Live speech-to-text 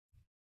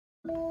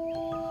And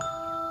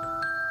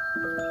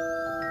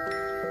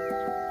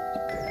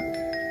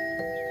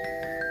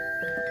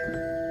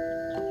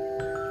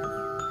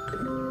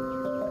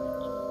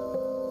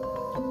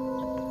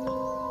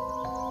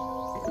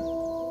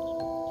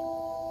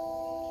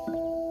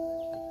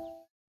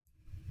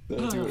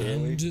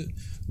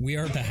we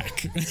are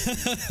back.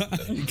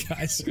 You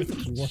guys are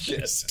the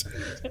worst.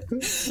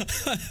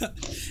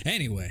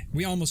 Anyway,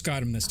 we almost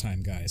got him this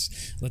time,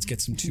 guys. Let's get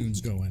some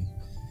tunes going.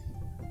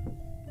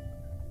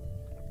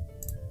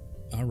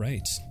 All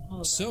right.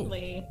 Oh, so,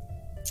 lovely.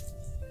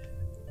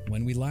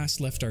 When we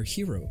last left our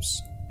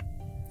heroes,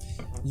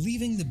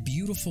 leaving the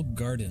beautiful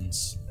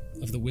gardens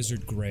of the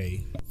Wizard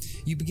Grey,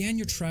 you began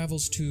your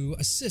travels to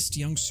assist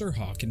young Sir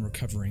Hawk in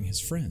recovering his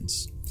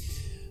friends.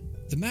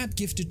 The map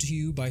gifted to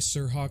you by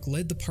Sir Hawk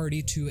led the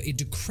party to a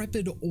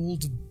decrepit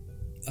old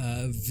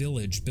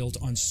village built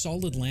on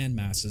solid land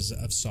masses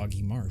of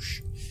soggy marsh.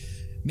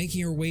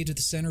 Making your way to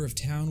the center of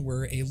town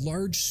where a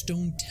large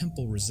stone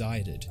temple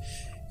resided,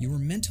 you were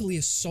mentally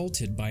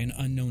assaulted by an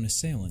unknown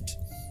assailant.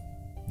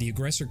 The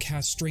aggressor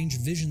cast strange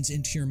visions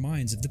into your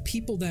minds of the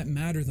people that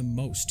matter the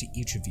most to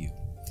each of you.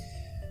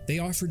 They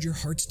offered your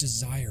heart's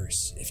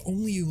desires, if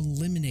only you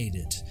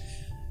eliminated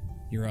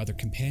your other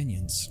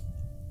companions.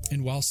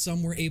 And while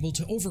some were able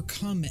to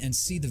overcome and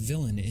see the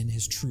villain in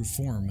his true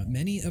form,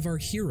 many of our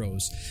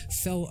heroes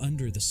fell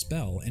under the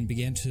spell and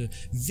began to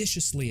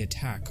viciously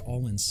attack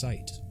all in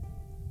sight.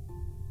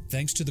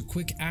 Thanks to the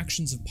quick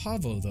actions of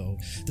Pavo, though,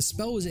 the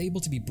spell was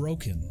able to be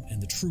broken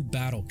and the true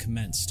battle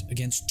commenced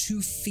against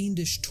two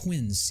fiendish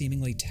twins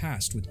seemingly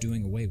tasked with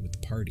doing away with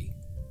the party.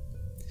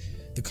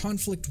 The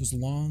conflict was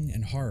long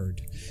and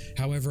hard,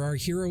 however our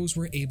heroes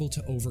were able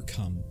to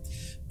overcome,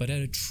 but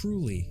at a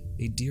truly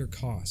dear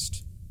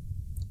cost.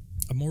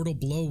 A mortal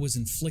blow was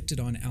inflicted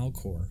on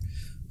Alcor,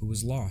 who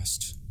was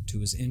lost to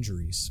his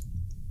injuries.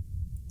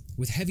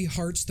 With heavy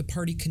hearts, the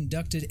party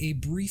conducted a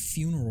brief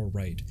funeral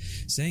rite,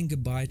 saying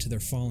goodbye to their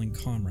fallen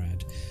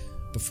comrade,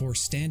 before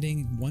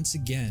standing once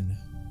again,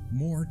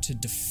 more to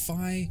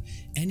defy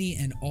any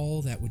and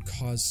all that would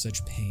cause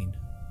such pain.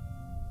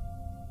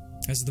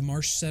 As the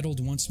marsh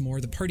settled once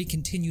more, the party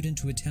continued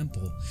into a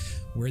temple,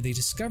 where they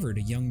discovered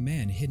a young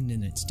man hidden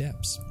in its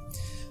depths.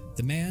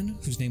 The man,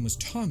 whose name was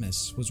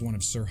Thomas, was one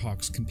of Sir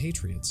Hawk's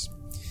compatriots.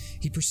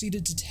 He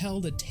proceeded to tell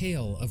the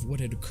tale of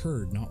what had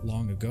occurred not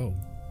long ago.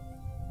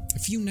 A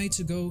few nights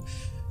ago,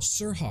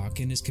 Sir Hawk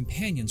and his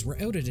companions were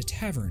out at a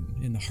tavern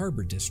in the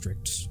Harbor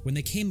District when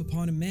they came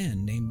upon a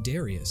man named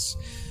Darius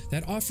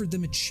that offered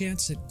them a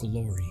chance at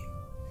glory,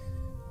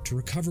 to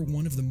recover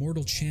one of the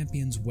mortal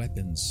champion's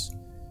weapons,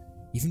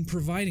 even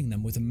providing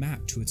them with a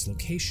map to its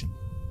location.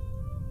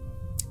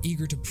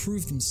 Eager to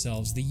prove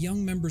themselves, the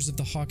young members of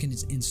the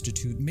Hawkins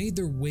Institute made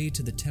their way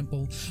to the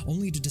temple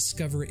only to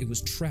discover it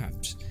was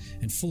trapped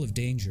and full of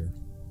danger.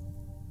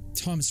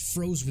 Thomas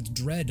froze with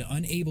dread,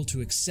 unable to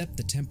accept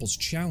the temple's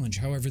challenge.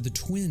 However, the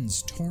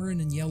twins,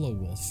 Torin and Yellow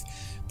Wolf,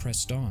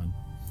 pressed on.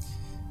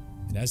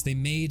 And as they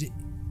made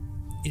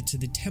it to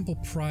the temple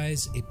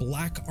prize, a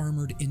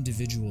black-armored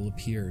individual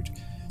appeared,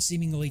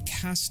 seemingly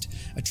cast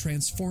a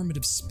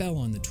transformative spell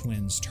on the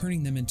twins,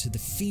 turning them into the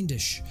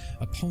fiendish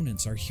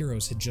opponents our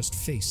heroes had just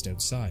faced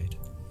outside.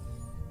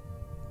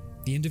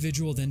 The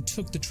individual then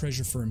took the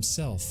treasure for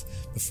himself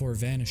before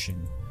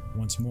vanishing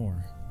once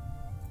more.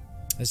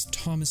 As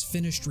Thomas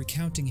finished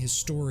recounting his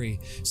story,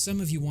 some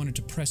of you wanted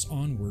to press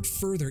onward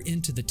further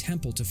into the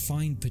temple to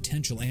find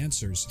potential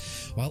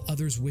answers, while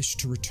others wished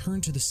to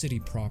return to the city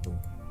proper.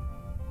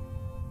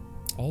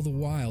 All the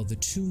while, the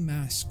two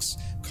masks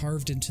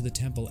carved into the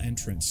temple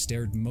entrance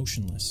stared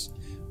motionless,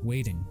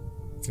 waiting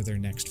for their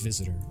next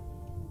visitor.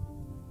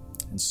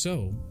 And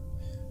so,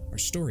 our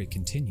story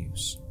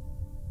continues.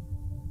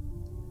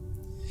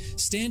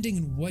 Standing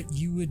in what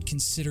you would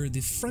consider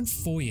the front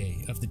foyer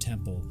of the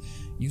temple,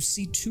 you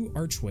see two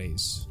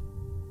archways.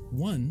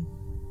 One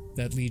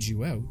that leads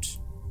you out,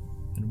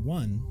 and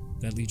one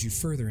that leads you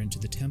further into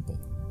the temple.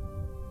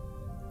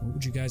 What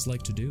would you guys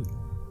like to do?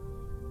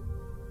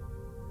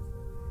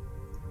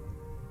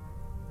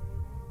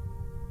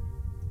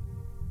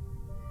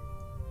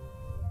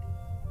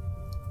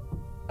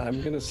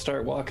 I'm gonna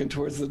start walking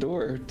towards the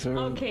door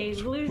Okay,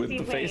 Lucy, with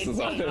the faces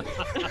on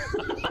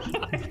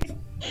it.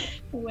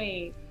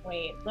 Wait.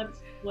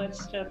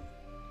 Let's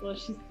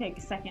just take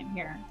a second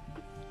here.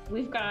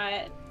 We've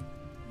got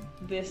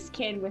this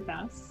kid with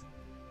us.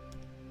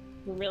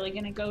 We're really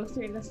gonna go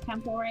through this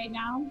temple right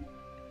now.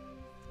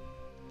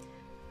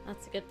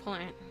 That's a good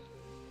point.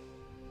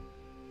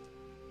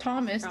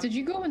 Thomas, did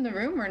you go in the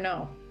room or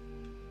no?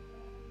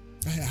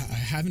 I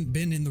haven't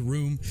been in the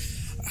room.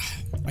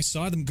 I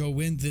saw them go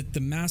in. The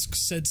mask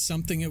said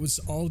something. It was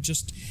all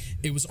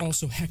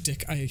so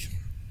hectic.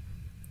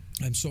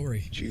 I'm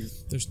sorry.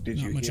 There's did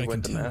not you much hear I can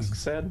what the tell mask you.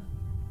 said?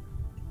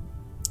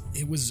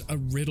 It was a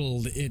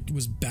riddle. It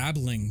was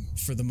babbling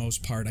for the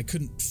most part. I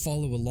couldn't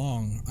follow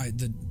along.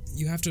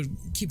 You have to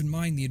keep in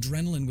mind the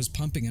adrenaline was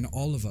pumping in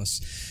all of us.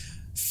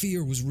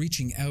 Fear was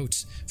reaching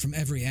out from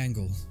every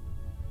angle.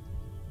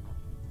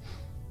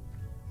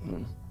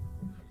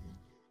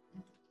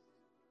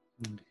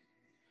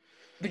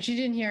 But you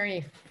didn't hear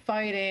any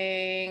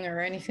fighting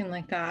or anything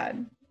like that.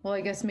 Well,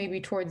 I guess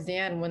maybe towards the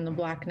end when the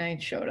Black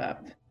Knight showed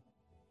up.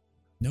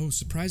 No,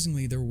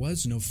 surprisingly, there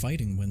was no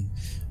fighting when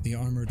the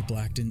armored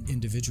black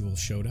individual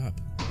showed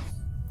up.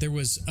 There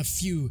was a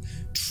few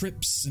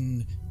trips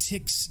and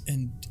ticks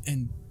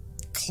and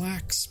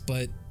clacks,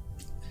 but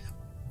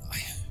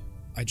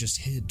I just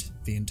hid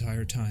the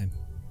entire time.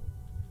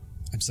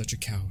 I'm such a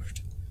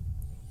coward.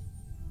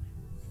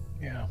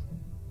 Yeah.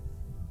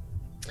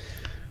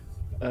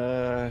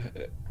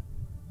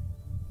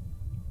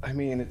 I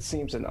mean, it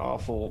seems an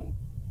awful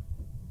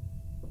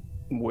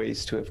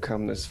waste to have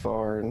come this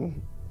far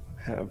and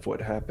have what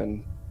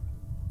happened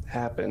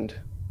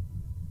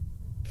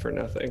for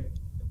nothing.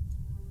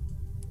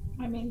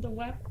 I mean, the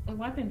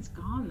weapon's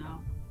gone though.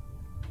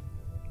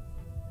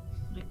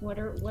 Like, what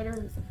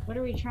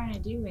are we trying to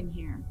do in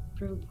here?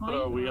 Prove a point? But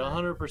are we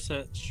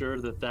 100% sure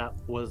that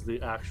was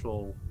the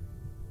actual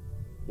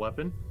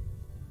weapon?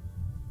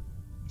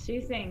 So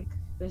you think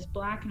this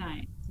Black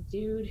Knight, the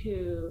dude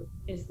who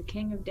is the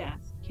king of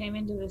death, came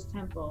into this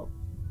temple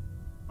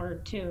or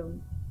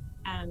tomb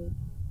and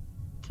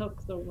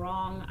took the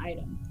wrong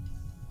item?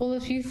 Well,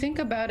 if you think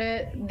about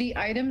it, the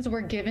items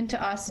were given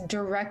to us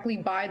directly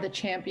by the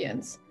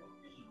champions.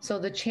 So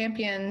the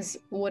champions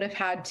would have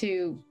had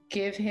to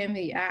give him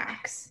the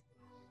axe.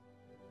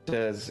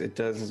 It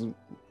does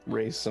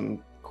raise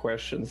some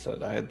questions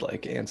that I had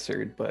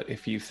answered, but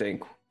if you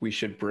think we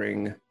should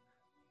bring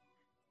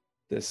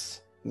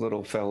this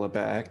little fella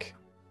back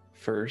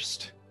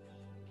first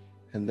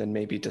and then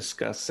maybe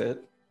discuss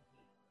it,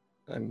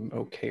 I'm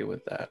okay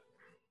with that.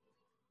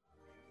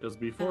 Because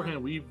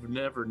beforehand, we've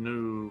never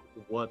knew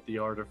what the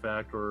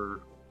artifact or,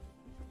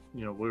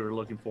 we were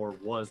looking for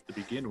was to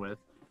begin with.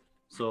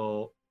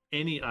 So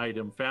any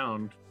item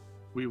found,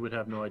 we would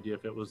have no idea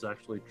if it was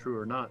actually true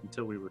or not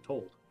until we were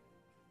told.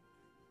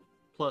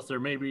 Plus, there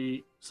may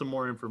be some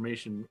more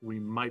information we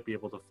might be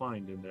able to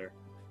find in there.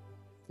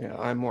 Yeah,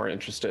 I'm more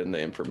interested in the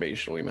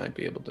information we might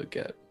be able to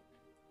get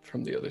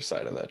from the other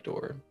side of that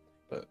door.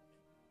 But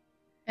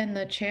And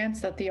the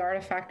chance that the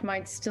artifact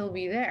might still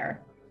be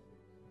there.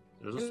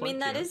 I mean,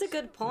 that is a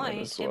good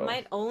point. well. It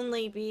might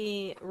only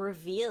be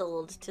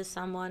revealed to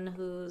someone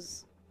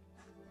who's,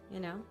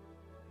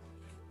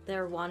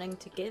 they're wanting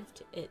to give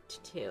it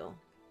to.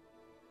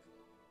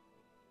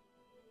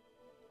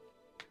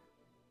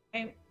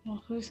 Hey,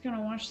 well, who's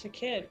gonna watch the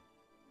kid?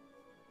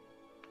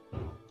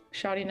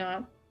 Shoddy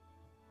not.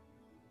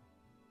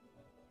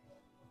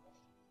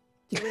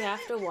 Do we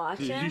have to watch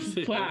him?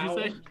 Wow.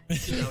 Did you say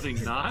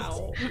shouting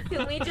not?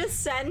 Can we just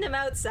send him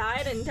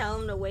outside and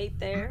tell him to wait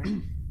there?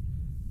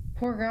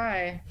 Poor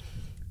guy.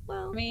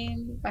 Well, I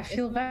mean, I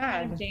feel isn't that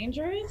kind bad. of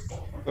dangerous?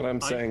 what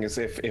I'm saying is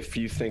if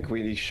you think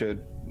we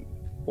should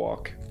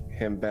walk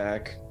him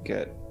back,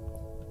 get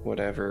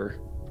whatever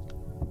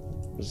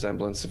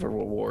resemblance of a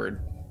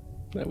reward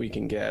that we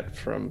can get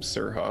from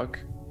Sir Hawk,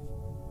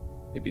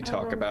 maybe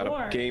talk about a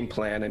reward? game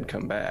plan and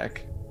come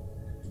back.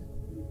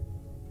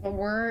 But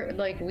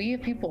we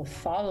have people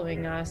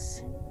following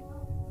us.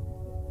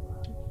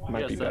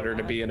 Might be Yes, that better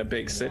to might. be in a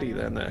big city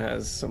then that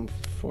has some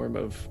form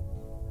of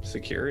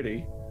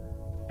security.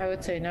 I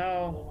would say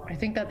no. I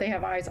think that they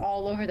have eyes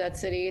all over that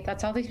city.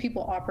 That's how these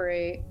people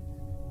operate.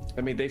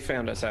 I mean, they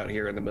found us out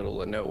here in the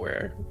middle of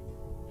nowhere.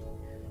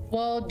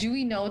 Well, do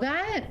we know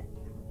that?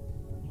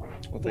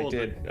 Well, they Well,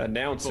 did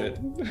announce it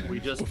We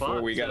just before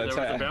fought, we got so there was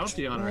attacked. a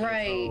bounty on our head,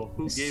 Right. so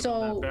who gave So-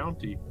 them that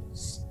bounty?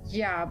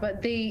 Yeah,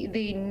 but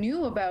they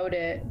knew about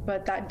it,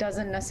 but that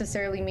doesn't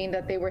necessarily mean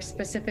that they were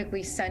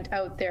specifically sent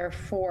out there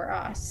for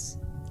us.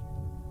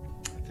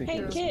 I think Hey,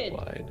 it was kid.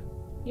 implied.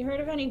 You heard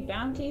of any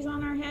bounties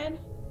on our head?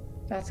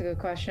 That's a good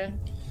question.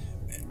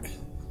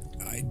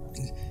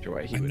 Sure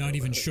why he I'm would not know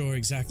even about it. sure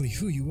exactly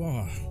who you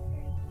are.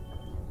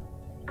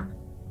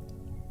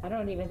 I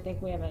don't even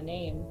think we have a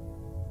name.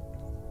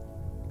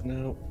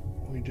 No,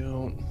 we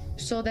don't.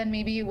 So then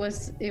maybe it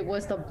was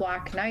the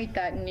Black Knight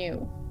that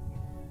knew.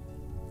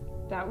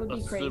 That would be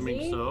Assuming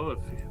crazy. so, if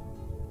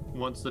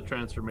once the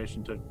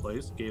transformation took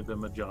place, gave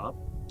them a job.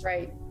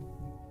 Right.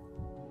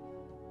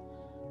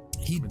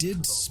 He I mean, did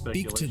this is all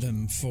speak to speculation.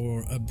 them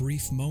for a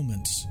brief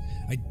moment.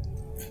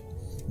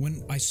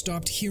 When I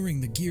stopped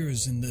hearing the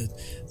gears and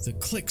the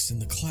clicks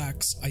and the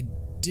clacks, I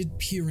did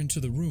peer into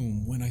the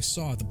room when I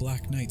saw the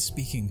Black Knight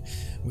speaking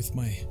with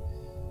my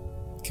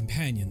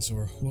companions,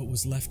 or what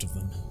was left of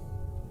them.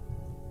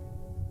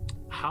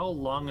 How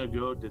long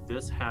ago did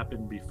this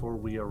happen before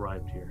we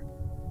arrived here?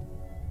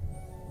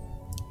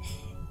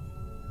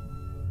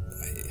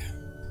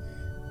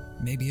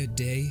 Maybe a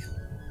day,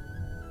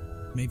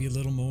 maybe a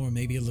little more,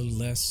 maybe a little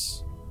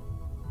less.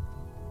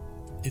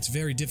 It's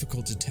very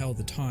difficult to tell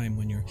the time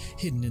when you're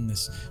hidden in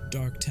this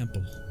dark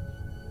temple.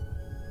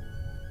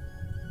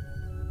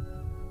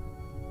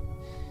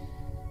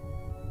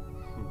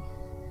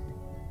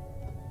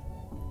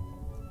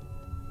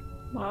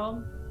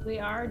 Well, we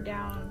are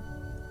down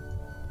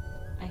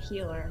a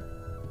healer.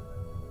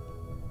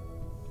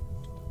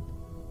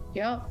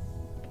 Yep,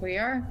 we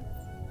are.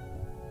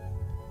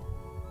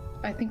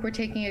 I think we're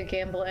taking a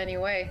gamble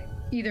anyway.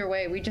 either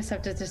way, we just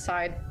have to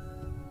decide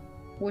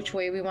which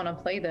way we want to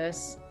play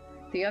this.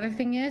 The other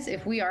thing is,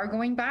 if we are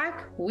going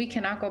back, we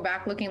cannot go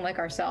back looking like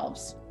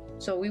ourselves.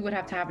 So we would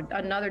have to have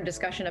another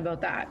discussion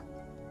about that.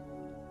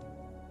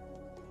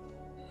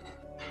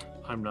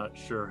 I'm not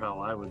sure how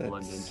I would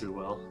blend in too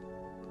well.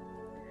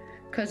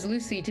 Because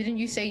Lucy, didn't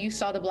you say you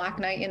saw the Black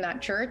Knight in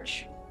that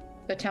church?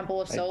 The Temple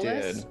of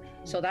Solus? did.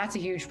 So that's a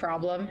huge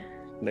problem.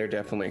 They're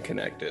definitely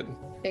connected.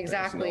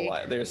 Exactly.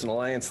 There's an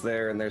alliance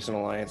there, and there's an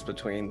alliance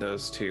between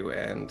those two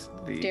and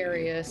the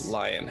Darius.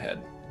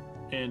 Lionhead.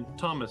 And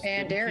Thomas,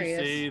 And didn't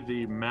Darius. you say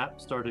the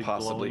map started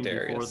Possibly glowing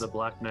before Darius. the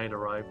Black Knight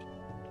arrived?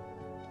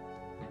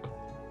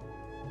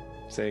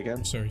 Say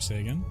again? Sorry, say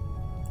again.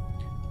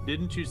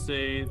 Didn't you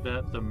say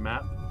that the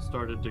map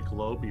started to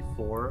glow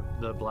before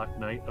the Black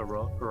Knight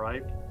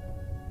arrived?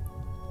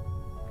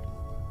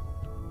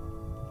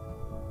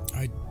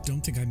 I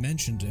don't think I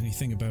mentioned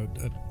anything about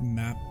a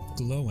map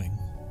glowing.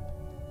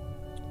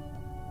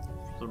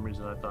 For some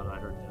reason I thought I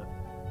heard that.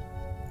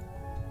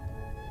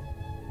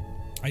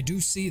 I do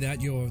see that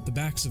the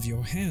backs of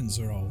your hands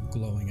are all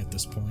glowing at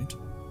this point.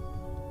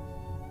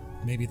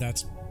 Maybe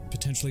that's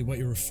potentially what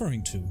you're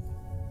referring to.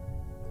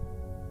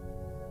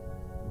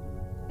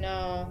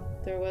 No,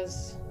 there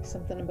was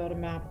something about a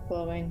map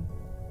glowing.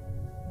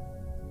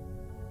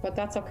 But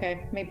that's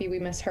okay. Maybe we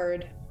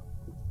misheard.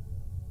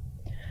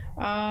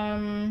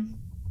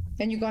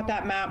 And you got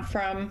that map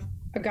from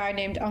a guy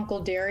named Uncle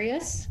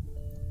Darius?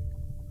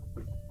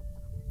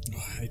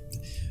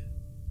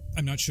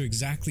 I'm not sure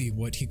exactly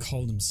what he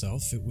called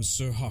himself. It was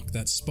Sir Hawk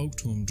that spoke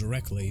to him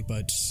directly,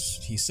 but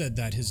he said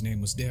that his name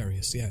was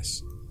Darius,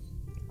 yes.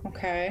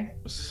 Okay.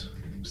 It was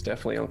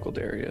definitely Uncle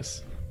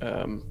Darius.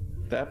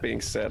 That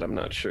being said, I'm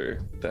not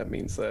sure that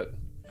means that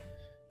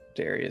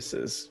Darius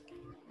is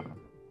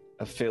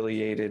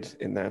affiliated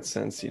in that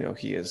sense. You know,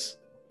 he is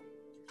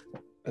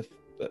a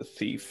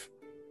thief,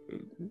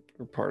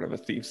 or part of a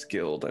thief's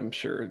guild. I'm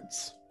sure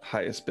it's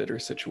highest bidder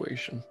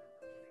situation.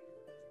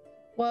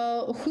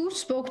 Well, who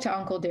spoke to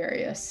Uncle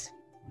Darius?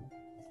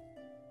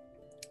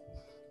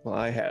 Well,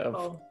 I have.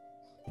 Oh,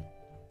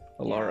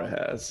 Alara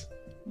has.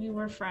 we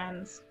were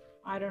friends.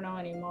 I don't know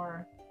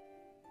anymore.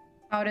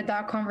 How did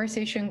that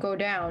conversation go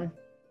down?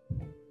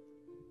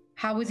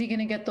 How was he going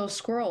to get those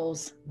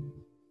scrolls?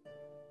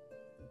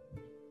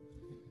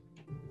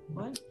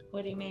 What?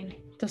 What do you mean?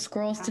 The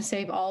scrolls to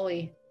save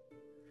Ollie.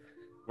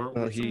 Weren't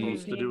Well, we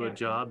supposed to do a Yeah.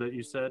 job that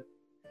you said?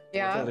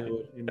 Yeah. In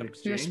We were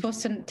exchange?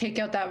 supposed to take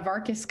out that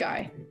Varkas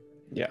guy.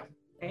 Yeah.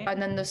 Right?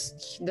 And then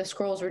the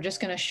scrolls were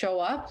just going to show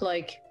up?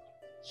 Like,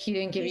 he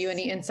didn't give you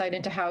any insight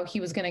into how he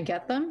was going to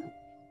get them?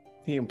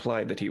 He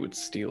implied that he would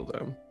steal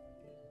them.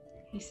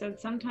 He said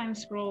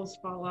sometimes scrolls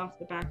fall off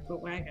the back of a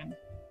wagon.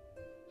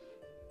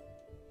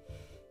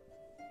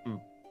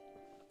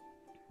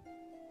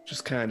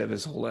 Just kind of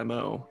his whole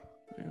MO.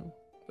 You know,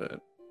 but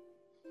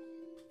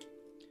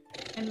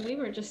And we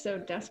were just so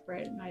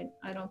desperate, and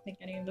I don't think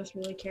any of us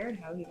really cared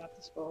how he got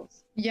the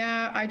scrolls.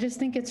 Yeah, I just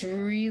think it's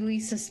really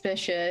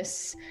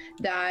suspicious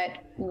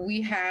that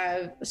we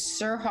have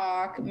Sir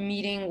Hawk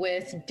meeting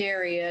with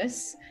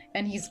Darius,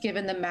 and he's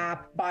given the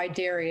map by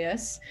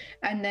Darius,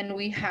 and then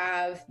we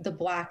have the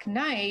Black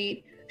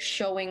Knight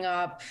showing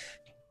up,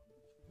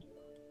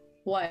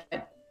 what,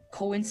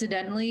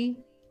 coincidentally?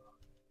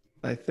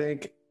 I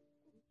think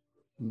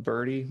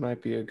Birdie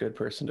might be a good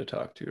person to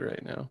talk to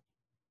right now.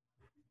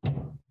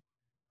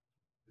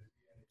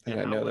 And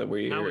I know that how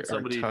would our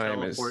somebody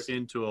time is. teleport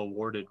into a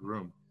warded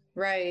room?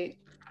 Right.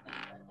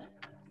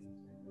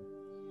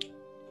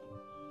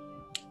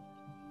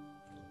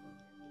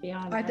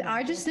 Beyond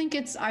I just think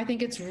I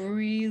think it's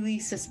really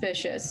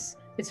suspicious.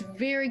 It's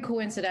very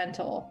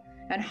coincidental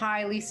and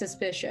highly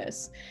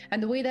suspicious.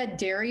 And the way that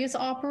Darius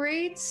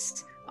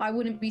operates, I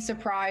wouldn't be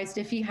surprised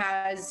if he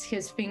has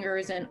his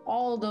fingers in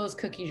all those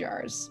cookie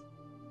jars.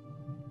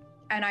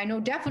 And I know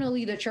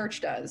definitely the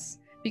church does,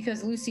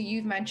 because Lucy,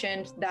 you've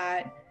mentioned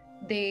that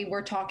they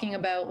were talking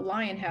about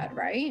Lionhead,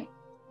 right?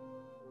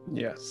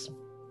 Yes.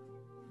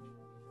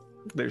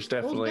 There's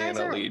definitely an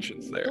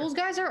allegiance there. Those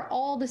guys are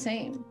all the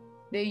same.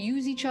 They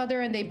use each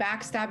other and they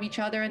backstab each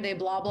other and they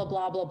blah, blah,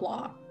 blah, blah,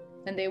 blah.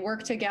 And they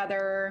work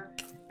together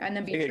and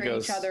then betray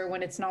each other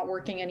when it's not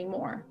working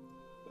anymore.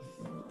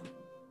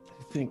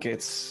 I think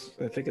it's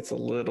a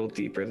little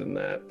deeper than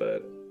that,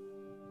 but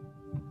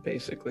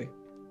basically.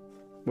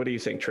 What do you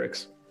think,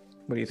 Trix?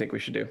 What do you think we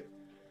should do?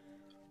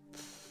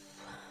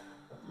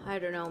 I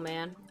don't know,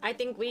 man. I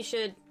think we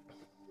should...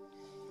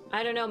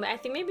 I don't know. I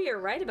think maybe you're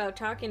right about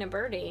talking to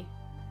Birdie.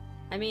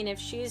 I mean, if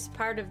she's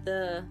part of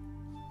the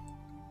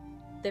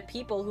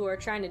people who are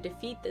trying to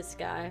defeat this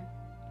guy,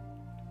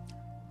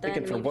 then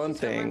Thinking for maybe one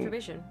she's got more thing,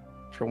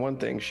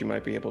 information. she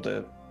might be able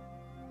to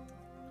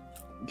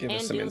give us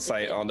And some deal with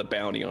insight it. on the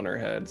bounty on our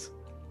heads.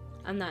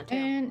 I'm not too.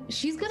 And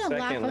she's gonna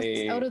laugh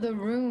Secondly- us out of the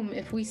room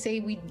if we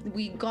say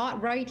we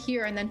got right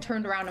here and then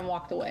turned around and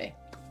walked away.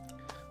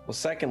 Well,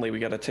 secondly, we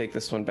got to take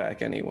this one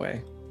back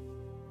anyway.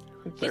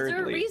 Is there a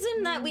Thirdly,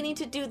 reason that we need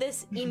to do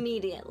this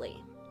immediately?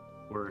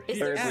 We're Is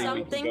there thirdly,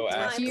 we can something go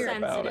ask time her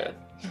about it.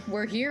 sensitive?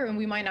 we're here and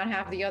we might not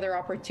have the other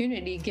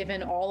opportunity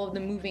given all of the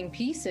moving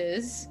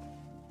pieces.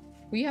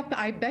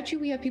 I bet you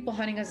we have people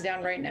hunting us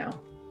down right now.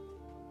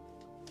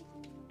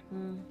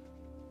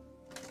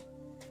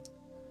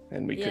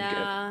 And we could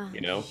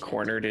get,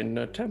 cornered in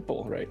a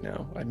temple right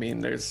now. I mean,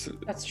 that's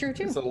true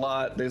too.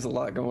 There's a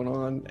lot going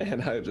on,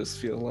 and I just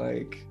feel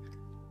like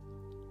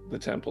the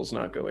temple's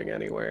not going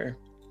anywhere.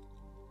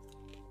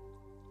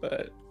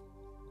 But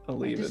I'll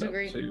leave it up to the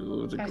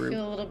group. I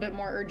feel a little bit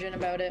more urgent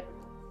about it.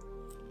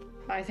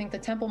 I think the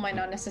temple might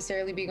not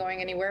necessarily be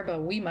going anywhere,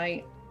 but we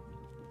might.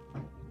 I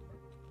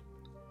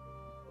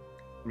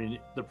mean,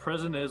 the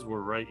present is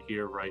we're right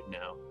here, right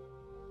now.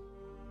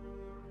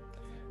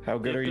 How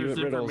good are you at riddles?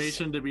 If there's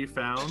information to be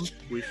found,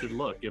 we should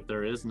look. If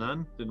there is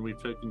none, then we've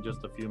taken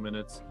just a few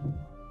minutes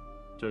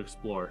to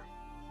explore.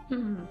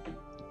 I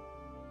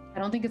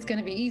don't think it's going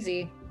to be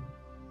easy.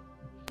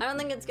 I don't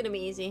think it's going to be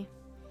easy.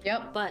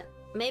 Yep. But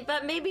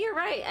maybe you're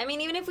right. I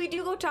mean, even if we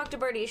do go talk to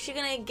Birdie, is she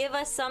going to give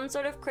us some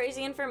sort of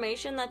crazy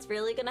information that's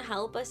really going to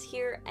help us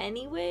here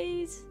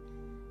anyways?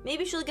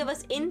 Maybe she'll give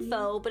us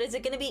info, but is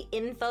it going to be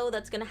info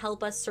that's going to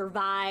help us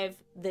survive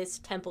this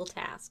temple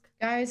task?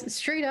 Guys,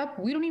 straight up,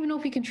 we don't even know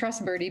if we can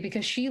trust Birdie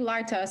because she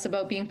lied to us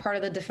about being part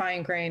of the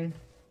Defiant Grain.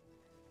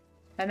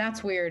 And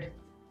that's weird.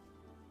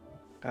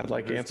 I'd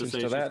like answers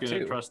to that, too. She's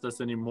going to trust us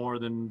any more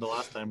than the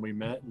last time we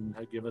met and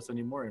give us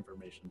any more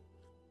information.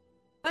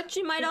 But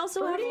she might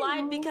also have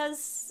lied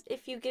because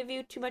if you give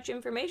you too much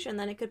information,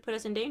 then it could put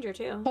us in danger,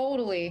 too.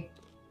 Totally.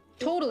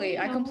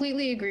 I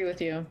completely agree with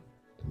you.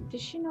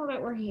 Does she know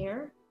that we're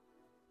here?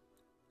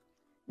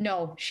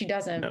 No, she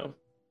doesn't. No.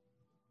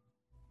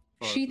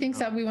 She thinks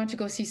that we want to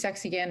go see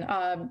sex again.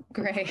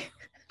 Gray.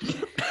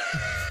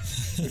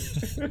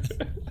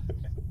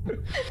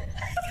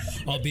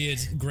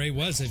 Albeit Gray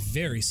was a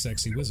very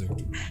sexy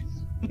wizard.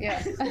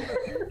 Yeah.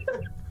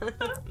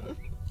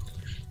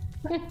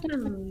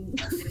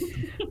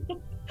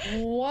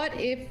 What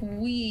if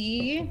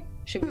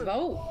should we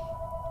vote?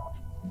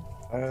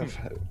 I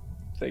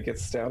think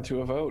it's down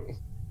to a vote.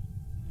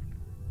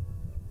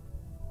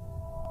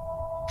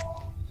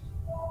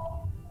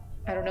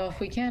 I don't know if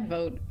we can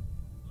vote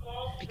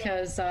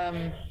because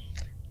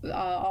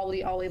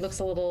Ollie looks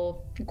a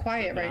little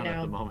quiet right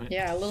now.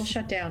 Yeah, a little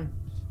shut down.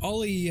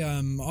 Ollie,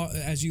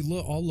 as you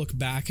all look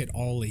back at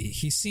Ollie,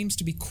 he seems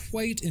to be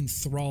quite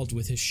enthralled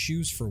with his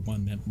shoes for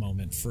one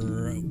moment.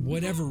 For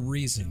whatever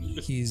reason,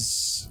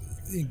 he's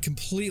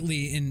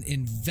completely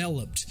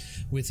enveloped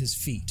with his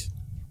feet.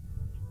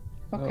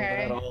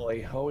 Okay. Oh, that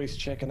Ollie, always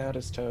checking out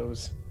his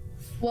toes.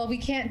 Well, we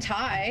can't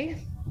tie.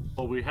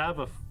 Well, we have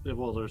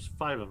there's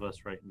 5 of us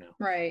right now.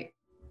 Right.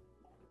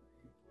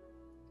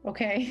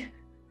 Okay.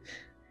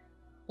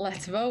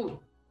 Let's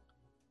vote.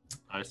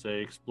 I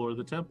say explore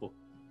the temple.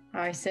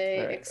 I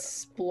say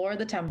explore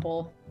the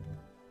temple.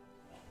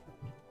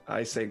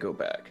 I say go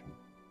back.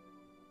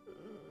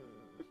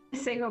 I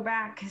say go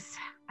back because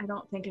I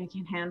don't think I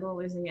can handle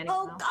losing anyone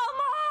else. Come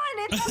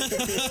on!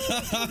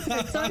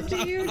 It's up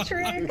to you,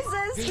 Trix.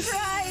 Jesus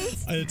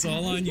Christ! It's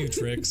all on you,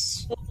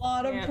 Trix. A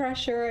lot of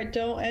pressure. I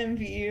don't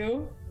envy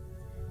you.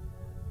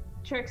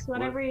 Trix,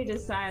 whatever you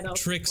decide, I'll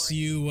Trix, support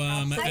you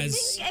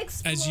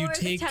as you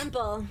take the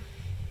temple.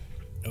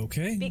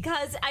 Okay.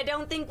 Because I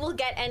don't think we'll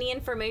get any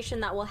information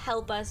that will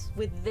help us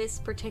with this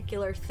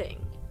particular thing.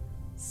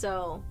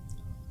 So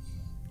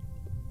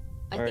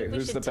I think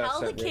we should tell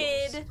the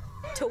kid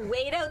to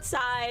wait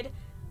outside,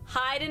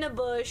 hide in a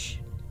bush,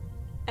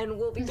 and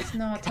we'll be back.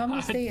 No, tell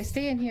him to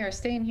stay in here.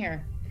 Stay in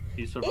here.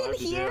 He survived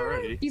the day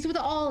already. He's with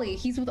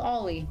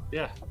Ollie.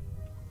 Yeah.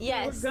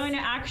 Yes. We're going to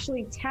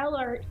actually tell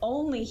our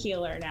only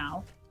healer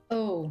now.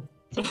 Oh.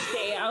 To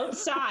stay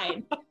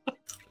outside.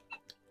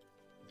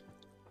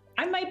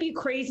 I might be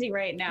crazy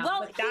right now.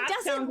 Well, but that he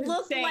doesn't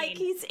look insane. like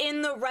he's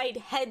in the right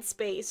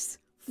headspace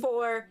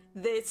for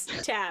this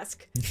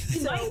task.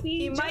 So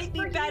he might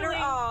be better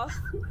off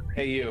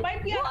Hey, you.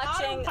 Might be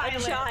watching a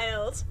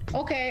child.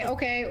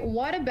 Okay.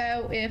 What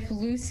about if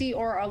Lucy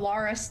or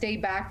Alara stay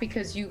back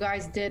because you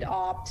guys did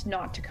opt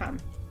not to come?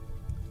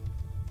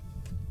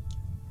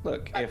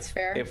 Look,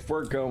 fair. If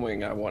we're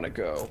going, I want to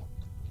go.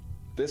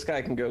 This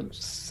guy can go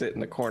sit in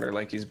the corner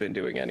like he's been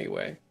doing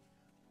anyway.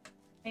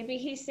 Maybe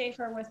he's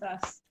safer with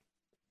us.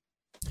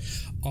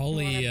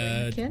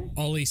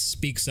 Ollie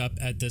speaks up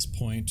at this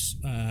point,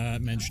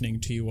 mentioning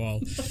to you all,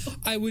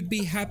 I would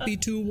be happy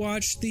to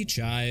watch the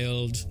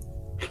child.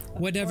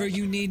 Whatever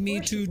you need me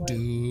to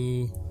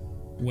do,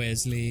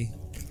 Wesley.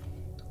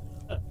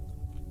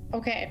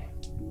 Okay.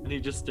 And he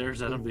just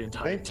stares at him the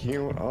entire time. Thank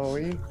you,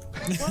 Ollie.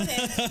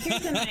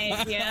 Here's an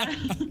idea.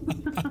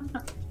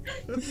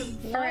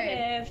 What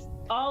if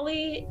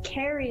Ollie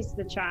carries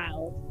the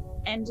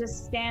child and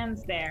just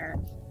stands there,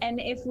 and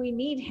if we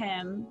need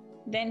him,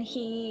 then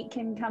he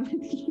can come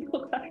and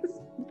heal us,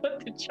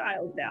 put the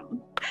child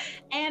down.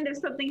 And if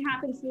something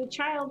happens to the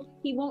child,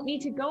 he won't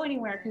need to go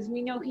anywhere because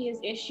we know he has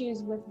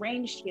issues with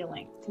ranged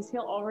healing because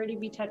he'll already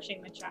be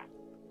touching the child.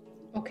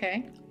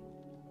 Okay.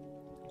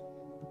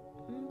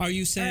 Are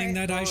you saying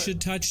that I should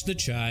touch the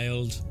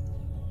child?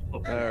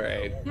 All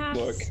right.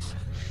 Look,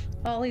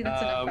 Ollie,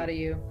 that's enough out of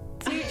you.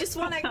 So you just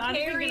want to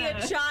carry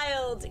a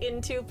child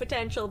into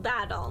potential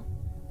battle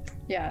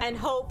Yeah. and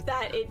hope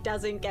that it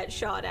doesn't get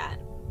shot at.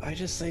 I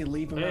just say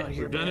leave him out Hey,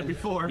 here. we've done it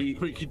before.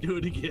 We can do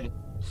it again.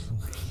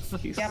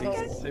 He Yeah,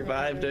 but-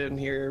 survived in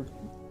here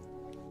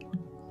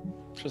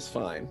just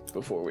fine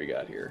before we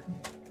got here.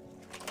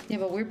 Yeah,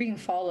 but we're being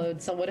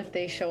followed, so what if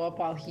they show up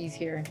while he's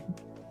here?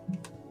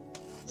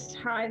 Just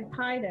hide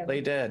him.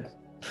 Lay dead.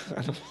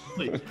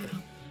 Like,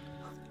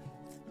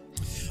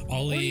 What do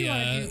Ollie, you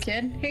want to do,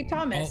 kid? Hey,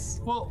 Thomas.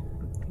 well,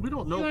 we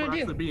don't know What do if you we're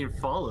wanna actually being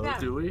followed, Yeah.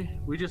 do we?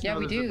 We just Yeah, know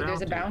we do.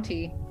 There's a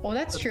bounty. Oh,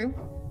 that's true.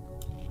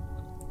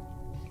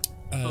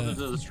 So there's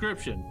a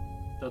description.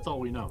 That's all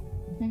we know.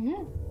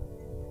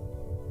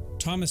 Mm-hmm.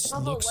 Thomas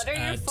Although, looks what are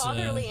your at.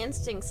 fatherly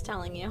instincts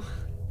telling you?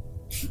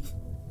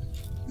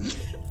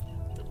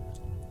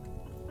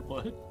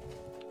 What?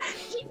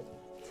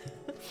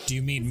 Do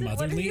you mean Is it- what are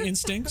motherly your-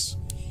 instincts?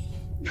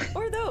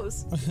 Or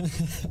those?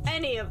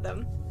 Any of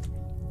them.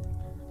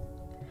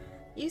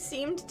 You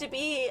seemed to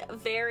be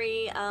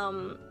very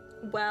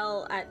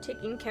well at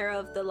taking care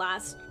of the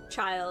last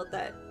child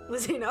that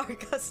was in our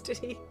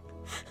custody.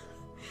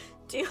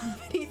 Do you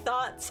have any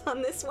thoughts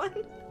on this one?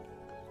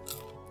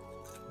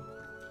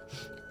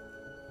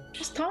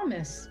 Just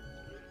Thomas.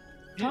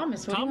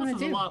 Thomas, what Thomas do you want is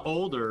to a do? lot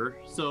older,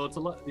 so it's a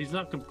lot. He's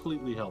not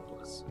completely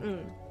helpless.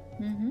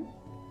 Mm-hmm.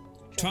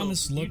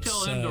 Thomas You looks.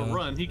 tell him to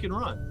run, he can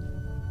run.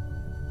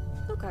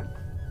 Okay.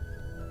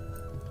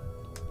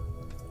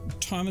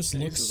 Thomas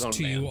He's looks his own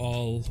to you man.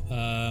 all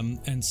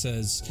and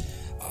says,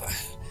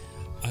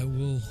 "I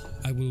will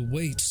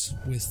wait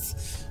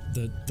with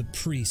the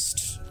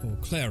priest or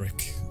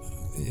cleric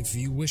if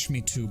you wish me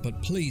to,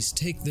 but please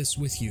take this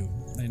with you."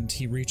 And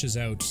he reaches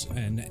out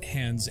and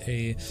hands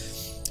a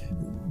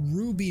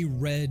ruby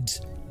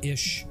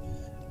red-ish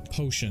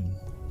potion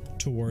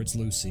towards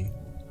Lucy.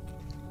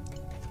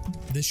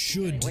 This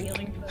should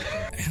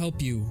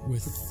help you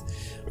with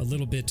a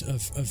little bit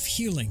of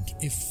healing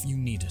if you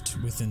need it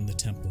within the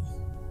temple.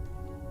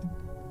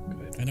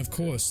 And of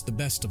course, the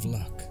best of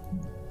luck.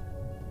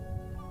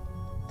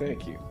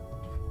 Thank you.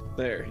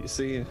 There, you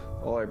see,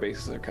 all our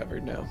bases are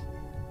covered now.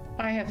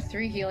 I have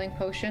 3 healing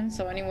potions,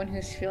 so anyone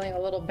who's feeling a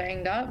little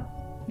banged up,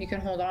 you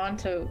can hold on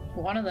to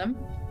one of them.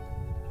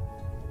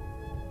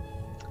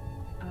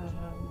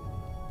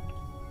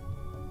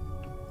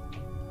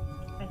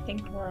 I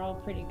think we're all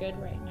pretty good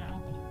right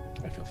now.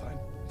 I feel fine.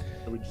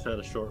 We just had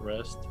a short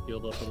rest,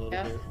 healed up a little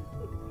Yeah. bit.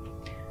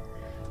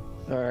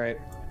 All right.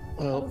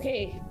 Well,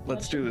 Okay.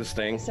 let's do this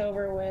thing. It's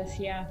over with.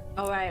 Yeah.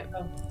 All right.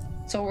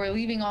 So we're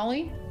leaving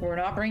Ollie? We're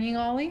not bringing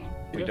Ollie?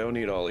 We don't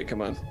need Ollie.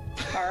 Come on.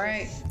 All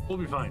right. We'll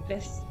be fine.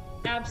 This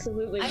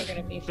absolutely we're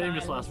gonna be fine.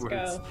 Famous last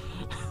Let's words.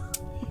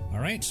 go. All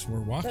right,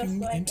 we're walking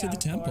Just like into the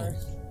temple.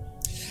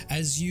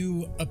 As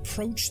you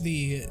approach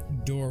the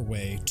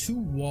doorway, 2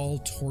 wall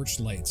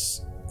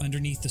torchlights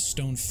underneath the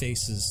stone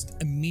faces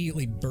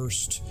immediately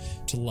burst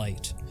to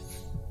light.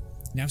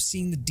 Now,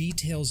 seeing the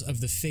details of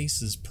the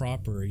faces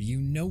proper, you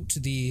note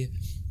the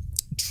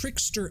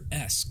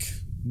trickster-esque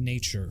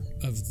nature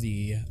of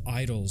the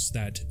idols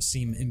that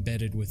seem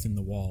embedded within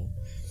the wall.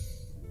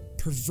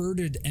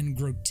 Perverted and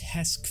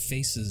grotesque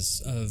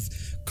faces of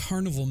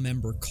carnival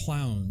member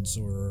clowns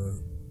or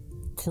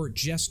court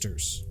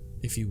jesters,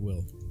 if you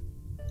will,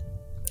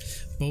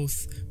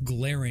 both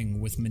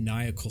glaring with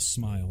maniacal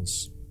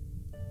smiles.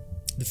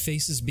 The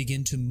faces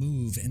begin to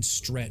move and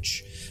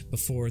stretch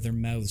before their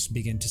mouths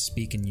begin to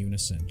speak in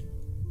unison.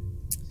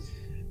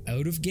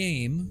 Out of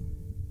game,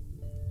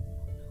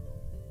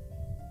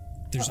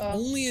 there's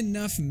only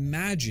enough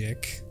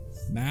magic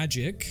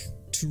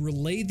to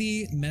relay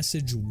the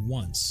message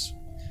once.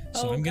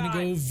 So Oh, I'm going to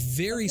God. go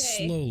very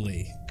Okay.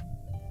 slowly.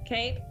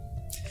 Okay.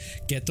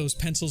 Get those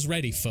pencils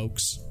ready,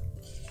 folks.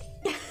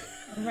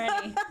 I'm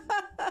ready.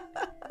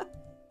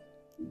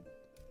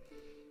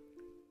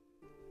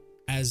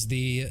 As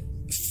the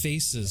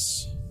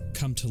faces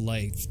come to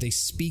life, they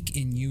speak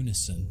in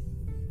unison.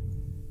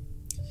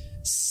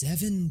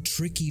 7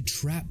 tricky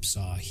traps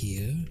are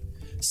here.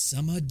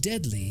 Some are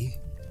deadly,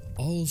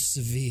 all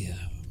severe.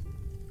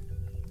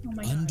 Oh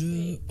my God.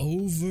 Under,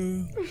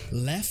 over,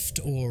 left,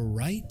 or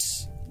right?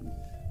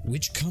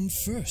 Which come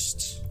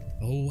first?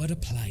 Oh, what a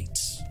plight.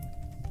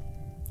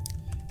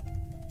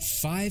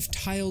 5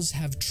 tiles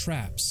have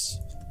traps,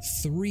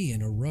 3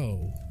 in a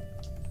row.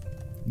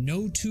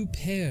 No 2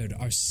 paired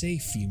are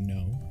safe, you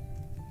know.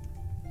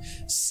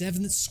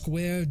 7th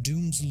square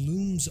dooms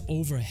looms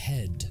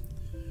overhead.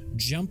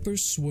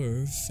 Jumpers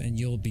swerve and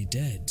you'll be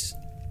dead.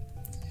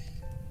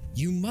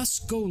 You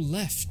must go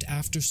left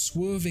after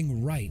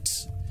swerving right,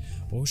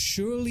 or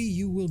surely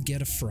you will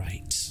get a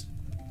fright.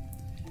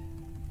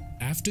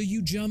 After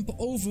you jump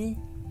over,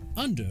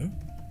 under,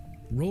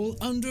 roll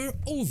under,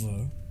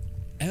 over,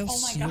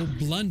 else Oh my you'll God.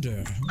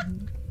 blunder.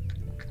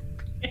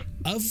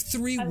 Of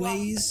 3 love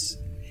ways,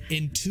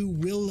 in 2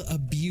 will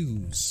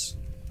abuse.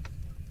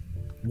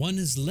 1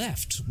 is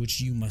left, which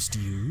you must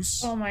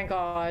use. Oh my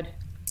god.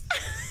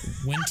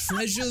 When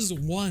treasure's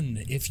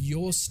won, if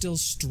you're still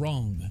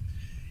strong,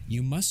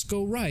 you must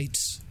go right,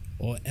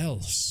 or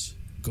else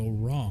go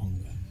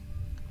wrong.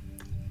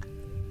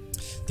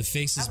 The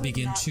faces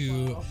begin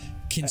to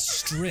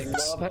constrict. I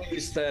love how you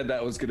said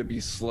that was going to be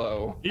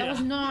slow. That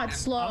was not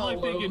slow. I'm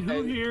like thinking,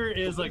 who here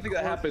is I like? think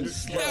that happened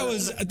slow.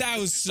 That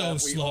was so We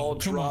slow. all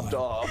Come dropped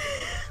on. off.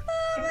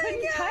 I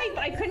couldn't type.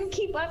 I couldn't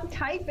keep up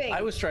typing.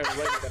 I was trying to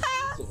write with a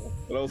pencil,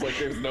 but I was like,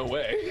 "There's no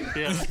way."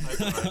 Yeah.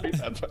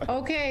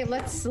 Okay,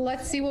 let's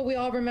see what we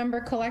all remember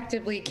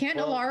collectively. Can't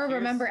Well, Alara here's-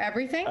 remember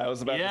everything? I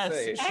was about Yes. to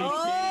say.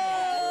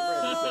 Oh!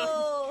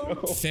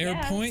 Fair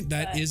Yes, point.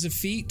 That but- is a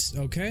feat.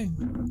 Okay.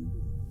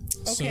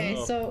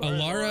 Okay, so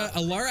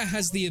Alara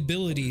has the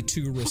ability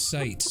to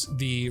recite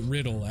the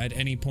riddle at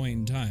any point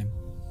in time.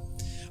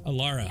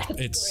 Alara,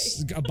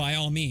 it's by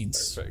all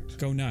means. Perfect.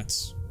 Go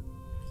nuts.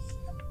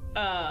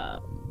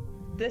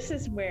 This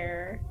is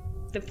where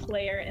the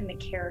player and the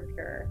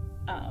character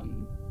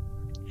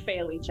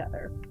fail each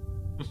other.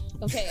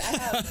 Okay, I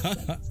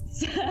have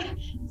Send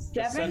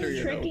 7 her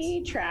your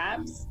tricky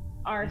traps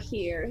are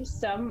here.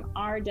 Some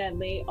are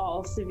deadly,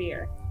 all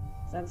severe.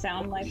 Does that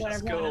sound like what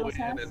Just everyone go else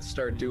in has? and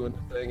start doing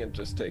the thing and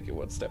just take it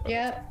one step at a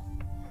Yep.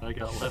 I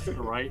got left or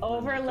right. and I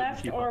Over, couldn't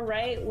left, keep or up.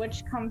 right?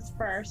 Which comes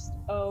first?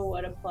 Oh,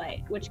 what a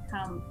play! Which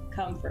come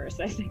first?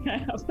 I think I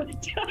have a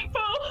typo.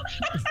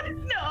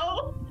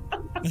 No.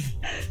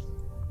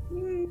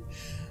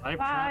 I've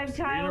 5 trapped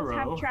 3 in a tiles row.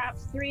 have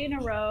traps 3 in a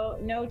row.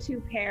 No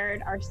 2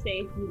 paired are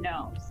safe. You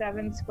know.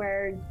 7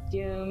 square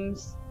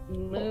dooms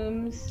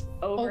looms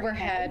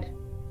overhead.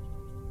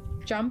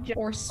 Jump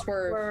or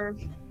swerve.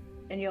 Swerve,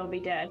 and you'll be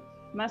dead.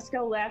 Must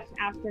go left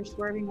after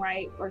swerving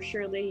right, or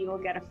surely you will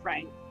get a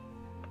fright.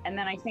 And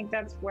then I think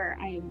that's where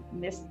I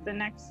missed the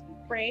next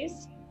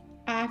phrase.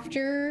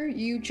 After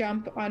you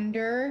jump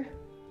under.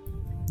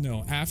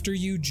 No, after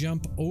you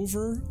jump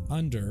over,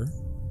 under,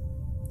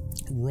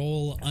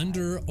 roll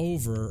under,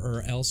 over,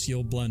 or else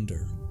you'll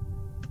blunder.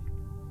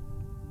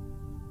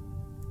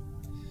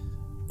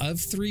 Of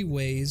 3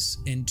 ways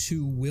and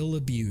 2 will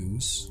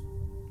abuse,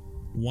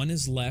 1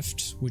 is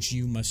left which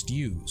you must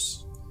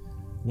use.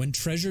 When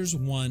treasure's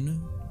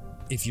won,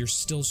 if you're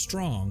still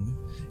strong,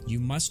 you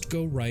must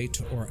go right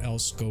or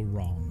else go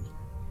wrong.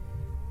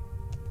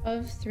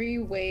 Of 3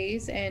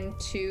 ways and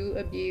 2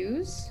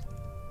 abuse.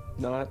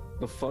 Not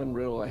the fun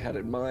riddle I had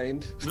in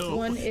mind. No.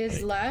 1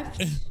 is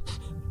left.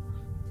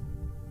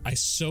 I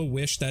so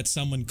wish that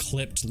someone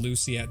clipped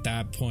Lucy at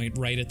that point,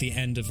 right at the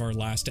end of our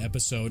last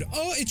episode.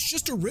 Oh, it's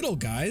just a riddle,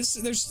 guys.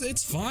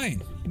 It's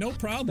fine. No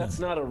problem. That's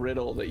not a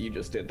riddle that you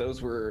just did.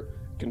 Those were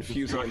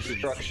confusing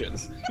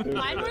instructions.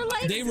 Mine were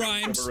like They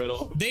rhymed. A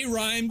riddle. They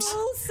rhymed.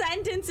 full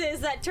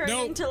sentences that turn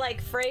No, into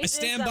like phrases.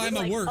 I stand that by was,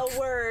 my like, work. A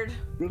word.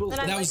 Riddles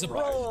And I'm That like, was a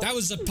roll. that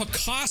was a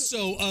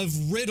Picasso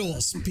of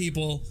riddles,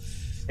 people.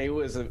 It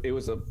was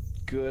a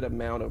good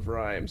amount of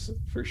rhymes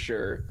for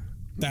sure.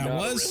 That Not a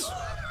was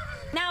riddle.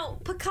 Now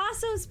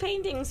Picasso's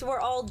paintings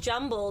were all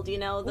jumbled. You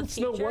know the It's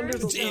no features. wonder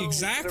the so-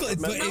 exactly.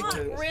 But Not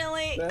it,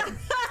 really.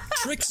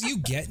 Tricks, you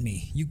get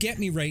me. You get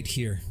me right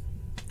here,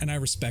 and I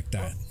respect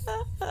that.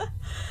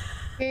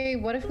 Okay,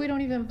 what if we don't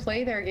even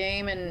play their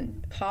game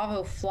and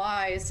Pavo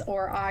flies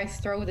or I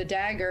throw the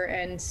dagger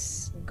and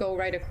go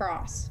right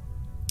across?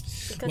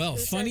 Because Well, who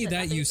says funny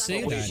that you nothing's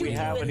say not that, shoot you you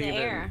know. in the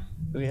air?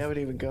 We haven't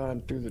even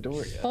gone through the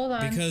door yet. Hold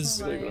on. Because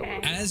hold on.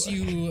 as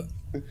you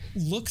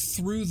look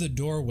through the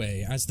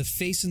doorway, as the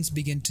facings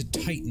begin to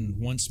tighten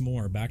once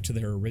more back to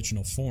their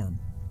original form,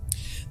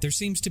 there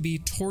seems to be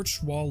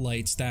torch wall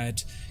lights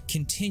that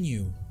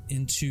continue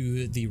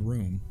into the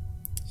room.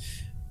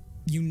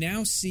 You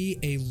now see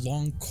a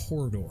long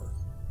corridor,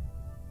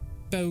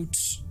 about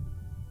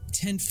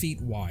 10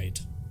 feet wide.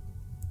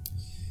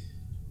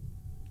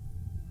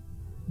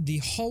 The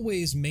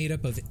hallway is made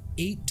up of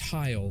 8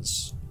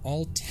 tiles,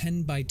 all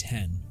 10 by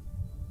 10.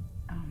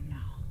 Oh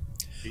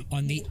no.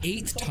 On the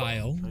 8th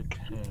tile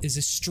is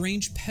a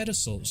strange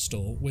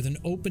pedestal with an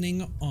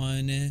opening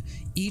on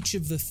each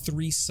of the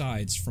 3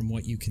 sides from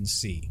what you can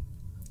see.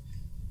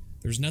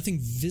 There's nothing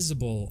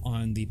visible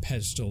on the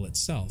pedestal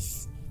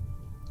itself.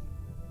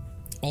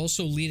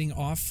 Also leading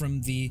off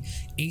from the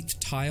 8th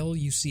tile,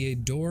 you see a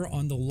door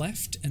on the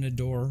left and a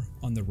door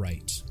on the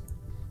right.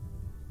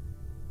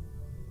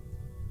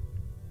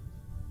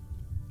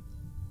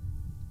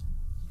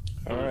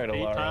 All right, 8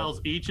 Alara.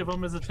 tiles. Each of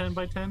them is a 10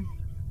 by 10.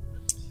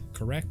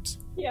 Correct?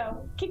 Yeah.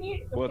 Can you?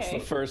 Okay. What's the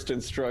first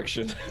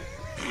instruction?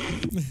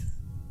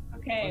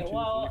 Okay, 1, 2,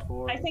 well, 3,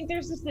 4. I think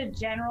there's just a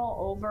general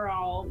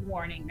overall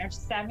warning. There's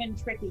 7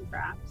 tricky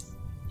traps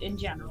in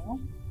general.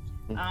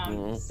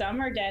 Mhm. Some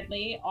are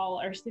deadly, all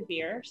are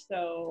severe.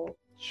 So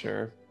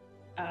Sure.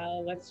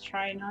 let's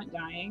try not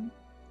dying.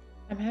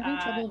 I'm having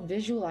trouble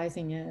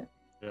visualizing it.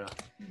 Yeah.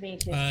 Me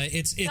too.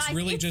 It's Guys,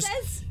 really it just...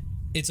 says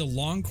It's a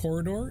long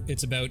corridor.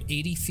 It's about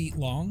 80 feet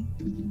long.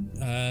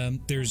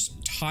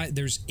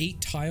 There's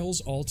 8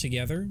 tiles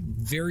altogether,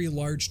 very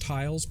large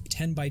tiles,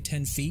 10 by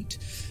 10 feet,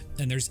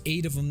 and there's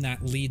 8 of them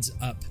that leads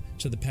up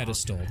to the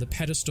pedestal. The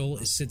pedestal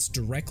sits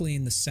directly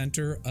in the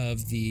center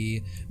of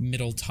the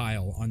middle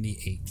tile on the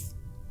 8th.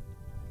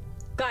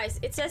 Guys,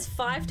 it says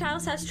 5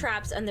 tiles has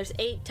traps and there's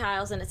 8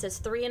 tiles and it says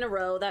 3 in a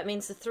row. That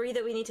means the 3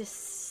 that we need to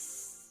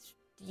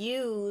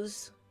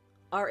use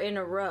are in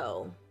a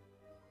row.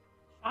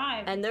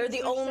 5. And they're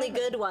the only 7.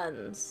 good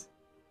ones.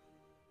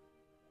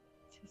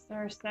 There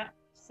are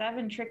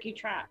 7 tricky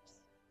traps.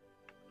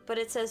 But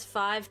it says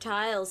 5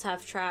 tiles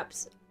have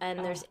traps, and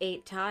there's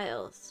 8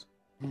 tiles.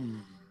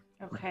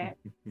 Okay.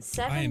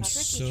 7 I am tricky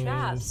so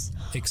traps.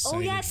 excited Oh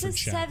yeah, it for says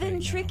chat 7 right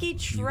now. tricky You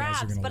guys are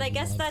traps, gonna but I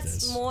guess love that's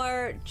this.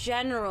 more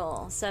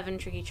general. 7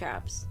 tricky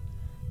traps.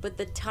 But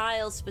the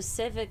tiles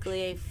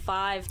specifically,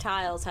 5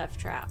 tiles have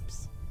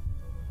traps.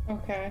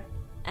 Okay.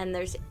 And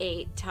there's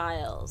 8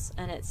 tiles,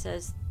 and it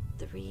says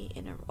 3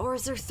 in a row. Or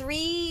is there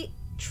 3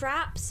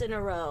 traps in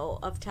a row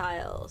of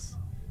tiles?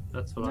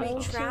 That's what I 3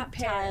 No, thought. trap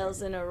two pairs.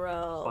 tiles in a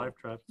row. 5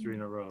 traps, 3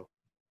 in a row.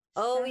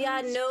 Oh 7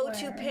 yeah, no 2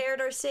 square.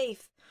 paired are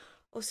safe.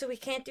 Oh, so we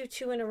can't do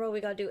 2 in a row.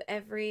 We gotta do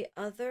every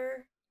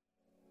other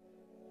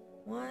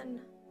one.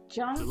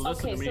 Jump. So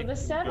listen Okay, to so me. the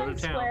 7 Go to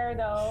town. square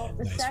though,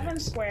 the Nice 7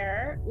 fix.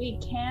 square, we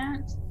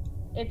can't.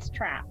 It's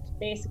trapped.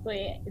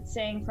 Basically, it's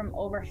saying from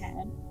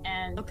overhead,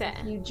 and Okay.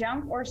 if you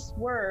jump or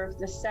swerve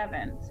the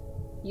 7th,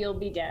 you'll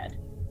be dead.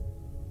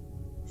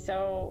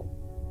 So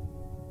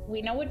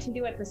we know what to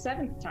do at the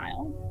 7th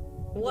tile,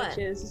 What? which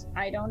is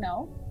I don't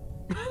know.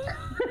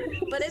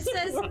 But it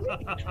says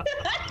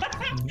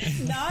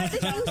Not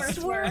if jump you or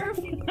swerve.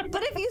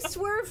 But if you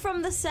swerve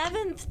from the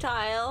 7th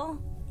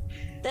tile,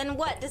 then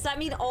what? Does that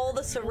mean all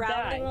the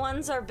surrounding die.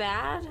 ones are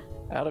bad?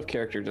 Out of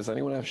character, does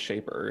anyone have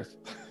Shape Earth?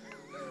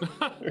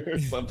 Or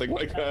something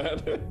like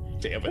that.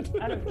 Damn it.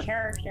 Out of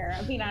character.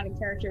 I've been out of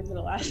character for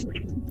the last 5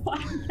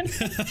 minutes.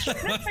 Trying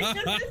to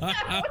figure this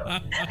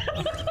out.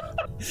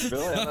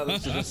 Really? I thought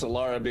this was just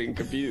Alara being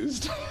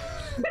confused.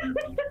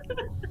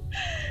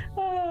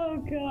 Oh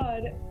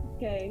god.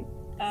 Okay.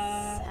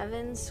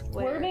 7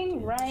 square.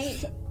 Wording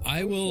right.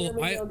 I will. Here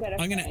we I, go, get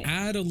a I'm going fight. to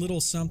add a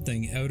little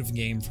something out of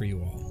game for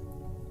you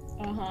all.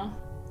 Uh-huh.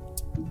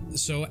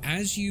 So,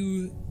 as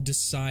you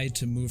decide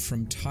to move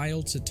from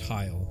tile to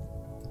tile,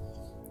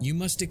 you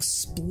must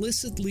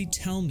explicitly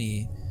tell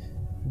me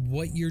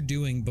what you're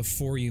doing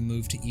before you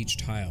move to each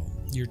tile.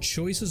 Your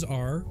choices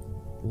are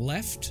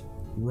left,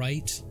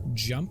 right,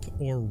 jump,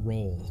 or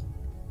roll.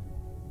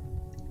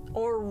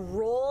 Or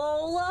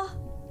roll?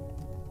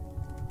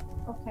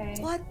 Okay.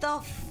 What the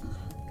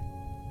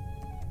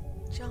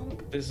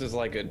Jump. This is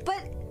like a. But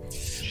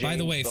By the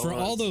James way, for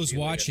Bond all those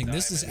stealing a watching,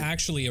 this is diamond.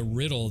 actually a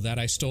riddle that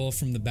I stole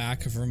from the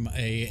back from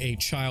a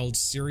child's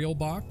cereal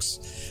box.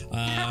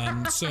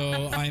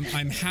 So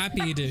I'm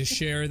happy to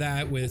share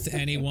that with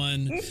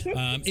anyone.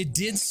 It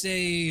did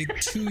say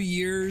 2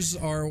 years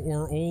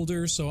or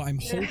older, so I'm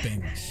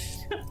hoping.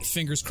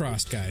 Fingers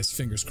crossed, guys.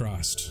 Fingers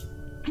crossed.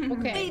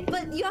 Okay. wait,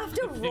 but you have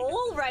to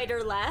roll right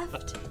or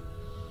left.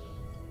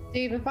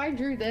 Dave, if I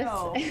drew this,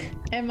 No.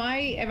 have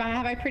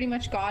I pretty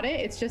much got it?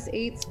 It's just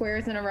 8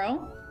 squares in a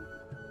row.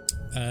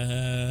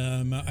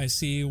 I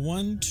see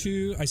 1,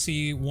 2. I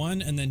see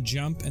 1, and then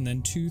jump, and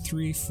then 2,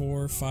 3,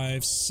 4,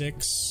 5,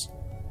 6.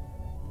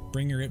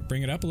 Bring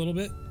it up a little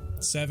bit.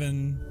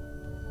 7,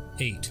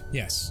 8.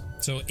 Yes.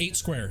 So 8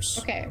 squares.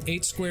 Okay.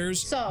 8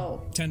 squares.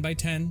 So 10 by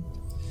 10.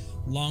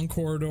 Long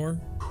corridor.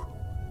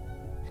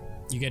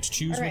 You get to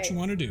choose All what you right.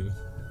 want to do.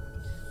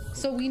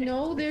 So we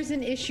know there's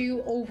an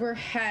issue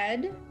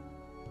overhead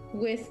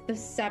with the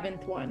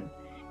 7th one.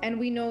 And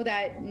we know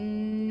that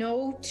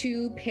no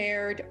 2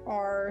 paired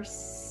are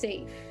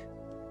safe.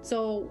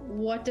 So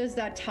what does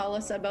that tell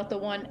us about the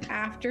one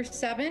after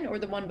 7 or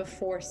the one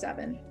before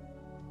 7?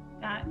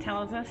 That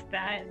tells us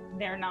that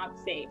they're not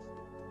safe.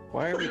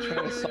 Why are we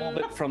trying to solve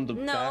it from the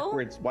No.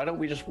 backwards? Why don't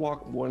we just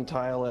walk one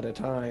tile at a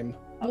time?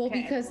 Well,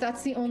 Okay. because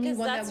that's the only Because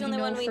one that's that the we only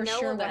know one we for know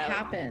sure about. what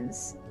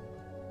happens.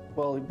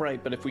 Well,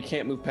 right, but if we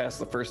can't move past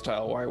the first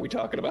tile, why are we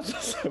talking about the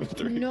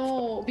 7th or 8th?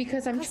 No,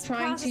 because I'm 'Cause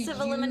trying to process of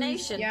use,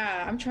 elimination.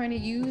 Yeah, I'm trying to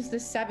use the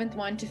 7th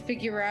one to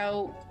figure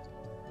out.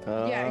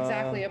 Yeah,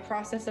 exactly, a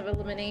process of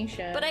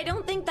elimination. But I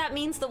don't think that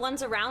means the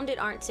ones around it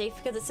aren't safe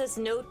because it says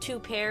no 2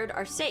 paired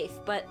are safe,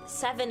 but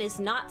 7 is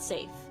not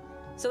safe.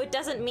 So it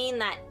doesn't mean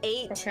that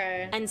 8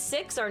 Okay. and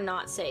 6 are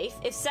not safe.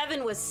 If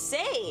 7 was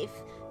safe,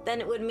 then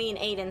it would mean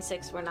 8 and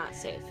 6 were not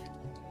safe.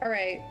 All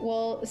right.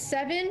 Well,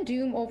 7,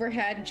 doom,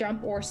 overhead,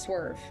 jump, or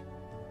swerve.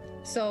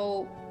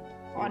 So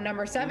on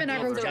number 7, I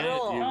wrote overhead.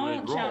 jump. roll. You Don't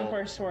would jump roll.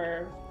 or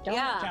swerve. Don't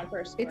Yeah. jump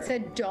or swerve. It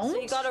said don't. So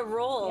you gotta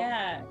roll.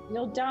 Yeah,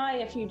 you'll die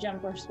if you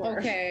jump or swerve.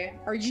 Okay.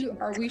 Are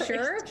we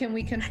sure? Can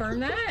we confirm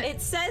that? It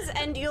says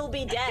and you'll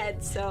be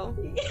dead, so.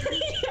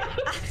 Yeah,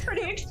 it's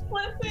pretty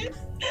explicit.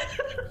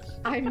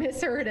 I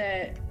misheard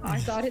it. I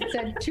thought it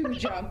said to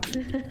jump.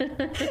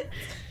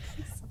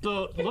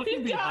 So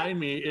looking behind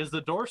me, is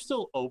the door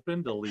still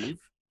open to leave?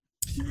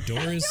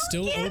 Door is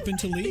still open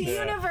to The leave.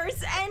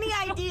 universe, any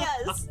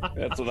ideas?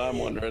 That's what I'm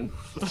wondering.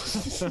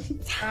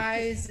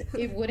 Guys,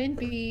 it wouldn't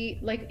be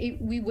like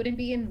we wouldn't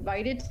be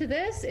invited to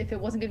this if it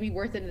wasn't going to be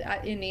worth it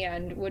in the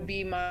end. Would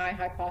be my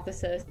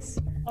hypothesis.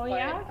 Oh But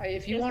yeah.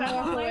 if you Is want to that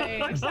walk how life away,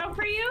 works out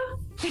for you?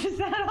 Is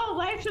that how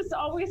life just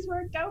always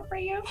worked out for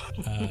you?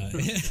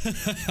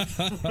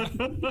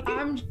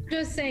 I'm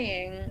just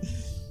saying.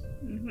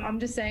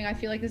 I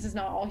feel like this is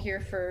not all here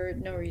for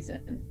no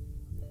reason.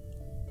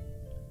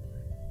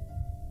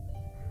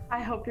 I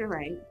hope you're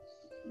right.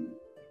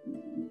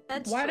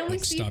 That's Why don't we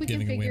Like, see if stop we can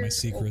giving away figure my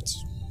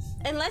secrets.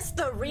 Unless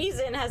the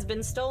reason has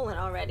been stolen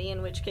already,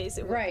 in which case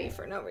it would be Right.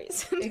 for no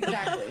reason.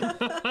 Exactly.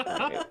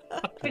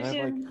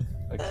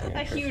 Which is a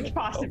cantrip? huge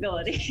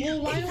possibility.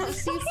 Well, why don't we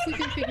see if we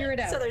can figure it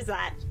out? So there's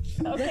that.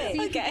 Let's see if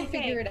we Okay. can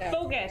figure it out.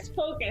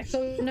 Focus.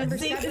 So number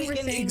See if 7, we we're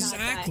can saying not die.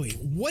 Exactly.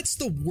 What's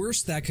the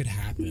worst that could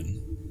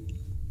happen?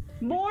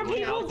 More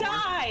people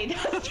died.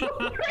 That's the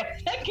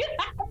worst that could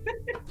happen.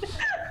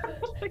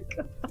 Oh my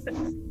god.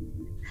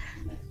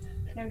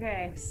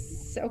 Okay.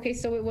 Okay,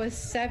 so it was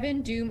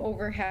 7 doom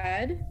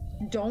overhead.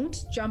 Don't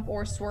jump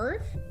or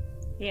swerve.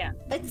 Yeah.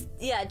 It's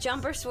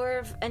jump or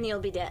swerve and you'll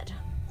be dead.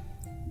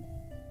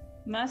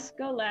 Must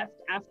go left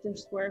after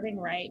swerving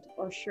right,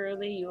 or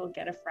surely you will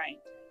get a fright.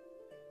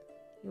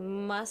 You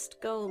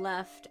must go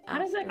left. How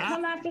does it after-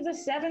 come after the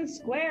 7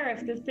 square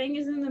if the thing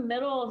is in the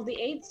middle of the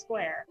 8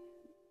 square?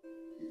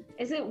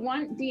 Is it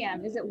one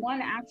DM? Is it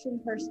 1 action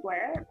per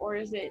square, or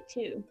is it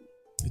 2?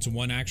 It's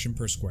 1 action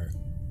per square.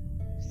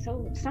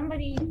 So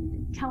somebody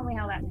tell me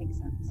how that makes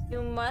sense.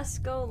 You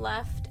must go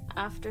left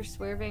after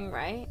swerving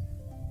right.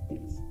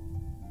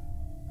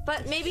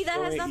 But maybe that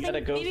Well, has you nothing.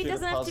 gotta go Maybe it through the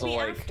doesn't have to be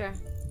puzzle, like- after.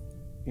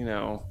 You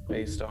know,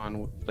 based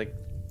on like,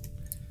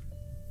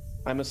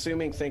 I'm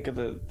assuming think of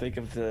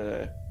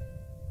the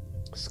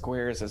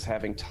squares as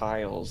having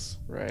tiles,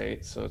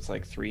 right? So it's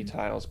like 3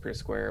 tiles per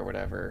square or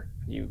whatever.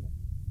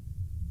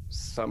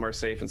 Some are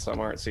safe and some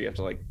aren't, so you have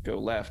to like go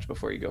left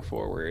before you go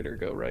forward, or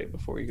go right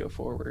before you go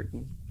forward.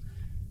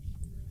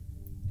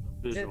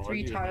 Visual, The 3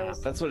 I need a tiles.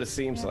 map. That's what it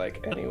seems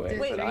like anyway.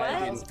 Wait, but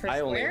what? I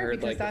only Per heard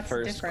square? like the Because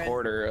first that's different.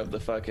 quarter of the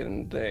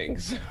fucking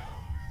things.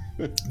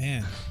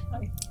 Man,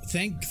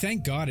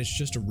 thank God it's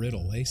just a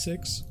riddle,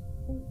 A6.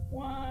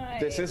 Why?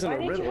 This isn't Why a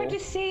did riddle. you have to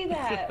say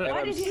that? And Why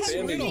I'm did you have to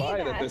standing say by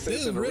that? that this This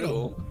is isn't a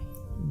riddle.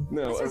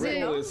 No, This a is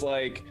riddle it. is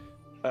like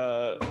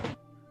Okay,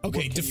 What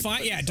can you define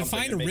put in something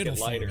define to a make it riddle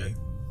for lighter? me.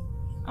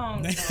 Oh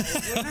no,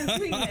 we're not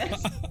doing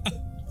this.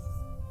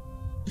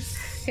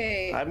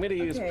 Okay. I'm gonna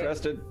use Okay.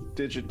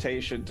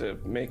 prestidigitation to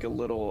make a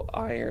little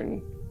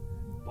iron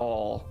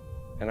ball,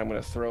 and I'm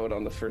gonna throw it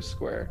on the first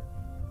square.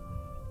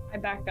 I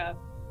back up.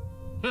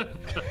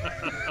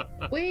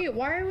 Wait,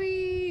 why are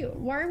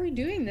we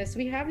doing this?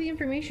 We have the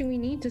information we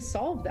need to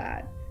solve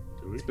that.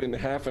 Do we? It's been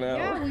half an hour.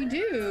 Yeah, we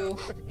do.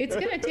 It's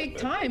gonna take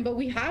time, but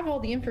we have all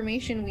the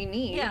information we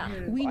need. Yeah.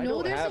 We I know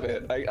don't there's have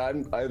it.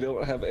 I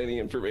don't have any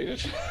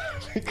information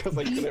because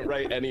I couldn't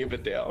write any of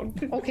it down.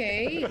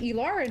 Okay,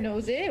 Elara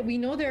knows it. We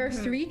know there are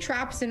 3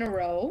 traps in a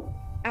row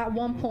at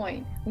one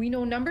point. We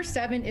know number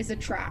 7 is a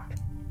trap.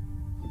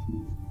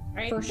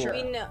 Right? For sure.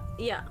 We know.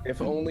 Yeah.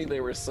 If only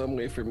there was some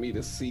way for me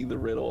to see the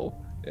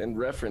riddle and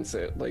reference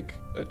it, like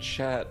a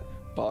chat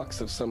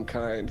box of some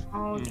kind.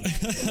 Oh,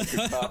 I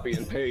could copy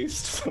and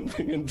paste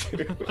something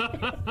into.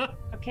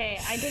 okay.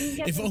 I didn't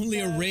get. If this, only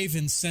a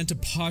raven sent a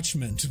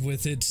parchment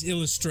with it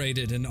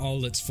illustrated in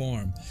all its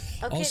form.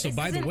 Okay, Also, this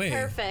by the isn't way,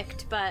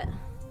 perfect, but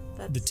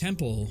that's the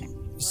temple,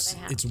 I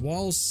have. its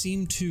walls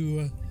seem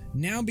to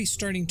now be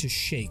starting to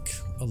shake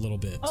a little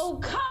bit. Oh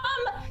come!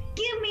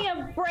 Give me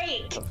a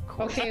break. Of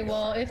course. Okay,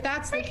 well, if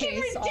that's the Freaking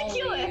case, I'll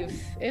ridiculous.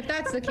 leave. If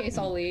that's the case,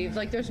 I'll leave.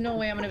 Like, there's no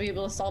way I'm gonna be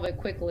able to solve it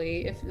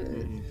quickly. If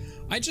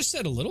I just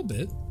said a little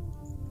bit.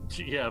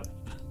 Yeah.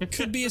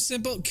 Could be a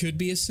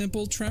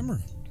simple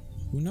tremor.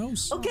 Who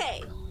knows?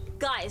 Okay,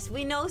 guys,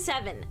 we know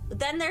 7.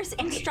 Then there's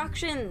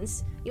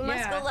instructions. You must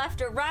Yeah. go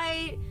left or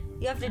right.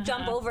 You have to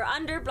jump over,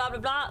 under, blah, blah,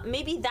 blah.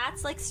 Maybe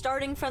that's like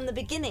starting from the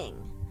beginning.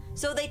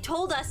 So they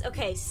told us,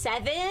 okay,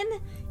 7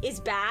 is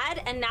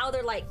bad, and now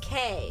they're like,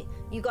 okay,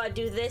 you gotta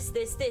do this,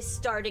 this, this,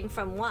 starting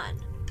from 1.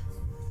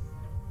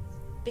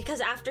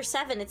 Because after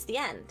 7, it's the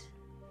end.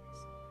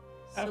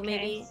 So Okay,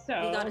 maybe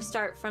so- we gotta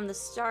start from the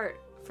start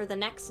for the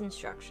next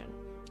instruction.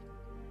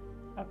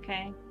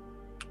 Okay.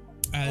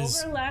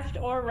 As Over, left,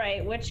 or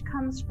right? Which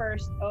comes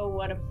first? Oh,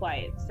 what a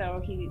plight!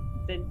 So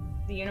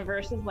the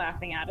universe is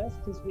laughing at us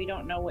because we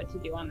don't know what to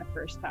do on the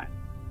first time.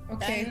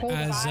 okay, Then- hold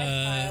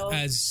on.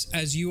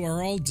 as you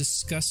are all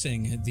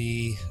discussing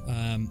the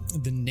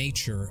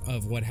nature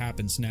of what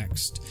happens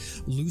next,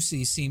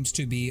 Lucy seems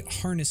to be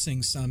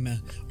harnessing some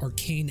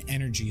arcane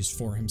energies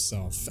for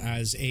himself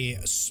as a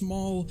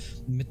small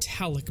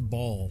metallic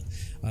ball,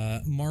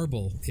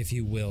 marble, if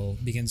you will,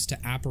 begins to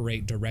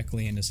apparate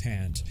directly in his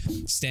hand.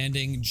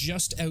 Standing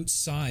just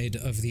outside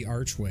of the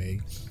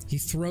archway, he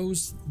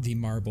throws the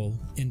marble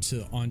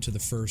onto the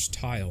first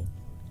tile.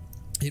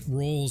 It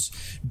rolls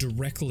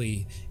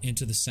directly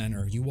into the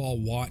center. You all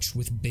watch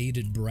with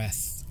bated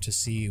breath to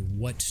see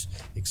what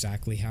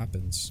exactly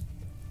happens.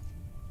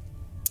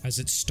 As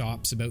it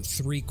stops about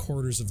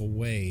 3/4 of a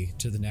way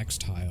to the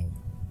next tile.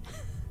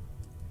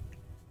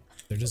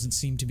 There doesn't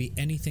seem to be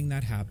anything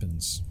that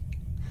happens.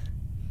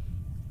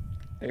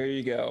 There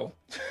you go.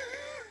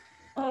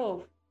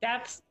 Oh,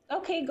 that's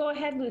okay. Go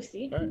ahead,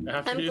 Lucy. All right,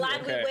 after I'm you-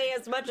 glad okay. we weigh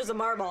as much as a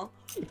marble.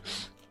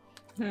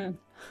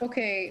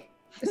 Okay,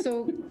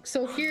 so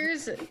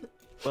here's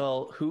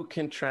Well, who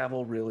can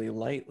travel really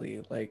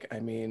lightly? Like, I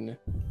mean,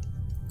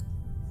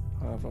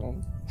 Pavel.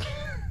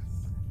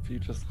 If you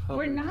just We're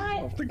hovered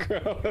not- off the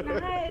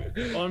ground.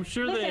 Well, I'm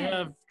sure they Listen.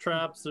 have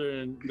traps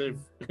and they've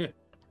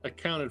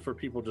accounted for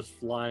people just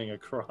flying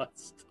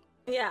across.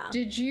 Yeah.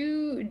 Did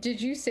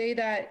you say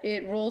that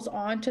it rolls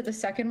on to the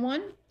second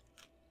one?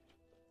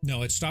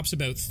 No, it stops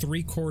about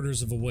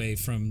 3/4 of a way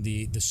from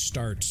the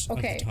start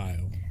Okay. of the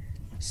tile.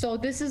 So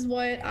this is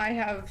what I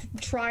have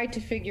tried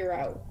to figure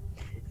out.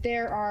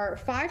 There are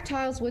 5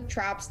 tiles with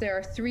traps. There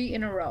are 3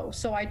 in a row.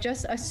 So I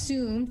just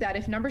assumed that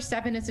if number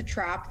 7 is a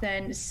trap,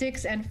 then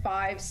 6 and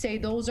 5 say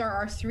those are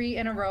our 3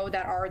 in a row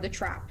that are the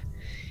trap.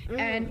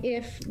 And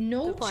if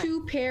no Good point.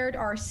 2 paired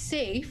are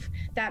safe,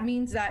 that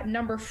means that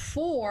number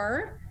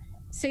 4,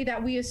 say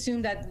that we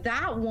assume that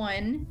that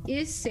one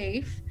is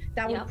safe,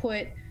 that would Yep.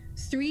 put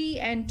 3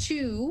 and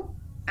 2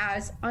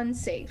 as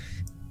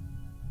unsafe,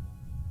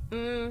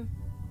 Mm,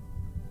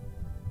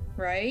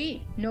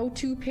 right? No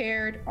 2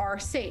 paired are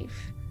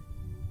safe.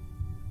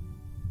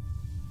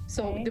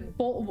 So Okay.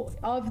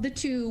 of the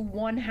 2,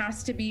 one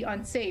has to be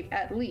unsafe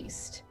at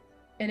least.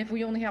 And if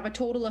we only have a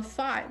total of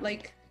 5,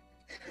 like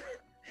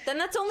then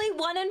that's only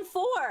 1 and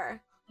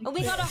 4. And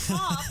we got a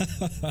hop.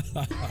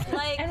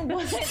 Like, And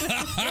what?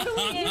 what do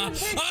we do?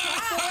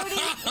 40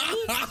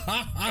 feet?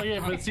 Okay,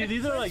 but see,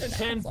 these are like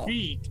 10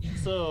 feet.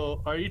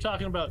 So, are you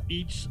talking about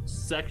each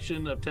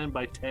section of 10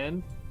 by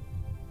 10?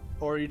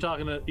 Or are you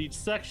talking about each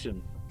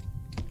section?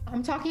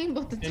 I'm talking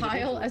about the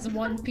tile as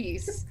one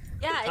piece.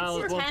 Yeah, Tile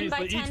it's is a one 10 piece, by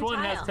but 10 each one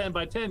tile. has 10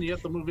 by 10. You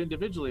have to move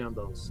individually on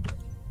those.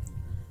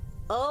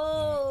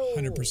 Oh.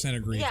 100%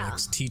 agree, Yeah.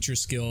 Vix. Teacher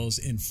skills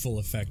in full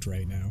effect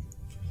right now.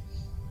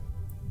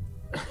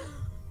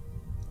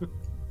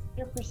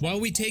 100%. While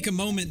we take a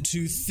moment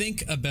to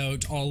think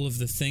about all of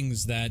the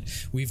things that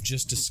we've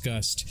just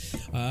discussed,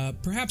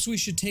 perhaps we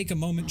should take a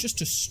moment just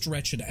to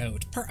stretch it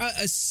out.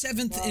 A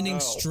 7th inning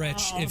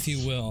stretch, if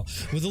you will,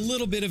 with a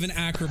little bit of an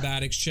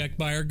acrobatics check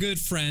by our good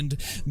friend,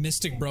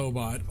 Mystic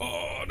Brobot.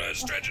 Oh, no,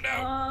 stretch it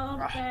out.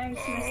 Oh, thanks,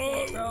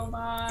 Mr.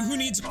 Robot. Who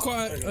needs a Can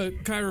you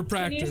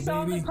chiropractor,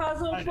 solve baby? the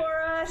puzzle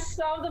for us?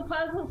 Solve the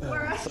puzzle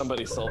for us.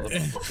 Somebody solved the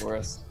puzzle for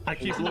us. I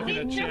keep looking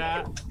at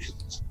chat.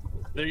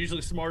 They're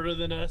usually smarter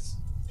than us.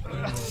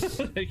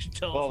 They should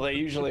tell Well, us. they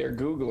usually are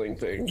Googling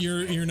things.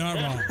 You're not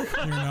wrong.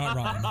 You're not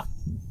wrong.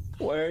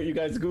 Why aren't you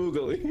guys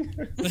Googling?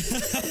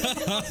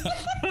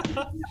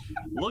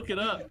 Look it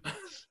up.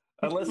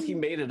 Unless he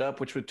made it up,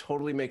 which would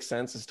totally make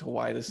sense as to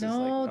why this is like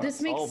No, not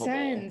this makes solvable.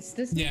 sense.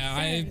 This Yeah,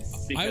 makes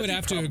sense. I Because would he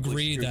have to probably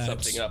agree screwed that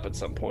something up at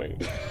some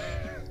point.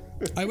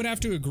 I would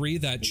have to agree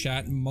that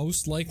chat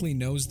most likely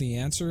knows the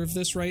answer of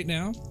this right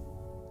now.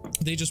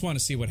 They just want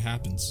to see what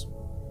happens.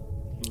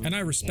 And I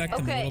respect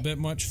them a Okay. little bit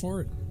much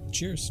for it.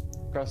 Cheers.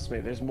 Trust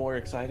me, there's more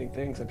exciting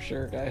things, I'm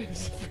sure,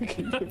 guys. We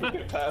can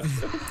get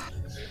past it.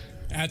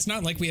 It's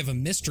not like we have a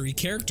mystery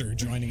character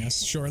joining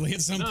us shortly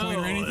at some point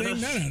or No.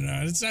 anything.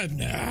 No. It's not.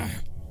 Nah.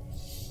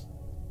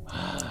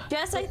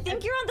 Jess, I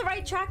think you're on the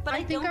right track, but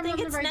I, think don't I'm think on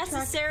the it's right track.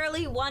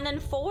 necessarily 1 and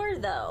 4,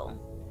 though.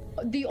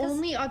 The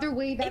only other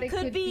way that it it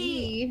could could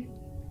be-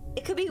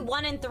 It could be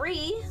 1 and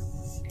 3,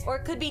 or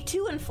it could be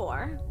 2 and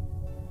 4.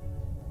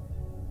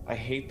 I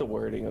hate the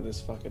wording of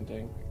this fucking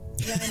thing.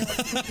 Yeah, I know,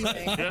 it's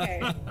confusing.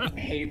 Okay. I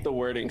hate the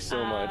wording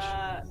so much.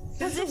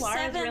 Since if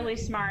Laura's 7 really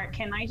smart,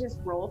 can I just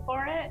roll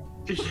for it?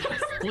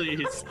 Yes,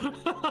 please.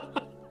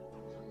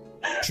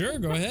 Sure,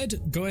 go ahead.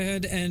 Go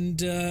ahead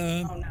and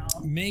Oh no.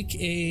 make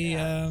a.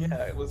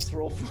 Yeah, let's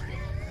roll for it.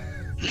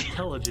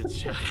 Intelligence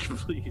check,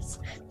 please.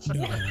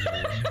 No.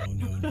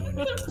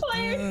 The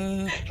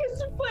players, because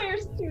the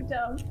player's too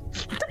dumb.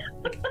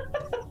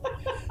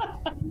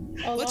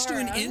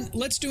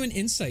 Let's do an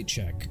insight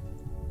check.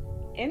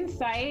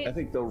 Insight, I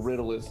think the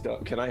riddle is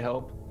done. Can I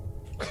help?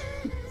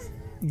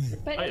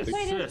 but I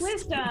insight is assist.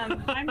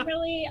 wisdom. I'm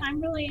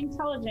really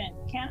intelligent.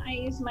 Can't I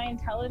use my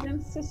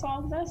intelligence to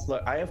solve this?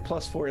 Look, I have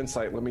 +4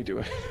 insight. Let me do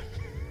it.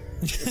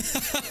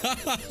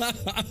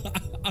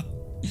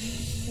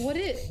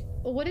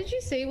 What did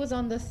you say was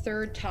on the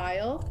 3rd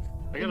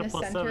tile I in got a the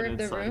 +7 center of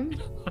the insight.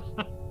 room?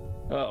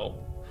 Oh.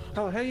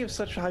 Oh, how do you have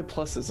such high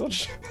pluses on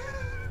shit?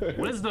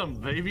 Wisdom,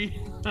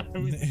 baby. I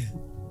mean,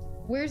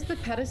 Where's the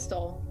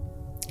pedestal?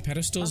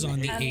 Pedestal's on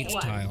the And 8th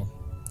what? tile.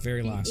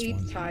 Very The last 8th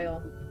one.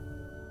 tile.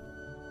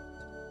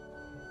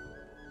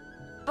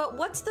 But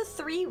what's the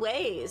 3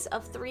 ways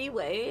of 3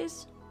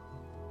 ways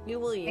you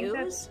will I think use?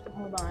 that's-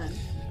 Hold on.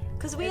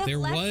 Because we have There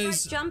left, right,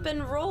 was- jump,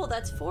 and roll.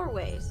 That's 4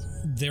 ways.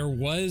 There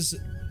was,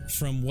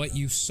 from what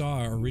you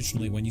saw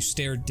originally when you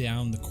stared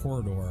down the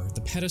corridor,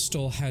 the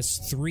pedestal has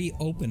 3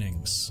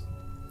 openings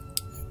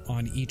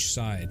on each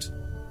side,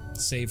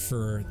 save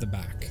for the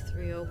back.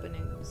 3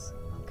 openings.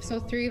 Okay. So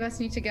 3 of us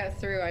need to get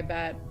through, I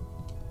bet.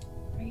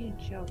 Are you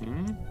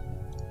joking?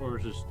 hmm? Or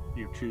just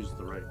you choose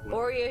the right way.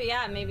 Or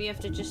maybe you have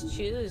to just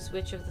choose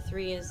which of the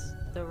 3 is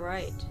the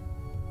right.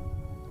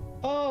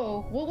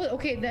 Oh,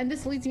 okay, then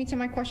this leads me to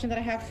my question that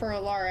I have for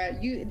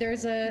Alara.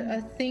 There's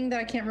a thing that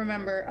I can't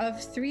remember.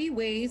 Of 3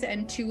 ways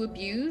and 2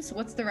 abuse,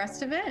 what's the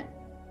rest of it?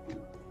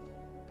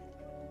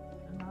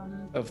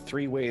 Of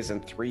 3 ways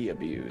and 3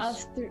 abuse.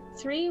 Of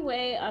 3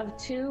 way of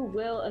 2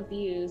 will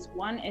abuse,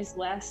 1 is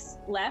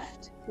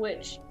left,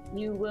 which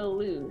you will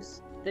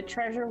lose. The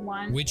treasure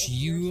one, Which if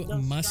you're you still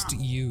must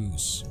strong.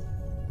 use.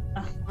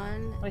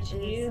 One Which is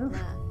you-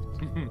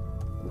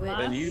 left.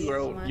 Then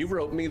you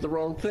wrote me the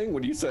wrong thing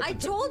when you said. I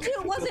the- told you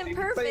it wasn't Say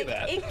perfect.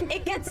 that.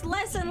 It gets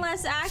less and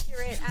less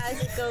accurate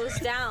as it goes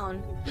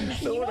down.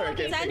 No wonder I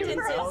can't figure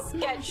it out. Sentences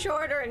get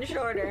shorter and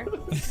shorter.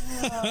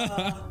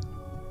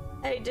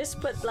 I just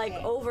put like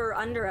over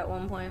under at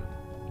one point.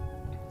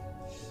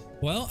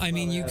 Well, I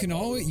mean, you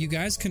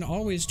guys can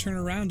always turn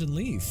around and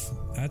leave.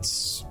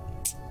 That's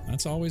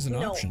always an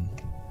No. option.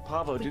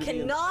 Pavo, do We the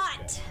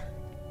cannot.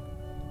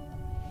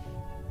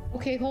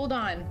 Okay, hold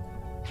on.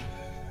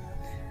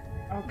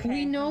 Okay.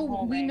 We I'm know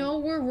holding.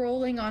 we're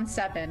rolling on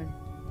 7,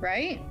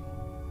 right?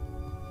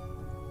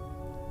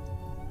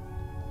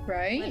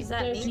 Right? What does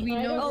that Does mean? we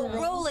know Oh,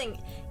 we're rolling.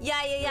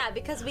 Yeah,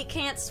 because we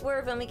can't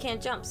swerve and we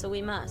can't jump, so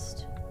we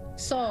must.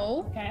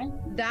 So Okay.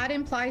 that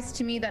implies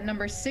to me that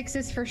number 6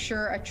 is for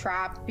sure a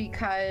trap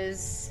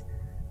because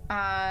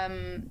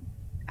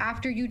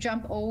after you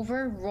jump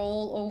over,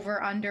 roll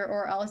over under,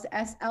 or else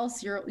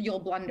you'll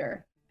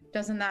blunder.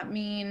 Doesn't that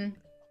mean?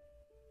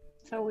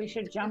 So we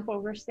should jump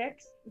over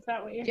 6? Is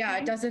that what you're Yeah,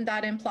 saying? doesn't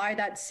that imply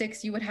that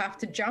 6 you would have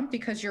to jump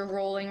because you're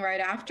rolling right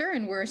after,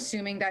 and we're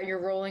assuming that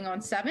you're rolling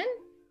on 7?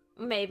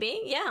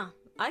 Maybe, yeah.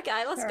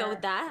 Okay, let's go Sure.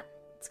 with that.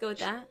 Let's go with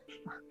that.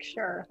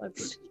 Sure.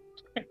 Let's.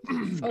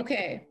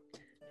 Okay.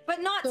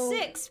 But not So-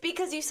 6,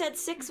 because you said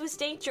 6 was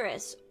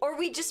dangerous. Or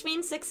we just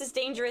mean 6 is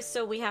dangerous,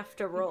 so we have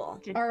to roll.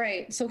 All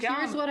right. So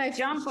here's what I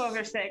jump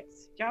over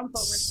 6. Jump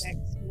over 6.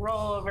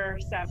 Roll over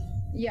 7.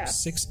 Yeah.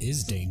 6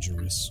 is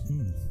dangerous.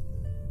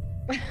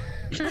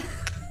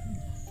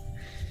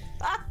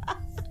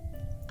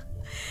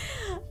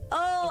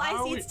 Oh, How I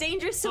are see. we- It's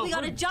dangerous, so we if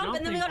gotta we're jump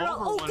and then we gotta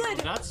jumping roll. Oh, over one,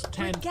 good. That's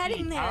 10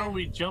 getting feet. How there. are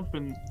we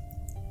jumping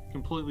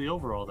completely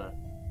over all that?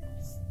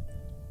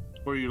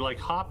 Were you like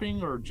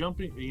hopping or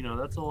jumping? You know,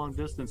 that's a long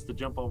distance to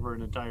jump over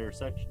an entire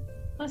section.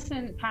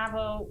 Listen,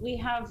 Pavo, we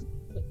have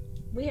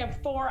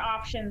 4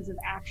 options of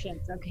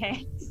actions,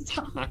 okay?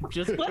 So I'm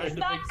just trying let's to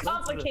not make sense of it.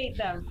 complicate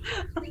them.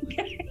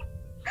 Okay?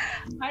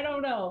 I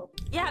don't know.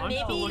 Yeah, I'm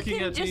maybe still you looking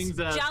can at just things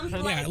as jump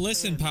pen- like... Yeah,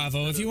 listen,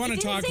 Pavo, if you want to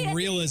It didn't talk say that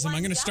realism, I'm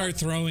one going to start jump.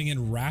 throwing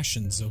in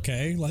rations,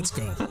 okay? Let's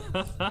go.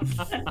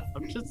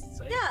 I'm just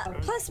saying. Yeah,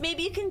 plus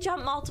maybe you can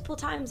jump multiple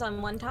times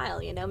on one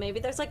tile, you know? Maybe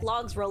there's like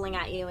logs rolling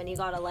at you and you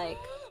gotta like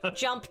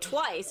jump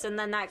twice and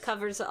then that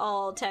covers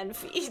all 10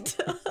 feet.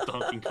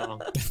 Donkey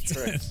Kong.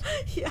 Tricks.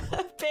 Yeah,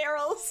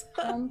 barrels.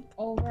 Jump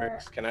over.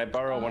 Tricks. Can I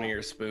borrow one of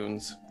your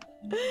spoons?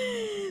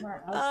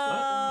 Where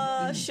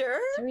else? Sure?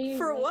 3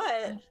 For ways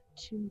what?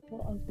 to go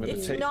over With a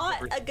It's take not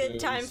over a good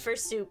time spoons. for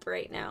soup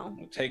right now.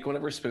 Take one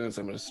of her spoons.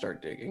 I'm going to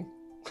start digging.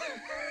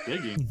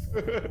 Digging.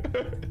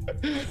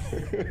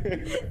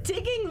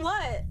 Digging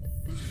what?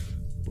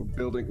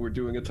 We're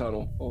doing a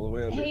tunnel all the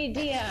way under. Hey,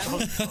 Dia.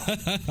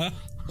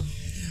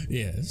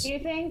 Yes. Do you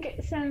think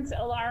since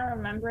Alara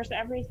remembers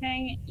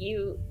everything,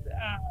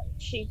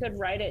 she could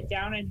write it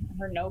down in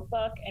her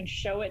notebook and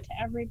show it to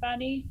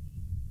everybody?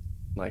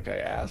 Like I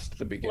asked at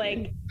the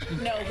beginning.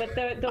 Like, no,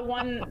 but the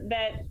one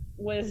that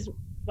was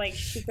like,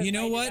 she could You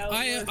know write what? it out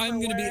word I'm for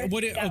going to be word.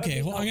 what it, That would okay, be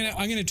hold, I'm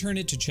helpful. going to turn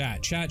it to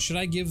chat. Chat, should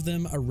I give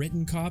them a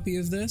written copy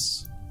of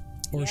this?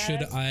 Or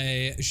should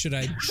I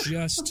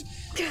just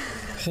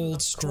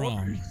hold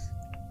strong?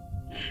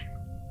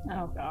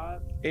 Oh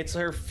God. It's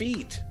her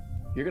feet.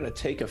 You're going to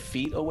take a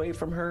feet away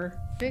from her?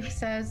 Vic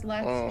says,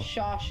 let's Oh.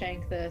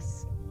 Shawshank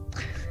this.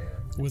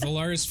 With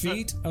Alara's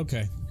feet?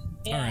 Okay.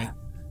 Yeah. All right.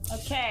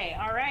 Okay.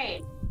 All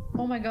right.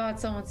 Oh my god,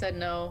 someone said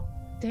no.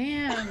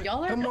 Damn,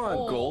 y'all are Come on,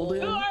 cold.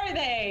 Golden. Who are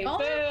they?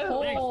 Y'all are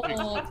Boo.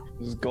 cold.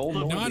 This is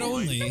gold. Not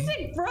only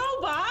Listen,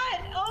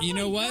 robot. Oh You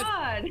know my what?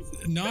 God.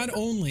 not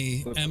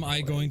only am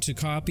I going to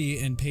copy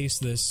and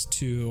paste this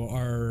to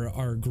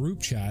our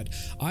group chat,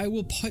 I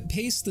will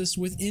paste this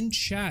within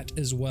chat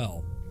as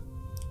well.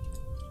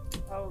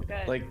 Oh,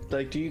 good.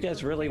 Like, do you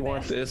guys really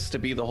want this to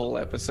be the whole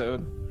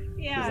episode?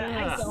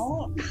 yeah, I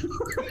don't.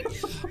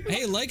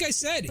 Hey, like I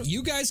said,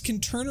 you guys can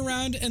turn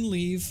around and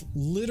leave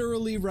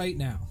literally right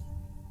now.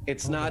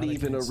 It's not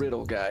even a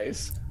riddle,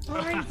 guys.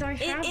 Guys, I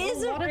have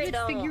is a a lot of it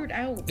riddle. figured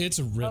out. It's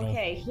a riddle.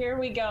 Okay, here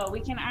we go.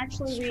 We can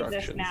actually read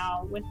this Instructions.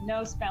 now with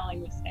no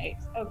spelling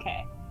mistakes.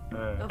 Okay.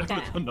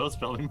 Okay. No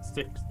spelling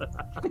mistakes.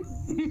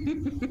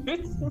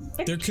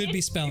 There could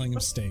be spelling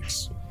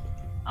mistakes.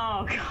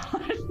 Oh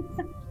God.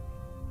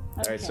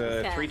 All right, so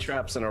Okay. 3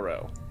 traps in a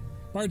row.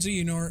 Bards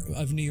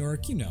of New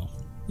York, you know.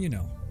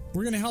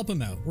 We're gonna help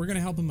him out. We're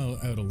gonna help him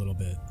out a little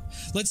bit.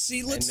 Let's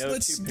see. Let's no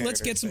let's two let's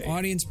get some pairs, eh?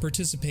 audience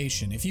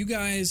participation. If you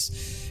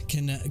guys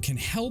can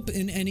help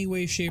in any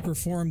way, shape, or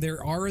form,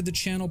 there are the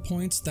channel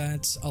points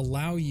that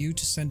allow you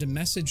to send a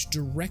message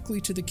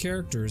directly to the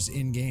characters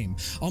in game.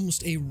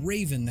 Almost a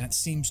raven that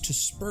seems to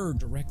spur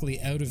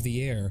directly out of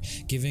the air,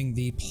 giving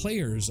the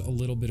players a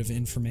little bit of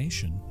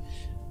information.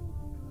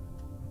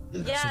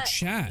 Yeah.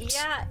 chat.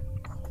 Yeah.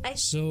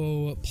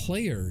 So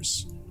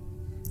players,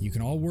 you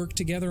can all work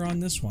together on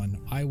this one.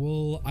 I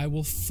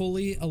will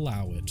fully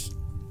allow it.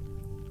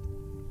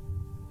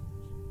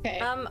 Okay.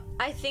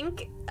 I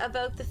think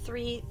about the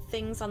 3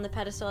 things on the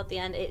pedestal at the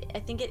end. I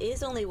think it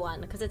is only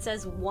 1 because it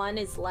says 1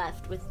 is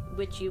left with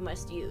which you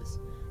must use.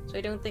 So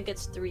I don't think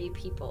it's 3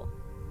 people.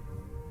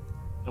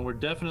 And we're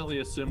definitely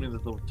assuming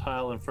that the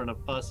tile in front of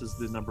us is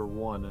the number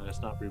 1 and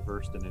it's not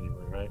reversed in any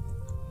way, right?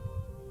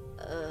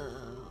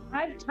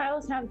 5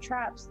 tiles have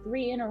traps,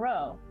 3 in a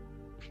row.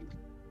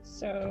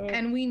 So.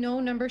 And we know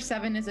number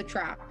 7 is a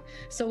trap.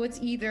 So it's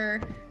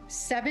either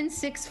 7,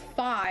 6,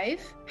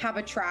 5 have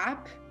a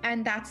trap,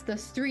 and that's the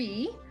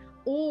 3,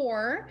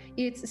 or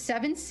it's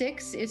 7,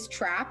 6 is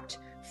trapped,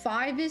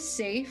 5 is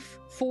safe,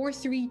 4,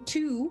 3,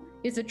 2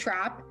 is a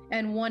trap,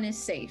 and 1 is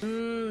safe.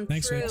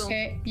 Thanks, true. Vince.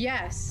 Okay,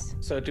 yes.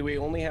 So do we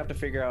only have to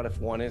figure out if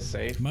 1 is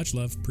safe, Much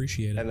love,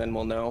 appreciate it. and then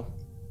we'll know?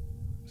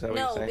 Is that what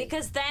you're No, saying?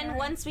 because then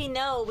once we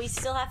know, we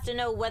still have to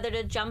know whether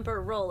to jump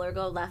or roll or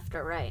go left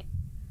or right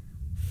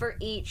for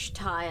each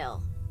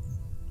tile.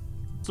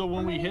 So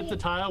when we hit the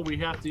tile, we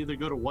have to either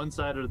go to one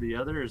side or the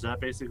other. Is that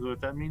basically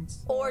what that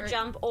means? Or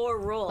jump or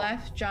roll.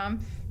 Left,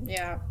 jump,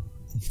 yeah.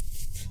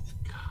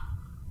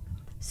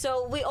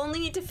 So we only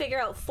need to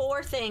figure out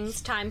 4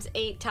 things times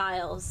 8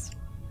 tiles.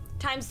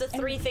 Times the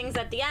 3 things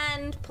at the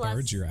end, plus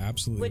Bards, you're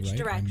absolutely which right.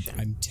 direction.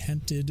 I'm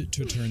tempted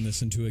to turn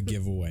this into a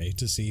giveaway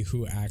to see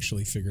who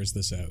actually figures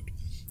this out.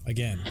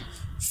 Again,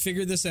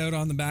 figure this out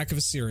on the back of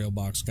a cereal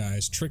box,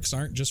 guys. Tricks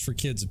aren't just for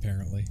kids,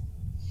 apparently.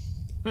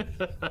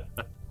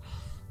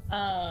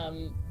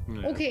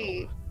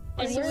 Okay,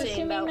 What And are you we're saying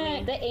assuming about that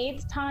me?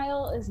 the 8th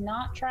tile is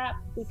not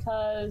trapped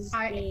because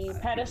the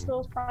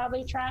pedestal's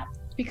probably trapped.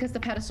 because the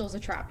pedestal's a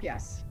trap,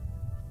 yes.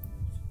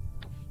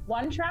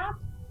 1 trap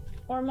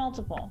or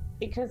multiple?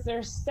 Because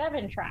there's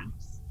 7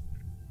 traps.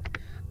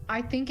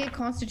 I think it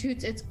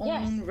constitutes its own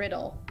Yes.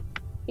 riddle.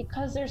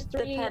 Because there's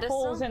 3 pedestal?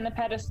 holes in the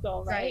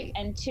pedestal, right? Right.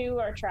 And 2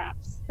 are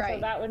traps. So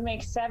Right. that would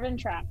make 7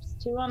 traps.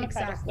 2 on the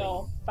Exactly.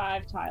 pedestal,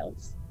 5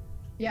 tiles.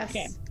 Yes.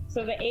 Okay.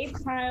 So the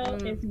 8th tile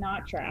is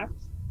not trapped.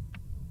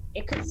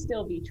 It could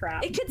still be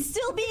trapped. It could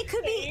still be, it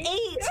could be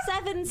 8,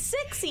 7,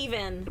 6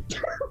 even.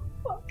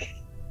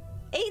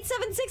 8,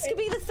 7, 6 could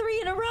be the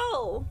 3 in a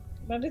row.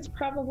 But it's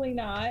probably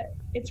not.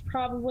 It's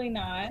probably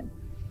not.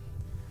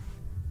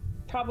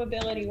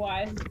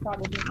 Probability-wise, it's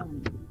probably not.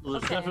 Well,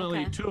 there's Okay,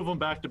 definitely okay. 2 of them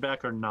back to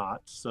back are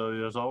not. So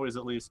there's always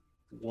at least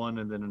one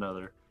and then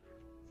another.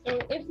 So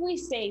if we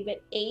say that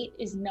 8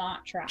 is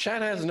not trapped,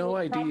 Chad has no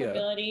idea.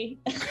 probability.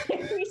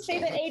 If we say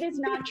that 8 is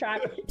not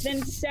trapped,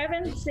 then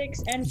 7,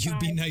 6, and 5. You'd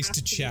be nice have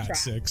to be chat, trapped.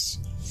 6.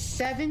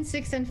 7,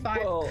 6, and 5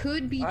 Well,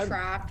 could be I'm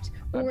trapped,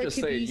 I'm or it just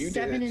could saying be you did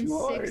 7 it and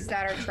too 6 hard.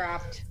 that are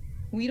trapped.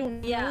 We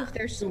don't know Yeah. if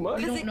there's. Too much.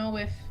 We don't know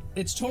if.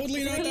 It's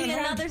totally not Could be that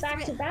hard. another Back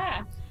 3. to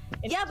back.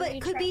 It's Yeah, but 3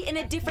 it could be traps in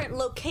a back to different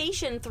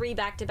location, 3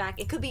 back to back.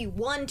 It could be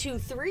 1, 2,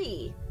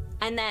 3,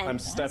 and then I'm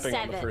stepping 7.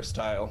 on the first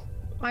tile.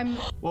 I'm.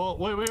 Well,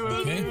 wait. They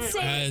Okay. didn't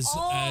say As-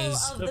 all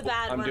as- of the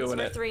bad I'm ones doing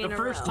were it. 3 in The a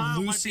first row. time-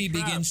 might Lucy be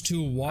trapped. begins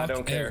to walk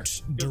don't care.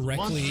 out 1,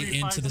 directly 3,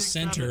 5, into the 6,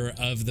 center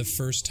 7. of the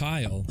first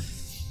tile.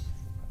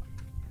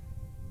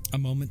 A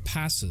moment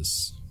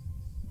passes.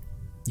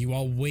 You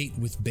all wait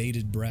with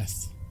bated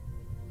breath.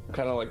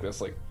 Kind of like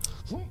this, like.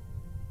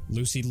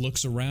 Lucy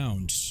looks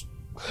around,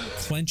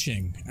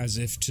 clenching as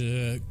if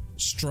to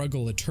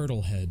struggle a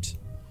turtle head.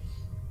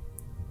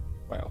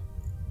 Wow.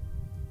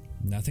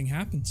 Nothing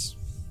happens.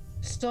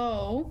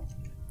 So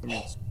I mean,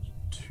 it's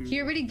 2. he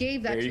already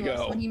gave that There you to us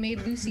go. when he made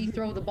Lucy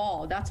throw the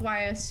ball. That's why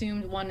I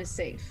assumed 1 is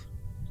safe.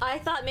 I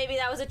thought maybe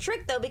that was a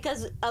trick though,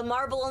 because a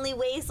marble only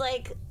weighs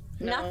like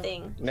No.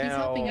 nothing. He's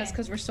helping us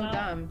because we're so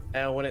dumb.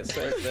 And when it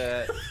says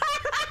that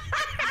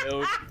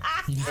no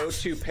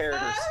 2 paired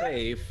are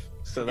safe,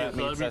 so that Okay,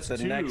 so means that that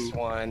the means 2 next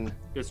one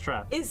It's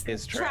trapped. Is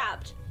is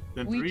trapped.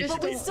 Then We 3 just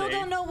should But be we still safe.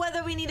 don't know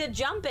whether we need to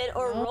jump it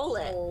or roll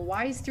it. No,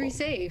 why is 3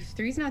 safe?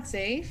 3's not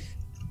safe.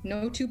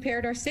 No 2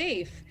 paired are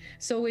safe.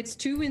 So it's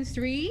 2 and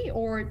 3,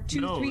 or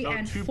 2, 3,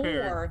 and 2 4.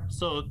 paired.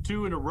 So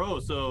 2 in a row.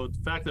 So the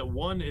fact that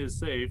 1 is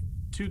safe,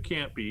 2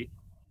 can't be.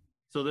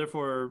 So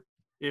therefore,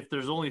 if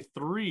there's only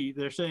 3,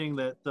 they're saying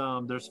that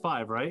there's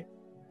 5, right?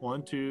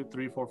 1, 2,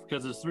 3, 4,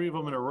 because there's 3 of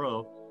them in a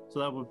row. So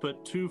that would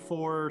put 2,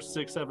 4,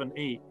 6, 7,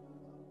 8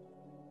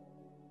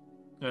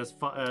 as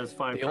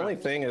 5. The only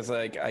thing is,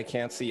 like, I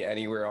can't see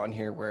anywhere on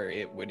here where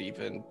it would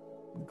even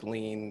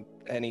glean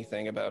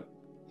anything about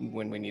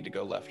when we need to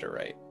go left or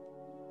right.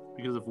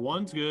 Because if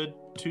 1's good,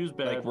 2's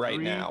bad. Like right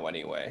 3 now,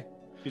 anyway.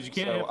 Because you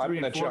can't So have I'm 3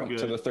 gonna and 4 jump good.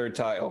 to the 3rd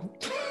tile.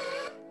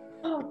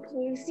 Oh,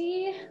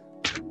 Lucy.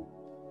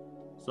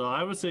 So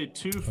I would say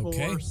 2, 4,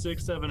 Okay.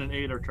 6, 7, and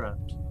 8 are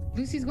trapped.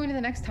 Lucy's going to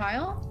the next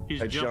tile?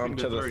 He's I jumping jump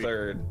to the 3.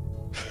 3rd.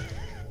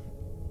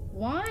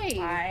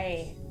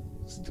 Why?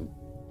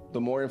 The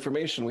more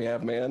information we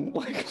have, man.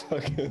 Like,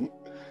 fucking.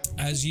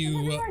 As They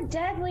you are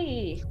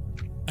deadly.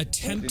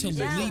 attempt to Did you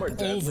say leap somewhere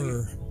deadly?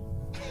 over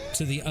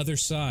to the other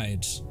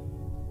side,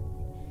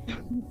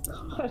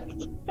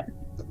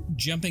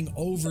 jumping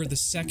over the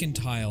second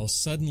tile,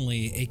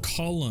 suddenly a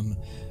column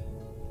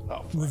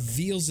Oh, fuck.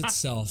 reveals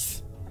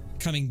itself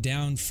coming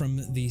down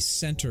from the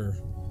center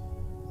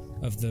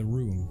of the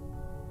room.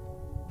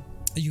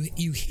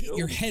 You hit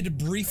your head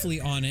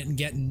briefly on it and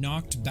get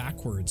knocked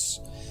backwards.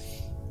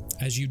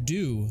 As you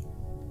do,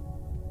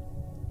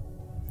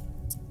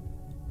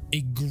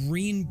 a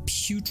green,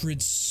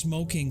 putrid,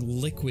 smoking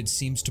liquid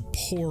seems to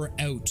pour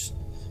out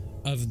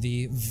of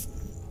the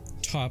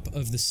top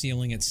of the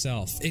ceiling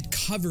itself. It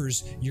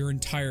covers your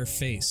entire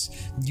face.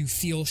 You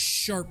feel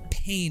sharp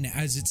pain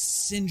as it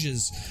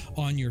singes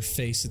on your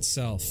face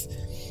itself.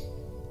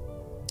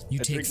 You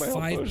take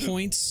 5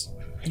 points.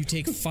 You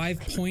take 5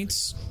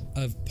 points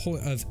of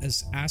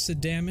acid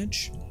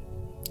damage.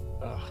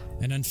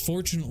 And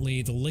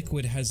unfortunately, the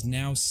liquid has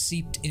now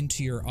seeped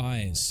into your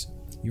eyes.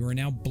 You are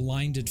now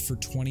blinded for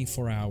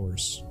 24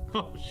 hours.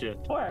 Oh, shit.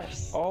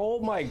 Worse. Oh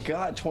my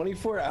god,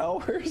 24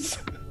 hours?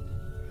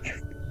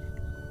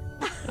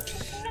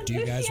 Do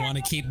you guys want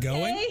to keep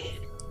going?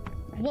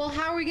 Well,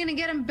 how are we gonna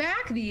get him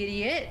back, the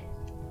idiot?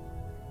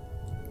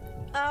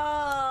 Oh.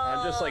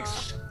 I'm just like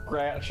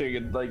scratching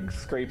and like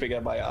scraping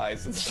at my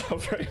eyes and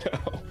stuff right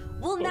now.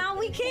 Well, now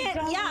we can't.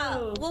 Don't Yeah.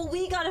 move. Well,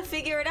 we gotta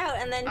figure it out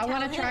and then I tell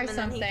want him to try and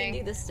something. then he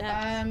can do the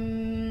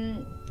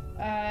steps.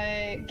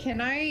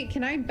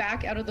 Can I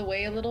back out of the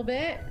way a little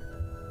bit?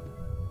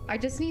 I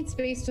just need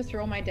space to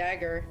throw my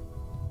dagger.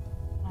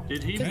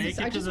 Did he Okay. make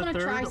I it to just the wanna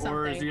try third,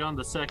 or is something. he on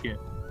the second?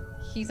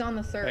 He's on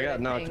the third. I got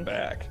knocked think.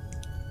 back.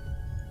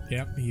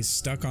 Yep, he's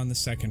stuck on the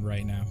second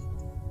right now.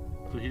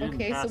 So he didn't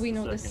Okay, so pass we the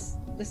know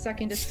second. the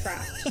second is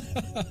trapped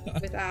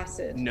with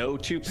acid. No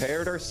two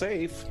paired are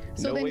safe.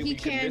 So no then way he we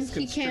can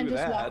misconstrue just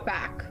that. walk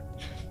back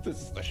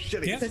This is the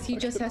shittiest. Yeah. because he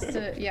just has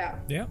to. Yeah.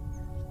 Yep.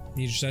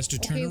 He just has to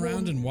turn Okay, well-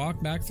 around and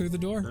walk back through the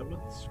door. That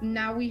was-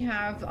 Now we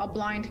have a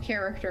blind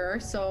character,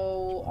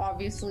 so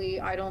obviously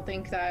I don't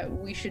think that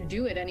we should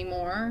do it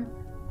anymore.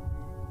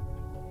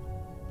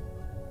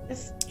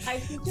 I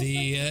can just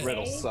The, say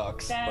riddle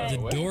sucks, by that- The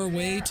the way.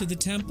 doorway to the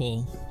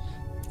temple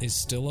is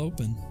still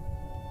open.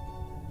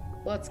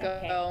 Let's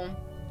go.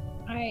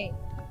 Okay.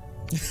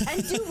 I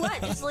And do what?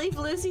 Just leave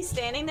Lucy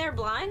standing there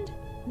blind?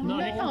 No,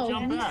 he can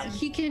jump back.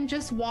 he can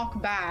just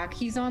walk back.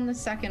 He's on the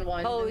second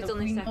one. Oh, and he's on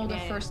the we second, know the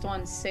yeah, yeah. first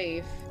one's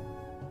safe.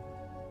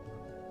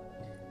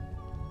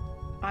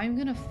 I'm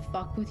gonna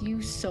fuck with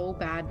you so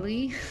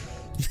badly.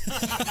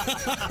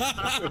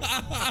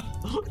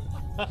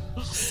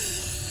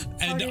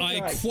 And Oh, I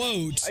God.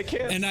 quote, I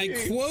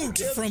can't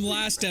see. from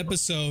last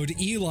episode,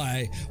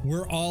 Eli,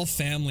 we're all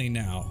family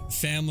now.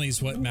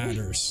 Family's what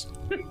matters.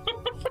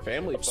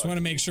 Family Just fuck. want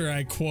to make sure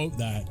I quote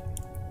that.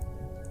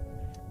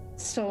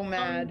 So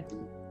mad.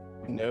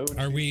 No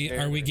Are two we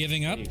paired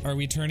giving up? safe. Are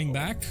we turning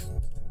back?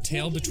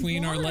 Tail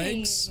between our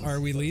legs? Are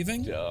we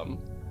leaving? Dumb.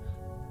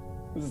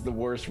 This is the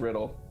worst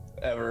riddle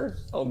ever.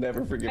 I'll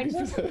never forgive I you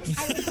just for this.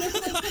 I would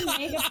just like to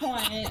make a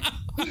point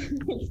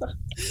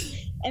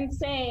and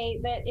say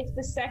that if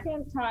the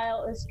second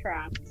tile is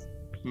trapped,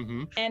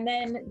 Mhm. and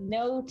then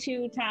no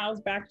two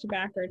tiles back to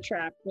back are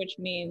trapped, which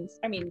means,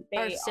 I mean,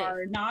 Are they safe.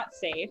 are not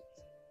safe,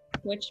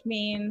 which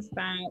means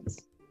that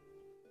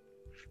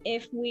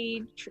if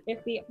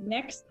the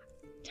next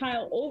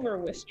tile over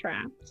was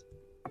trapped,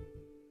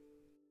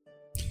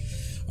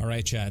 All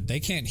right, Chad.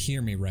 They can't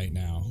hear me right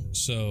now.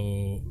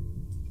 So,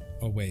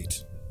 oh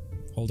wait,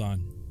 hold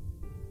on.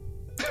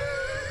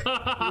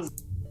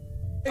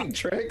 Hey,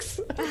 tricks.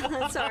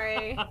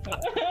 Sorry.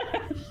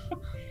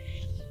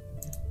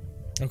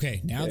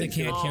 Okay, now they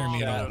can't hear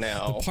me at all.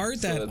 Now, The part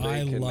so that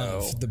they I can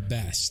love know. the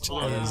best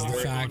Hold on, is the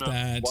wait, fact hold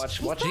on. that Watch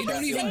they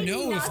don't even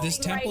know if this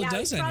Nothing right temple now.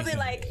 does He's probably anything.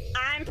 like,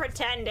 I'm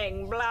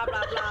pretending, blah,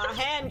 blah, blah,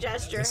 hand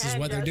gesture, This is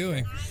hand what they're gesture.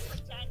 doing. I'm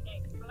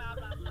pretending, blah,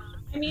 blah, blah.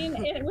 I mean,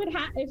 it would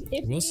have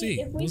if We'll we,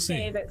 see. if we We'll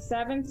say see. that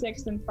 7,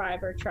 6, and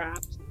 5 are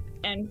trapped,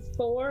 and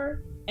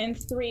 4 and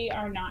 3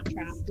 are not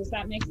trapped. Does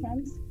that make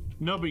sense?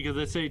 No, because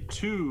they say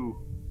two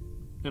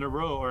in a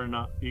row or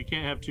not. You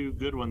can't have two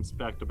good ones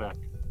back to back.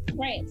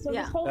 Right. So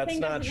Yeah. this whole That's thing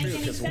not doesn't true, make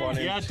any 'cause sense. one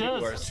and Yeah, it two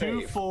are does.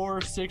 2, safe.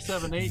 4, 6,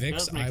 7, 8 Vix,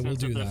 does make I will sense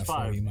do if there's that for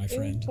 5. you, my 2,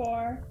 friend.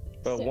 4.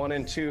 But 6. 1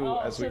 and 2, Oh,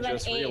 as we so then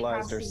just 8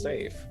 realized, has are to be-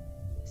 safe.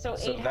 So,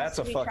 So 8 has that's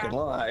to a be fucking trapped.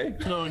 lie.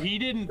 So he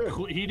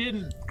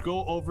didn't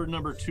go over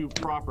number 2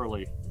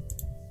 properly.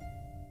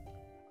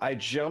 I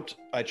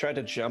tried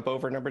to jump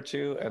over number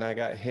 2, and I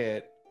got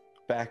hit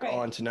back Right.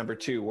 onto number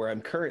 2, where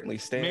I'm currently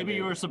standing. Maybe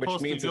you were which supposed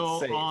to means go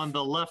it's safe. on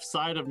the left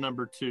side of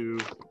number 2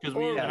 because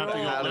we Or either have to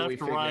roll. go How do we left,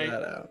 figure right,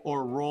 that out?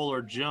 or roll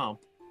or jump.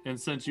 And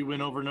since you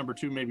went over number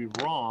 2 maybe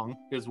wrong,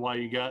 is why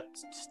you got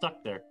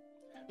stuck there.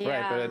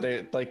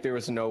 Right, but there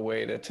was no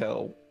way to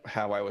tell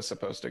how I was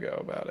supposed to go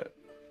about it.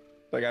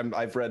 Like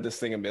I've read this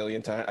thing a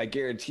million times. I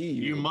guarantee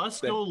you. You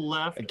must that- go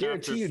left. I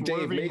guarantee after you, Dave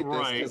swerving made this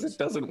right. because it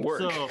doesn't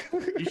work. So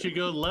you should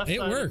go left. It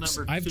side of works.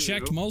 number I've 2.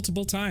 checked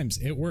multiple times.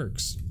 It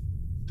works.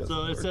 Doesn't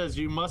So it work. says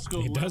you must go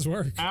It left does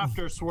work.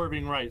 after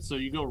swerving right. So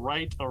you go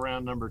right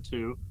around number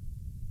 2.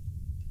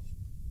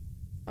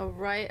 Oh,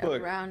 right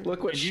Look, around.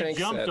 look what And you Shank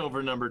jumped said.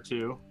 over number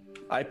 2.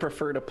 I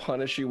prefer to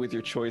punish you with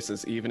your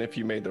choices, even if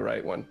you made the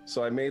right one.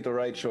 So I made the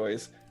right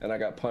choice, and I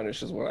got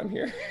punished is what I'm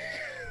here.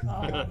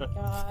 Oh my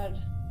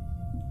god.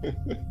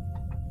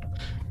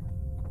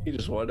 He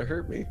just wanted to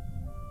hurt me.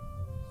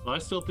 So I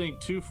still think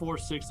 2, 4,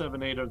 6,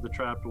 7, 8 are the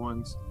trapped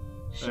ones.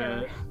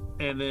 Sure.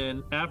 And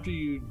then after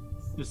you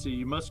see,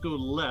 you must go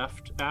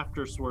left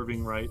after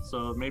swerving right.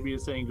 So maybe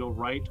it's saying go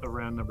right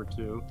around number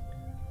 2.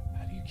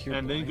 How do you cure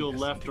And then go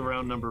blindness? left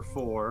around number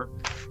 4.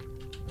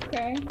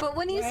 Okay. But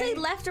when you say Right.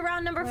 left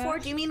around number 4,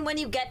 Left. do you mean when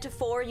you get to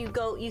 4,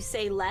 you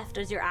say left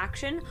as your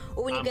action?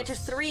 Or when you get to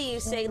 3, you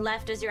say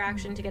left as your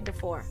action to get to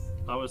 4?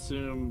 I would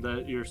assume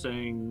that you're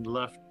saying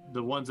left,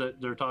 the ones that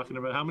they're talking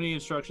about. How many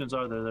instructions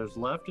are there? There's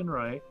left and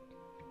right.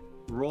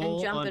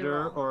 Roll jump and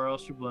under, roll. or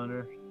else you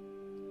blunder.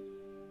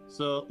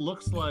 So it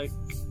looks like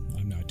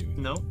I'm not doing it.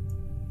 no.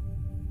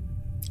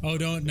 Oh,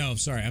 don't. No,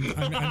 sorry.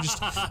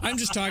 I'm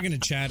just talking to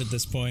Chad at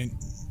this point.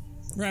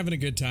 We're having a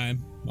good time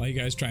while you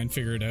guys try and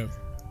figure it out.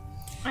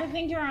 I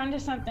think you're onto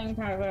something,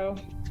 Carlo.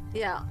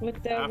 Yeah.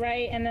 With the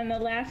right and then the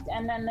left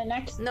and then the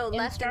next No,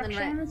 left and then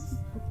right. instructions.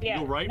 Yeah.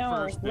 Go right no,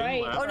 first, then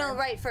right. left. Oh no,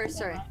 right first,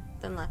 sorry.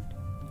 Then left.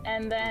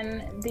 And then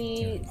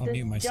Yeah, I'll mute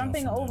the myself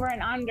jumping from that. over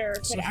and under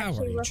So could how are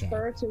actually you, Chad?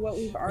 refer to what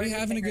we've Are already you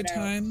having a good figured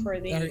out time? for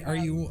the, Are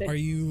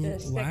you the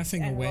six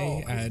laughing and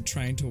away roll. at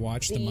trying to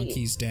watch the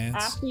monkeys dance?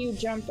 After you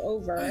jump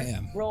over, I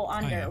am. roll I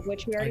under, am.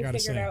 which we I already gotta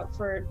figured say. out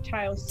for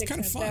tiles 6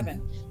 kinda and fun.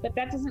 7. But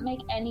that doesn't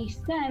make any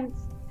sense.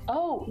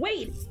 Oh,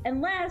 wait,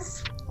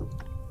 unless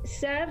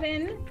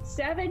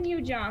 7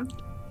 you jump,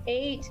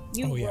 8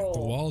 you Oh roll. yeah, the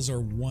walls are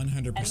and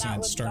that 100%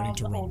 would starting solve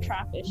to the whole rumble.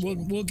 trap issue.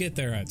 We'll get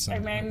there at some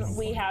And point. then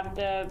we have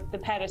the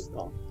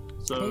pedestal.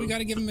 So But we got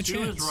to give them a 2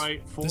 chance. is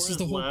right, 4 This is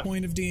the whole left,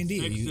 point of D&D.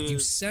 6 You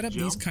is set up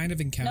these jump. kind of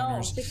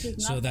encounters 6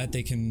 is so that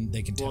nothing.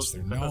 they can Well, test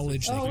their that doesn't-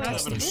 knowledge, they Oh, can no,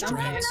 test their we don't have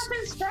strengths,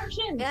 enough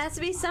instructions. It has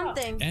to be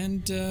something.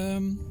 and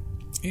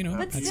you know,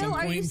 But at still, some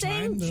are point you in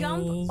time saying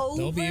jump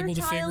they'll be over able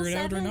to tile figure it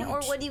out or 7, not.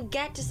 or when you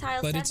get to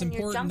tile 7, But it's you're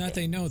important jumping? that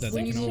they know that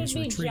they We can always should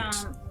be retreat,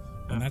 jump.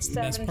 and that's the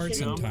best 7 part should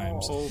be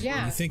sometimes. roll. Yeah.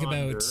 When you think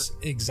Under. about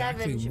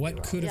exactly 7 should be what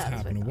roll. could have Yeah, that's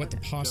happened, what and I what the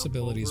thought.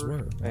 possibilities over.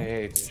 were.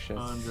 Hey, Vicious.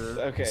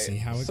 Under. Okay, See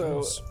how it so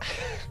goes.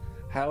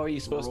 how are you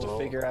supposed Roll.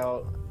 to figure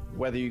out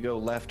whether you go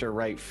left or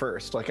right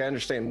first? Like, I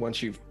understand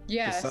once you've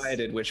Yes.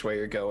 decided which way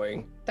you're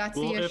going. That's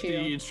Well, the if the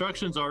issue.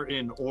 instructions are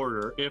in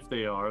order, if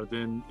they are,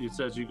 then it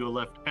says you go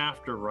left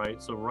after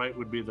right. So right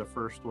would be the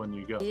first one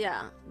you go,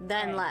 Yeah,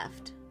 then Right.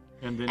 left.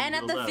 and then And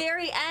you at go the left.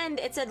 very end,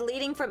 it said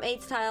leading from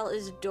 8th tile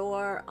is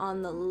door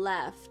on the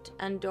left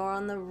and door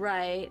on the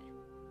right.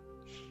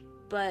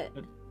 But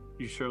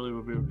You surely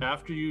would be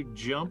after you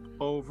jump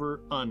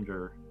over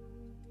under.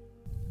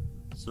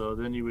 So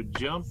then you would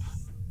jump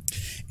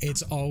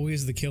It's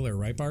always the killer,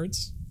 right,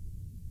 Bards?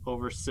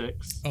 over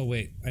 6. Oh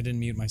wait, I didn't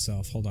mute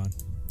myself. Hold on.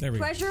 There we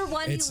go. treasure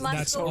 1, you It's- must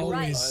that's go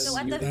right. always- So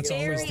at the that's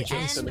always very the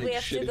case. end, we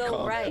have to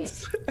go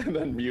right. and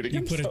then muting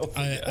You put himself.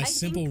 a I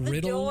simple think the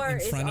riddle door in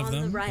is front of on the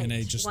them, right and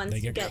once they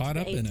you get to caught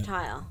the up in 8th it.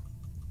 tile.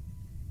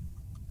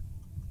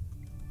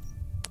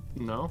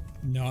 No,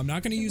 No, I'm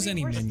not going to use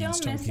any We're still minions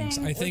tokens.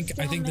 missing- I we're think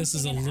still this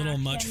is a missing an little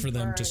much action for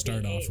them to for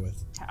start the off eighth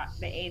with.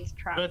 The 8th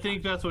trap. but I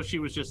think that's what she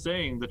was just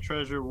saying. The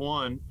treasure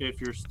 1,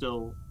 if you're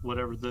still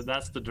whatever,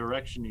 that's the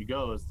direction you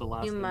go. Is the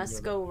last. You thing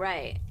must go. go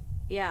right.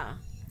 Yeah.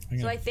 I'm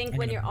So gonna- I think I'm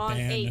when gonna you're on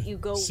ban 8, you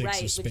go 6 of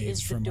right, which spades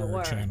is the from our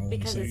door, channel in a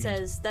because it second.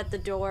 says that the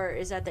door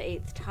is at the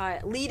 8th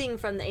tile. Leading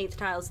from the 8th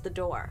tile is the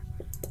door.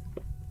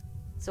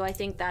 So I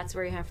think that's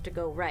where you have to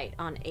go right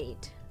on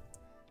 8.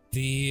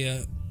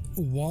 The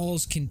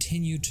walls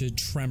continue to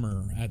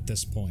tremor at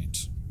this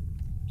point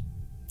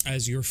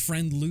as your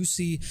friend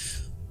Lucy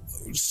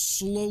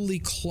slowly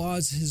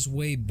claws his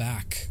way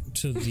back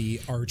to the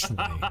archway.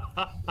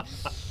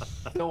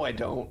 No, I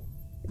don't.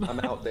 I'm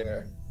out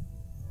there,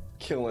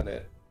 killing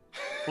it.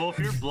 Well, if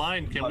you're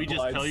blind, can My we just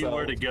blind tell you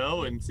where to self.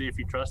 go and see if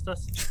you trust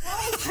us? This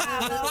is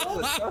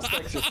a trust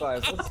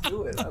exercise. Let's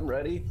do it. I'm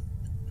ready.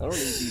 I don't need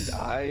these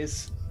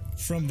eyes.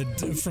 From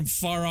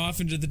far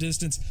off into the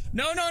distance.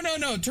 No,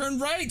 turn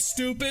right,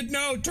 stupid.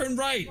 No, turn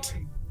right.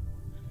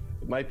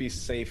 It might be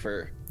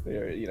safer,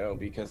 you know,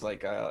 because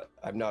like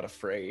I'm not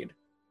afraid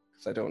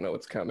because I don't know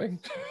what's coming.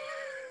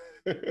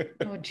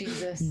 Oh,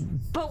 Jesus.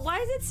 But why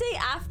does it say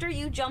after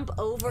you jump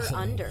over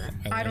under?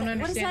 I don't What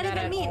does understand that even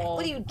at mean? all.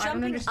 What are you I don't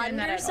jumping understand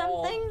that under at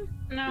all. something?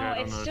 No, Yeah, I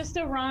don't it's know. just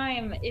a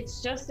rhyme.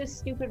 It's just a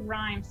stupid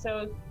rhyme.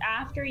 So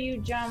after you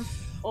jump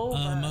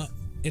over,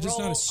 It is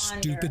not roll a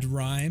stupid under.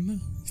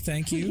 rhyme.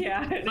 Thank you.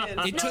 Yeah, it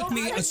is. It took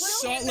me I a was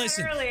looking at that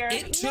listen. earlier.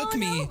 It took No,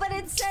 me but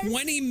it says-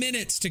 20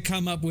 minutes to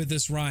come up with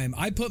this rhyme.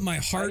 I put my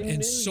heart I and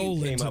knew soul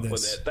you came into up with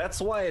this. it.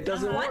 That's why it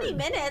doesn't 20 work.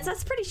 minutes?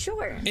 That's pretty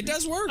short. It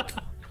does work.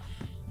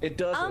 It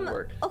doesn't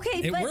work. Okay,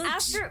 It but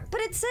works.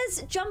 but it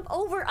says jump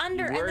over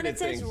under, and then Worded it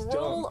says things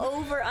roll don't.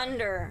 over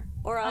under,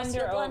 or else Under,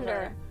 you'll blunder.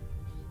 over.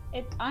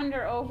 It's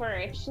under over.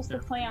 It's just a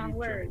play on you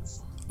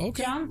words.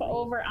 Okay. Jump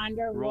over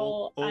under,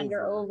 roll Roll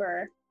under over.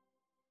 over.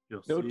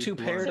 You'll No see two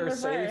blood. paired The are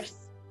safe. reverse.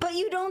 But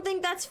you don't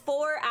think that's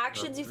 4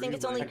 actions? You think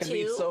it's only That could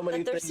mean 2 so many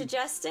that they're things.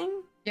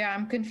 suggesting? Yeah,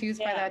 I'm confused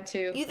by Yeah. that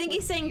too. You think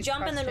he's saying Confused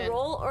jump and then question.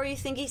 roll, or you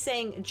think he's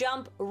saying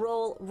jump,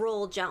 roll,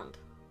 roll, jump?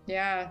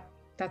 Yeah,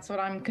 that's what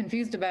I'm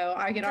confused about.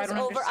 I Because don't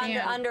over,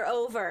 understand. under,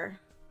 over.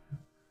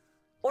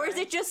 Or is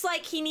it just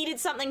like he needed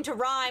something to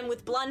rhyme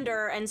with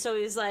blunder, and so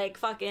he's like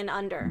fucking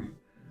under?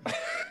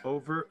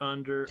 Over,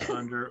 under,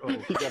 over.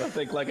 You gotta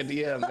think like a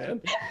DM,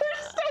 man. We're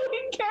so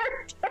in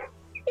character.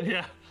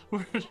 Yeah,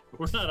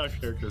 we're not our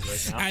characters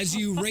right now. As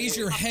you raise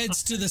your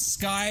heads to the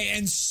sky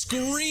and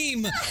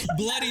scream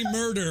bloody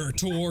murder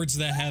towards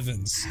the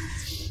heavens,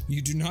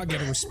 you do not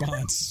get a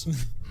response.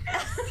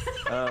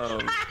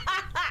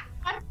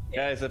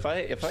 Guys, if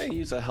I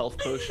use a health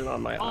potion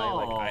on my eye,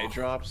 like eye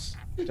drops,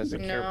 does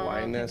it cure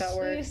blindness? That You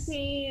works.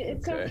 see,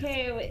 it's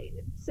okay.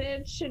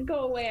 It should go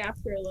away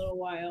after a little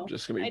while. I'm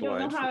just gonna be I don't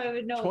blind know how for I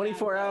would know.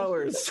 24 that.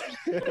 hours.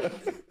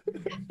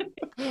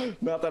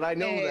 Not that I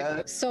know Okay,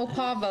 that. so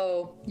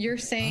Pavo, you're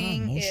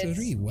saying Mon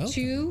chéri, it's welcome.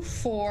 2,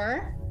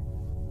 4,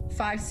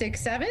 5, 6,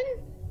 7,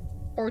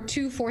 or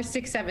 2, 4,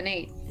 6, 7,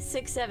 8.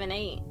 6, 7,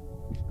 8.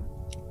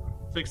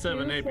 6,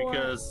 7, 8 4.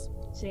 because,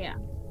 So yeah,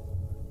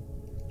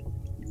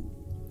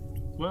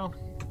 well,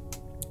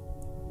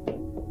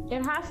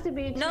 it has to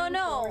be 2,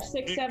 No. 4,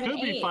 6, it 7, could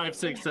 8. be 5,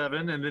 6,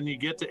 7, and then you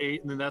get to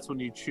 8, and then that's when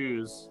you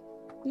choose.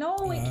 No,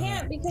 we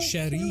can't because 2 is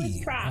Sherry,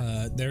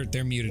 trapped.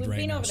 they're muted We've right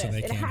been now, over so this.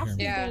 they It can't has hear to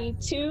me. Yeah. be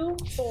 2,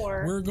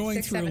 4. We're going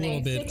 6, through 7, a little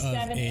 8. bit 6, of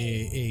 7,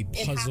 a It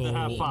has to puzzle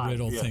have 5,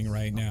 riddle yes. thing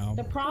right now.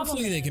 The problem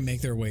Hopefully they is can make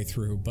their way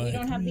through, but we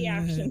don't have the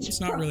actions it's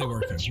not really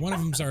working. One of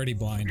them's already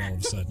blind all of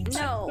a sudden. so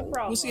No.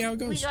 We'll see how it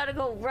We goes. gotta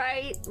go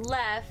right,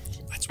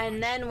 left, That's and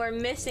right. then we're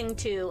missing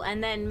 2,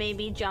 and then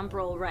maybe jump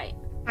roll right.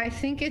 I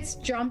think it's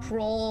jump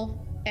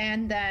roll,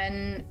 and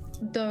then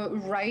the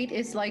right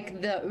is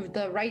like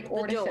the right door.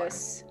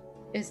 orifice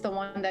is the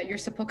one that you're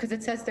supposed, because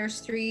it says there's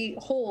 3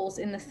 holes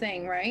in the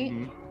thing, right?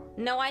 Mhm.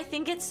 No, I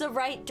think it's the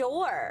right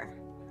door.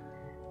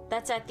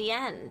 That's at the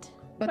end.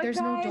 But there's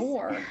guys, no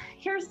door.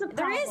 Here's the There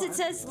problem. is. It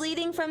says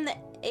leading from the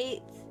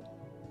 8th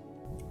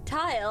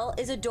tile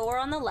is a door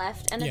on the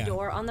left and Yeah. a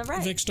door on the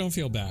right. Vix, don't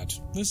feel bad.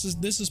 This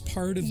is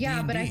part of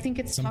Yeah, but I D&D. think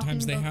it's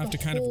Sometimes talking they about have the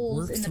to kind of holes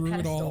work in the through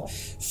it all,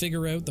 pedestal.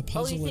 figure out the Oh,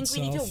 puzzle you think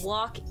itself. we need to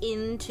walk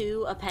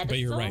into a pedestal? But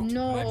you're right.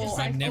 No, I just,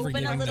 I'm I never open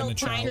a giving them little a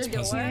tiny child's Put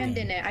your puzzle hand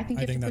game. in it. I think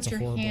I you think have that's to a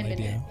put your horrible hand in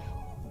idea. it.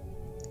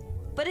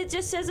 But it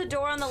just says a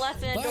door on the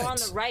left and a door on But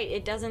the right.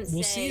 It doesn't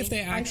We'll say. see if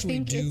they actually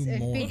think do it's a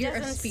more. It figure of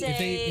doesn't speech.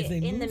 say If they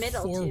in move the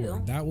middle forward,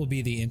 too. that will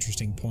be the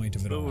interesting point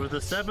of it But all. with the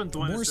 7th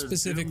one, More it says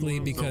specifically,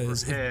 zoom moves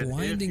because overhead. if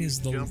blinding you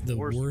is the jump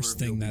force, worst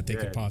thing reveal that they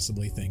dead. could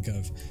possibly think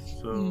of,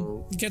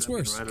 So it gets seven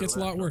worse. right or Gets a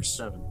lot left on worse.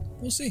 7.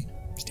 we'll see.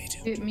 Stay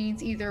tuned. It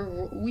means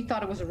either we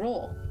thought it was a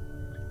roll.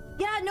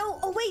 Yeah, no.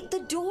 Oh wait, the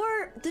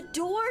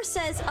door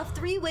says of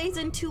 3 ways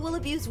and 2 will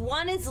abuse.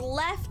 1 is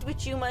left,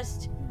 which you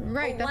must.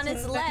 Right, Oh, that's 1 what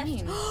is that left.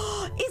 means.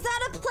 Is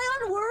that a play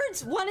on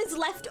words? 1 is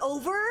left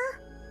over,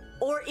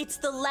 or it's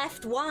the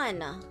left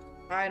one?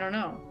 I don't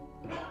know.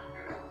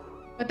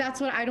 But that's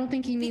what I don't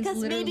think he means. Because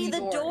literally maybe the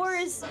doors. door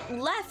is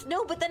left.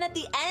 No, but then at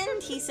the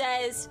end he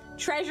says,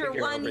 "Treasure think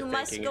you're 1, you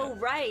must overthinking go it.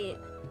 right."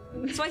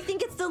 So I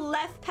think it's the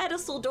left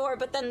pedestal door,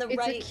 but then the It's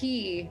right. a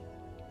key.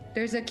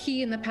 There's a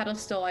key in the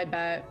pedestal, I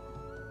bet.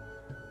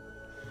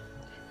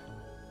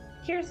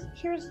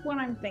 Here's what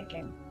I'm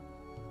thinking,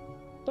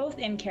 both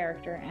in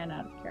character and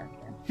out of character.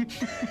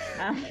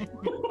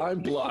 I'm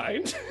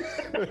blind.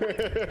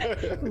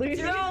 Lucy's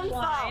Your own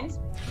blind.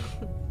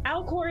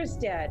 Alcor is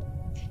dead.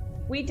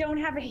 We don't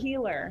have a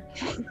healer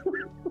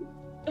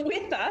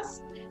with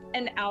us,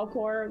 and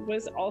Alcor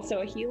was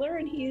also a healer,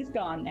 and he's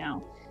gone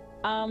now.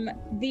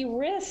 The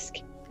risk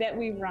that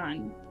we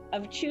run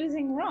of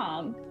choosing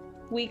wrong,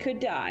 we could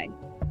die.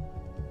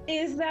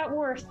 Is that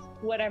worth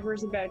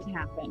whatever's about to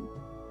happen?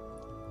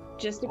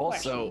 Just a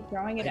Also, question,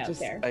 throwing it out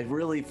there. I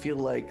really feel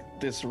like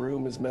this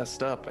room is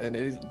messed up and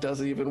it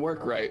doesn't even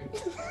work right.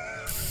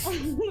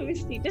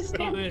 Lucy, just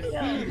stand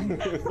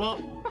still.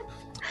 Well,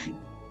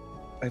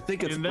 I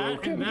think it's in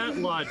broken. that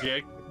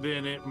logic,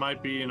 then it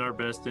might be in our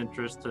best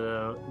interest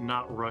to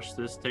not rush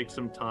this, take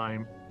some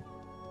time,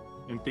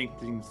 and think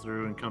things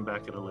through, and come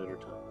back at a later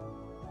time.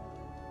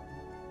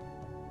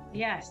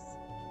 Yes,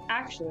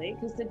 actually,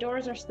 because the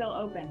doors are still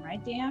open,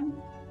 right, DM?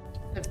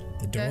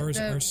 The doors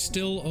the- are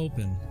still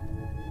open.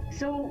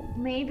 So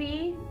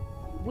maybe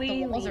we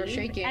The walls are leave,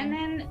 shaking. and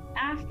then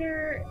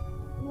after,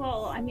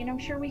 well, I mean, I'm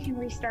sure we can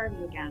restart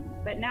it again,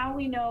 but now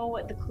we know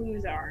what the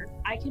clues are.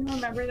 I can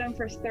remember them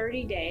for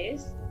 30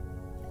 days.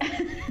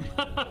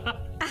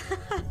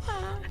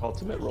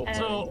 Ultimate roll. And,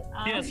 So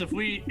yes, if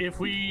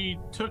we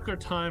took our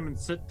time and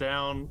sit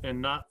down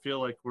and not feel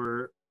like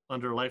we're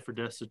under life or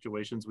death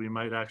situations, we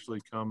might actually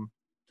come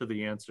to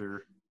the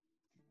answer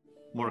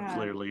more Yeah.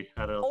 clearly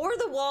at a Or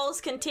the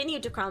walls continue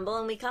to crumble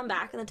and we come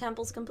back and the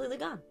temple's completely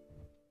gone.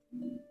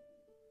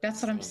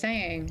 That's what I'm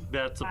saying.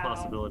 that's a Wow.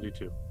 possibility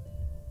too.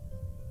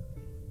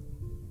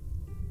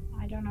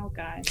 I don't know,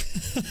 guys.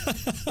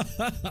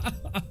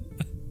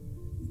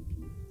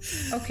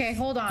 Okay,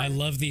 hold I on.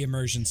 love the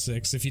immersion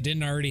 6. If you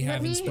didn't already Let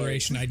have me-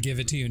 inspiration, I'd give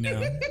it to you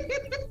now.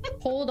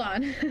 Hold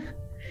on.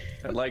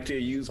 I'd like to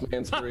use my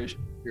inspiration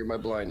to cure my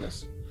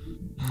blindness.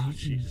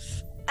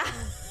 Jesus.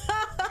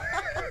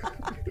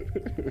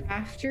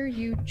 After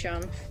you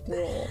jump,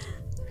 roll.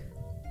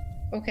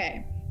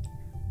 Okay.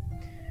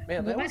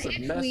 Man, that What was a if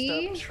messed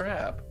we- up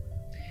trap.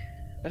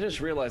 I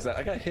just realized that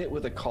I got hit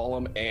with a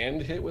column and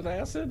hit with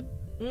acid.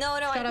 No, I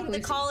Shut up, think the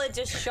Lucy. college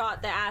just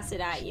shot the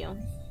acid at you.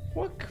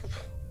 What?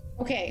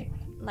 Okay.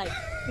 Like,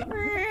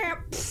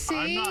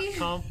 See? I'm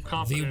not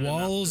confident. The enough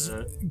walls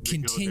to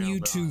continue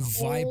go to down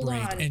the aisle.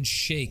 vibrate on. and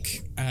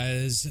shake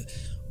as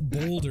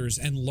boulders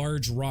and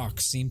large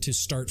rocks seem to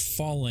start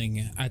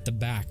falling at the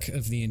back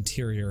of the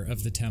interior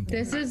of the temple.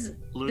 This is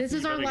Lucy,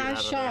 you our gotta get last out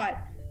of there.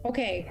 shot.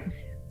 Okay.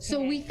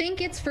 So we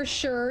think it's for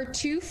sure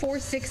 2, 4,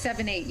 6,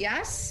 7, 8.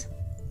 Yes.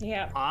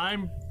 Yeah.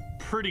 I'm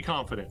pretty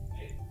confident.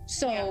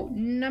 So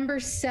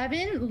number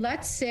 7,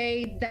 let's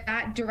say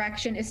that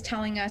direction is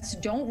telling us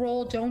don't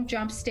roll, don't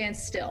jump, stand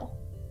still.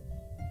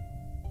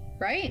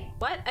 Right?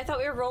 what? I thought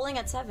we were rolling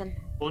at 7.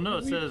 Well, no,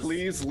 it says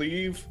Please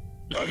leave.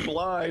 I'm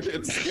blind.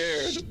 It's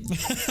scared.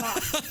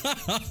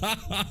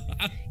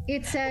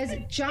 It says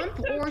jump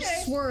or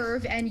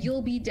swerve and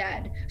you'll be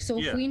dead. So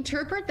if Yeah. we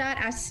interpret that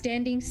as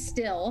standing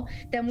still,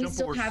 then we jump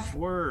still or have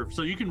swerve.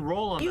 So you can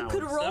roll on You that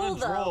could one. roll,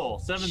 Seven's though. roll.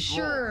 Seven's roll.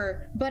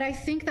 Sure, but I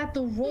think that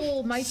the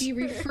roll might be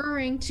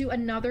referring to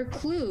another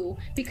clue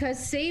because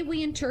say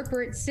we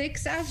interpret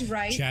 6 as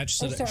right. Chat,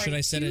 should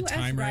I set a 2 as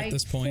timer at right,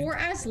 this point? 4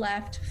 as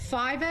left,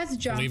 5 as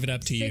jump, leave it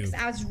up to 6 you.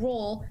 as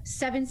roll,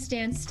 7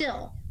 stand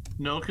still.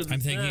 No, because I'm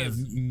thinking of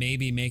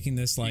maybe making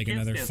this like can't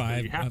another stand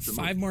still. You have to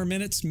 5 move. more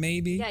minutes,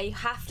 maybe. Yeah, you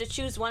have to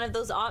choose one of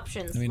those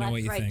options. Let me know Left,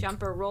 what you right, think.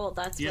 jump, or roll.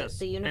 That's what yes.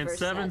 the universe And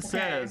 7 says.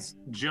 says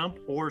jump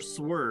or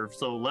swerve.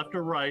 So left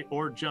or right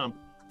or jump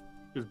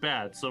is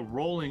bad. So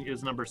rolling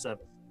is number 7.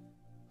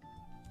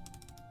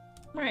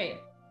 Right.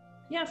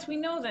 Yes, we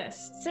know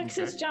this. 6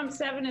 Okay. is jump,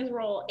 7 is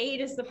roll,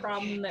 8 is the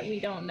problem that we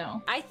don't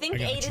know. I I think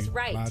got 8 is you.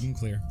 right. Loud and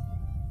clear.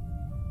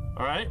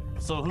 All right.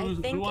 So I who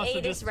think wants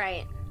 8 to is just?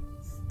 right.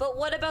 But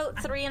what about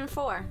 3 and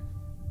 4?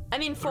 I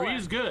mean 4. 3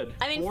 is good.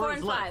 I mean 4 is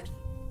and left.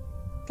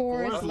 5.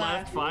 4 4 is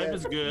left. 5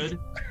 is good.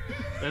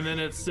 And then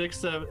it's 6,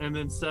 7, and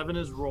then 7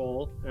 is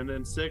roll, and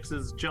then 6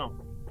 is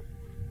jump.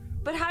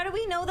 But how do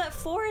we know that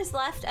 4 is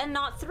left and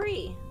not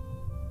 3?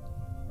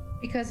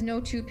 Because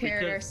no two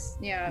paired are, Because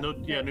yeah.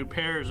 New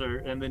pairs are,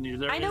 and then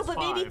there I know, is but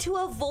 5. maybe to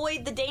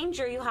avoid the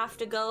danger, you have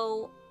to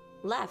go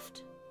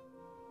left.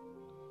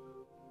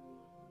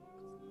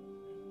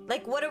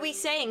 Like, what are we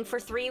saying? For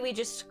 3, we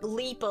just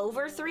leap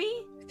over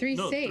 3? 3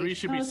 No, safe. 3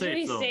 should be Oh, safe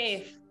 3 zones.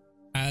 safe.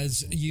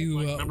 As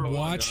you Like number one,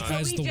 watch guys.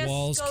 as So we the just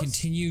walls go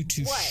continue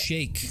to what?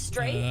 shake.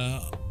 Straight?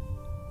 Oh,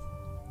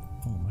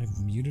 am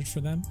I muted for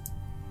them?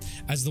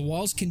 As the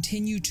walls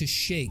continue to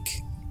shake,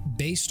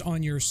 based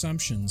on your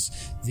assumptions,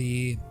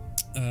 the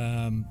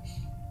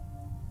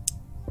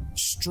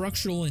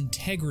structural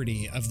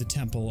integrity of the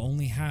temple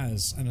only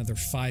has another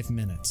 5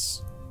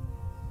 minutes.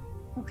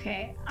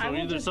 Okay. So I will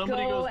either just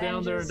somebody go goes down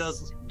and there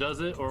just- and does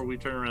it, or we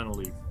turn around and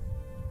leave.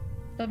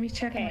 Let me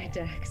check Okay. my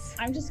decks.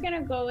 I'm just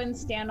gonna go and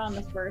stand on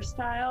the first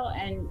tile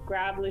and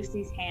grab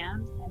Lucy's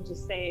hand and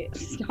just say,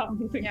 "Stop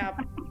moving." Yeah,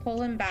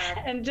 pull him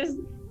back. And just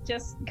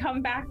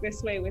come back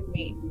this way with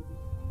me.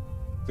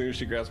 As soon as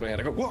she grabs my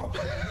hand, I go, whoa!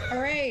 All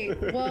right.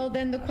 Well,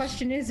 then the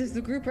question is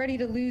the group ready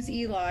to lose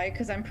Eli?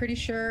 Because I'm pretty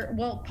sure.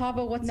 Well,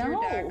 Pavo, what's your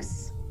No.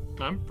 decks?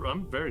 I'm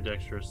very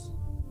dexterous.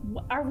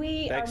 Are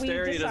we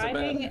Dexterity doesn't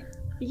deciding? matter.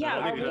 Yeah, I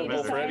are don't think we it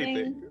matters for deciding?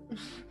 anything.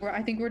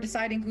 I think we're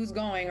deciding who's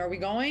going. Are we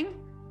going?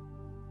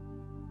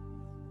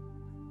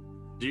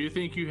 Do you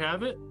think you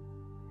have it?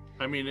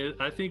 I mean,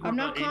 I think we're I'm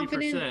not about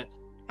 80%.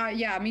 confident.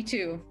 Yeah, me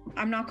too.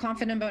 I'm not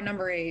confident about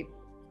number 8.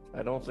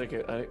 I don't think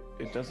it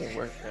doesn't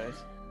work, guys.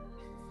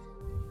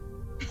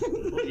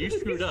 Well, you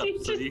screwed up,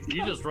 so She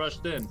you just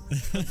rushed in.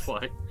 That's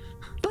why.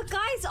 But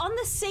guys, on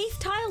the safe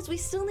tiles, we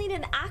still need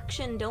an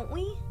action, don't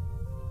we?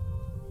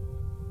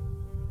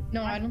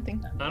 No, I don't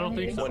think. I don't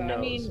think so. One I knows.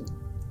 mean,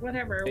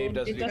 whatever. Dave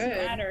Well, doesn't it doesn't do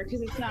it. matter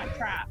because it's not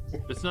trapped.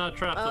 It's not a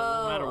trap, so it Oh,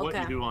 won't matter what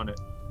okay. you do on it.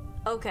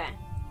 Okay.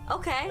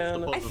 Okay.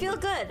 And I feel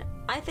good.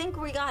 I think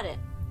we got it.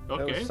 I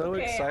Okay. was so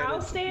Okay, excited.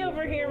 I'll stay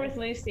over here with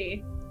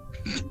Lucy.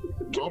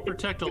 I'll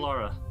protect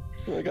Alara.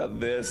 I got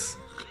this.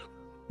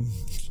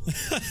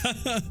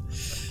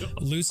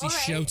 Lucy All right.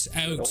 shouts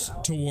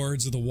out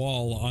towards the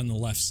wall on the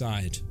left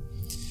side.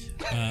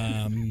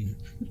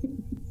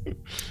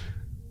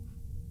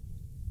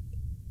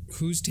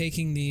 Who's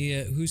taking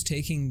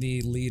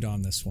the lead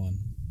on this one?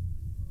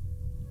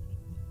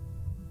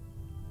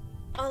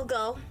 I'll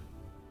go.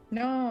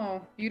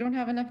 No, you don't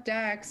have enough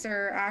decks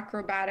or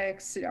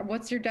acrobatics.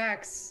 What's your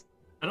decks?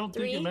 I don't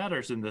think 3? it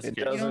matters in this It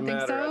case. don't doesn't think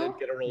matter. I so? didn't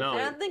get a roll. No. I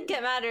don't think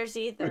it matters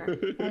either.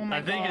 Oh my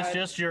I think it's God.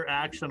 just your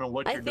action on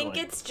what I you're think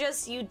doing. it's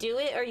just you do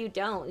it or you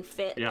don't. You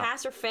Yeah.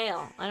 pass or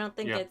fail. I don't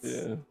think Yeah. it's.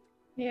 Yeah.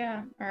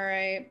 Yeah. All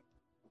right.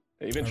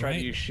 I even All tried right.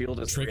 to use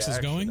shield as Trix is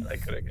reaction. going? I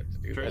couldn't get to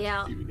do that.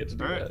 Yeah. Didn't even get to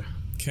do All right. that.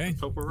 Okay.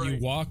 hope we're You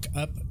right. walk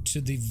up to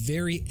the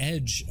very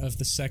edge of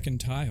the second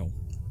tile.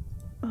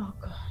 Oh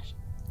gosh.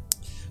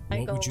 I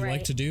What go would you like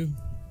right. to do?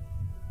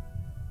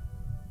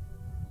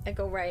 I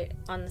go right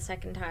on the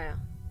second tile.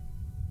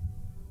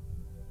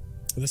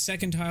 The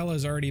second tile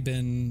has already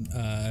been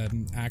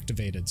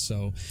activated,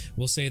 so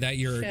we'll say that Shit.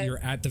 you're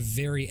at the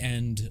very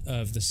end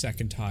of the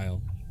second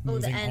tile, Oh,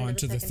 the moving end of on the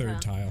to the second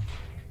third tile.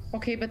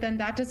 Okay, but then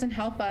that doesn't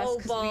help us. Oh,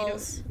 'cause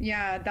balls.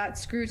 yeah, that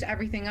screws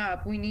everything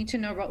up. We need to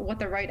know what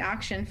the right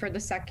action for the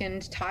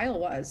second tile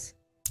was.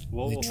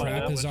 Well, The we'll find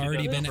trap out has when she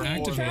already does been it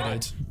before that.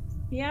 activated.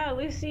 Yeah,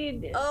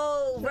 Lucy.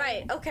 Oh,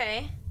 right.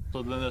 Okay.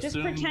 So then Just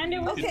assume pretend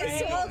it was you can Okay,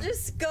 so Right. I'll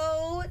just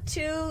go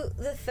to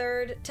the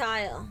third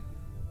tile.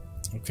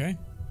 Okay.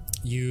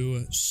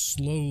 You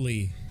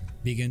slowly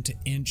begin to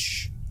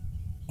inch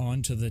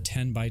onto the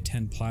 10 by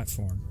 10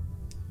 platform.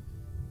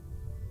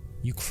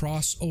 You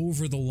cross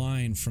over the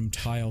line from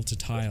tile to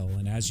tile,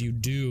 and as you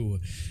do,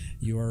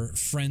 your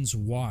friends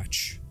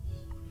watch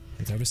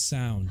without a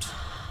sound.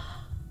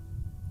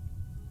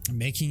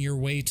 Making your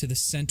way to the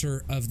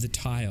center of the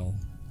tile,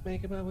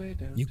 Making my way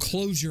down. you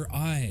close your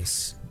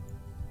eyes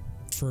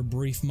for a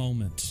brief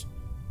moment.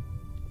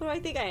 What do I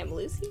think I am,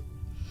 Lucy?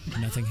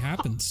 Nothing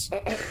happens.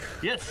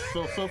 Yes,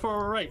 so far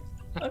we're right.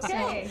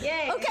 Okay,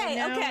 yay. Okay,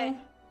 Now, okay.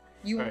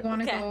 You Alright.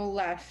 want to Okay. go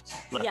left.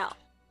 Left. Yeah.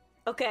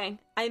 Okay.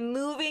 I'm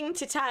moving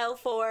to tile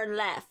 4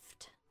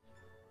 left.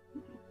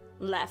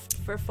 Left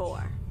for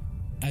 4.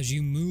 As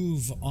you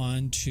move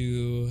on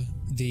to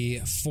the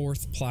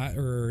fourth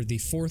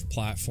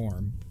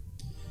platform,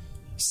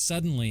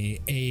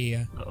 suddenly a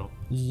Uh-oh.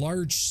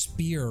 large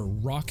spear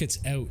rockets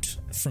out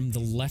from the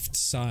left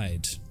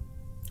side,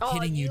 Oh,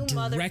 hitting you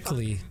motherfucker.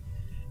 directly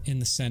in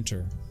the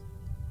center.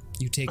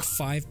 You take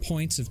 5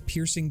 points of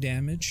piercing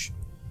damage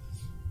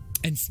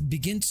and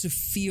begin to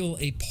feel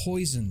a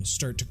poison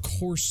start to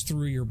course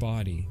through your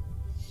body.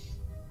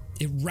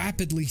 It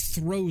rapidly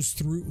flows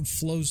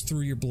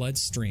through your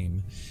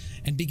bloodstream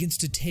and begins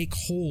to take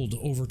hold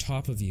over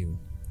top of you.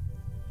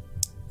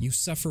 You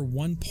suffer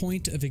 1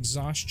 point of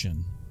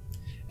exhaustion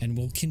and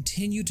will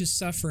continue to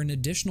suffer an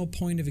additional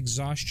point of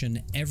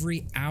exhaustion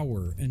every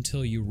hour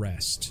until you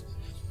rest.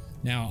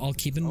 Now, I'll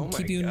keep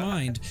you in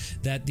mind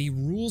that the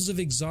rules of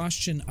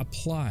exhaustion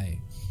apply.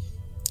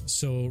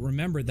 So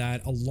remember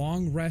that a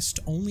long rest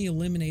only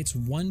eliminates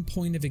 1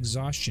 point of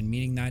exhaustion,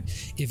 meaning that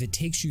if it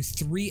takes you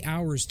 3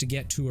 hours to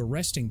get to a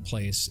resting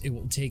place, it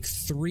will take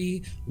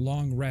 3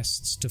 long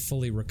rests to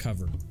fully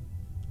recover.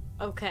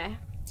 Okay.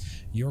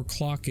 Your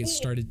clock is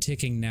started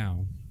ticking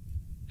now.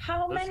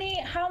 How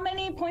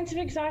many points of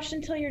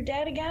exhaustion till you're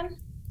dead again?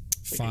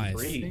 5.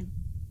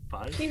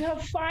 5? You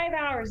have 5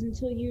 hours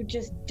until you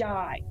just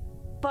die.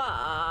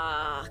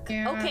 Fuck.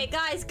 Yeah. Okay,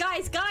 guys.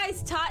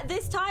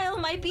 This tile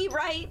might be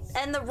right,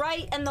 and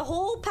the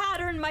whole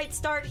pattern might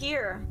start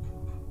here.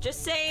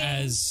 Just saying.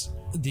 As I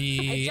jumped to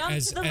the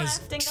as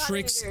left and got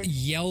Trix injured.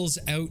 yells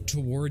out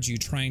towards you,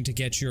 trying to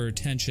get your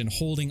attention,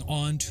 holding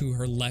on to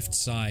her left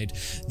side,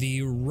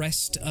 the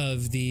rest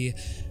of the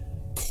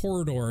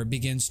corridor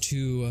begins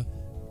to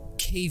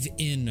cave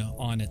in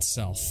on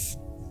itself.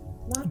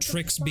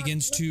 Trix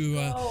begins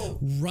to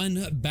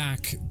run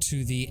back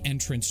to the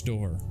entrance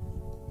door.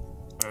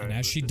 And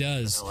as she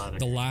does,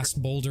 the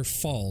last boulder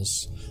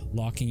falls,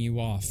 locking you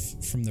off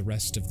from the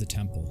rest of the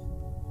temple.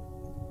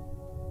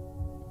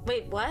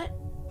 Wait, what?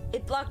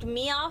 It blocked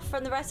me off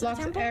from the rest of Blocks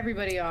the temple?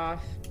 everybody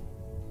off.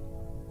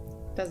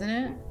 Doesn't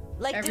it?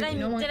 Like, did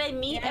I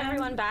meet Yeah.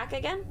 everyone back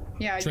again?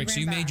 Yeah, Trix,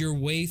 ran you made back. your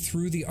way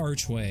through the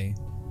archway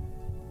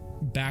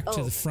back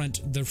to Oh.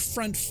 the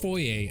front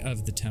foyer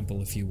of the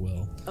temple, if you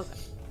will. Okay.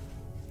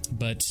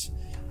 But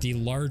the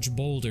large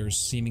boulders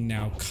seeming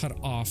now cut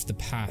off the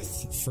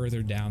path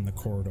further down the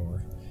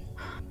corridor.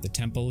 The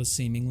temple is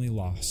seemingly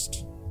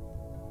lost.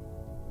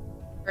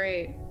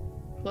 Great.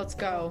 Let's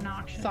go.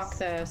 Obnoxious. Fuck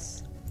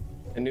this.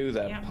 I knew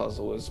that Yeah.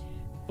 puzzle was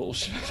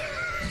bullshit.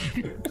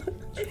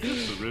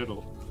 It's a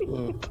riddle.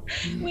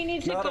 We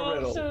need to Not a go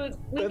riddle. so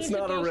That's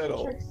not a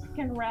riddle. Trix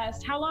can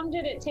rest. How long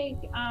did it take?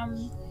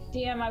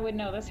 DM, I would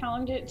know this. How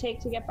long did it take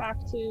to get back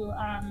to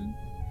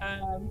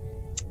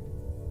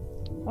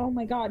oh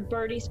my God,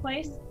 Birdie's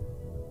place?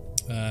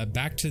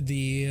 Back to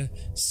the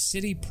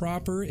city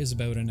proper is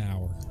about an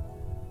hour.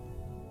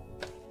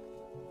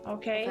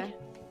 Okay.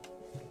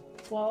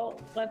 Well,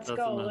 let's That's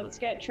go. another. Let's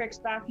get Trix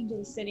back into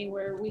the city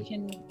where we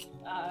can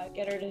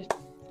get her to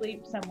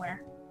sleep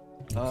somewhere.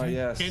 Oh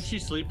yes. Can't she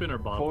sleep in her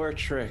bottle? Poor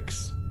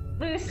Trix.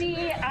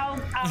 Lucy, I'll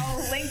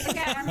link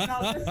again.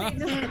 I'll just say,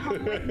 just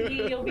come with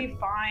me. You'll be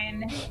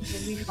fine.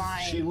 You'll be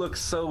fine. She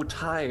looks so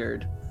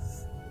tired.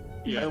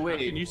 Yeah, wait,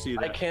 how can you see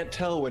that? I can't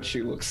tell what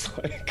she looks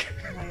like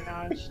Oh my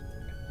gosh.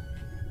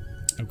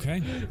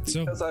 Okay,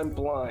 so because I'm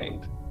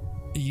blind.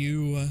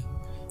 you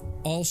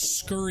all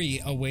scurry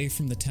away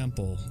from the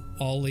temple,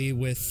 Ollie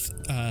with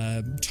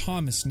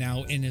Thomas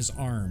now in his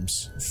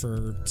arms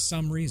for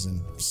some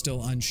reason,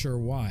 still unsure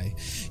why.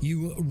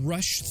 You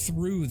rush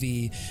through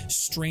the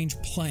strange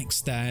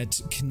planks that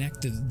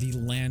connected the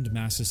land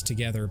masses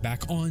together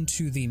back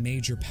onto the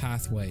major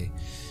pathway,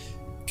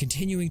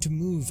 continuing to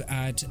move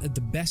at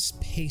the best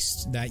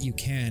pace that you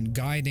can,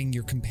 guiding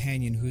your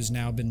companion who's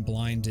now been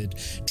blinded.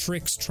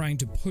 Trix trying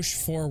to push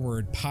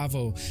forward,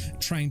 Pavo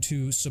trying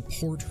to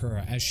support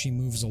her as she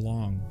moves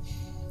along.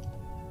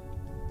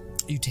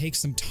 You take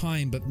some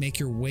time, but make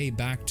your way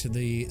back to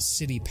the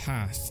city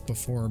path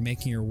before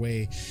making your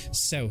way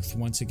south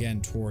once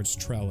again towards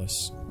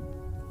Trellis.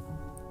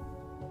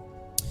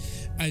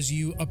 As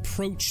you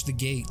approach the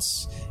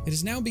gates, it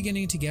is now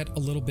beginning to get a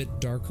little bit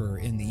darker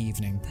in the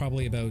evening,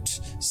 probably about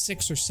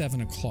 6 or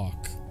 7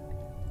 o'clock.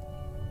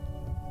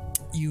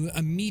 You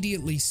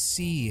immediately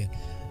see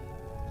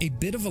a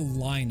bit of a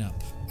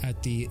lineup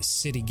at the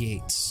city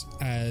gates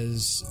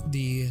as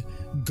the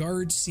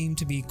guards seem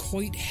to be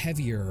quite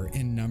heavier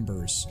in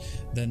numbers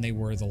than they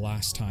were the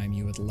last time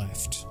you had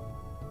left.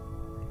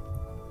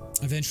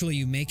 Eventually,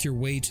 you make your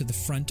way to the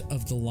front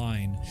of the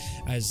line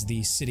as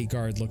the city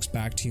guard looks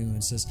back to you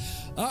and says,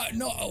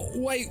 no,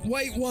 wait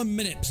 1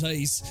 minute,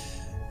 please.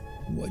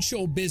 What's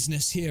your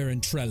business here in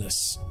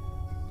Trellis?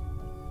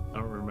 I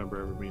don't remember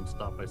ever being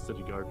stopped by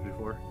city guards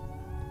before.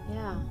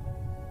 Yeah.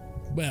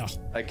 Well,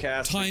 I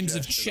cast times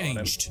have suggestion on him.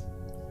 changed.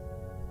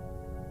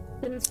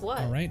 Since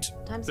what? All right.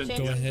 Times Since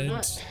changed. Go ahead.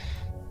 What?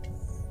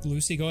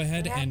 Lucy, go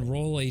ahead What and happened?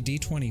 roll a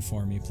d20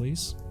 for me,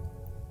 please.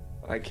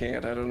 I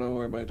can't. I don't know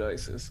where my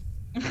dice is.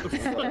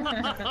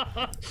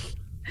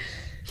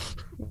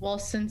 Well,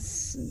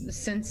 since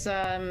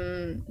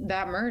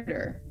that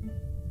murder,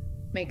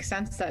 makes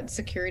sense that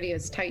security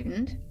has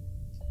tightened.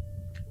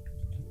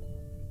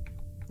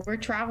 We're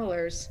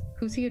travelers.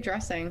 Who's he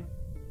addressing?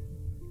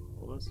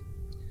 What was-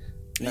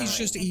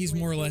 He's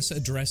more or less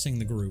addressing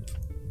the group.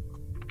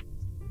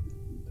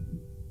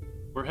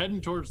 We're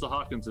heading towards the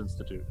Hawkins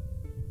Institute.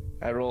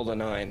 I rolled a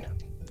 9.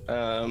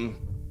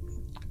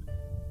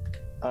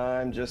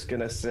 I'm just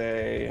gonna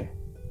say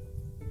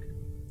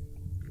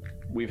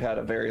we've had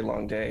a very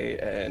long day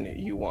and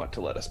you want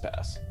to let us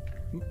pass.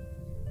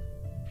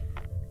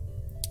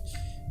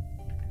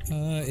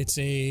 It's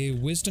a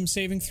wisdom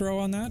saving throw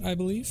on that, I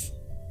believe.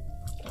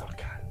 Oh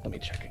god, let me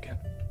check again.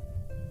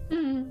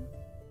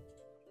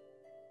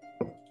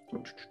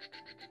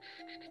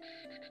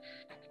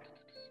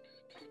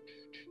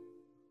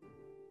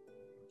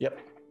 Yep.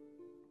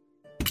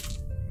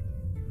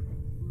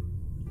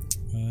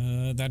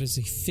 That is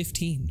a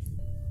 15.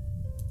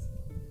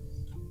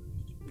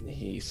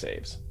 He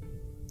saves.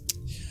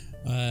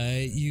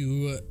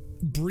 You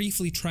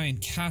briefly try and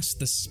cast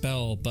the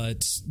spell,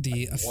 but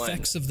the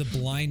effects of the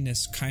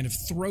blindness kind of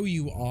throw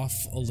you off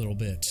a little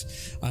bit,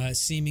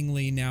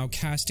 seemingly now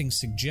casting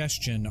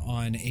suggestion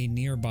on a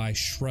nearby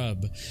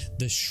shrub.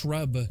 The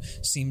shrub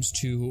seems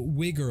to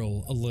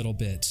wiggle a little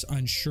bit,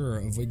 unsure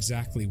of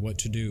exactly what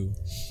to do.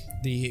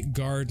 The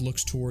guard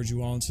looks towards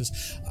you all and says,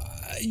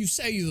 you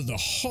say you're the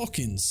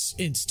Hawkins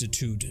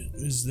Institute.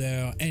 Is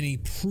there any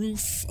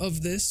proof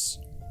of this?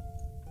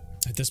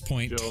 At this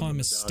point, Joe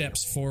Thomas the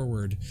steps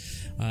forward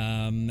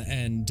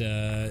and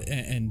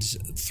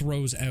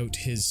throws out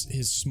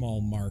his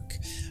small mark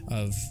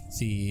of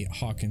the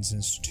Hawkins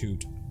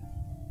Institute.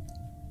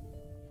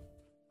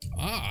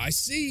 I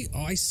see.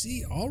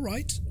 All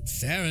right.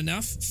 Fair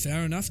enough.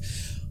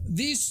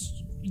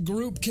 This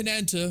group can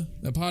enter,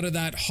 a part of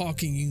that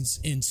Hawkins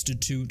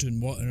Institute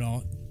and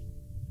whatnot.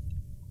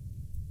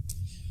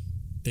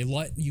 They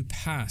let you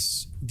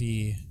pass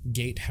the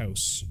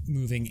gatehouse,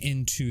 moving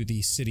into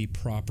the city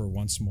proper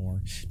once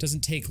more. It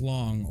doesn't take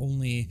long,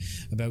 only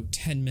about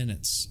 10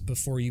 minutes,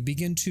 before you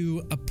begin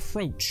to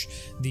approach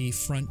the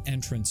front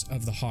entrance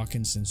of the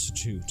Hawkins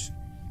Institute.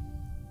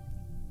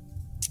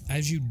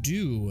 As you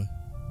do,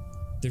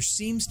 there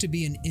seems to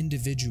be an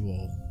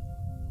individual,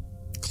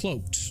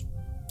 cloaked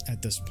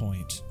at this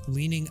point,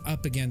 leaning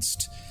up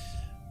against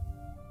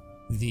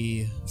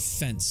the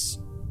fence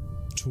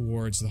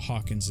towards the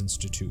Hawkins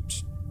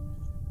Institute.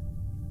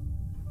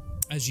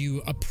 As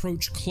you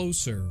approach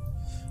closer,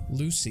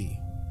 Lucy,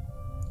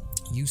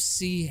 you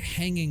see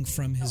hanging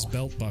from his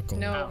belt buckle.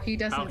 No, he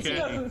doesn't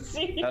Okay.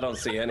 see. I don't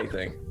see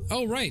anything.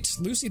 Oh, right.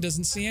 Lucy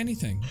doesn't see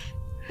anything.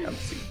 I don't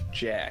see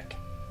Jack.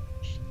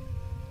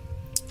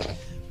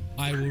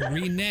 I will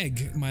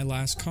renege my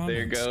last comment.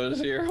 There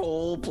goes your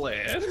whole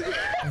plan.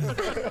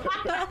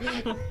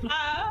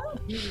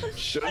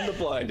 Shouldn't have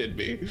blinded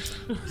me.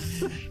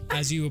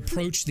 As you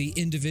approach the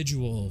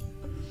individual,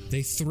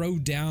 they throw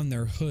down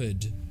their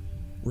hood,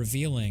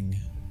 revealing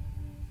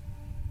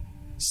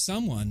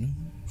someone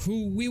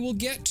who we will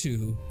get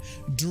to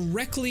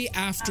directly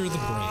after the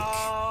break.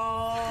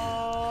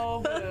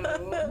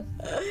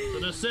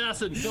 An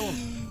assassin, kill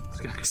him.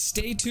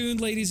 Stay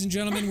tuned, ladies and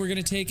gentlemen. We're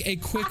going to take a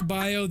quick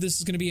bio. This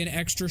is going to be an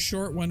extra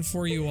short one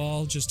for you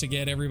all, just to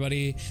get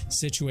everybody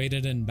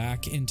situated and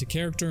back into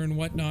character and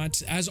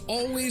whatnot. As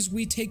always,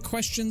 we take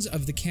questions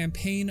of the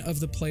campaign, of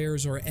the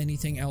players, or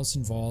anything else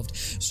involved.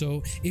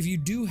 So if you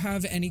do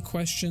have any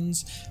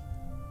questions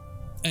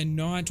and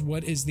not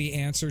what is the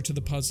answer to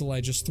the puzzle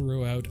I just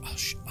threw out,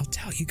 I'll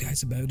tell you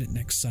guys about it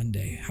next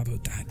Sunday. How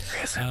about that?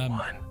 There isn't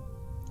one.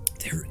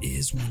 There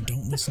is one.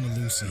 Don't listen to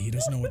Lucy. He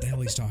doesn't know what the hell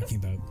he's talking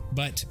about.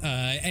 But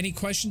any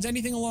questions,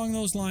 anything along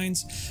those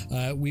lines,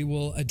 we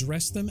will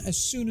address them as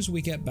soon as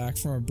we get back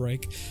from our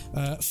break.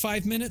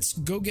 5 minutes.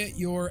 Go get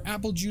your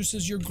apple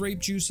juices, your grape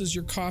juices,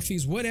 your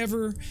coffees,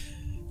 whatever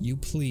you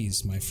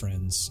please, my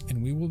friends.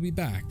 And we will be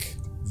back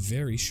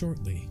very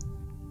shortly.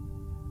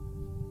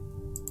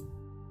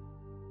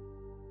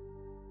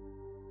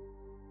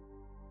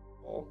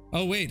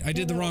 Oh wait, I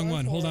did the wrong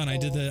one. Hold on, I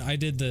did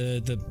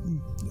the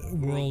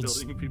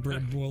world's building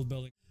feedback. world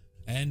building.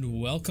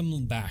 And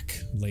welcome back,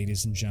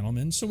 ladies and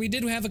gentlemen. So we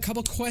did have a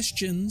couple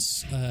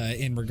questions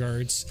in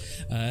regards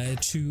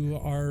to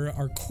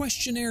our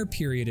questionnaire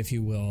period, if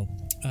you will.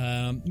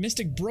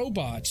 Mystic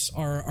Brobot,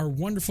 our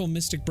wonderful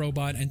Mystic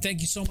Brobot, and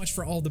thank you so much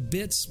for all the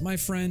bits, my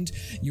friend.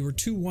 You were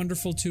too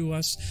wonderful to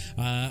us.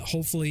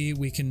 Hopefully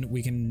we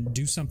can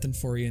do something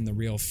for you in the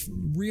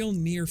real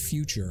near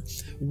future.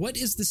 What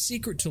is the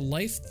secret to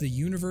life, the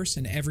universe,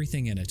 and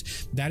everything in it?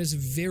 That is a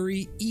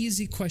very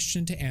easy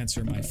question to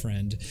answer, my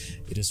friend.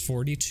 It is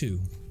 42.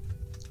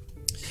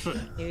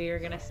 Knew you were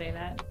gonna say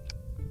that.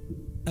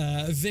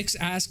 Vix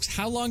asks,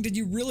 how long did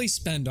you really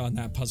spend on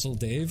that puzzle,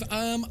 Dave?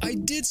 I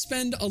did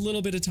spend a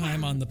little bit of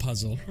time on the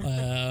puzzle.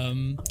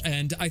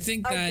 And I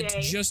think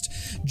that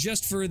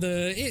just for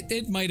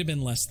it might have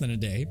been less than a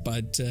day,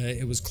 but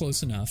it was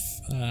close enough.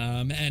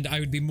 And I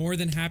would be more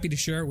than happy to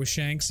share it with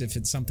Shanks if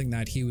it's something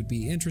that he would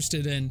be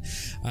interested in.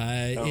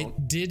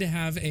 It did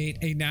have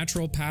a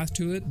natural path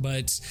to it,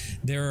 but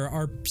there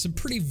are some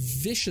pretty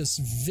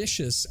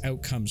vicious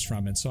outcomes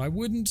from it. So I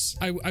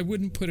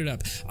wouldn't put it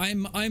up.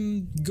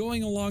 I'm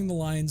going along the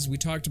lines we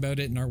talked about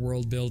it in our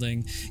world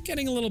building,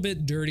 getting a little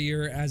bit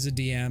dirtier as a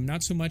DM,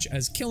 not so much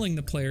as killing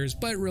the players,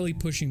 but really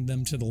pushing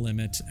them to the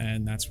limit,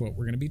 and that's what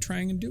we're going to be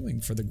trying and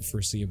doing for the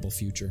foreseeable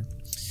future.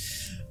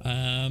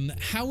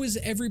 How is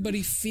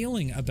everybody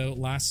feeling about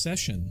last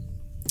session?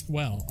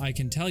 Well, I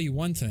can tell you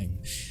one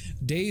thing.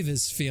 Dave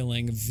is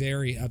feeling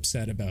very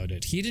upset about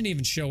it. He didn't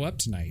even show up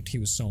tonight. He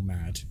was so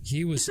mad.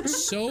 He was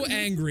so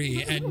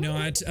angry at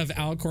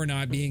Alcor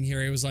not being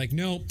here. He was like,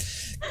 no,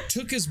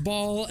 took his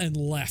ball and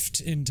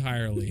left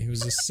entirely. It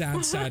was a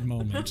sad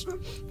moment.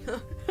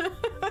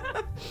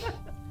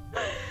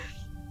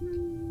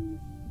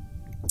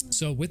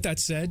 So with that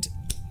said,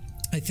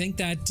 I think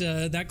that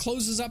that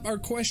closes up our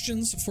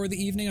questions for the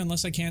evening,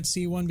 unless I can't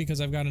see one because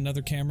I've got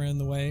another camera in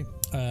the way.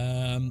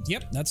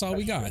 Yep, that's all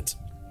we got.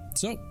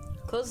 So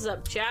closes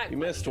up chat. You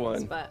missed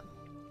one. But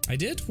I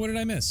did? What did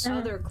I miss?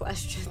 other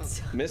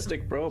questions.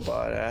 Mystic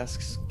Brobot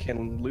asks,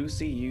 can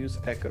Lucy use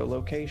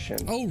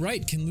echolocation? Oh,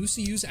 right. Can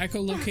Lucy use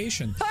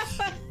echolocation?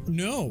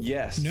 No.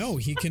 Yes. No,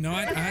 he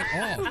cannot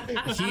at all.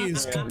 He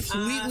is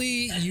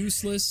completely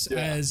useless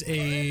as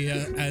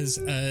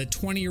a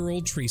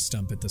 20-year-old tree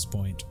stump at this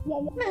point.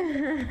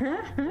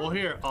 Well,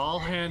 here, I'll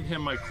hand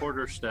him my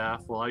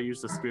quarterstaff while I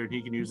use the spear, and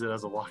he can use it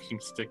as a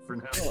walking stick for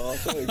now. Oh,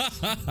 thanks.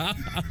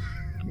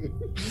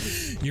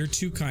 You're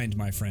too kind,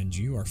 my friend.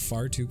 You are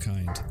far too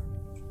kind.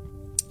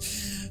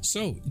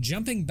 So,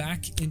 jumping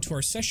back into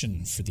our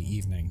session for the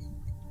evening,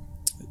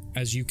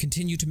 as you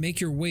continue to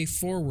make your way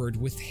forward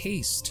with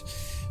haste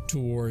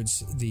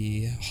towards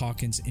the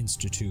Hawkins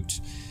Institute,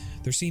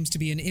 there seems to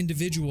be an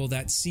individual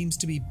that seems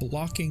to be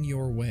blocking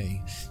your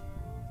way.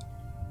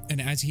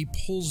 And as he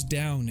pulls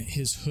down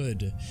his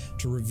hood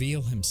to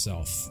reveal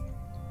himself,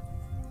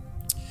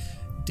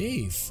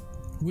 Dave,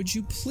 would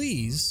you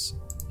please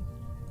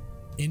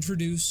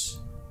introduce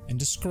and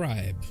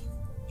describe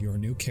your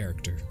new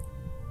character?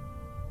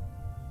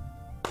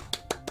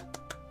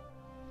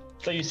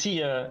 So you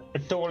see a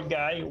tall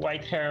guy,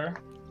 white hair,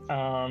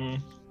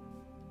 in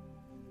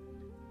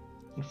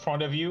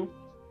front of you,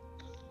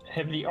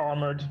 heavily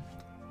armored,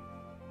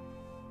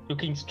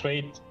 looking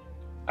straight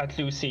at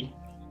Lucy.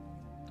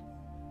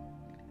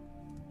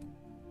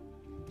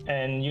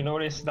 And you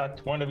notice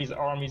that one of his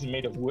arms is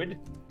made of wood.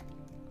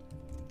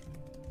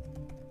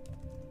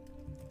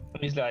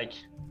 And he's like,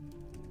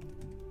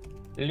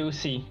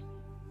 Lucy,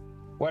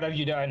 what have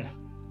you done?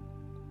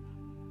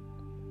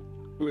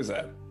 Who is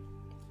that?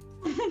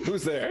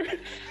 Who's there?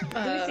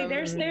 Lucy,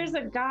 there's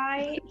a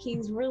guy.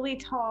 He's really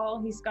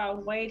tall. He's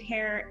got white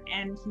hair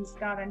and he's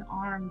got an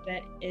arm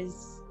that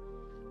is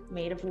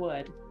made of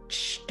wood.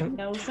 Shh, You don't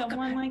know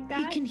someone like He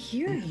that? can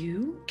hear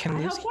you. Can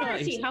How Lucy far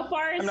not, is he? How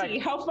far is he?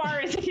 How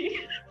far is he?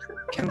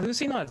 Can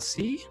Lucy not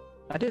see?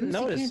 I didn't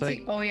Lucy notice. can't Like,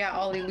 see. Oh yeah,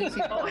 Ollie, Lucy.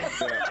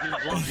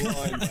 Yeah, he's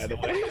blind, by the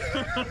way.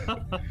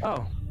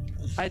 oh,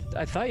 I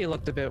thought you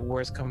looked a bit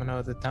worse coming out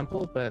of the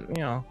temple, but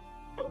you know,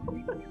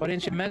 why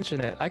didn't you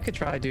mention it? I could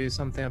try to do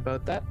something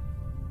about that.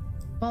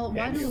 Well,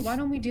 why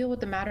don't we deal with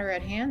the matter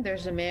at hand?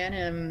 There's a man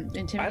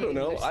intimidating. I don't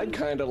know. Lucy. I'd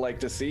kind of like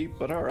to see,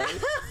 but all right.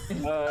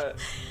 All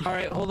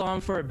right, hold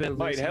on for a bit,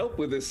 Might Lucy. help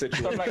with this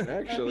situation,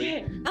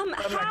 actually.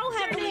 How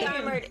heavily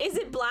armored? Is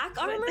it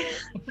black armor?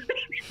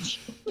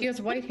 He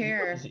has white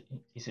hair.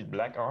 Is it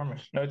black armor?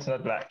 No, it's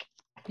not black.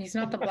 He's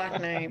not the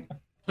Black Knight.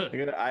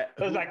 I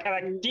was like,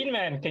 Tin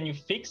Man, can you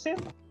fix it?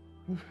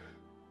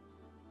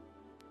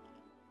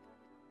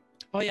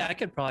 Oh yeah, I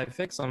could probably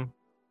fix them.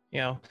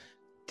 You know,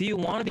 do you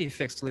want to be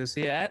fixed,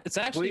 Lucy? It's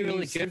actually really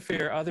Please. good for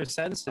your other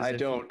senses. I if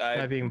don't.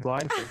 By being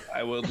blind.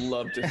 I would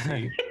love to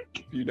see,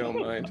 if you don't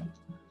mind.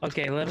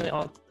 Okay,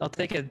 I'll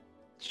take a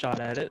shot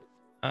at it.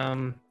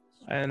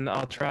 And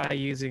I'll try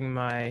using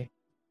my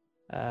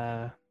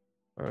where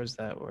was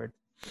that word?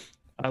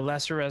 A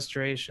lesser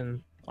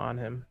restoration on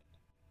him.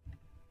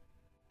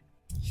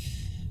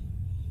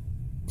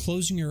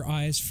 Closing your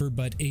eyes for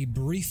but a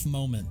brief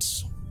moment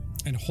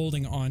and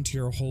holding on to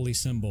your holy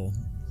symbol,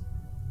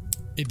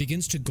 It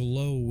begins to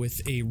glow with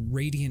a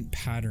radiant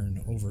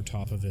pattern over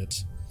top of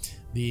it.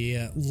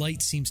 The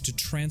light seems to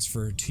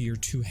transfer to your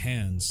two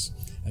hands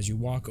as you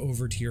walk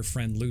over to your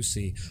friend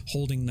Lucy,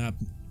 holding them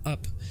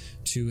up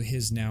to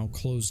his now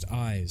closed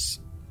eyes.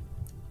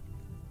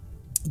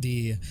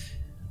 The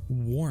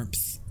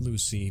warmth,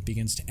 Lucy,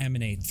 begins to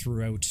emanate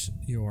throughout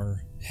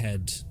your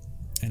head,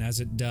 and as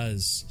it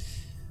does,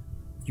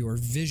 your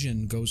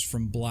vision goes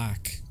from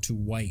black to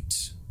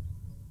white,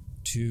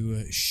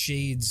 to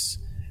shades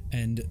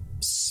and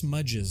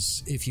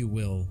smudges, if you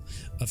will,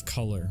 of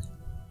color.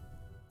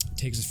 It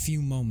takes a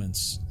few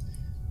moments,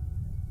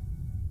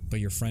 but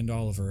your friend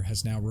Oliver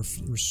has now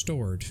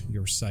restored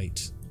your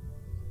sight.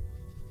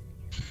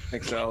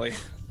 Thanks, Ollie.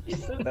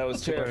 That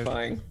was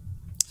terrifying.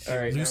 All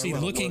right, Lucy,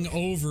 looking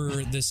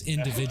over this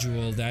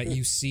individual that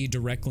you see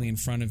directly in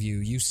front of you,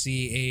 you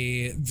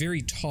see a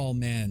very tall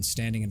man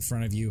standing in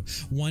front of you,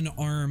 one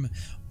arm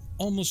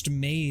almost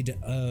made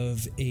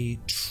of a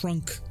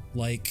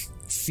trunk-like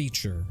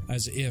feature,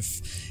 as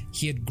if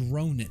he had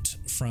grown it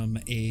from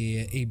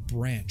a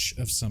branch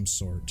of some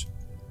sort.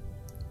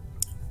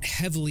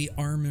 Heavily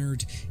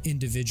armored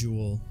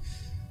individual,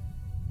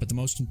 but the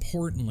most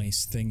importantly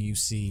thing you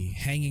see,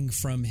 hanging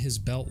from his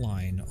belt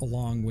line,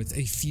 along with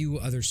a few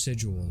other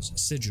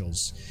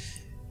sigils,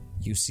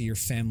 you see your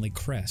family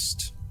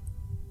crest.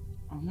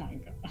 Oh my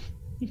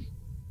god.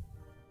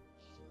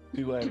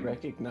 Do I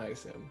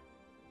recognize him?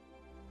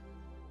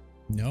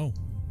 No.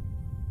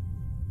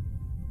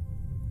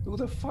 Who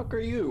the fuck are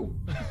you?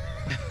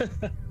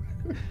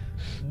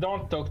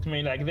 Don't talk to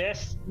me like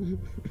this.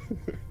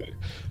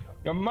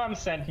 Your mom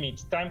sent me.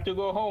 It's time to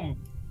go home,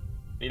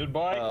 little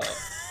boy.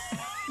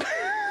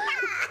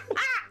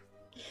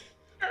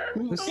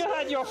 You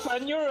had your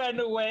fun. You ran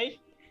away.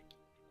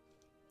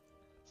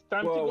 It's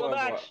time to go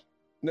back.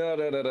 No.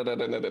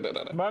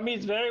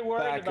 Mommy's very worried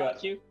Back about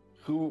up. you.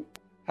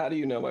 How do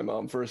you know my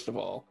mom, first of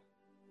all?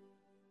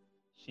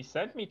 She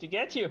sent me to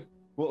get you.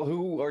 Well,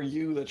 who are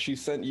you that she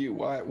sent you?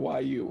 Why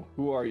you?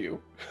 Who are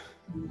you?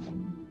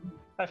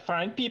 I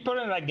find people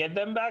and I get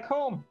them back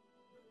home.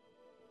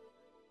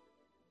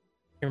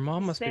 Your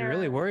mom must be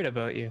really worried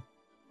about you.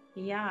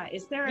 Yeah,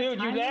 is there a Dude,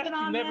 time you left. limit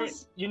on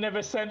this? You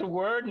never sent a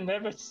word.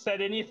 Never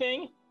said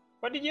anything.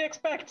 What did you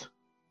expect?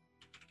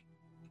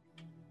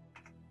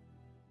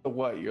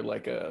 What? You're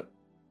like a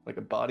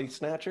body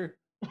snatcher?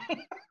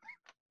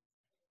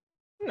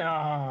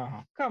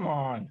 No, come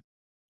on.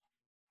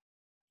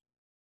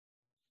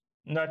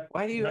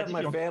 Why do you have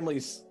my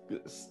family's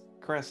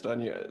crest on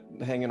you,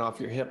 hanging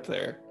off your hip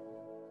there?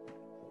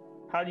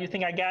 How do you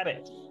think I got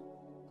it?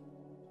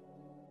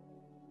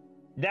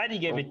 Daddy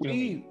gave it to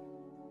me.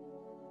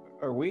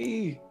 Are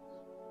we?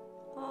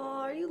 Oh,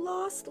 are you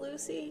lost,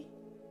 Lucy?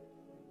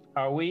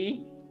 Are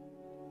we?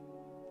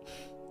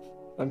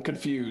 I'm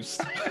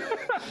confused.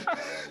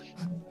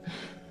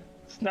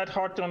 It's not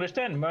hard to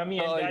understand. Mommy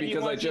and Daddy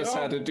because I want you just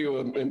had to home. do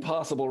an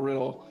impossible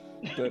riddle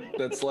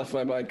that's left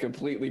my mind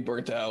completely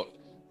burnt out.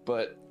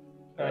 But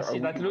are see, we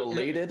that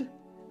related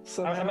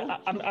somehow?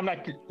 I'm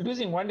like,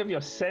 losing one of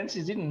your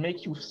senses didn't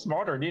make you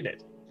smarter, did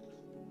it?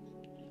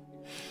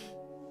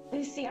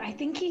 Lucy, I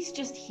think he's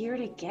just here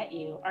to get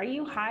you. Are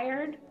you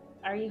hired?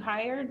 Are you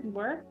hired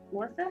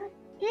worker?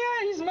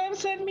 Yeah, his mom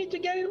sent me to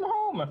get him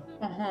home.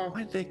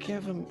 Why'd they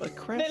give him a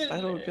crest? I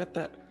don't get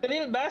that. The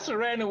little bastard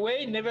ran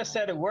away, never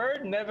said a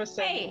word, never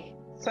said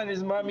sent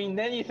his mommy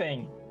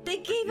anything. They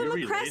gave him a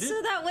You're crest related?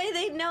 so that way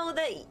they'd know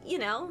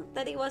that,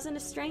 that he wasn't a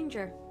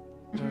stranger.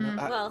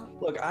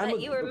 Look,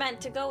 You were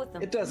meant to go with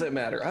them. It doesn't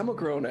matter. I'm a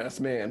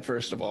grown-ass man,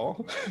 first of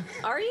all.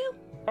 Are you?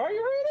 Are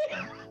you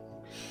really?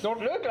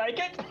 Don't look like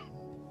it.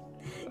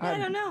 I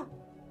don't know.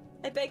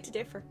 I beg to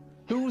differ.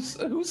 Whose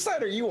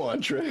side are you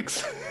on,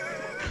 Trix?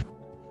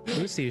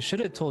 Lucy, you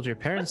should have told your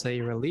parents that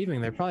you were leaving.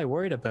 They're probably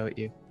worried about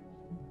you.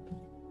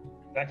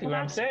 Exactly what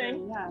I'm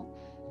saying. Yeah.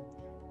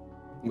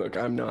 Look,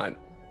 I'm not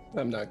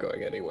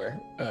going anywhere.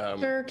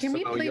 Sir, can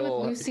we play with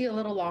you'll- Lucy a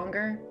little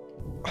longer?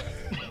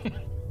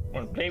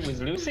 Want to play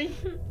with Lucy?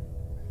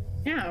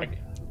 Yeah.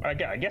 I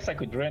guess I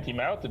could rent him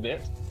out a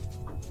bit.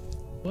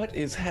 What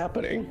is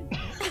happening?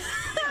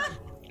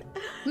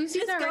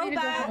 Lucy's Just not go ready to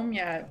go back. home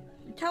yet.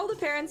 Tell the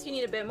parents you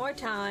need a bit more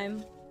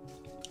time.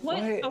 What?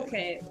 Why-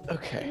 Okay.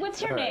 Okay.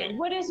 What's your all name? right.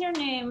 What is your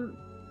name,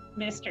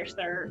 Mr.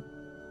 Sir?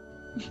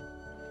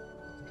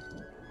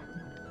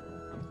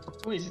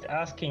 Who is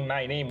asking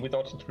my name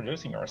without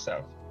introducing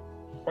herself?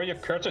 For your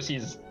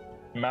courtesies,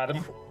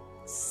 madam.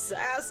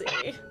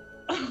 Sassy.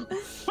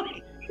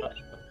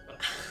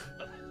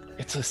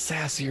 It's a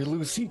sassier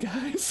Lucy,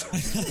 guys.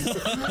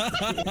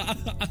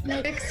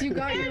 Nix, you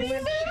got your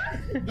wish.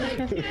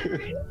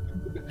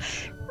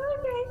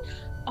 Okay.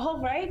 All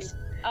right.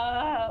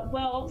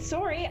 Well,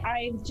 sorry.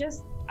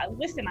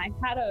 Listen, I've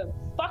had a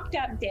fucked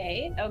up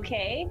day,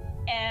 okay?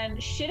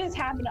 And shit has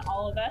happened to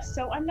all of us,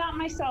 so I'm not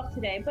myself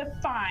today, but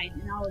fine.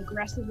 And I'll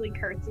aggressively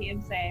curtsy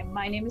and say,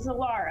 my name is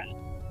Alara.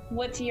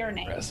 What's your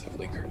name?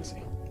 Aggressively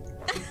courtesy.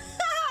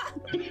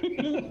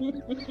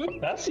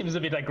 That seems a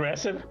bit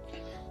aggressive.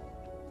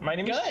 My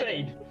name is Good.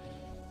 Shade.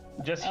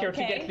 Just here to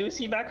get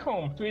Lucy back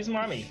home to his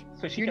mommy,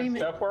 so she can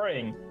stop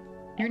worrying.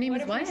 Your name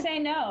is what? what? If we say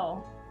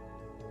no?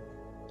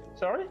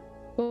 Sorry?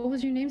 What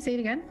was your name? Say it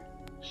again.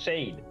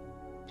 Shade.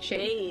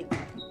 Shade.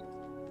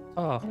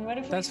 Oh, And what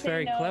if that's we say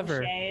very no,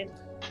 clever. Shade?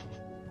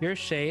 You're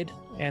Shade,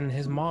 and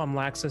his mom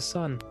lacks a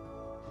son.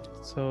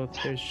 So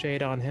there's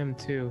shade on him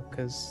too,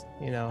 because,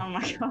 you know. Oh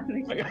my god.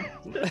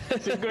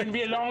 This is going to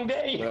be a long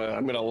day.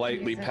 I'm gonna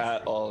lightly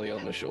pat Ollie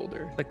on the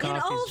shoulder. The In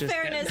coffee's all just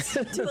fairness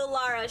to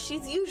Alara,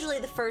 she's usually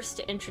the first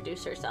to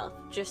introduce herself,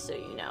 just so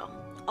you know.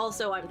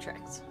 Also, I'm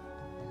Trix.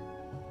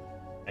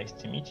 Nice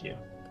to meet you.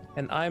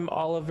 And I'm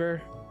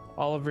Oliver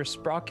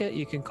Sprocket.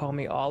 You can call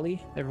me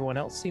Ollie. Everyone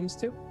else seems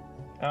to.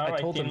 All right,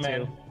 told Tin him Man.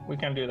 to. We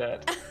can do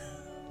that.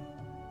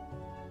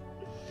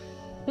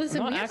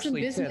 Listen, I'm we not have some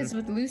actually business Tin.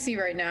 with Lucy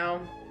right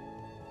now.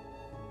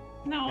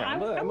 No, Yeah, I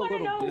I'm a want to little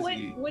know busy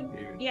here,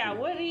 too.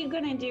 what are you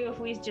gonna do if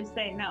we just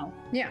say no?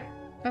 Yeah,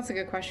 that's a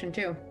good question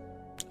too.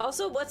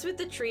 Also, what's with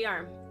the tree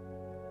arm?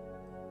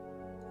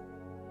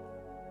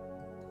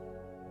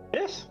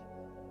 Yes.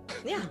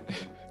 Yeah.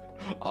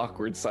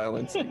 Awkward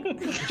silence. Bring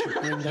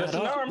that Just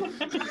an up. arm.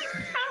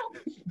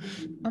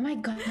 Oh my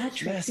god,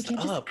 Trix, you Messed can't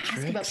just up, ask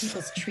Trix. about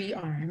people's tree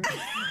arms.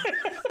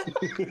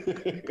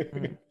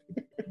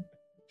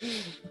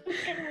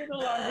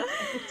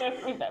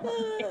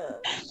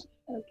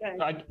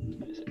 Okay.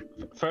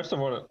 First of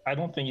all, I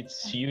don't think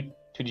it's you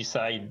to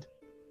decide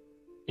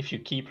if you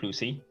keep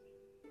Lucy.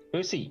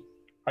 Lucy,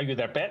 are you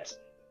their pet?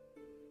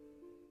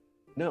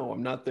 No,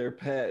 I'm not their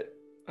pet.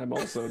 I'm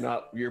also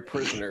not your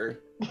prisoner.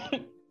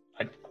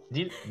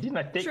 Didn't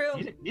I take? True.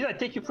 Did I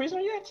take you prisoner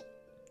yet?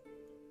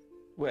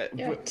 I'm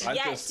Yet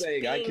just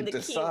saying I being could the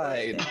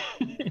decide.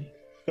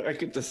 I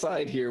could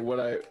decide here what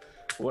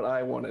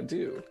I want to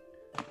do,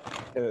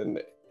 and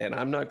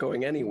I'm not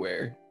going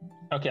anywhere.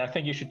 Okay, I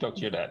think you should talk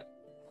to your dad.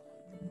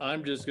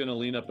 I'm just gonna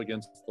lean up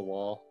against the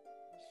wall.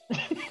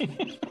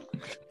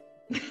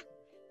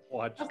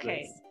 Watch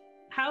Okay. this.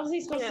 How's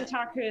he supposed Yeah. to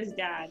talk to his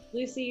dad?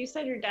 Lucy, you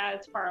said your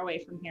dad's far away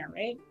from here,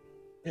 right?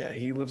 Yeah,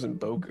 he lives in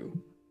Boku.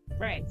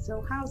 Right.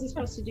 So how's he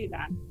supposed to do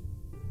that?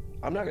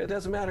 I'm not. It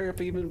doesn't matter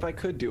even if I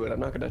could do it. I'm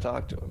not going to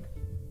talk to him.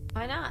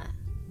 Why not?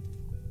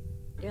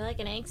 You're like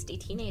an angsty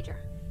teenager.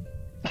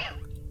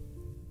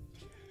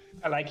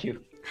 I like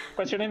you.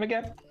 What's your name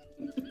again?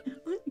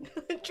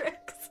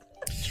 Tricks.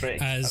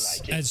 Trix. As I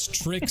like it. as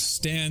Trix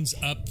stands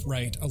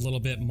upright a little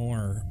bit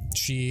more,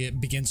 she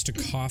begins to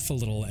cough a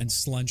little and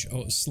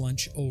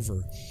slunch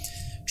over.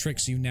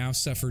 Trix, you now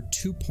suffer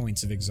 2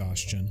 points of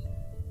exhaustion.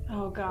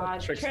 Oh God.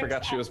 Trix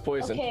forgot she was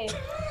poisoned. Okay.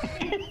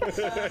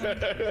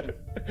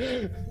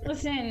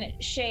 Listen,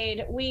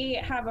 Shade, we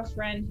have a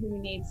friend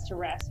who needs to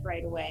rest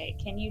right away.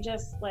 Can you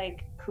just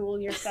like cool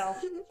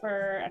yourself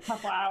for a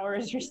couple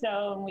hours or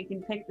so, and we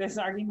can pick this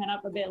argument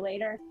up a bit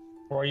later?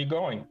 Where are you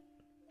going?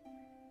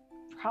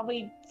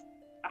 Probably.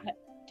 I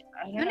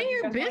don't None know, of you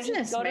your guys wanna just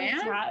business, go to man.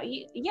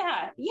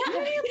 Yeah. None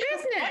of your Why do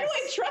I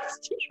business.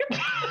 trust you?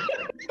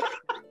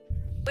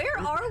 Where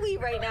are we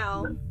right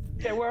now?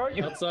 Yeah, where are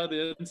you? Outside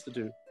the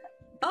institute.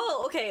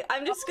 Oh, okay.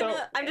 I'm just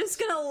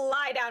gonna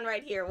lie down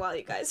right here while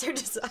you guys are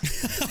deciding.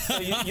 So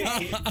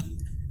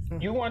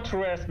you want to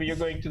rest, but you're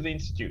going to the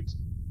institute.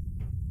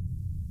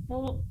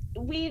 Well,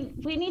 we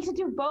need to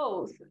do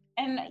both,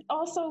 and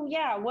also,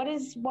 yeah. Why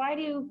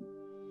do?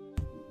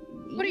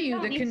 What are you,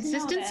 don't the need to know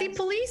consistency this.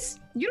 police?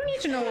 You don't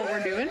need to know what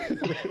we're doing.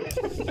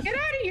 Get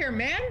out of here,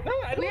 man. No,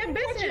 I We don't have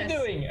know what you're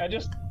business. doing.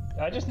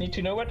 I just need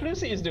to know what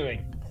Lucy is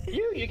doing.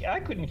 I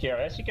couldn't care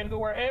less. You can go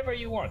wherever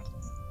you want.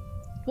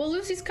 Well,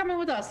 Lucy's coming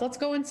with us. Let's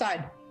go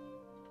inside.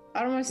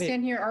 I don't want to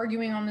stand here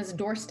arguing on this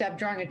doorstep,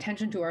 drawing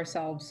attention to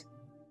ourselves.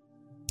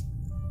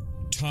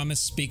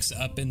 Thomas speaks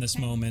up in this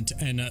moment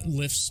and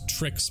lifts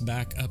Trix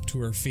back up to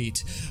her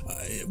feet.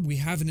 We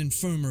have an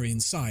infirmary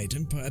inside,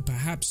 and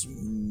perhaps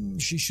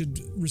she should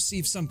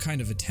receive some kind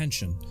of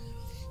attention.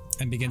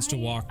 And begins to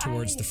walk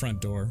towards the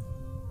front door.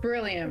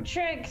 Brilliant.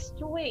 Trix,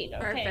 wait. Okay.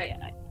 Perfect.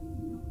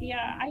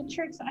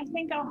 Trix, I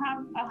think I'll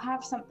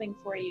have something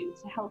for you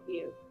to help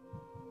you.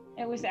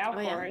 It was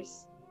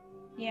outdoors.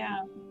 Yeah.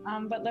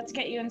 But let's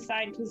get you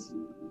inside because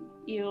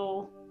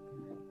you'll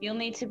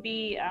need to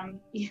be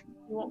you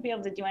won't be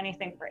able to do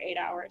anything for 8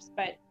 hours,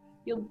 but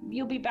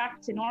you'll be back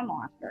to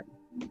normal after.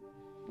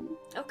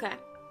 Okay.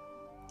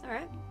 All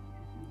right.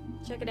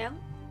 Check it out.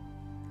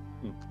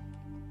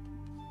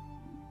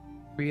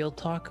 Real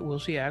talk, will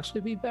she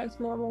actually be back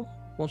to normal?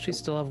 Will she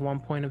still have 1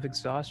 point of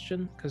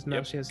exhaustion? Because now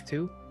Yep. she has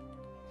 2?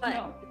 But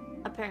No.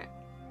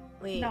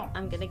 apparently, No.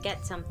 I'm gonna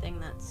get something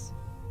that's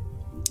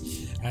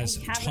As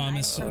I have an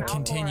Thomas item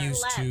from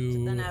continues left.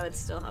 to Then I would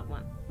still have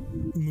one.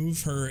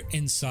 move her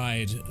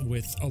inside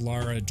with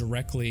Alara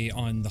directly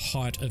on the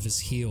hot of his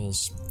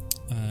heels,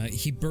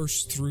 he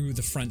bursts through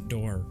the front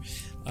door.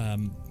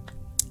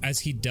 As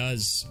he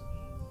does,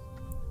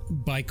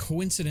 by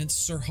coincidence,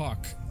 Sir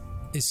Hawk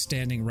is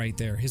standing right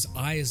there. His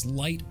eyes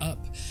light up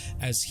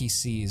as he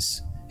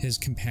sees his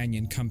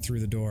companion come through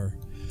the door.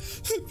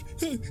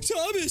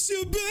 Thomas,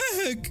 you're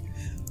back!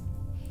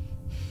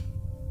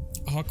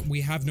 Hawk,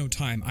 we have no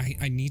time.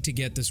 I need to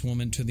get this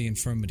woman to the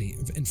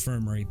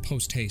infirmary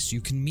post haste.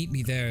 You can meet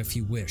me there if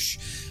you wish.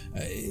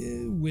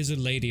 Wizard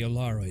Lady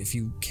Alara, if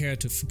you care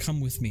to come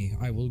with me,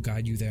 I will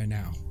guide you there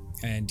now.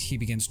 And he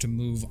begins to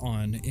move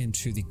on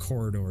into the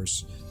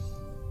corridors.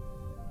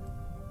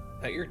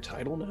 Is that your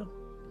title now?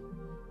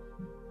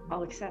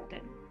 I'll accept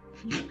it.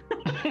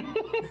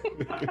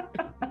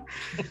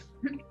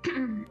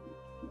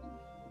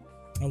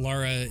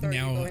 Alara So are you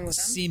going now with them?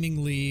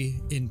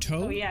 seemingly in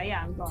tow? Oh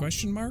yeah, I'm going.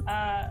 Question mark?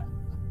 I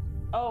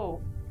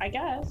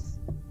guess.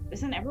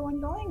 Isn't everyone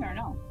going or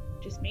no?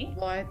 Just me?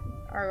 What?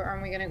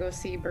 Aren't we gonna go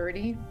see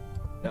Birdie?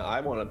 No,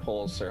 I want to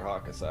pull Sir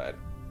Hawk aside.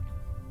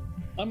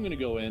 I'm gonna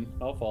go in.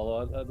 I'll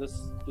follow.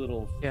 This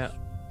little Yeah.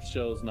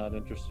 show's not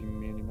interesting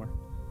me anymore.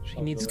 She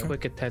I'll needs go in.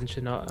 quick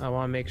attention. I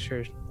want to make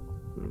sure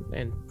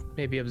and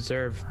maybe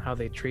observe how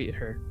they treat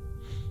her.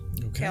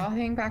 Okay. I'll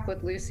hang back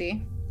with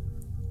Lucy.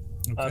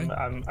 Okay.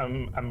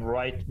 I'm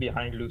right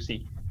behind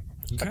Lucy.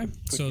 Okay.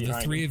 So the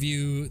behind three of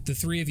you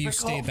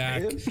stay off,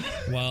 back man.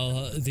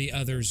 while the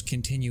others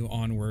continue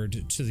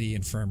onward to the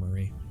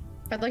infirmary.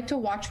 I'd like to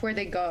watch where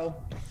they go.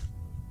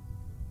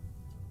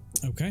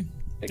 Okay.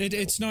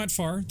 It's not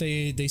far.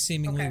 They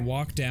seemingly Okay.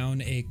 walk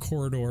down a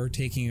corridor,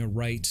 taking a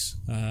right.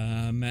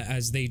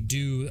 As they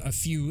do, a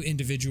few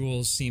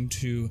individuals seem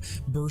to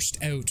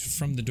burst out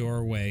from the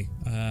doorway.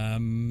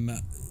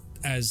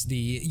 As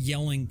the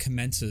yelling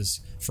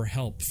commences for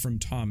help from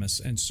Thomas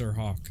and Sir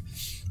Hawk.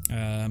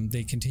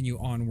 They continue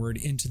onward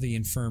into the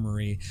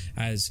infirmary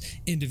as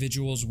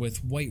individuals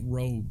with white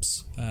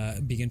robes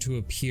begin to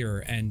appear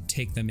and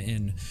take them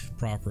in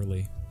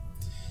properly.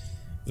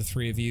 The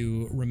three of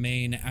you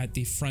remain at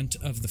the front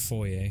of the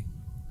foyer.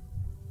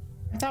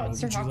 I thought What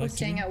Sir would you Hawk like was to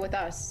staying do? out with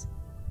us.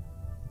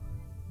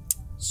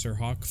 Sir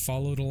Hawk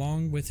followed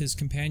along with his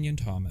companion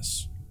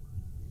Thomas.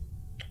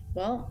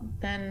 Well,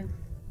 then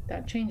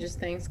that changes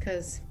things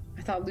because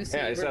I thought Lucy.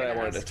 Yeah, I were said I gonna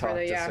wanted to ask for talk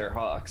the- to yeah. Sir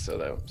Hawk,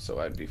 so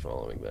I'd be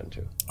following then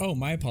too. Oh,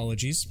 my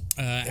apologies.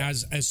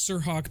 As Sir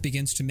Hawk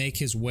begins to make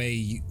his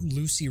way,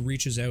 Lucy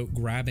reaches out,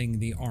 grabbing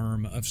the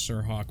arm of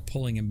Sir Hawk,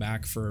 pulling him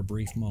back for a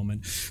brief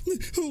moment.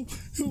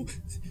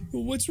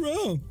 What's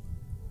wrong?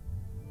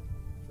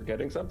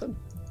 Forgetting something?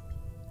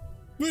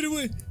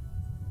 Wait,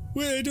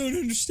 I don't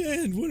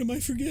understand. What am I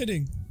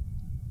forgetting?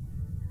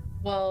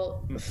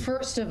 Well,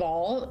 first of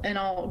all, and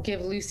I'll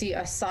give Lucy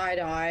a side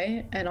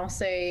eye, and I'll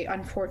say,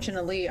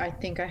 unfortunately, I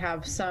think I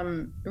have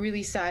some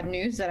really sad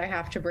news that I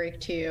have to break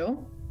to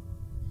you.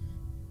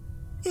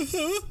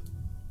 Uh-huh.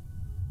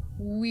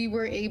 We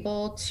were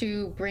able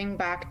to bring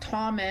back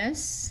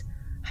Thomas.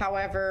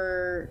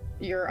 However,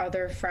 your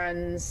other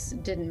friends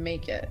didn't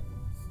make it.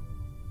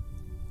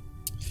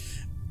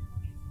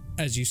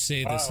 As you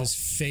say this, Wow. his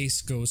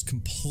face goes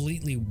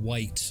completely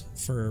white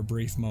for a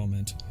brief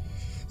moment.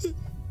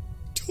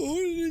 Torn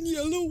and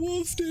Yellow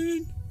Wolf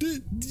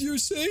you're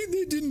saying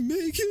they didn't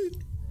make it?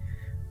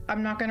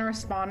 I'm not going to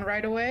respond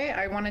right away.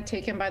 I want to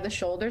take him by the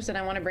shoulders and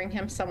I want to bring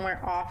him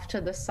somewhere off to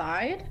the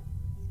side.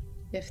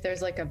 If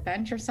there's like a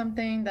bench or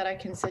something that I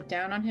can sit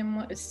down on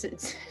him,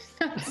 sit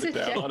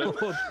Down on it.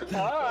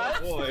 Oh,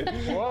 boy.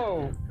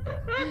 Whoa!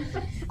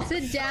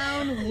 sit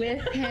down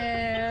with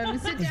him.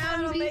 Sit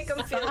down. That'll make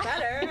him feel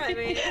better. I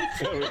mean,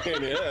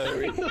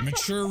 Yeah,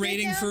 Mature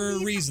rating for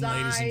a reason,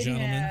 ladies and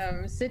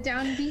gentlemen. Sit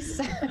down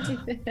beside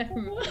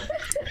him.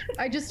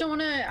 I just don't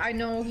want to. I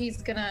know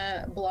he's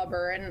gonna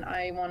blubber, and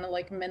I want to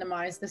like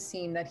minimize the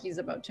scene that he's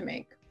about to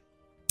make.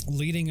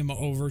 Leading him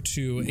over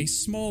to a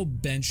small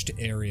benched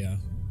area.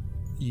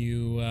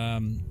 You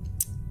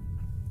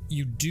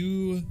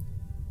do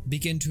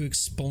begin to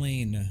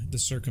explain the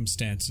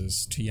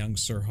circumstances to young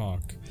Sir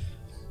Hawk.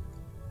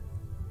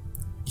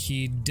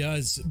 He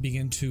does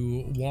begin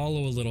to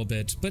wallow a little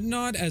bit, but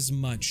not as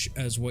much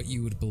as what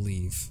you would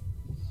believe.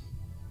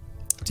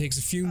 It takes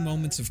a few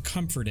moments of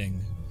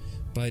comforting,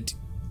 but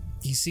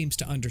he seems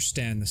to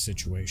understand the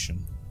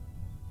situation.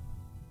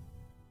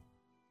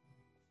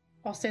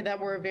 I'll say that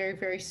we're very,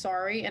 very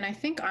sorry, and I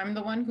think I'm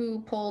the one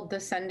who pulled the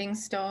sending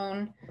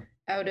stone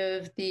out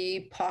of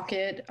the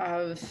pocket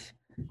of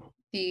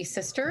the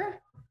sister,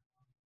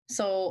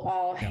 so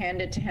I'll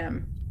hand it to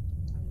him.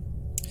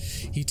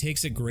 He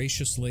takes it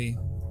graciously,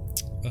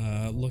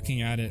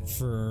 looking at it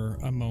for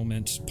a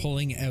moment,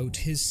 pulling out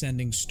his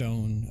sending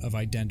stone of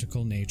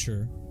identical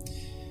nature.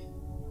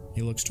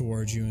 He looks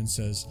towards you and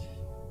says,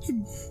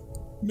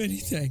 "Many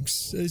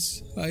thanks,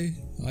 as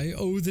I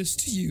owe this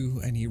to you."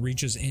 And he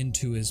reaches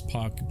into his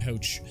pocket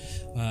pouch,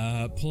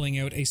 pulling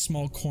out a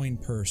small coin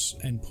purse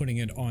and putting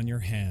it on your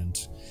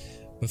hand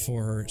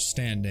before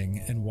standing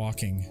and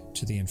walking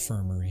to the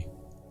infirmary.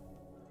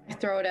 I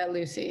throw it at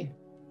Lucy.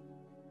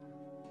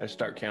 I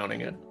start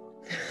counting it.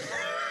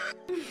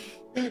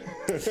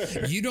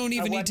 You don't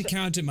even need to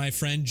count it, my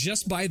friend.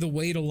 Just by the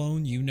weight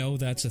alone, you know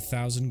that's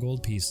 1,000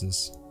 gold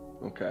pieces.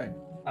 Okay.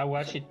 I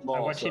watch it. I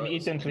watch him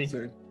intently.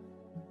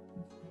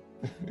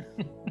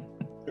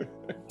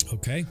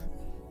 Okay.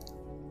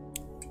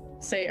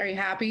 Say, are you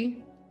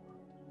happy?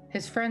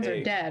 His friends Hey.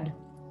 are dead.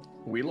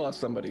 We lost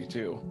somebody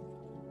too.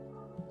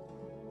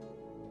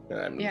 And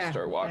I'm gonna Yeah,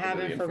 start I walking to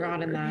the haven't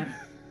forgotten infirmary.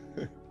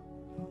 that.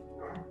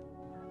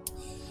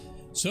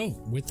 So,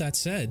 with that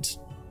said,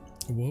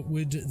 what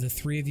would the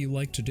three of you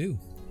like to do?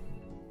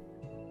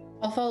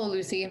 I'll follow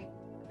Lucy.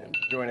 And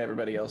join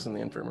everybody else in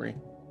the infirmary.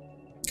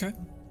 Okay.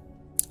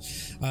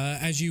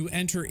 As you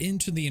enter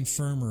into the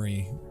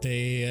infirmary,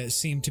 they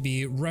seem to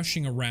be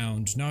rushing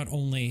around, not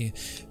only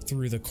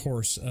through the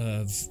course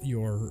of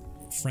your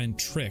friend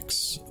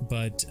Trix,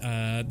 but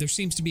there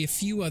seems to be a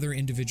few other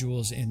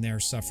individuals in there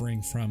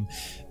suffering from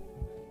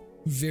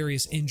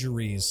various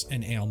injuries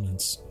and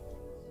ailments.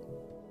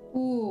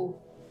 Ooh,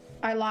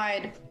 I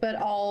lied, but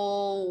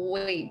I'll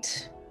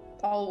wait.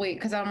 I'll wait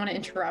because I don't want to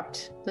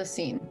interrupt the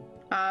scene.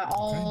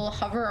 I'll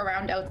hover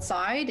around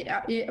outside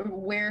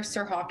where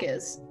Sir Hawk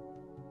is.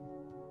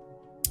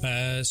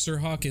 Sir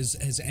Hawk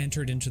has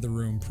entered into the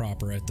room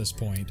proper at this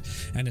point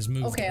and has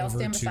moved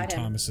over to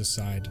Thomas's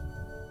side.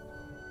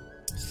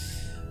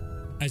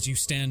 As you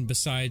stand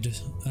beside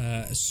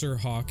Sir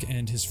Hawk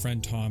and his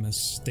friend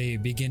Thomas, they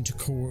begin to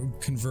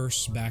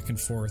converse back and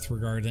forth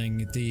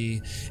regarding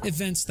the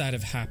events that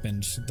have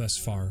happened thus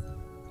far.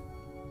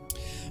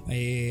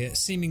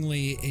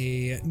 Seemingly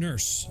a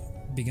nurse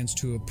begins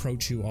to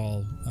approach you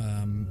all,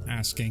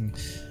 asking,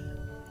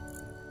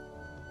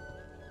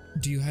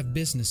 "Do you have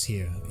business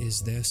here?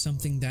 Is there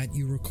something that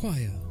you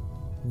require?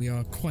 We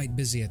are quite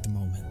busy at the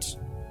moment."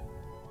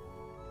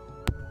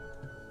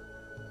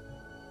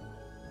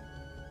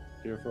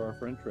 Here for our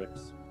friend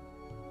Trix.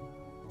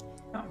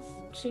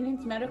 Oh, she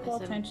needs medical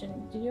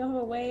attention. Do you have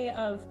a way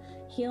of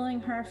healing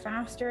her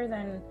faster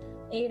than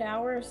 8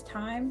 hours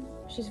time?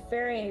 She's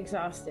very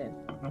exhausted.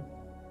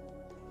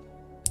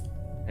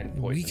 And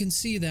We poison. can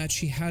see that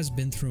she has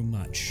been through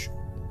much.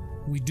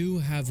 We do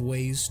have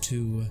ways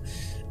to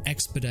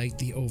expedite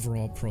the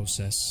overall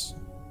process.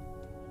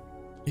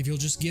 If you'll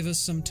just give us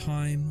some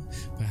time,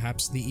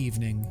 perhaps the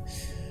evening,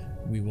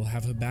 we will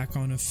have her back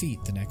on her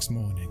feet the next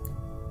morning.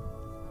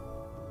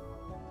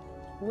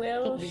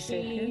 Will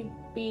she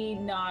be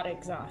not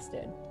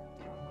exhausted?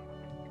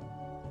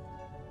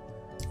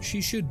 She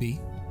should be,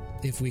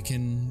 if we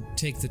can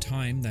take the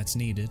time that's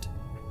needed.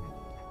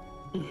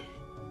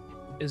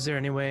 Is there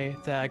any way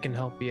that I can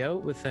help you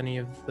out with any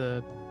of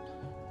the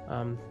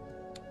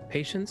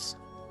patients?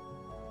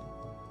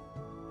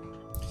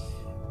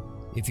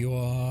 If you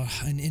are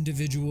an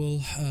individual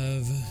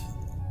of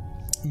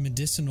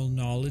medicinal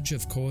knowledge,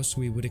 of course,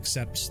 we would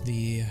accept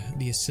the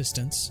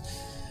assistance,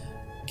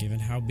 given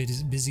how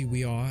busy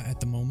we are at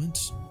the moment.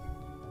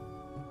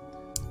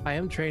 I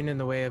am trained in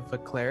the way of a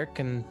cleric,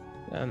 and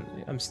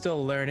I'm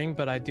still learning,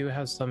 but I do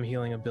have some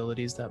healing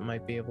abilities that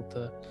might be able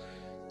to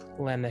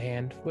lend a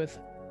hand with.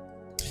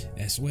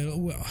 Yes,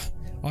 well,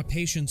 our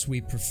patients,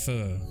 we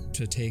prefer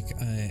to take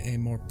a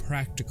more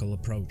practical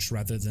approach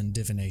rather than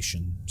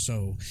divination.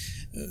 So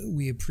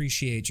we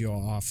appreciate your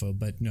offer,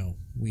 but no,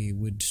 we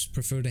would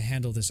prefer to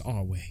handle this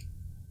our way.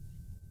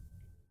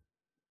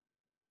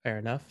 Fair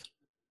enough.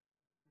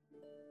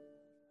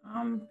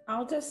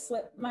 I'll just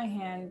slip my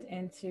hand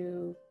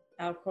into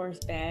Alcor's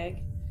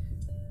bag,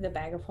 the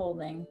bag of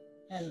holding,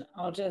 and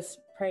I'll just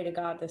pray to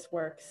God this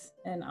works,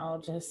 and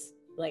I'll just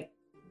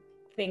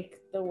think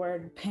the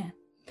word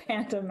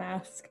panda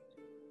mask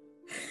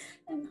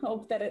and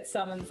hope that it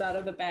summons out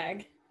of the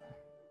bag.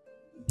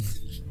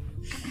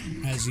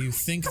 As you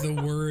think the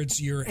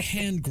words, your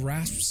hand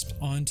grasps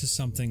onto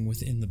something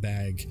within the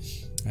bag,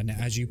 and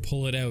as you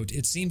pull it out,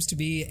 it seems to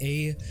be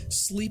a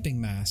sleeping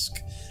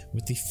mask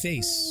with the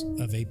face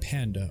of a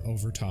panda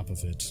over top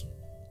of it.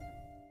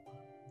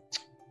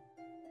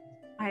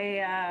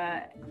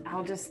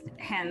 I'll just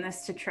hand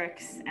this to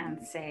Trix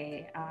and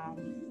say,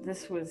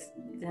 this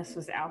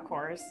was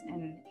Alcor's,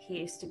 and he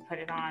used to put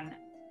it on.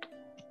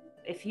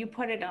 If you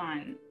put it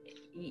on,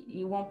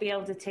 you won't be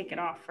able to take it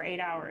off for 8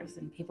 hours,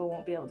 and people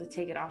won't be able to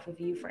take it off of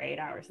you for 8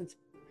 hours.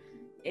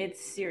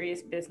 It's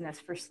serious business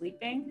for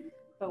sleeping,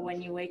 but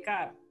when you wake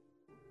up,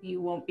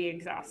 you won't be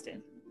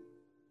exhausted.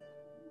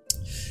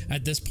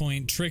 At this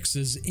point, Trix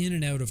is in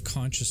and out of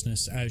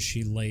consciousness as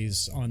she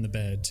lays on the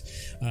bed.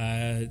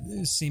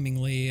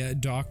 Seemingly,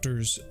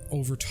 doctors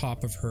over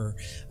top of her,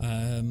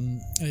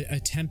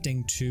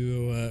 attempting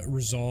to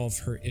resolve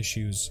her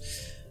issues.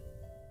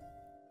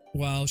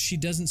 While she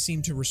doesn't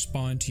seem to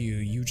respond to you,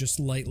 you just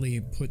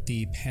lightly put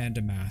the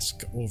panda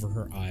mask over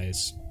her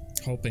eyes,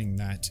 hoping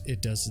that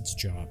it does its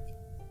job.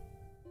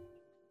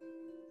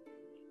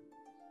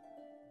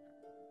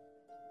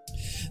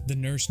 The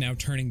nurse now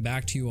turning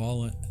back to you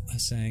all,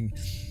 saying,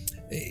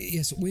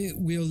 "Yes,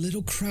 we're a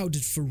little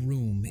crowded for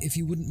room. If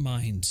you wouldn't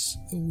mind,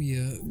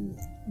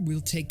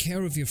 we'll take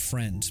care of your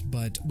friend,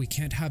 but we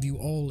can't have you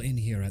all in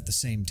here at the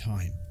same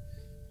time."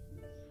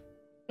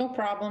 No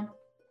problem.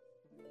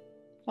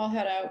 I'll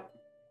head out,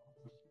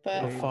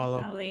 but I'll follow.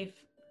 I'll leave.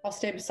 I'll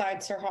stay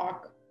beside Sir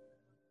Hawk.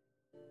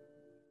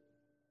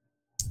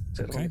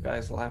 Sit Okay. on the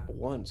guy's lap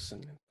once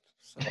and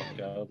Walk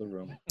out of the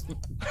room.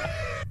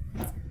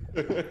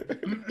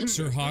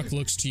 Sir Hawk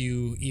looks to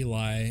you,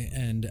 Eli,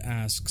 and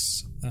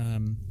asks,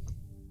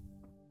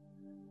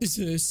 "Is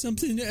there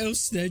something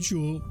else that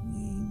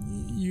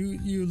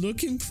you're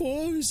looking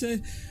for? Is there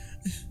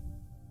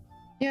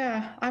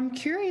Yeah, I'm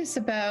curious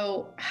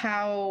about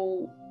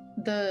how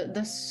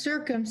the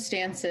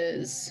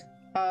circumstances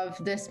of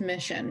this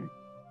mission.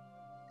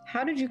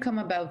 How did you come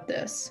about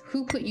this?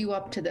 Who put you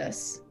up to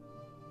this?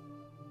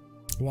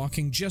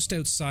 Walking just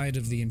outside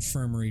of the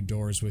infirmary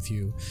doors with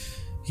you,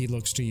 he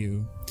looks to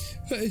you.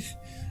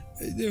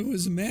 There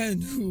was a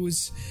man who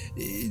was...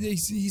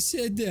 He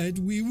said that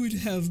we would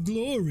have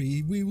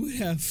glory, we would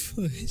have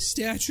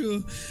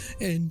stature,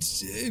 and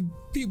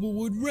people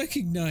would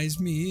recognize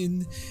me,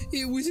 and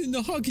it was in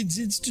the Hawkins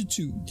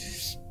Institute.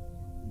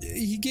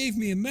 He gave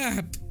me a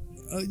map,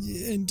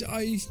 and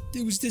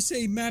it was the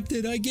same map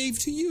that I gave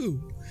to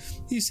you.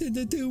 He said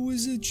that there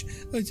was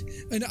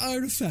an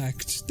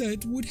artifact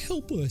that would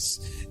help us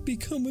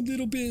become a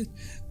little bit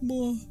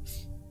more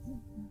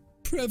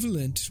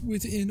prevalent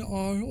within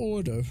our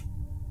order.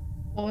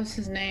 What was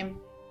his name?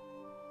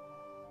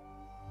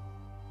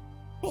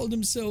 Called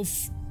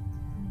himself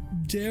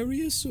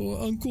Darius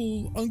or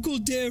Uncle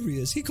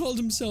Darius. He called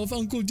himself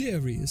Uncle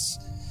Darius.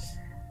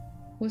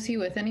 Was he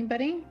with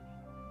anybody?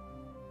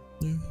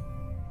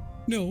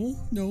 No,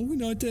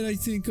 not that I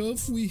think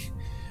of.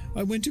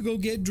 I went to go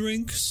get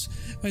drinks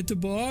at the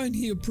bar, and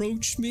he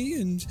approached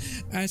me and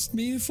asked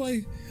me if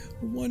I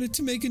wanted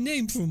to make a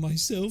name for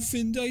myself,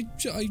 and I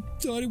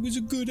thought it was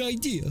a good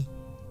idea.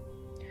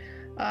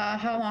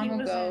 How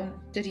long ago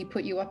did he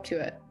put you up to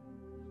it?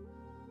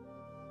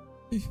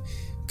 A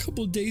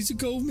couple days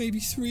ago, maybe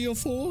 3 or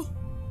 4.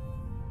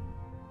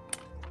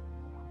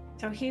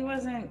 So he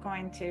wasn't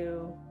going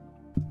to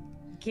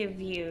give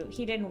you...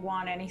 He didn't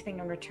want anything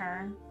in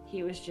return.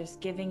 He was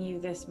just giving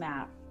you this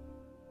map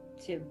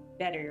to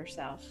better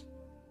yourself.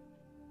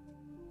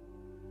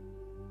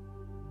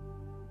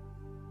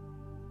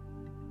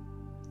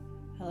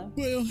 Hello?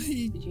 Well,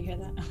 Did you hear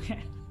that?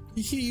 Okay.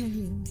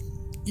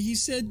 He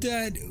said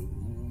that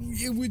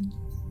it would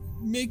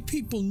make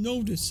people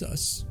notice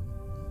us.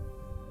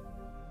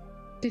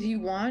 Did he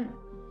want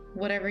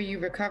whatever you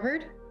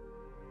recovered?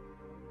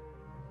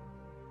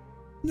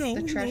 No,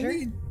 the treasure?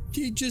 No,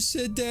 he just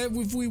said that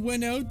if we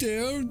went out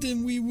there,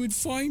 then we would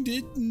find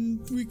it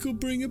and we could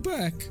bring it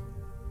back.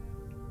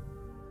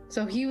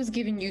 So he was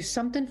giving you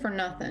something for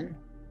nothing.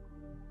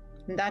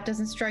 And that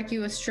doesn't strike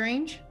you as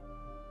strange?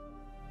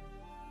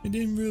 I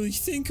didn't really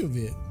think of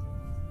it.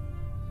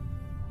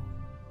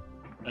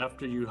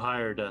 After you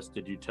hired us,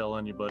 did you tell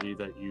anybody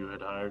that you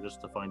had hired us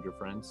to find your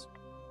friends?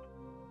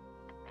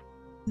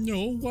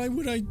 No, why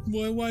would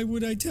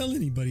I tell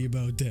anybody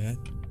about that?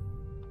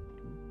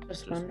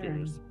 Just Just wondering.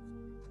 curious.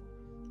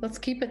 Let's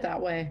keep it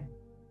that way.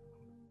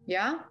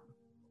 Yeah?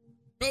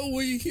 Oh,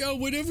 well, yeah,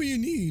 whatever you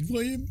need.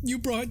 Well, you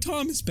brought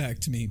Thomas back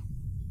to me.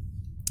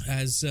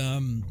 As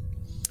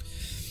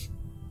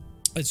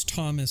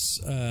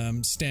Thomas,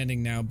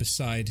 standing now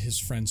beside his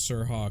friend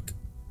Sir Hawk,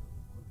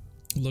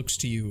 looks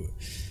to you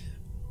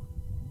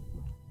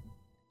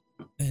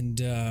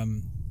and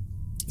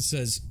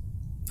says,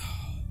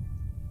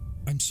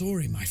 I'm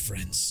sorry, my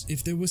friends.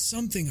 If there was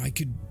something I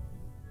could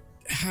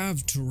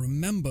have to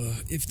remember,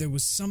 if there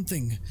was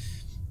something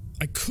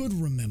I could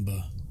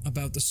remember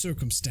about the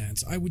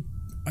circumstance, I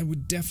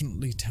would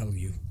definitely tell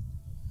you.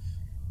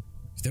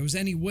 If there was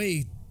any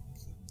way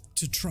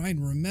to try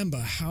and remember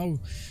how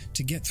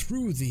to get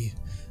through the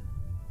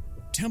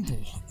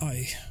temple,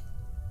 I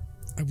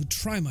would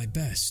try my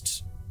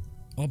best.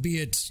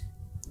 Albeit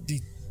the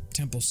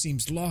temple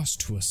seems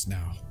lost to us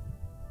now.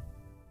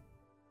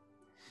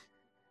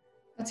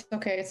 That's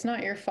okay. It's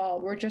not your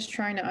fault. We're just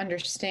trying to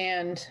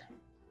understand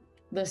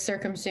the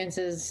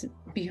circumstances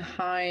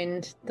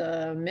behind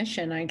the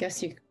mission, I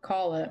guess you could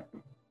call it.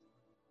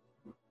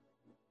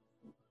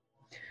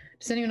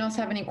 Does anyone else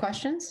have any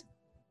questions?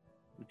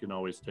 We can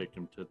always take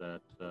him to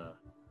that,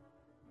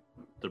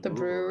 The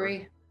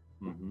brewery?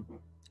 Mm-hmm.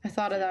 I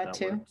thought of that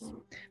too. Works.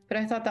 But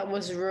I thought that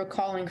was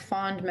recalling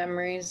fond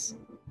memories.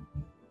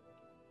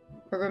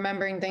 Or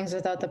remembering things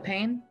without the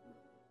pain.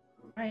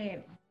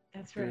 Right.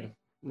 That's right.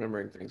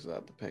 Remembering things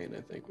without the pain,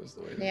 I think, was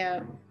the way to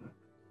Yeah.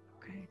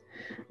 Okay.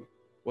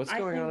 What's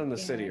going on in the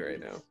city right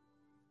now?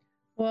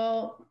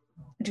 Well,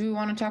 do we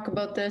want to talk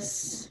about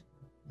this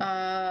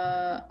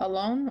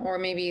alone or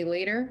maybe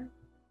later?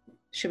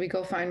 Should we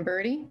go find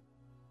Birdie?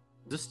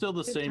 Is this still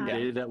the Good same time.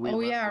 day that we Oh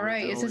left yeah,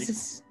 right. Is originally?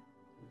 this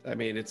I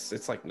mean,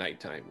 it's like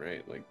nighttime,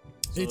 right? Like,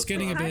 So It's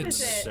getting a What time bit...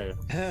 is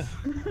it?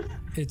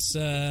 It's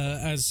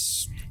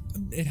as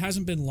it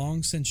hasn't been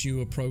long since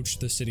you approached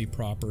the city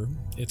proper.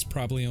 It's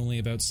probably only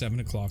about 7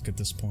 o'clock at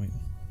this point.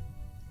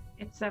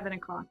 It's 7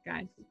 o'clock,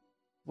 guys.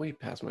 way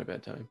past my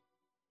bedtime.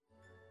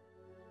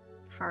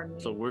 Hardly.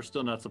 So we're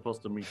still not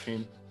supposed to meet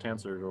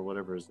Tansard or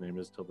whatever his name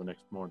is till the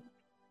next morning.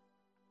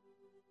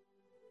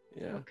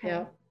 Yeah. Okay.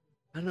 Yeah.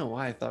 I don't know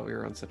why I thought we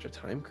were on such a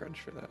time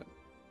crunch for that.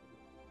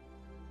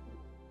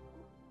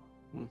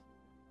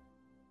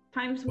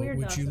 Time's What weird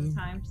though would you-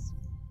 sometimes.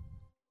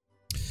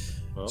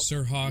 Well,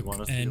 Sir Hawk you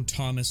want us and to?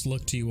 Thomas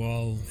look to you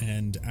all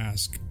and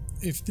ask,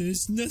 if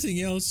there's nothing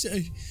else,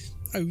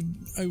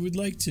 I would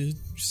like to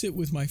sit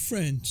with my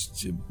friends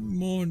to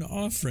mourn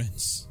our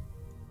friends.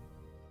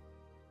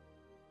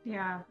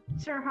 Yeah.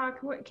 Sir Hawk,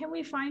 can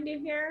we find you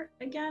here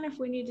again if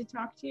we need to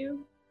talk to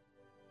you?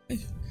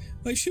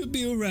 I should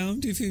be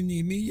around if you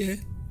need me, yeah.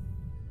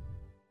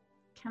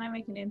 Can I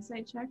make an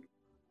insight check?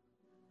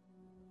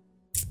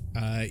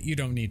 You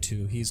don't need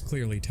to. He's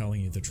clearly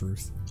telling you the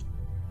truth.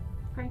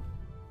 Okay.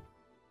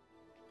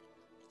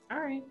 All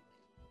right.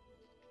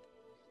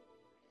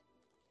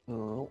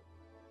 Oh.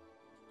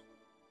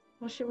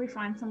 Well, should we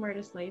find somewhere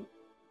to sleep?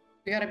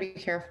 We gotta be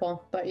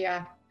careful, but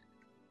yeah.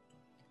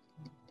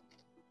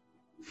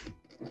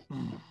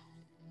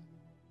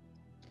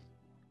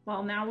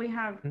 Well, now we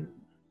have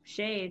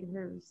Shade,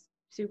 who's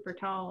super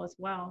tall as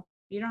well.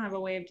 You don't have a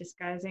way of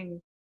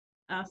disguising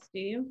us, do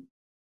you?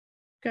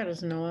 God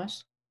doesn't know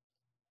us.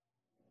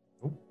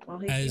 Well,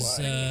 he's As,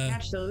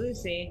 attached to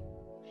Lucy.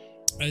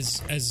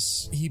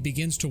 As he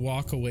begins to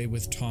walk away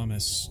with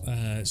Thomas,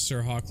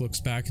 Sir Hawk looks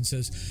back and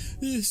says,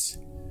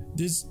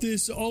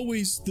 There's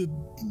always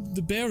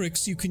the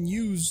barracks you can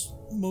use,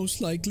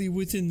 most likely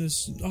within the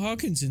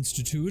Hawkins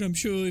Institute. I'm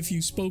sure if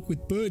you spoke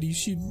with Birdie,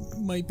 she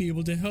might be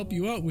able to help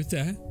you out with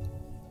that.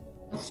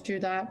 Let's do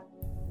that.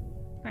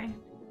 Okay.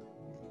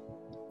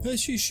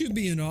 She should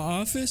be in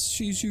our office.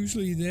 She's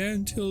usually there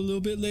until a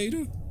little bit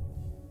later.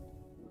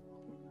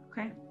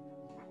 Okay.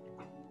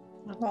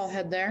 I'll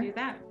head there. Do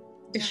that.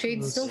 Is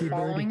Shade still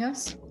following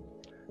us?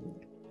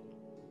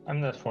 I'm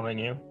not following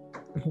you.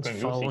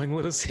 It's following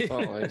Lucy.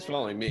 Oh, he's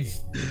following me.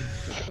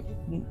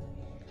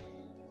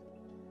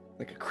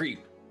 Like a creep.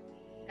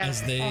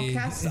 As they...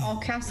 I'll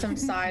cast some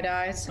side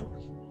eyes.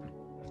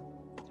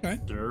 Okay. Is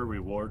there a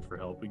reward for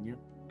helping you?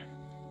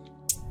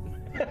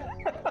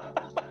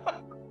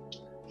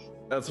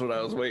 That's what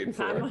I was waiting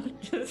for.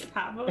 Does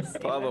Pablo say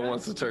Pablo that?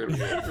 wants to turn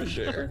away for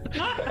sure.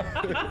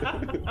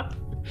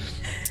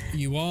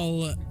 You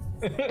all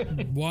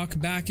walk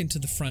back into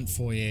the front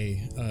foyer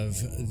of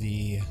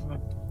the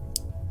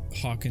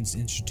Hawkins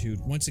Institute,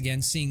 once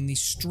again seeing the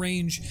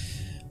strange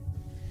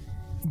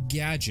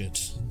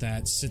gadget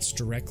that sits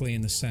directly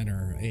in the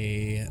center,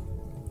 a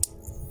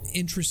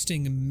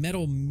interesting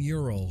metal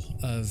mural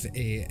of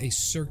a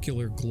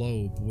circular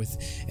globe with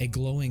a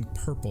glowing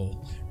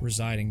purple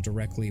residing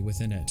directly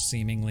within it,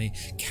 seemingly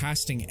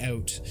casting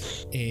out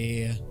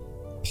a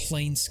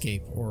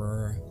planescape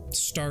or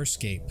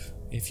starscape,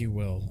 if you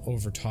will,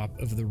 over top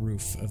of the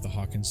roof of the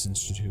Hawkins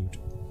Institute.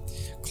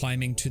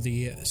 Climbing to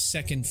the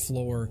second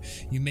floor,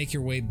 you make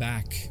your way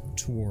back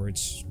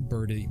towards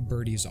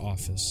Birdie's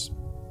office.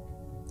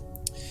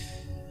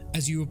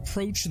 As you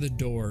approach the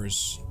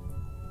doors,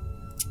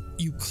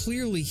 you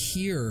clearly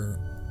hear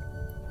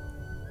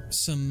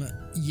some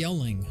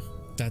yelling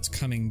that's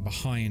coming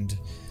behind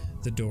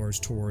the doors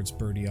towards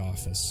Birdie's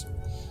office.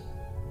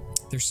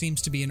 There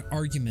seems to be an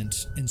argument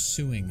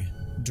ensuing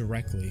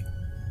directly.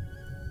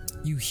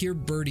 You hear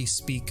Birdie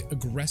speak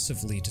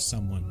aggressively to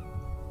someone.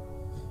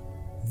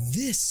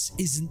 This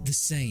isn't the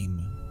same.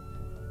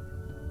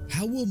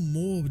 How will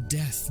more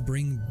death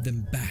bring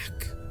them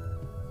back?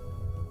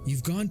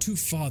 You've gone too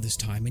far this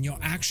time, and your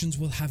actions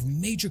will have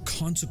major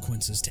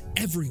consequences to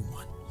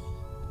everyone.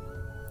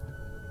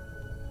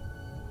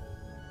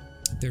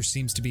 There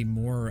seems to be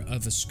more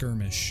of a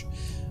skirmish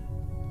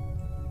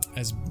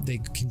as they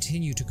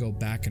continue to go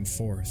back and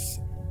forth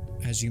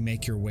as you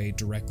make your way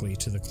directly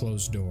to the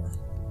closed door.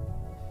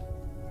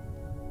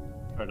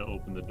 Try to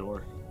open the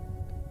door.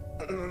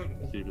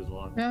 See if it's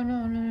locked. No.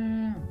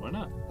 Why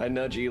not? I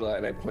nudge Eli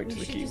and I point to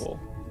the keyhole.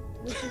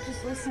 We should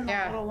just listen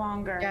Yeah. a little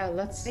longer. Yeah,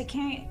 let's... They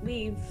can't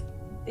leave.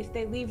 If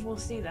they leave, we'll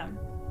see them.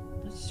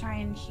 Let's try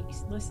and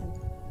listen.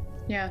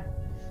 Yeah.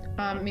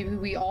 Maybe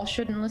we all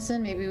shouldn't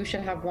listen. Maybe we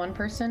should have one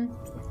person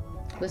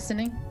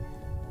listening.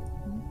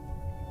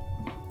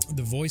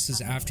 The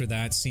voices after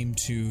that seem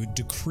to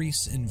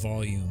decrease in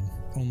volume,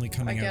 only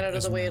coming out. I get out of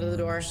as the way of the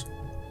door. murmurs.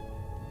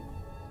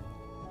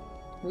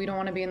 We don't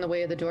want to be in the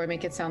way of the door.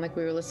 Make it sound like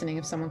we were listening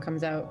if someone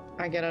comes out.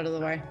 I get out of the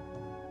way.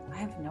 I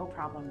have no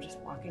problem just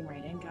walking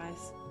right in,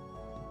 guys.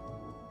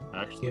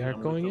 Actually, Yeah,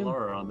 I'm going with in.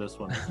 Laura on this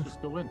one. Let's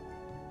just go in.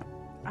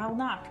 I'll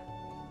knock.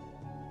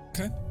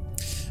 Okay.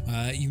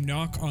 You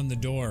knock on the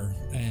door,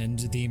 and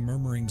the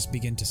murmurings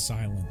begin to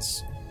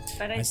silence.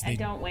 But I As they-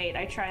 don't wait.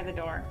 I try the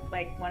door,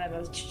 like one of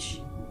those,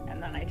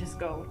 and then I just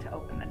go to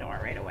open the door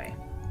right away.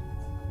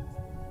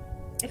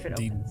 If it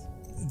opens.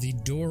 The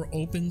door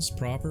opens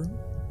proper,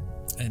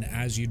 and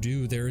as you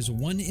do, there is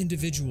one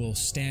individual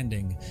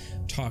standing,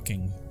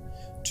 talking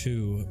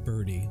to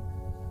Birdie.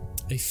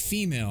 A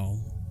female,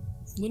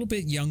 a little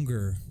bit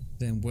younger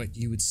than what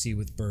you would see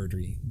with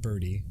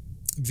Birdie.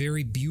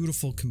 Very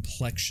beautiful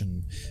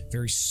complexion,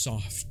 very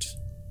soft.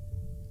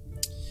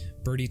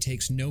 Birdie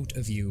takes note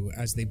of you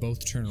as they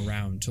both turn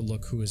around to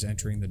look who is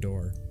entering the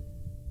door.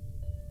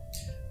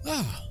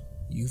 Ah,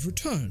 you've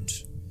returned.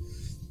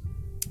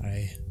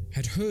 I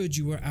had heard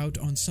you were out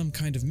on some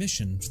kind of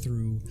mission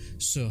through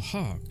Sir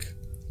Hawk.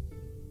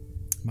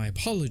 My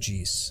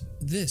apologies.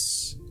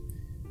 This,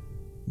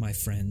 my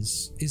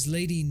friends, is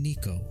Lady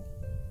Nico.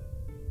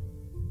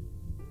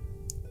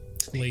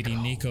 Lady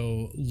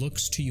Nico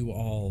looks to you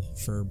all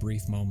for a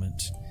brief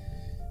moment.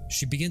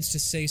 She begins to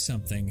say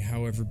something,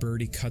 however,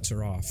 Birdie cuts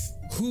her off.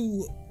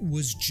 Who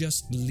was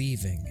just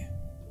leaving?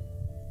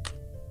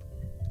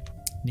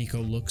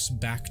 Nico looks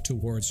back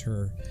towards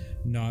her,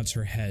 nods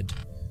her head.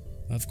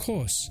 Of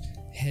course,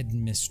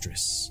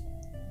 headmistress.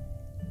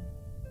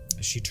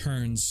 As she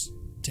turns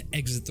to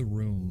exit the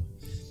room,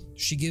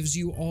 she gives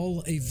you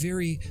all a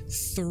very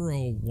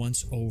thorough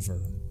once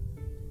over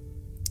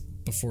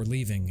before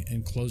leaving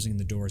and closing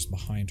the doors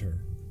behind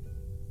her.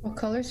 What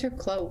color's her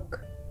cloak?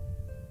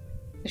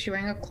 Is she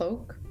wearing a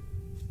cloak?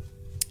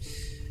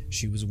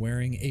 She was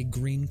wearing a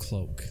green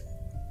cloak.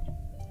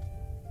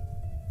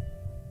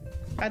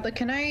 I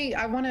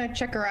want to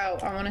check her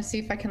out. I want to see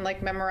if I can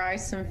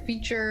memorize some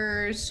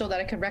features so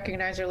that I can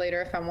recognize her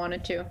later if I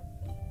wanted to.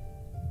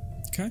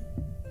 Okay.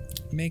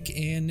 Make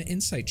an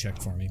insight check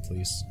for me,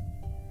 please.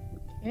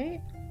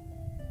 Okay.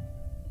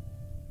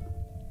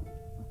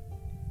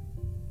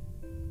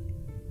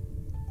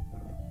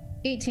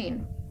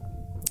 $18.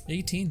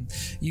 18.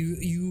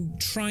 You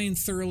try and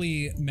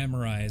thoroughly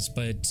memorize,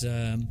 but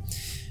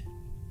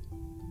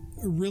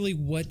really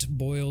what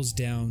boils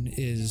down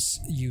is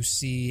you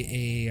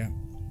see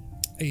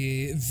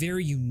a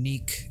very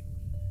unique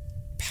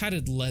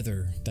padded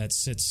leather that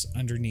sits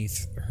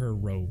underneath her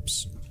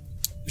robes.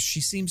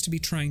 She seems to be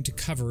trying to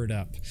cover it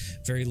up,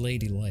 very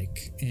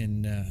ladylike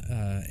in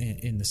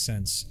the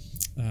sense.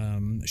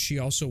 She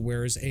also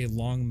wears a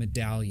long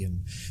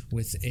medallion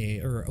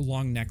or a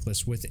long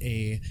necklace with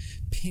a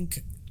pink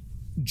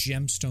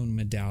gemstone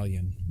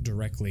medallion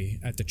directly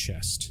at the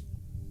chest.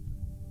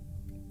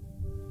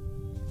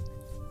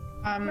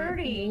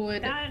 Birdie,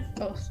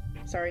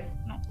 sorry.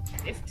 No,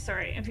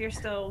 if you're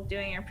still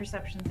doing your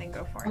perception thing,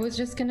 go for it. I was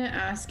just gonna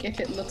ask if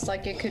it looks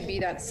like it could be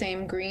that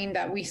same green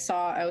that we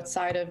saw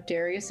outside of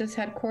Darius's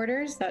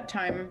headquarters that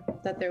time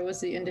that there was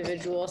the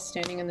individual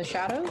standing in the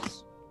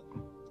shadows.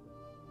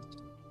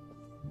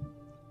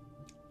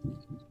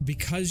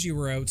 Because you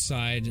were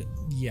outside,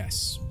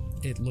 yes,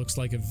 it looks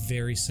like a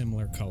very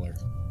similar color.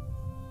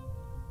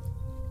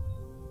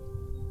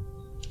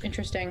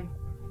 Interesting.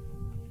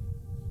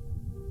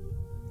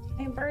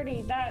 Hey,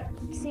 Birdie, that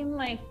seemed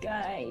like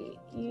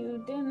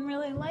you didn't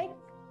really like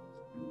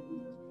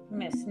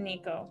Miss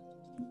Nico.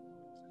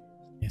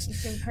 Yes. You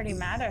seemed pretty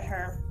mad at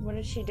her. What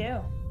did she do?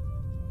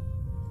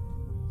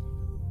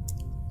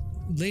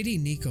 Lady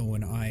Nico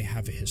and I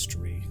have a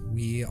history.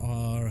 We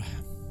are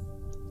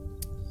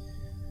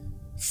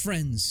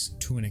friends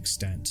to an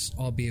extent,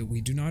 albeit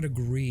we do not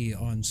agree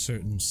on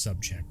certain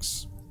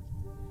subjects.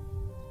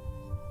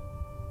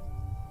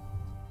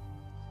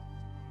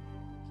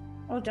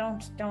 Oh,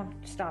 don't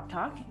stop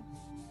talking.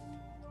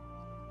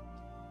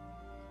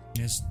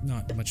 There's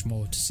not much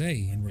more to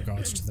say in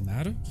regards to the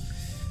matter,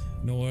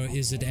 nor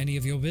is it any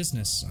of your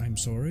business, I'm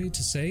sorry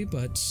to say,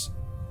 but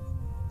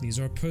these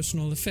are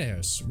personal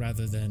affairs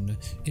rather than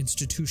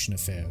institution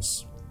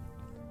affairs.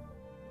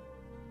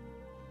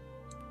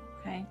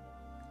 Okay.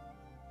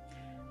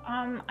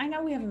 I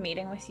know we have a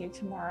meeting with you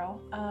tomorrow,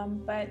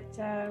 but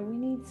we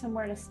need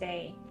somewhere to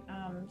stay.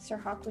 Sir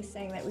Hawk was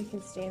saying that we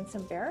could stay in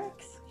some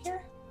barracks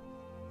here.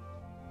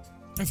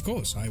 Of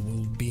course, I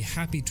will be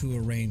happy to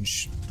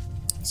arrange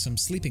some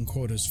sleeping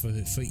quarters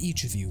for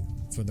each of you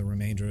for the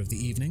remainder of the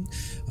evening.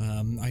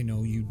 I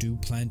know you do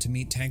plan to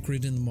meet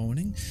Tancred in the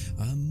morning,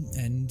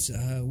 and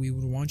we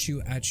would want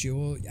you at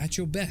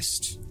your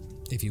best,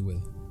 if you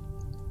will.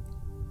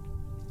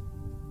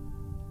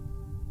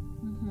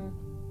 Mm-hmm.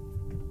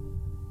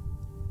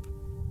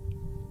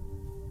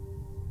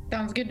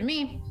 Sounds good to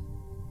me.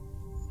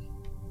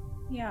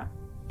 Yeah.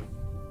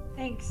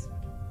 Thanks.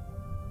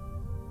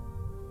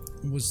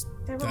 Was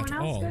everyone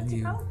that else all? good to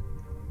go?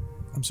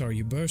 I'm sorry,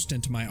 you burst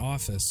into my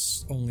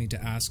office only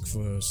to ask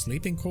for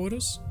sleeping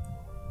quarters?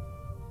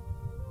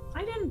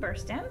 I didn't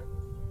burst in.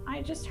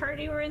 I just heard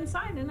you were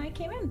inside and I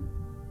came in.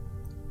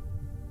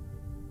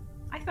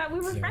 I thought we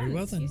were friends.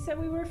 Well, then. You said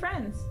we were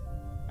friends.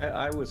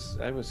 I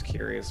was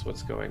curious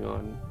what's going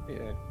on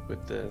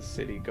with the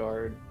city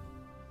guard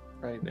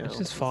right now. It's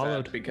just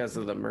followed. Is that because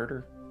of the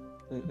murder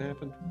that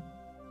happened?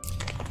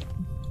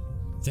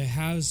 There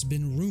has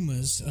been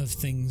rumors of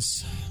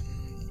things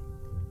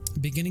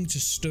beginning to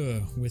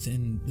stir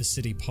within the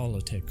city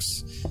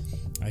politics.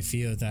 I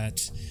fear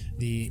that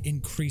the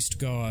increased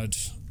guard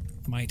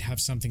might have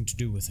something to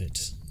do with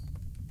it.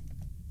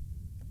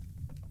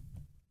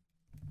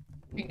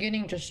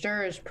 Beginning to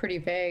stir is pretty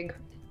vague.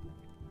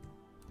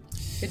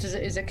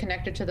 Is it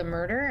connected to the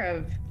murder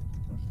of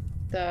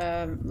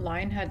the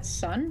Lionhead's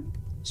son?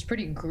 It's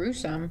pretty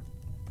gruesome.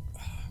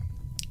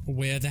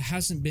 Where there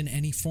hasn't been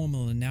any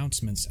formal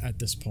announcements at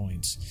this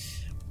point,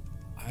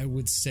 I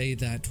would say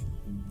that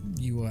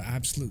you are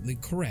absolutely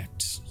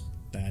correct,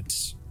 that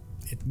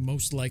it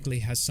most likely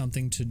has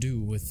something to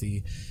do with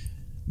the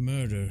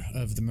murder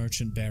of the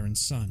merchant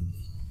baron's son.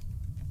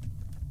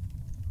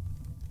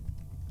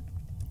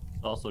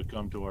 It's also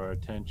come to our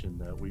attention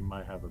that we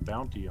might have a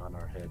bounty on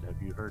our head.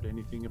 Have you heard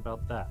anything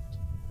about that?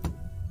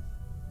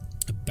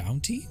 A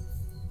bounty?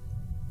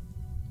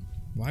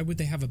 Why would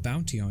they have a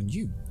bounty on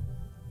you?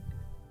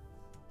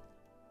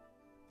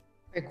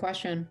 Great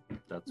question.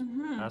 That's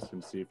Mhm.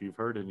 asking to see if you've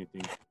heard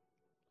anything.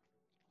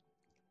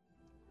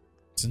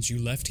 Since you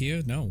left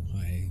here, no,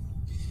 I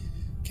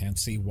can't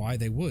see why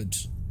they would.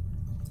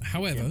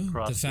 However, Came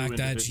across the fact two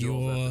that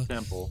individuals at the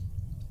temple.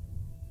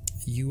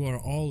 you are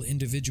all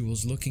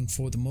individuals looking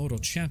for the mortal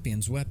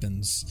champion's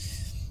weapons,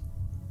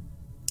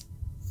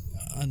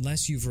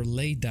 unless you've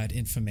relayed that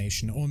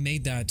information or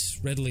made that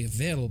readily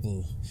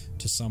available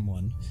to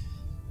someone,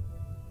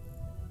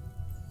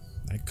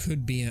 that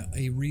could be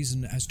a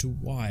reason as to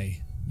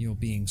why you're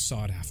being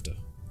sought after.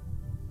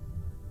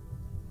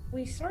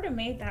 We sort of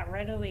made that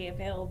readily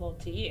available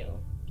to you,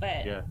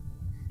 but Yeah.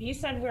 you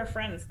said we're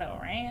friends, though,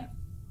 right?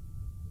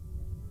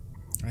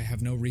 I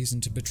have no reason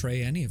to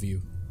betray any of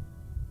you.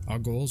 Our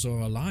goals are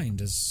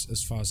aligned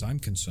as far as I'm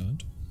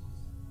concerned.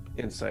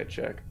 Insight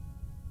check.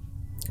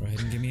 Go ahead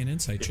and give me an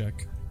insight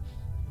check.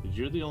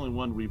 You're the only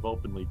one we've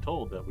openly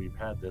told that we've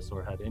had this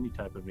or had any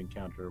type of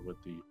encounter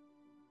with the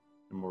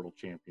immortal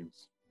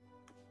champions.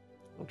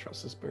 I don't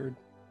trust this bird.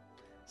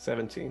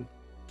 17.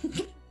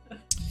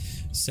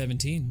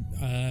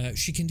 17.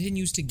 She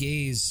continues to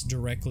gaze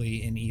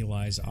directly in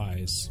Eli's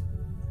eyes,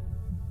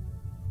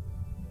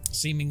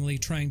 seemingly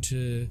trying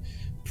to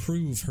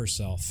prove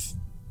herself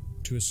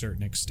to a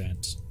certain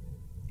extent.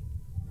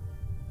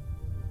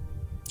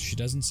 She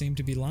doesn't seem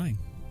to be lying.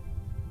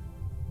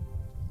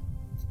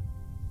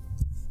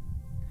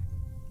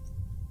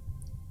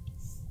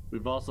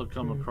 We've also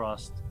come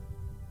across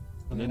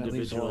an Yeah, at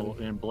least individual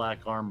one. in black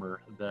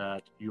armor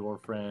that your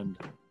friend,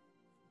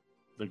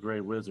 the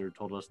Grey Wizard,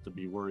 told us to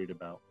be worried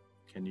about.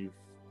 Can you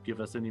give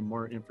us any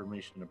more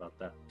information about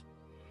that?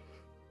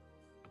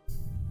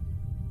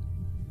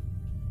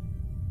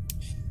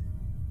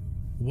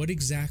 What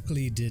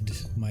exactly did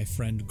my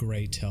friend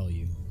Gray tell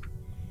you?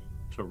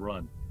 To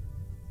run.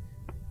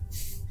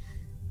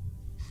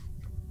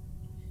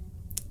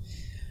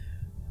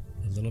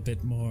 A little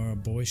bit more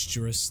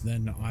boisterous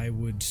than I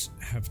would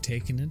have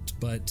taken it,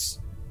 but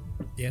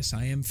yes,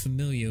 I am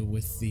familiar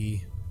with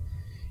the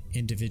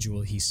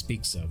individual he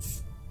speaks of.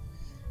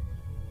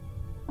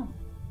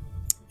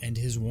 And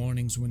his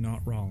warnings were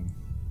not wrong.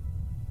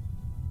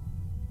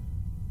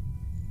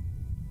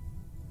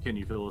 Can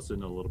you fill us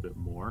in a little bit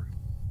more?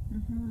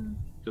 Mm-hmm.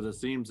 Because it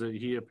seems that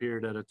he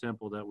appeared at a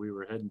temple that we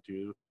were heading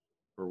to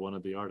for one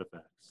of the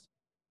artifacts.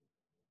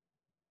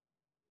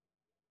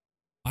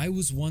 I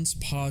was once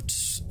part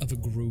of a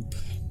group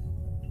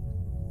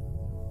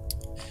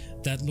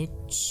that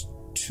looked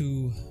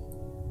to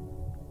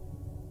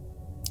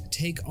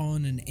take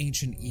on an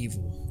ancient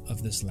evil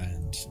of this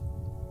land.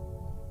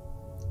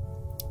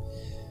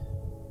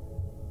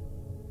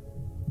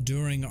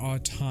 During our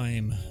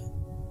time,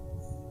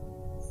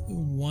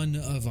 one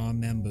of our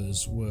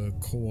members were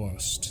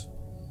coerced.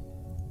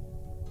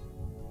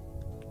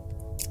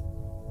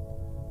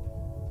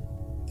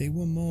 They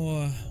were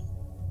more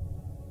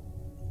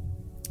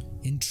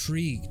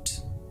intrigued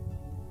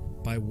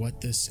by what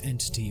this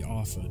entity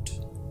offered.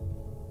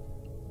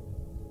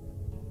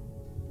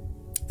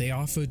 They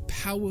offered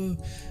power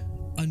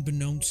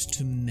unbeknownst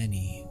to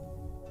many.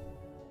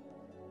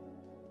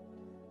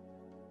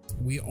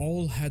 We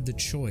all had the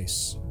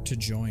choice to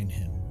join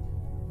him,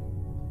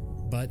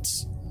 but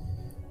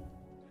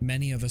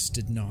many of us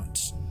did not.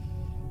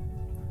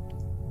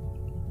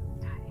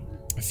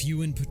 A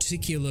few in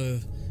particular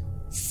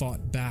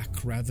fought back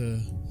rather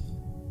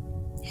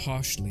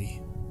harshly,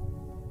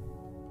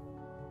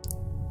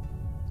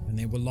 and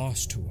they were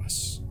lost to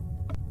us.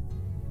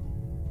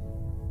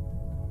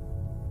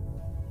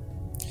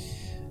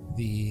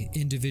 The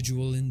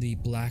individual in the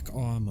black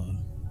armor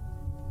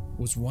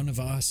was one of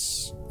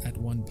us at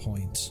one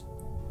point,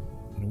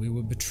 and we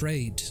were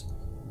betrayed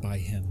by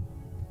him.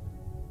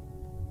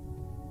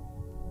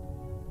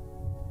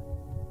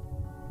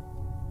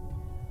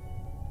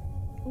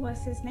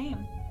 What's his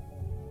name?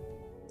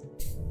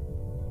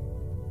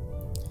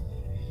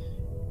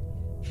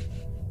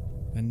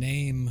 A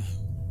name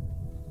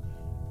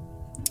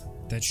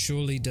that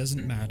surely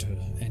doesn't matter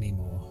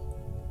anymore.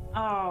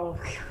 Oh,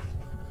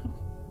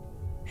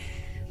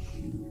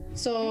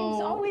 So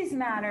names always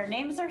matter.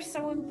 Names are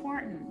so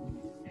important.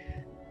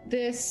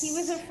 this He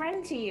was a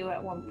friend to you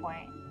at one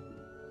point.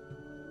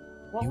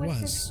 He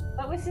was.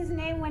 What was his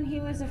name when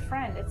he was a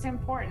friend? It's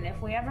important. If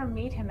we ever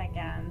meet him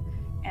again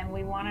and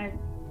we want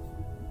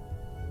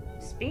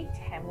to speak to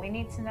him, we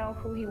need to know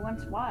who he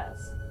once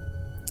was.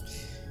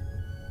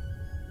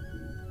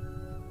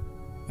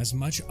 As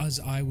much as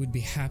I would be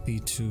happy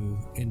to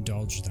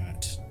indulge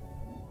that,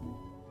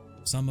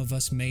 some of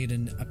us made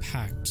a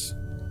pact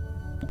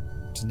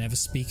to never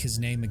speak his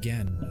name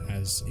again,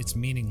 as it's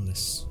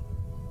meaningless.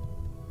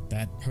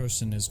 That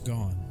person is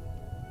gone,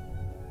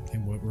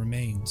 and what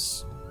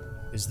remains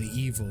is the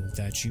evil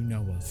that you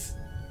know of.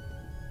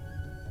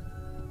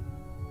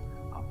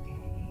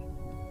 Okay.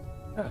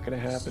 Not gonna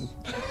happen.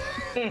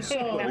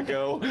 So- Let it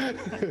go.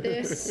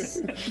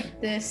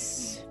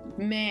 this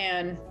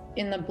man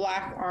in the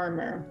black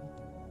armor.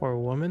 Or a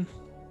woman?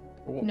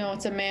 No,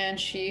 it's a man.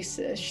 She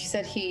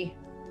said he.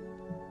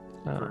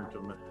 Oh. Referring to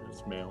him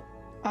as male.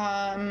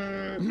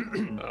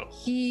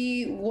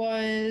 He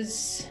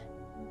was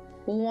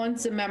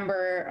once a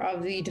member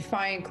of the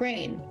Defiant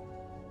Grain.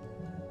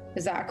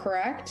 Is that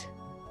correct?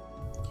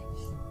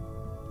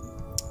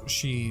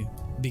 She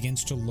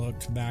begins to look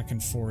back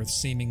and forth,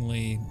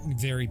 seemingly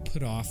very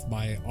put off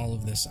by all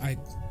of this.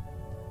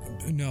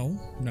 No,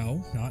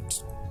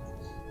 not.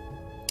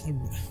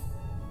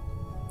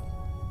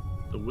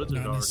 The wizard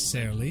Not already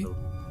necessarily. mentioned,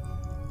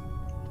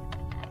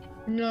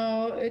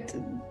 No,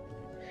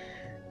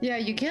 yeah,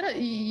 you get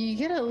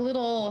a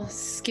little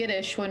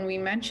skittish when we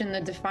mention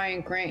the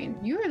Defiant Grain.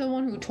 You were the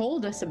one who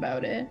told us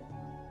about it.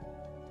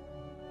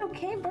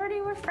 Okay,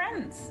 Birdie, we're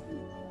friends.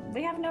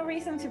 We have no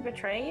reason to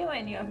betray you,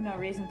 and you have no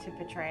reason to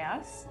betray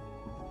us.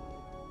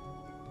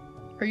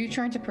 Are you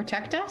trying to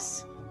protect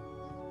us?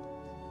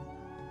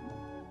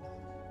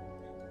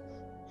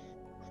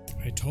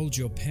 I told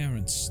your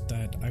parents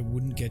that I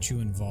wouldn't get you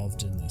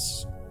involved in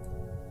this.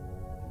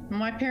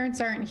 My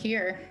parents aren't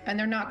here, and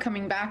they're not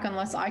coming back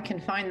unless I can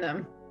find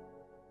them.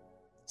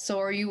 So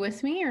are you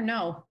with me or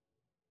no?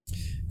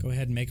 Go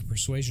ahead and make a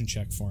persuasion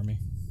check for me.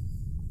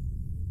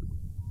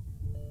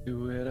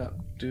 Do it up.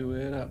 Do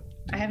it up.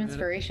 I have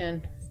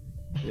inspiration.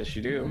 Yes,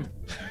 you do.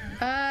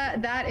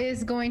 That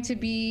is going to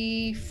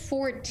be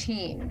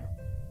 14.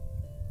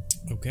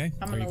 Okay.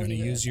 I'm Are you gonna going to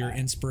leave it use at your that.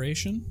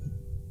 inspiration?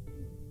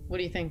 What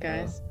do you think,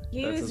 guys?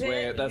 That's his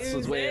way. That's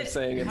his way of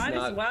saying it's Might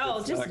not. as well.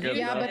 it's Just not good use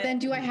Yeah, enough. but then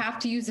do I have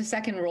to use the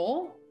second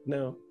roll?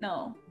 No.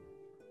 No.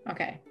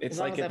 Okay. It's as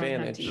long like as I don't have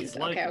advantage. to use It's it.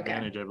 like Okay.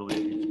 advantage, I believe.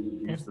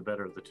 You use the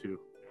better of the two.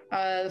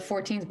 The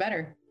 14's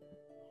better.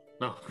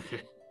 No.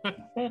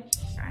 Okay.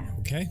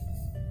 Okay.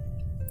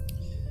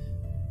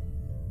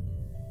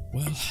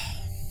 Well,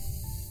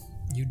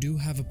 you do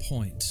have a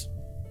point.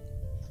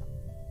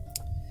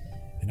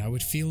 And I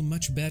would feel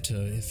much better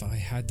if I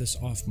had this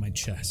off my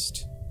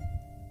chest.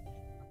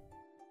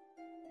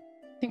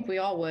 I think we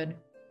all would.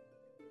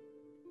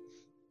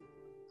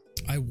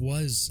 I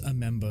was a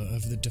member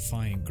of the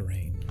Defiant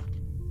Grain,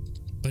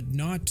 but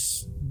not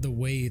the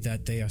way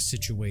that they are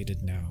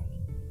situated now.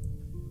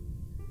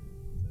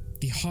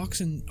 The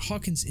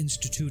Hawkins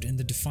Institute and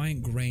the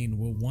Defiant Grain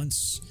were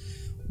once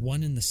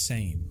one and the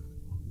same.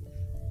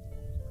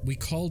 We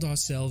called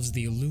ourselves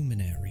the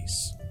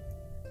Illuminaries.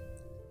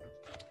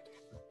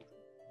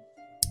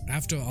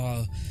 After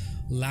our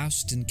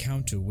last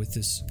encounter with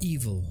this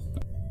evil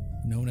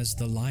known as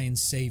the Lion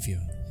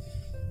Savior,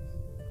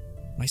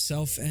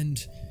 myself and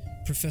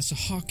Professor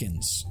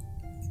Hawkins,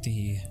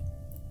 the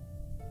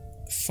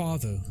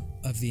father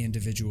of the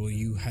individual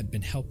you had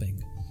been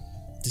helping,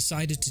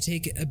 decided to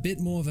take a bit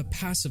more of a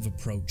passive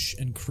approach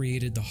and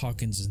created the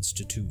Hawkins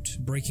Institute,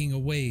 breaking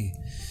away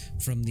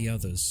from the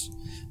others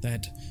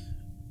that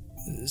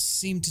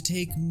seemed to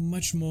take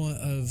much more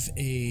of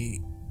a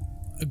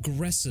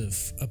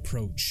aggressive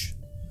approach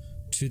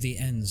to the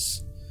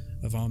ends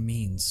of our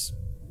means.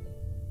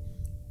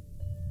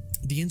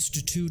 The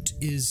Institute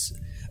is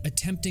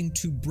attempting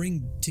to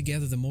bring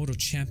together the Mortal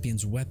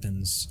Champion's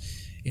weapons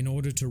in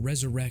order to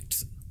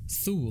resurrect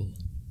Thule,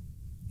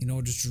 in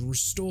order to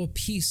restore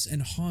peace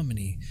and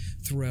harmony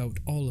throughout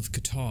all of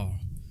Qatar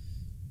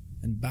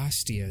and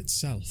Bastia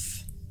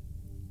itself.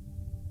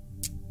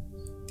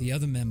 The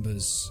other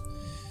members,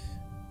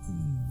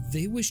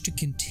 they wish to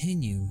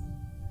continue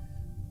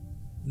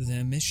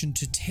their mission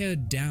to tear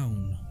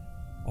down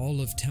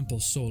all of Temple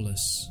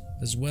Solus,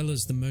 as well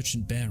as the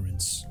Merchant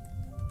Barons.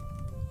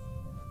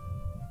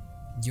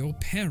 Your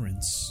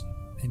parents,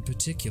 in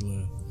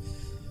particular,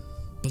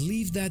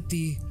 believe that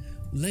the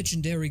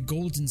legendary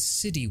Golden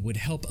City would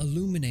help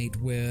illuminate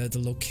where the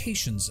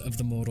locations of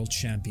the Mortal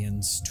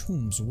Champion's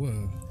tombs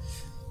were.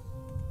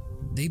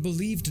 They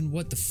believed in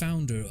what the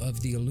founder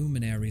of the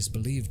Illuminaries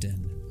believed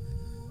in,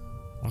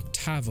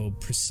 Octavo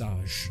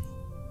Presage.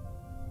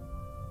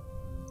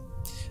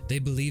 They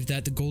believed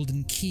that the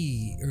Golden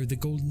Key, or the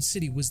Golden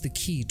City, was the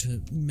key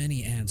to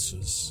many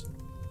answers.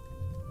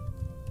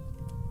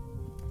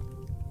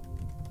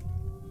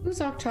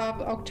 Who's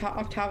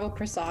Octavo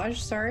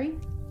Presage? Sorry.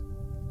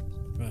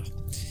 Well,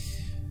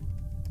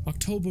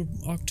 Octavo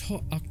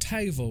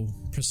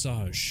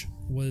Presage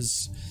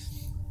was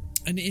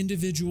an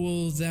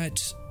individual that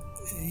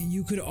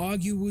you could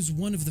argue was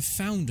one of the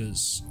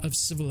founders of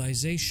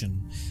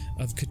civilization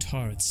of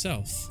Qatar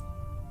itself.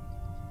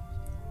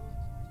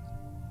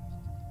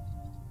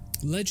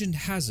 Legend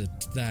has it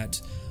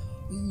that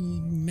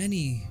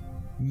many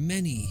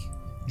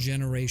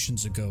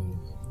generations ago,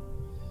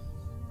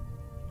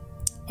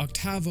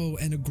 Octavo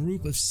and a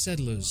group of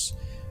settlers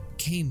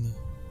came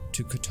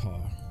to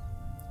Qatar.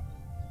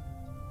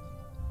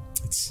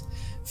 It's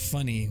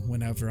funny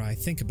whenever I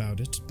think about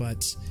it,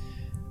 but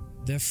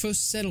their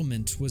first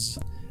settlement was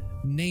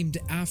named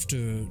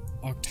after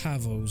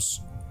Octavo's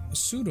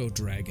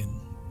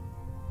pseudo-dragon.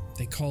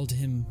 They called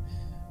him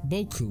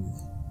Boku.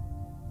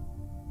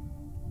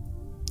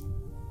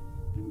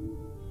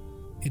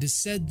 It is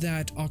said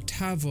that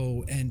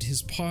Octavo and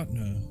his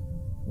partner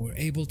were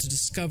able to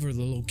discover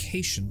the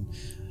location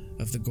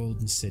of the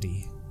Golden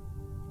City.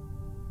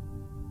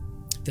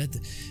 That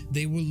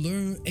they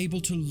were able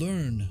to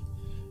learn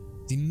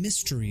the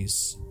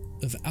mysteries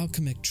of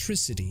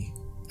alchemictricity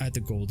at the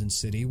Golden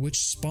City,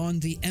 which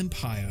spawned the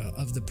empire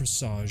of the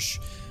Presage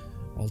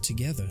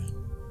altogether.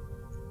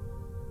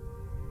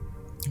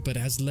 But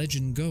as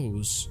legend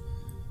goes,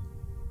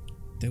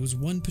 there was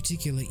one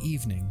particular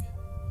evening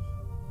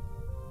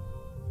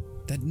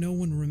that no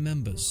one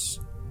remembers,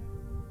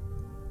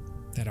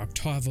 that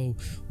Octavo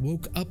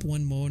woke up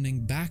one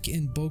morning back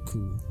in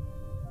Boku,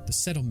 the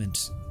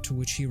settlement to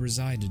which he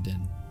resided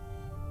in.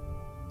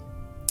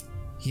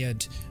 He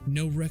had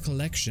no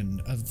recollection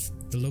of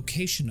the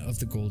location of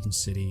the Golden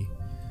City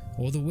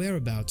or the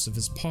whereabouts of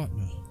his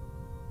partner,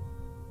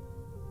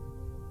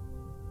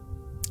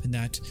 and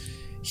that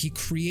he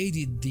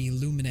created the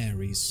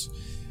luminaries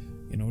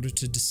in order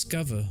to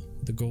discover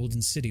the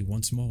Golden City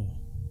once more.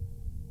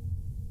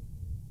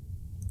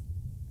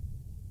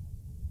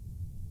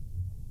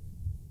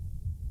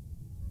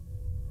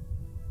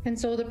 And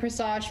so the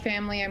Presage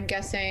family, I'm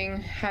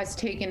guessing, has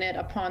taken it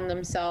upon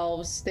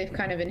themselves. They've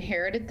kind of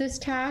inherited this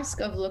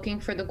task of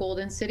looking for the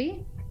Golden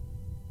City?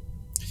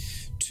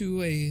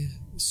 To a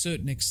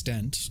certain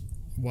extent,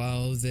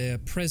 while their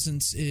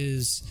presence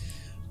is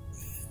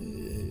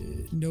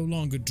no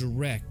longer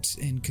direct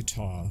in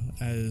Qatar,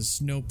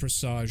 as no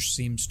Presage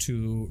seems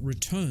to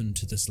return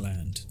to this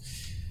land.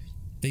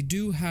 They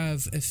do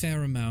have a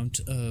fair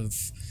amount of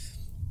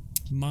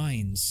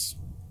mines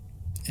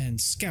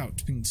and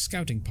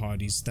scouting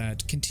parties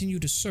that continue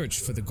to search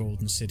for the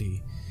Golden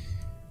City.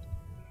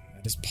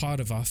 That is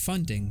part of our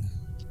funding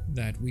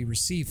that we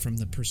receive from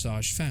the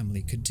Presage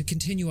family to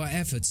continue our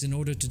efforts in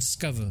order to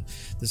discover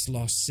this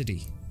lost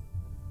city.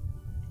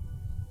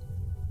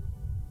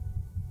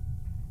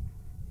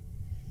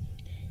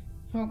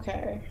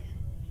 Okay.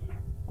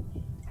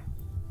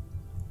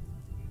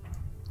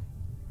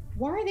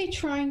 Why are they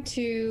trying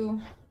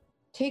to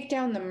take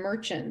down the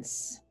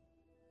merchants?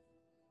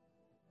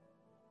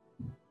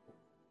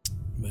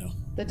 Well,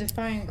 The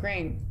Defiant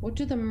Grain. What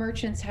do the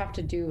merchants have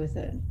to do with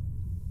it?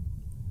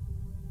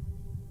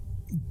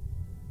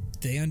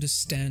 they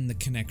understand the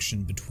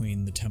connection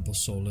between the Temple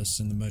Solus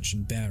and the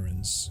Merchant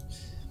Barons.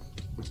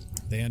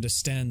 They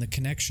understand the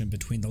connection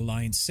between the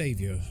Lion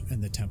Savior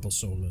and the Temple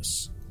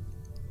Solus.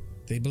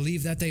 They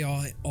believe that they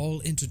are all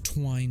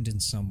intertwined in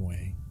some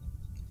way,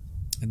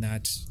 and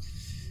that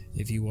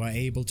if you are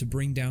able to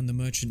bring down the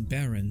Merchant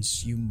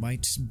Barons, you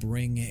might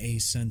bring a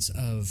sense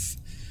of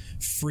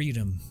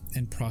freedom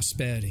and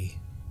prosperity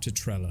to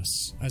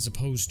Trellis, as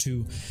opposed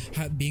to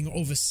being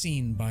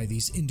overseen by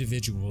these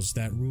individuals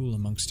that rule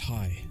amongst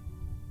High.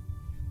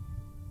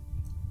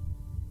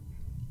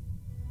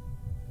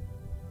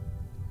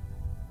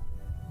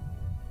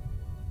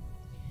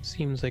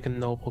 Seems like a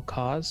noble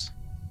cause.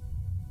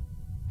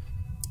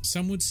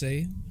 Some would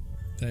say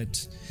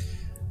that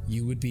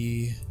you would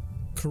be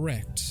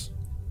correct.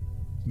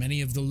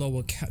 Many of the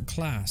lower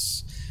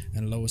class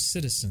and lower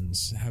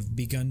citizens have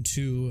begun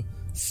to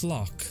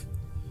flock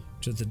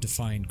to the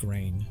Defiant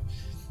Grain,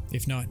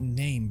 if not in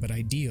name, but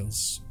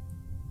ideals.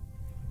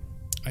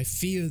 I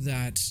fear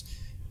that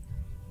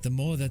the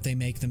more that they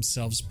make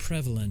themselves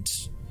prevalent,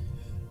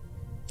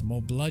 the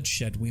more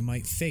bloodshed we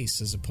might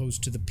face as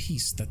opposed to the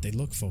peace that they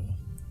look for.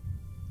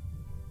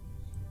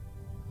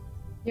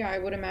 Yeah, I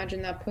would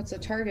imagine that puts a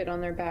target on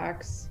their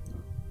backs.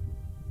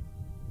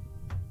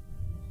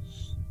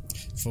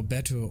 For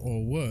better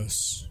or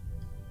worse,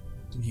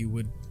 you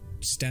would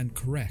stand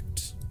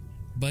correct.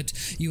 But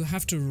you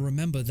have to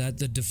remember that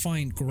the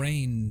Defiant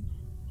Grain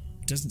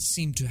doesn't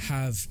seem to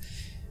have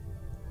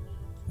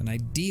an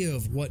idea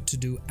of what to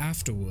do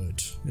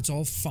afterward. It's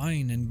all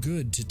fine and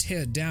good to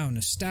tear down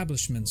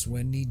establishments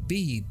where need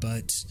be,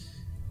 but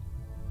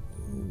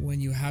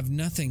when you have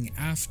nothing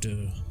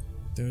after,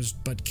 there's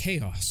but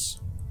chaos.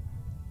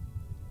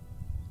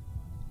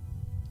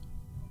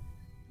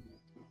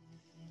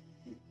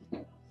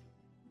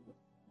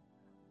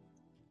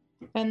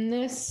 And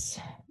this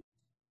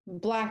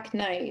Black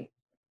Knight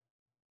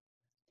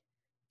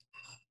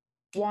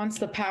wants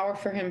the power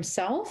for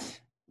himself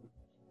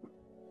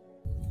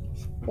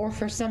or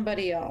for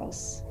somebody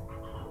else?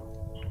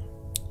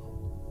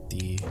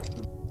 The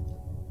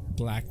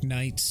Black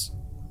Knight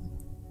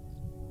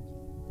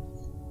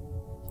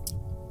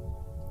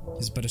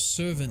is but a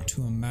servant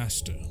to a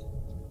master.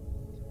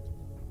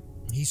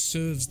 He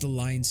serves the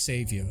Lion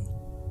Savior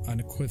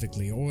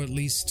unequivocally, or at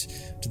least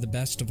to the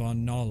best of our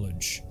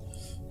knowledge.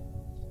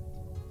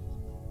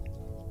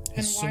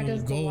 And why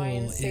does the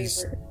Lion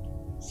Savior...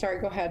 Sorry,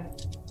 go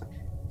ahead.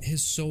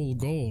 His sole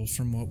goal,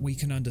 from what we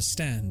can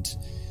understand,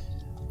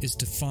 is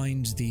to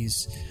find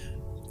these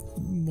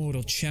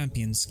mortal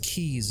champions'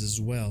 keys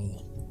as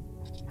well.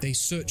 They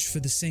search for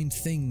the same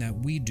thing that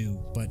we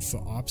do, but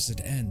for opposite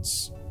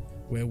ends,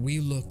 where we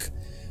look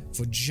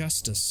for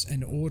justice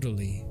and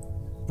orderly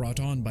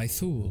brought on by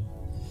Thule.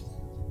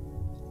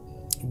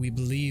 We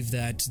believe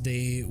that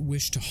they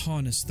wish to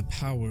harness the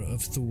power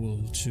of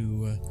Thule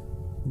to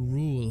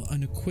rule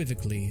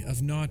unequivocally,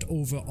 of not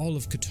over all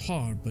of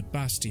Qatar, but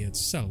Bastia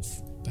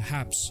itself,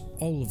 perhaps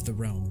all of the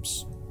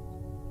realms.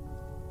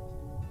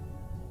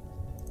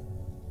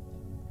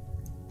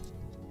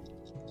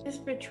 This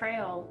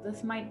betrayal,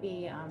 this might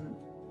be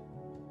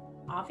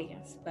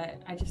obvious,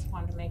 but I just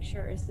wanted to make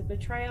sure. Is the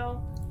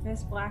betrayal,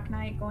 this Black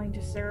Knight, going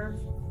to serve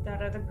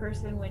that other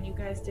person when you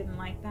guys didn't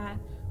like that?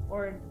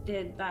 Or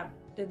did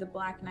the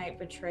Black Knight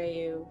betray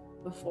you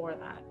before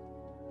that?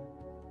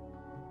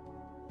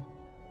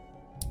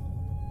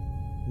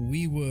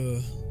 We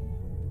were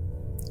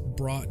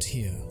brought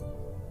here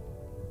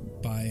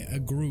by a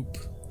group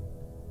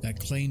that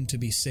claimed to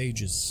be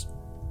sages.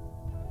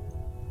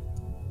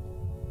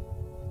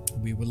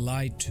 We were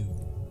lied to.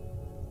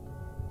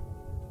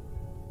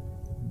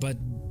 But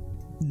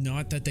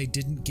not that they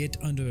didn't get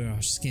under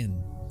our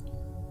skin.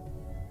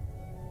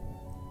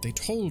 They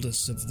told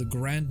us of the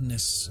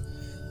grandness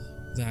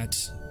that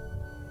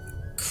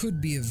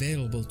could be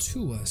available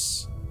to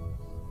us.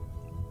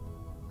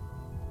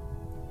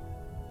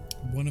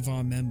 One of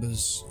our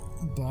members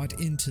bought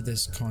into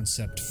this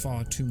concept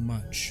far too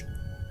much.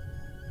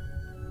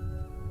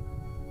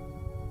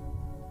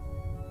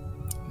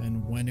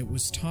 And when it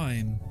was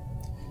time,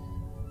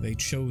 they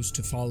chose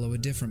to follow a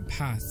different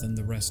path than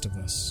the rest of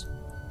us.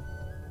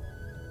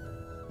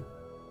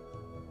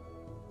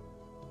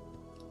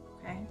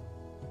 Okay.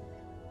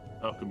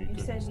 How come you You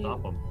couldn't said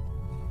stop them?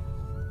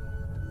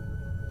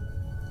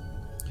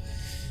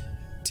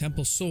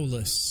 Temple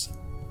Solus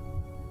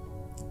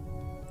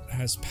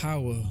has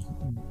power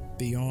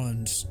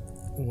beyond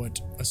what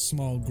a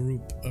small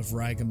group of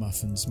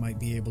ragamuffins might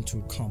be able to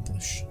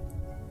accomplish.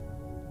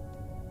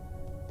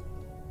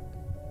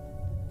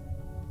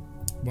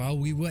 While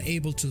we were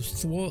able to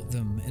thwart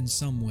them in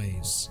some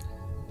ways,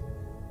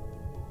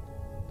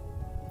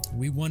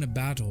 we won a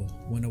battle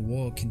when a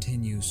war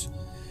continues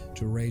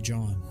to rage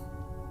on.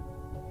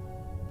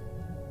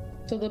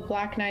 So the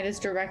Black Knight is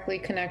directly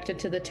connected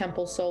to the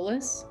Temple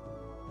Solus.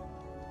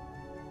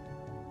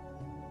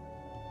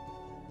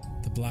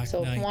 The Black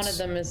So Knight if one of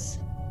them is,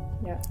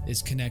 yeah.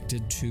 is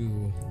connected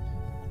to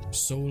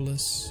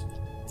Solus,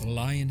 the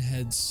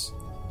Lionheads,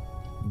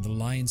 and the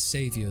Lion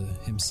Savior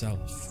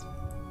himself.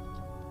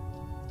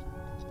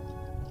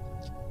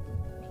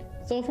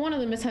 So if one of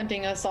them is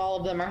hunting us, all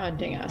of them are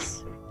hunting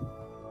us.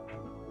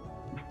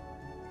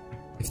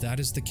 If that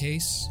is the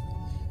case,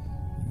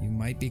 you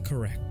might be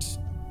correct.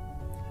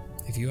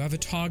 If you have a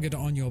target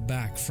on your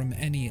back from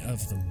any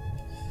of them,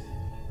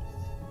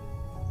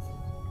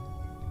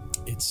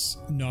 it's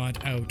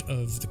not out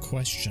of the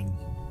question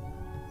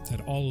that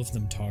all of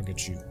them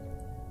target you.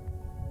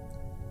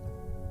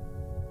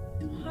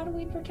 How do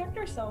we protect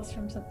ourselves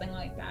from something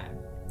like that?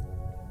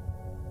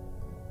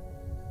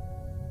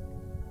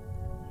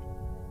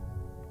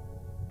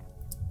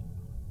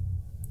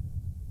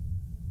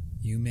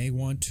 You may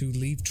want to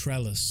leave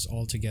Trellis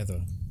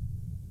altogether.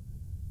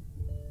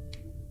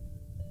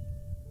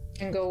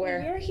 And go where?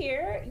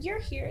 You're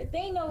here.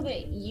 They know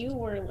that you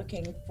were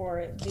looking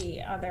for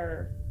the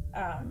other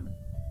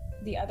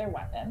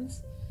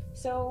weapons.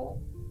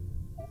 So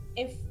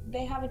if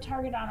they have a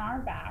target on our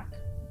back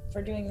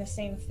for doing the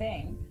same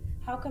thing,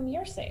 how come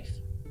you're safe?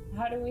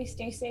 How do we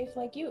stay safe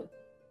like you?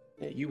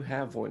 Yeah, you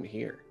have one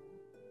here.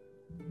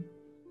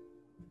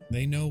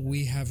 They know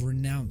we have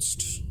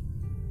renounced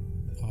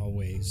our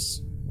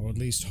ways, or at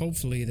least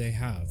hopefully they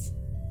have.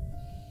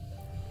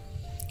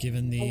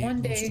 Given the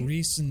most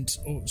recent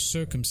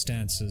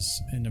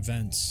circumstances and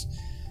events,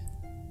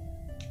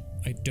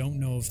 I don't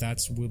know if that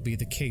will be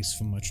the case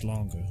for much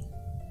longer.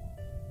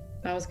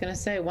 I was gonna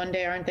say, one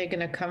day aren't they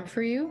gonna come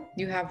for you?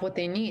 You have what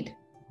they need.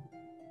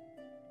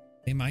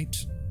 They might.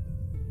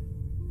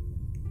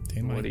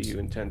 They might. What do you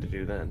intend to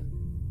do then?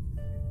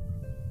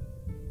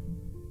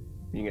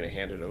 You gonna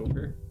hand it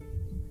over?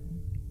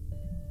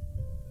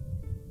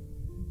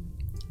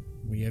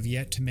 We have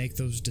yet to make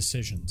those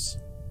decisions.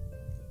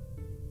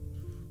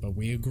 But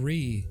we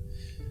agree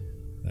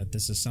that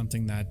this is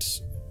something that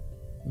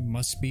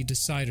must be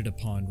decided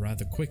upon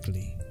rather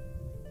quickly.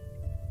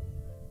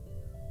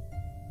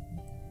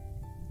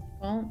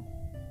 Well,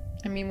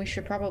 I mean, we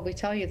should probably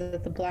tell you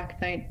that the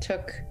Black Knight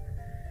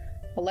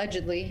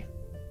allegedly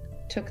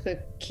took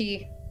the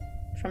key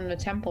from the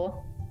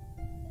temple.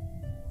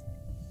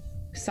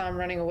 We saw him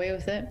running away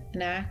with it,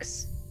 an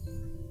axe.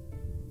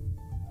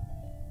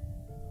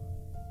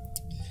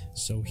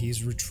 So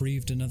he's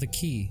retrieved another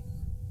key.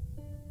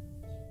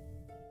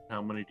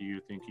 How many do you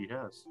think he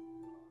has?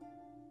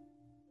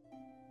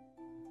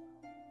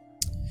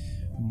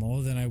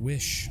 More than I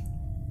wish.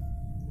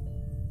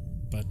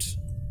 But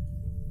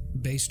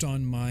based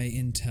on my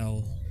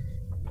intel,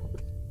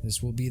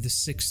 this will be the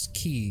 6th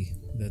key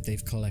that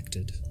they've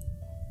collected.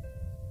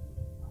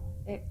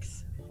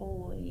 6.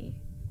 Holy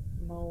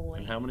moly.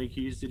 And how many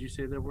keys did you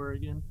say there were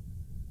again?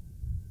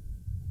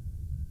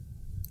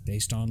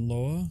 Based on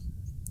lore,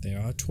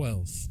 there are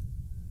 12.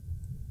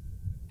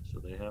 So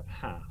they have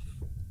half.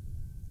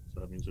 So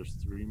that means there's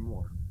 3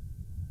 more.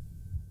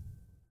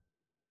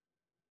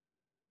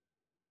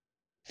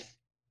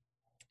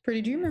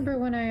 Pretty, do you remember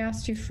when I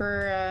asked you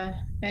for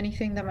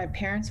anything that my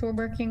parents were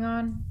working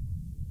on?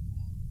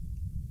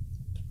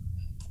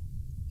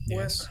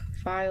 Yes. Work,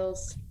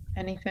 files,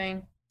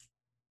 anything?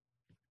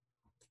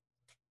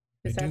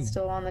 Is I that do.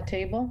 still on the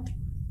table?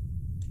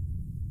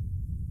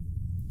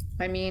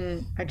 I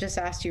mean, I just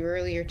asked you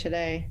earlier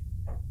today.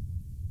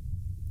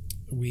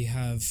 We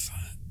have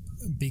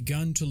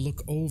begun to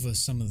look over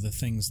some of the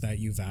things that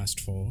you've asked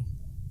for.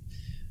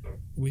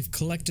 We've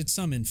collected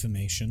some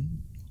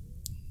information.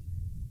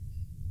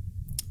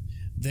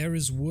 There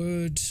is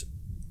word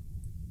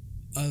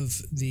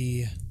of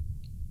the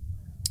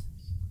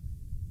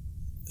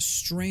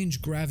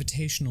strange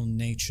gravitational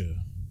nature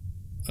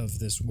of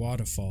this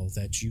waterfall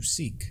that you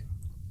seek.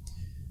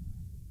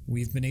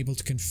 We've been able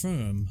to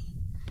confirm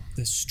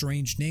the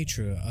strange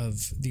nature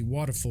of the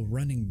waterfall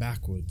running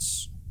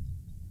backwards.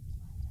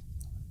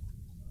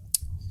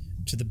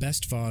 To the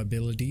best of our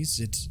abilities,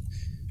 it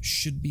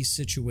should be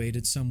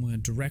situated somewhere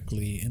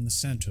directly in the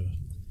center,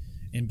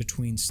 in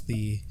between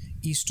the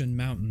eastern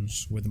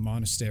mountains where the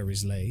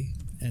monasteries lay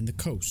and the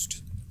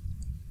coast.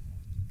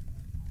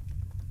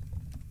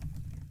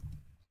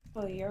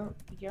 Oh, your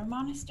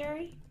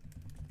monastery?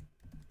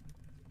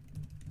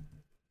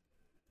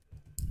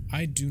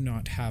 I do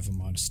not have a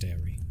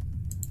monastery.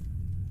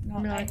 No,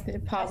 I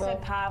Pavo.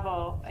 said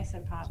Pavo. I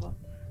said Pavo.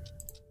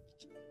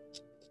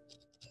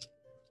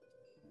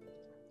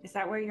 Is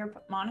that where your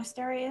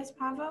monastery is,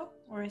 Pavo?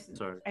 Or is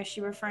she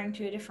referring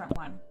to a different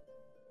one?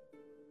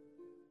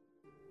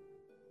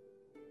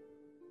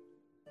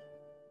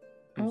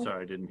 I'm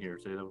sorry, I didn't hear.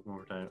 Say that one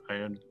more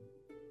time.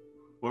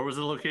 Where was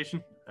the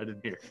location? I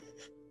didn't hear.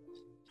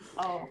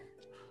 Oh.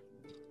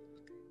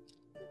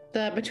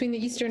 Between the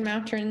eastern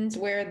mountains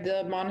where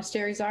the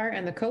monasteries are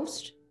and the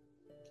coast?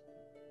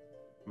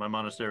 My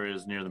monastery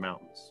is near the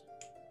mountains,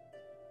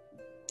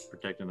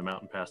 protecting the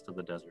mountain pass to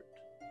the desert.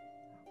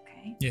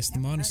 Okay. Yes, the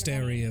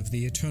monastery of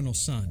the Eternal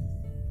Sun.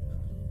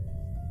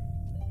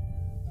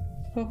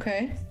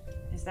 Okay.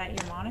 Is that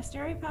your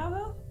monastery,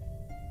 Pavo?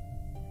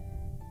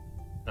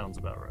 Sounds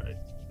about right.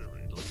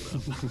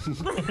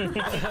 Look it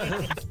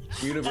up.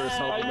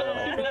 Universal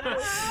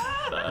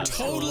no.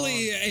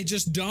 Totally, it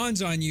just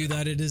dawns on you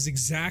that it is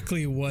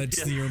exactly what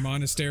your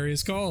monastery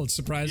is called,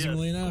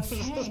 surprisingly enough.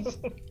 Okay.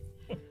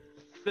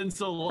 Been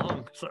so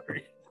long,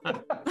 sorry.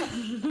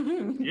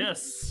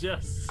 Yes.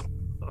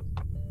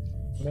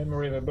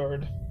 Memory of a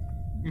bird.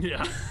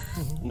 Yeah.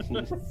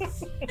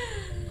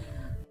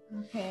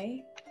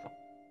 Okay.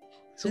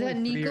 Is that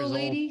Nico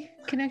lady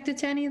connected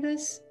to any of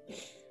this?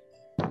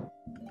 I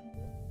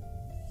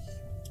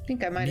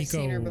think I might have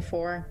seen her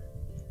before.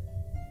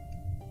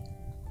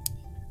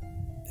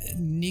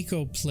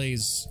 Nico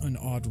plays an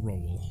odd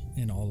role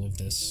in all of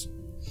this.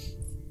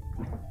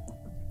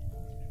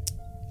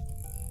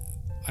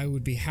 I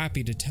would be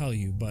happy to tell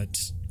you, but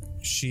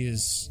she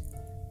is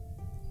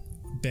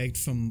begged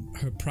from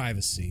her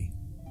privacy.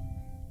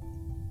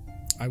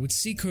 I would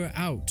seek her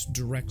out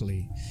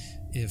directly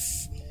if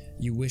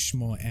you wish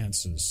more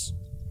answers.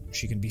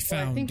 She can be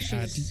found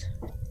at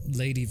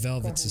Lady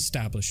Velvet's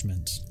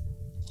establishment.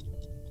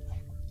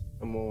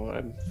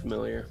 I'm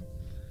familiar.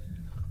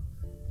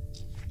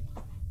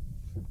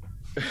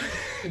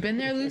 You been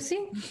there,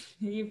 Lucy?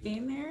 You've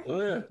been there?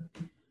 Oh, yeah.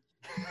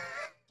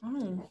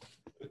 Oh.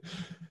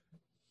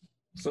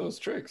 So is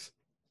Trix.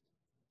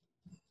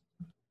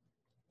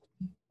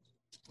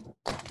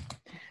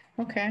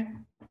 Okay.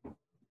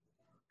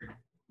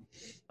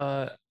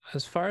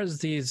 As far as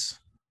these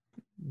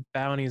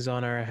bounties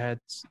on our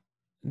heads,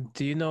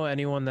 do you know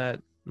anyone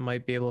that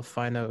might be able to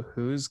find out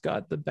who's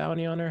got the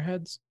bounty on our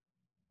heads?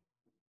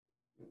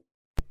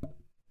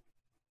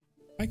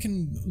 I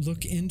can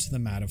look into the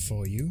matter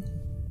for you.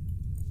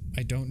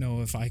 I don't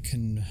know if I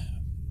can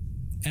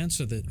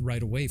answer that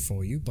right away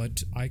for you,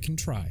 but I can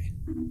try.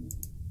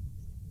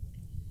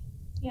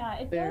 Yeah,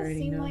 it does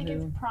seem like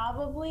it's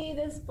probably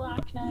this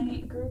Black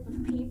Knight group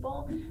of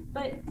people,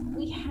 but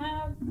we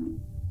have,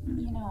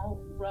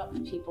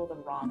 rubbed people the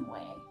wrong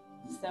way.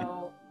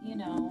 So,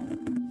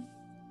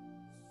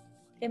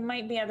 it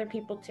might be other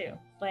people too.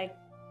 Like,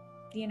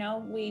 we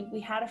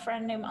had a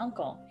friend named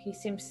Uncle. He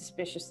seems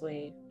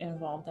suspiciously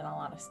involved in a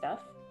lot of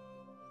stuff.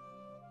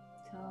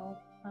 So,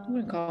 I'm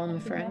gonna call him a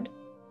friend.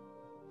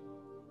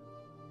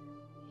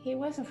 He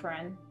was a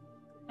friend.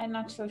 I'm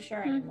not so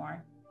sure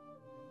anymore.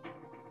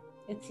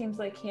 It seems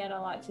like he had a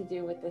lot to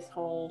do with this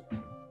whole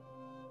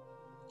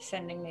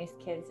sending these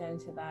kids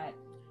into that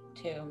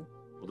tomb.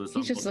 Well, this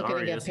He's just looking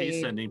to get paid.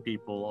 He's sending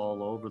people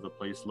all over the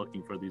place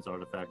looking for these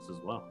artifacts as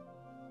well.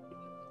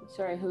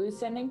 Sorry, who is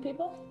sending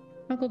people?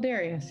 Uncle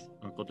Darius.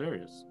 Uncle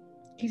Darius.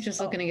 He's just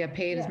looking to get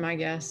paid, is my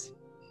guess.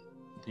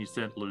 He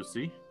sent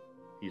Lucy.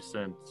 He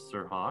sent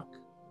Sir Hawk.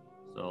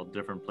 So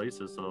different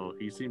places. So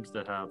he seems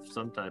to have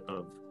some type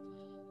of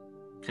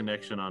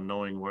connection on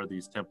knowing where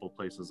these temple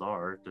places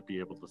are to be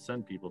able to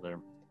send people there.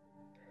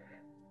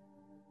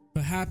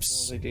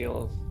 Perhaps they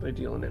deal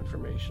in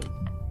information.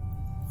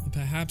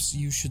 Perhaps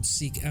you should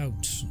seek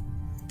out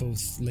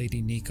both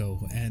Lady Nico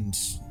and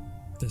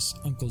this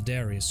Uncle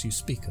Darius you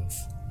speak of.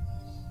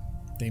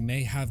 They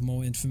may have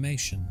more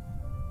information.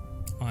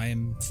 I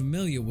am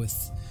familiar with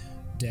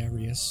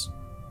Darius.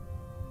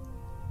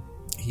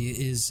 He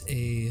is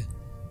a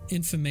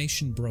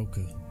information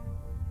broker,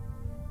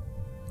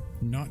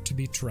 not to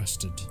be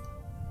trusted.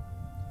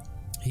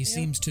 He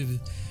seems to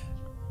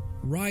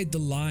ride the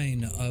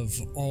line of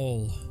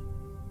all,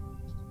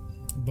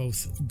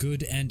 both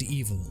good and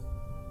evil.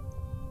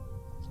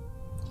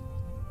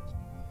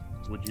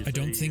 Would you I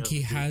don't think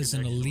he has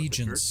an connection with the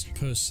allegiance church?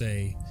 per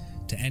se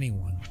to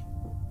anyone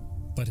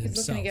but He's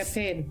himself. looking to get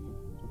paid.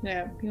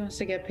 Yeah, he wants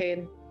to get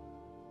paid.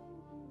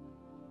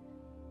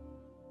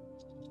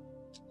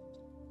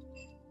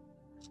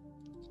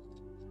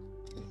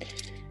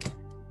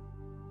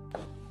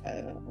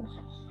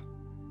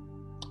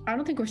 I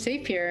don't think we're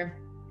safe here.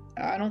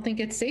 I don't think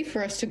it's safe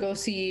for us to go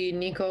see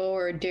Nico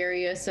or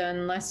Darius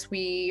unless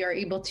we are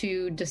able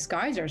to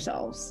disguise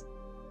ourselves.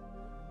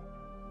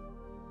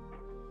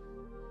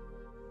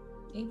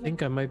 I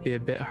think I might be a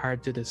bit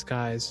hard to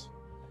disguise.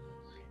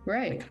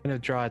 Right. Kind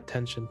of draw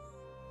attention.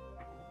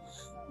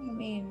 I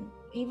mean,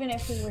 even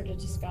if we were to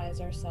disguise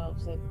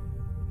ourselves, that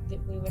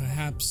we would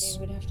Perhaps- they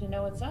would have to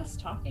know it's us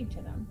talking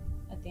to them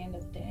at the end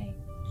of the day.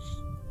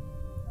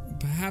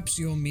 Perhaps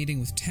your meeting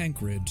with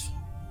Tancred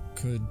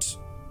could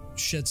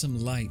shed some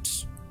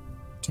light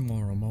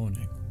tomorrow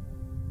morning.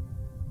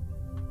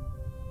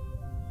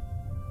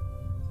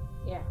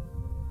 Yeah.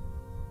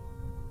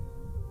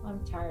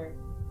 I'm tired.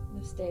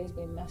 This day's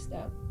been messed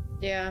up.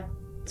 Yeah,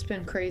 it's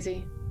been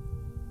crazy.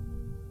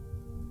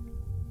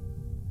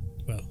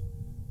 Well,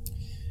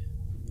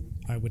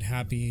 I would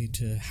happy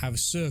to have a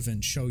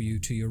servant show you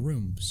to your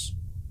rooms.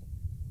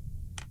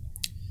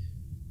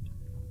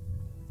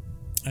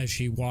 As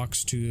she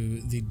walks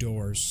to the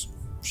doors,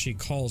 she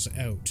calls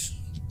out,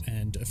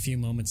 and a few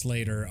moments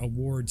later, a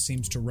ward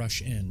seems to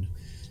rush in.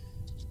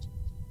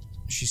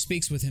 She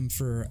speaks with him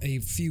for a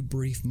few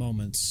brief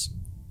moments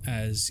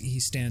as he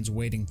stands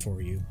waiting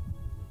for you.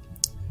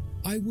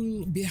 I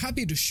will be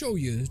happy to show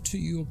you to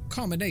your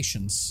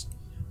accommodations,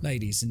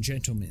 ladies and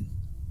gentlemen.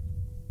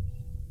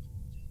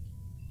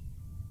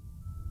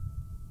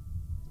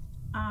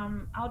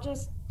 I'll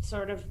just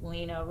sort of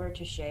lean over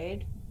to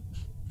Shade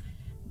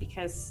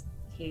because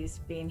he's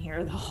been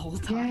here the whole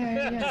time.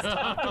 Yeah.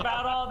 Talk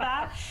about all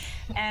that,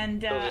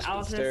 and I'll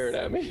just staring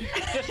at me.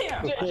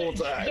 Yeah. The whole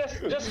time.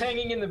 Just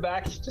hanging in the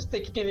back, just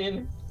taking it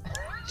in.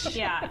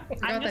 Yeah,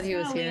 Forgot I'm that just he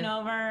was gonna lean here.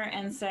 over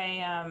and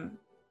say,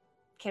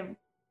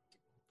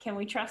 can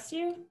we trust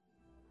you?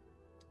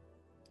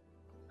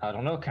 I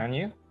don't know, can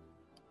you?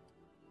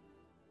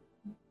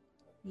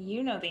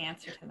 You know the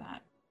answer to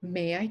that.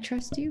 May I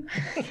trust you?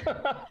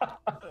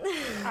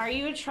 Are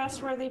you a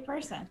trustworthy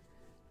person?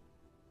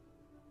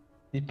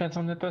 Depends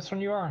on the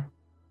person you are.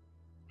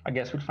 I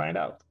guess we'll find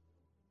out.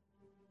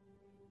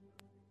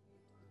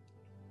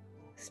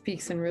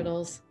 Speaks in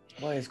riddles.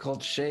 Why he's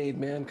called Shade,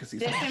 man? Because he's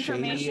This a shady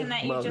information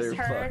that you just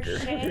heard,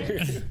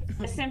 motherfucker. Shade?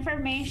 This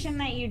information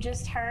that you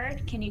just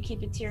heard, can you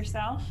keep it to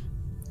yourself?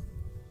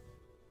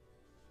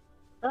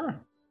 Sure.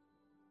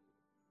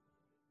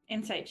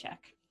 Insight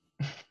check.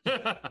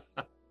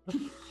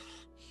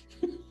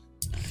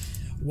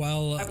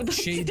 While I would like to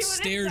Shade do an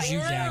stares you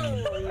insight down.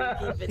 You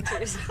keep it to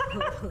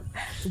yourself.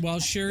 While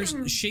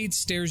Shade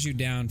stares you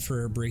down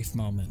for a brief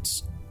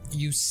moment,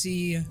 you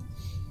see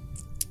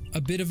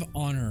a bit of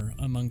honor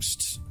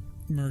amongst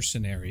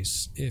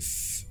mercenaries,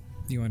 if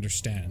you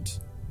understand.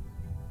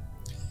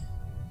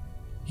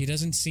 He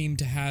doesn't seem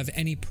to have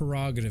any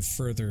prerogative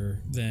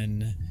further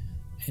than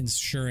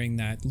ensuring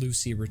that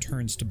Lucy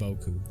returns to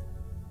Boku.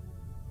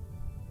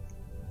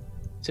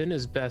 It's in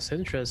his best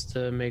interest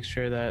to make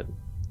sure that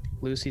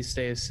Lucy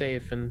stays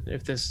safe, and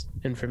if this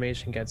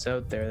information gets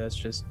out there, that's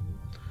just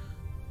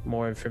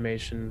more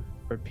information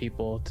for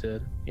people to,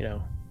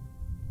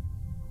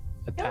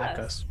 attack Yes.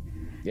 us.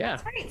 Yeah.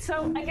 That's right.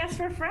 So I guess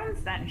we're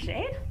friends then,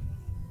 Shade.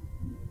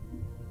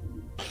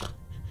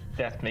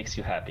 That makes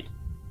you happy.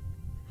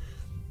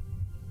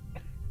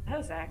 That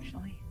was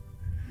actually.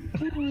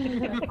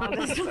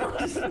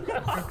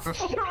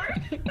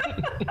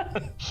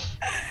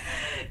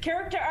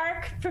 Character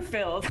arc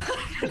fulfilled.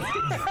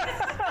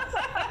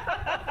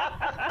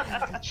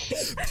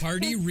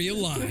 Party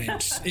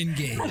realigned.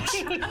 Engage.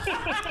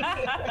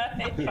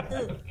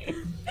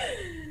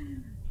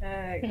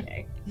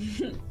 Okay.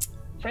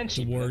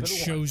 Friendship. The ward level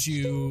one. shows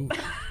you.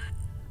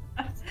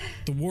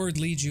 The ward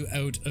leads you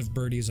out of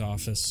Birdie's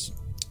office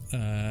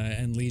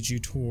and leads you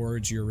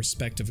towards your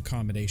respective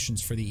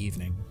accommodations for the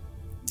evening.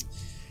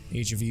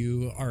 Each of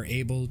you are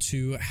able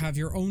to have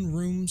your own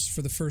rooms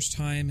for the first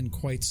time in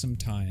quite some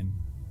time.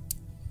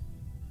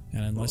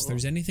 And unless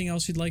there's anything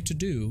else you'd like to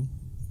do,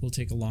 we'll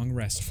take a long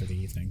rest for the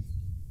evening.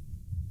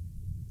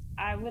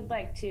 I would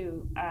like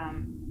to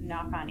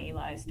knock on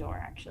Eli's door,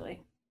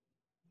 actually.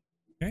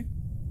 Okay?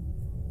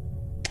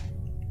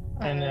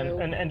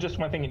 And just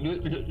one thing,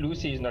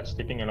 Lucy is not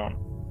sleeping alone.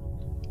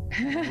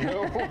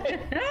 No way.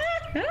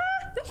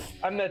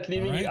 I'm not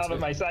leaving Alright. you out of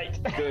my sight.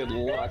 Good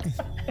luck.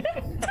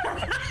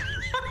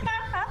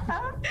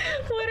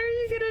 What are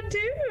you gonna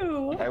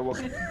do?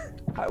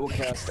 I will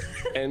cast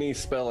any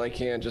spell I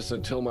can just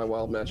until my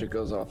wild magic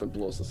goes off and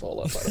blows us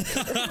all up.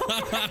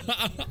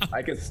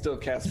 I can still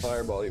cast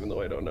fireball even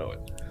though I don't know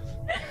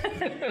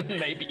it.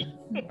 Maybe.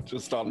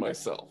 Just on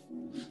myself.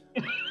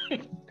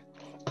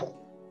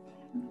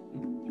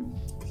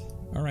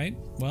 All right.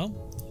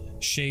 Well,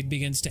 Shade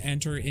begins to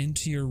enter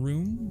into your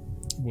room.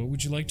 What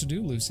would you like to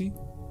do, Lucy?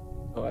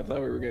 Oh, I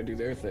thought we were gonna do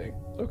their thing.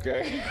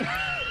 Okay.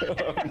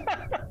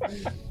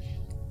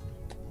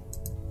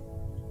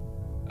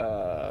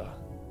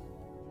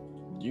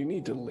 You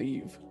need to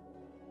leave.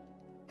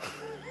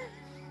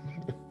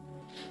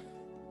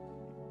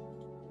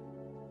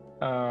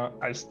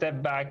 I'll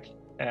step back,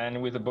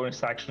 and with a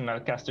bonus action, I'll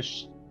cast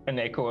an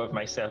echo of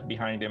myself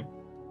behind him.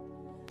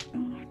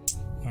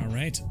 All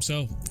right.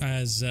 So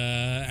as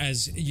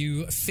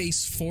you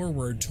face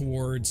forward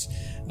towards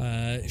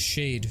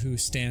Shade, who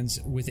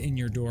stands within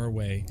your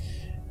doorway,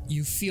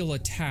 you feel a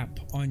tap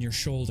on your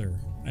shoulder.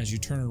 As you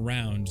turn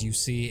around, you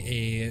see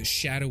a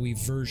shadowy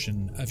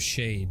version of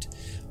Shade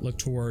look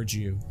towards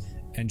you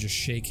and just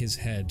shake his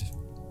head.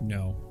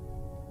 No.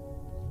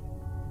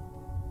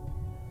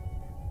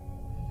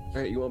 All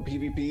right, you want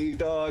PvP,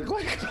 dog?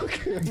 Like,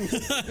 okay.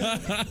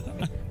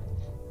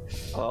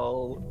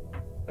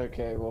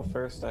 Okay, well,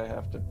 first I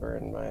have to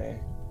burn my...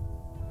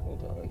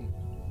 Hold on.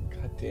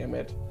 God damn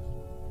it.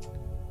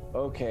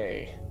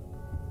 Okay.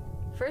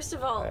 First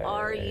of all,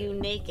 are you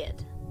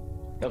naked?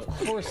 Of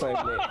course I'm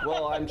naked.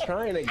 Well, I'm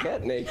trying to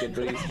get naked,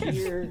 but he's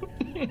here.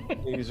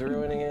 He's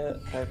ruining it.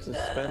 I have to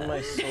spend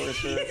my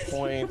sorcerer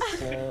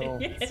points now.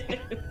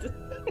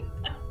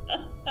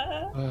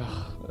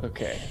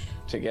 Okay.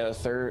 To get a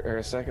third or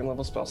a second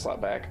level spell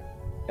slot back.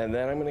 And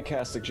then I'm going to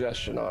cast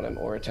Suggestion on him,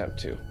 or attempt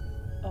to.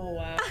 Oh,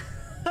 wow.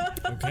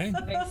 Okay.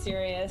 Very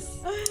serious.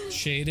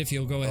 Shade, if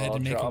you'll go ahead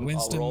and make a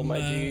wisdom... I'll roll my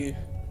D.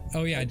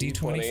 Oh yeah,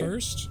 D20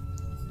 first.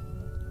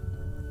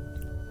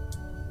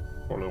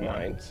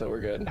 9, so we're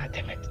good. Ah,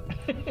 damn it.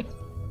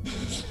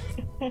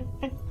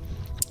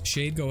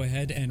 Shade, go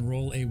ahead and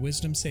roll a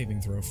wisdom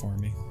saving throw for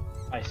me.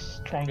 My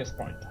strongest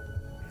point.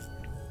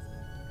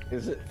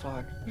 Is it?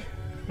 Fuck.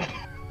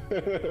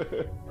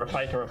 For a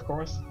fighter, of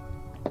course.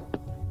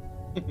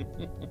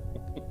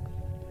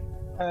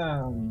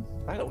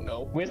 I don't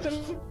know.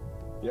 Wisdom?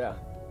 Yeah.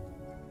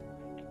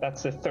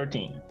 That's a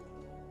 13.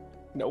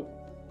 Nope.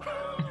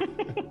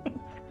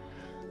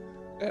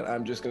 And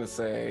I'm just gonna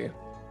say,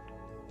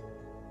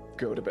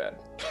 go to bed.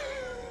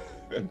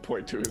 And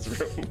point to his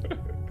room.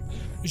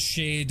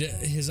 Shade,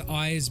 his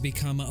eyes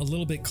become a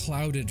little bit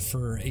clouded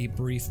for a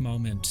brief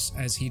moment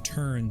as he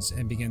turns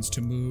and begins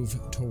to move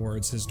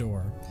towards his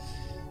door.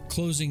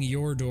 Closing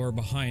your door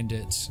behind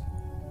it,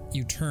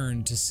 you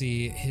turn to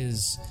see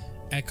his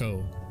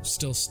echo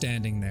still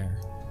standing there,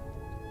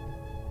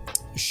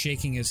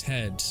 shaking his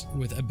head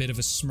with a bit of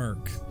a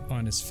smirk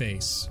on his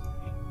face,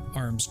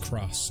 arms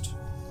crossed.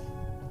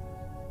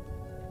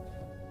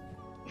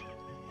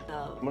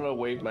 I'm gonna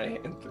wave my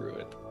hand through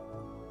it.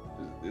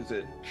 Is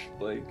it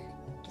like,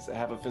 does it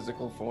have a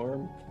physical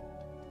form?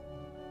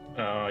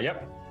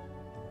 Yep.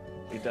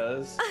 It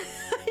does?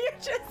 You're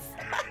just...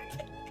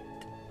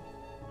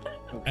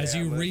 Okay, As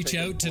you I'm gonna reach take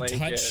a out to blanket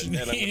touch and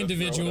I'm the gonna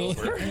individual,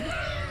 throw it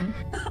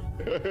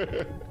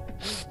over.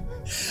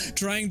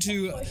 trying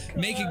to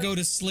make it go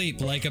to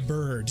sleep like a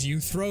bird, you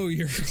throw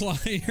your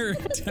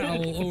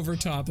towel over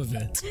top of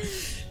it.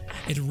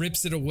 It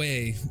rips it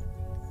away,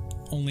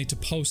 only to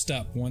post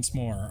up once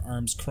more,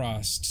 arms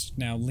crossed,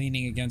 now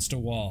leaning against a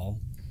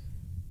wall,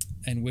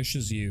 and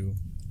wishes you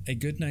a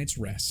good night's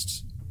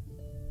rest.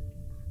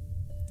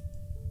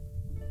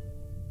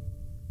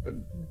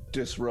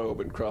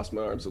 Disrobe and cross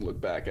my arms and look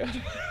back at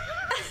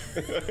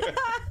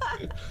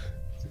it.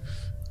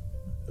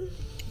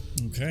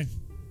 Okay.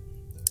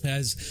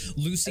 As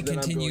Lucy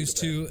continues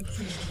to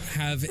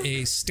have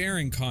a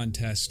staring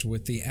contest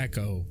with the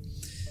echo,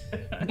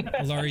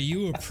 Alara,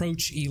 you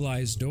approach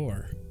Eli's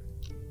door.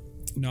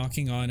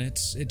 Knocking on it,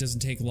 it doesn't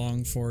take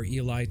long for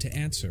Eli to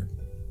answer.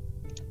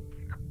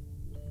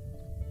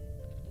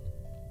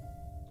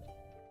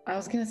 I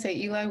was gonna say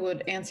Eli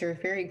would answer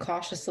very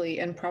cautiously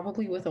and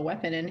probably with a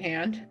weapon in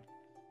hand.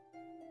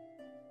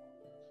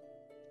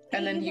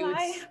 And then you would...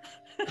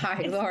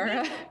 Hi,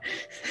 Laura.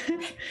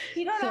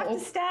 You don't have to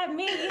stab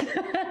me.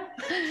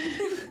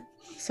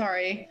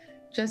 Sorry,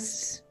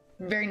 just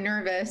very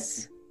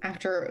nervous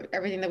after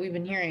everything that we've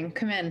been hearing.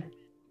 Come in.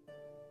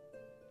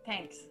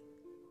 Thanks.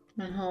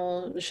 And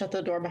he'll shut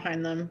the door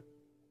behind them.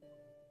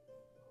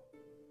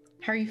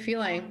 How are you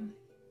feeling?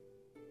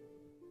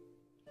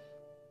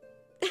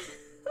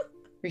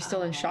 Are you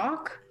still in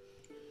shock?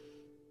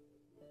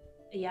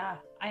 Yeah,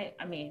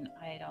 I mean,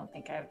 I don't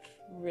think I've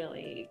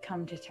really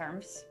come to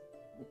terms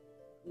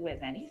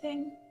with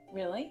anything,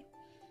 really.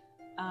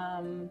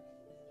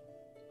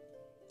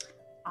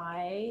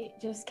 I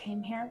just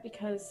came here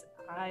because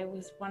I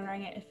was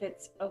wondering if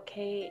it's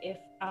okay if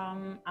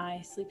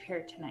I sleep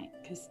here tonight,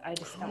 because I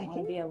just don't want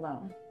to be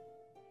alone.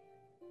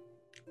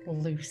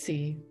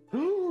 Lucy.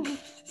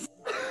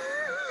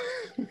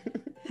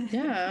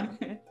 Yeah.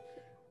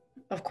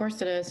 Of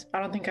course it is. I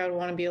don't think I would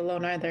want to be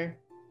alone either.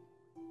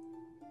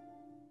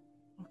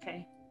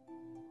 Okay.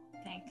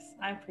 Thanks.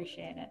 I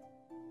appreciate it.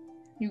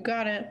 You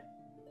got it.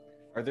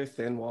 Are there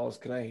thin walls?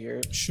 Can I hear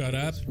it? Shut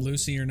up.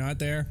 Lucy, you're not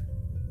there.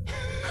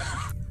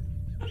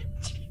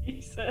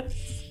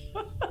 Jesus.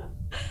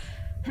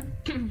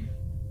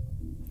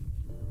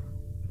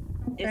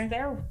 Is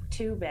there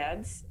 2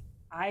 beds?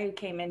 I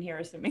came in here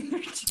assuming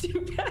there's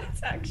 2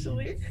 beds,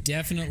 actually.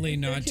 Definitely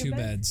Is there not 2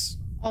 beds.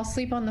 I'll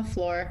sleep on the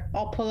floor.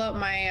 I'll pull out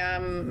my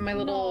my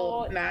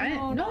little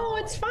mat. No,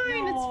 it's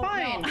fine. It's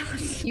fine.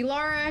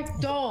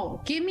 Ilara,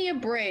 don't. Give me a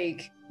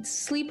break.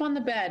 Sleep on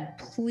the bed,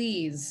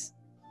 please.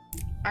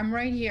 I'm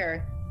right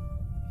here.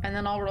 And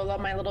then I'll roll out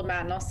my little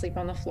mat and I'll sleep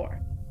on the floor.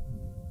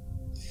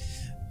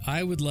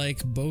 I would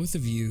like both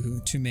of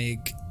you to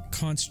make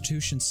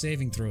Constitution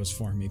saving throws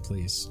for me,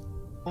 please.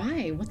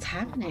 Why? What's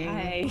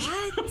happening?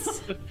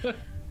 What?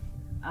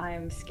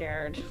 I'm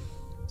scared.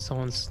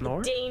 Someone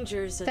snore?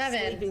 Dangers of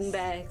 7. sleeping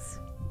bags.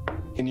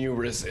 Can you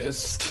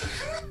resist?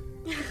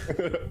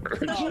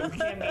 Oh,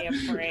 give me a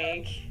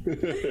break.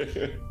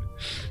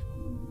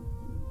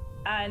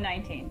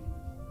 19.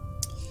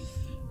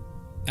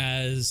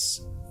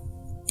 As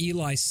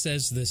Eli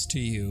says this to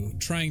you,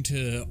 trying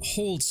to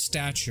hold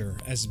stature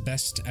as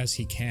best as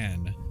he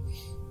can,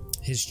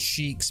 his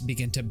cheeks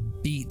begin to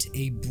beat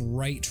a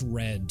bright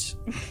red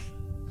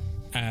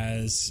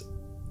as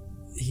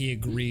he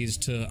agrees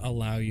to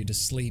allow you to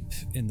sleep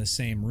in the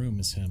same room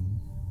as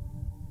him.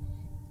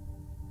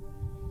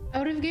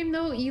 Out of game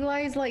though,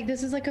 Eli's like,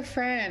 this is like a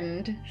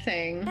friend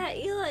thing. Yeah,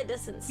 Eli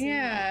doesn't seem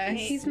like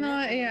he's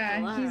not,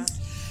 Lara.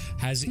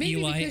 Has Maybe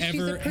Eli because she's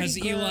a ever, pretty has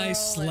Eli girl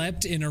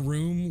slept in a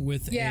room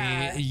with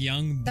a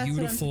young, That's what I'm-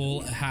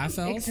 beautiful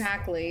half-elf?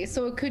 Exactly.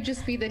 So it could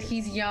just be that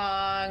he's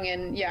young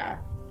and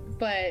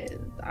but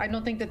I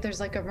don't think that there's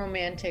like a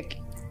romantic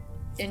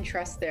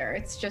interest there.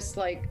 It's just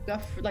like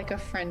a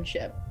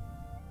friendship.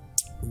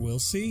 We'll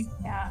see.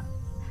 Yeah.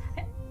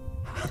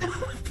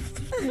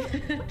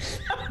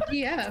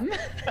 DM.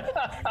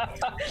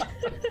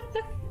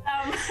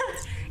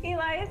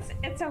 Eli,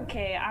 it's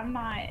okay. I'm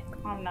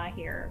not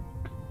here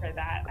for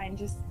that.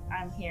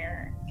 I'm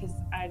here because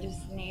I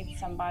just need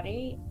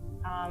somebody.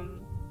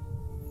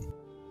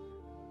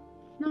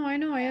 No, I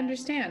know. I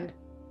understand.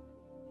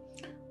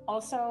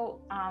 Also,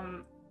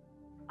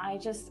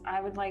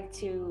 I would like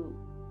to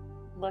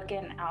look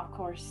in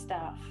Alcor's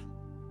stuff,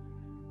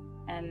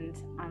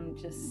 and I'm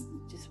just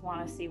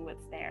want to see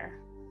what's there.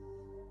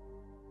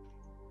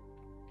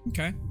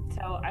 Okay.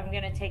 So I'm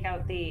gonna take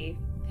out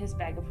his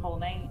bag of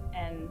holding,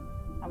 and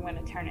I'm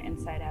gonna turn it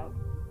inside out.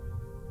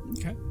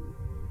 Okay.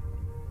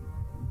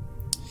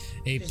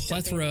 A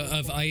plethora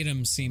of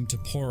items seem to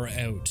pour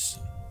out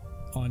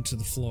onto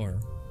the floor,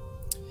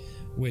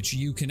 which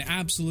you can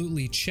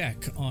absolutely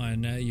check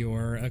on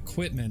your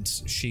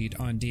equipment sheet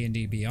on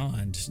D&D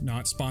Beyond.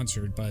 Not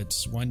sponsored, but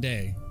one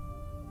day.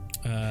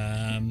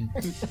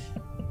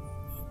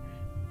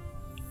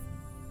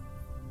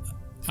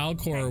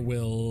 Alcor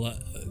will,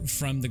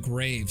 from the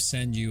grave,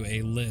 send you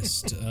a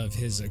list of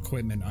his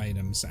equipment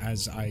items,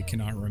 as I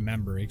cannot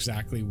remember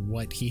exactly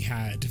what he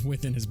had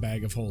within his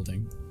bag of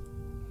holding.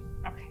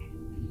 Okay.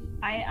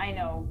 I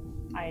know.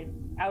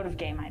 Out of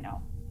game I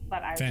know.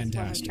 But I just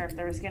wasn't sure if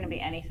there was going to be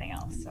anything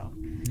else. So,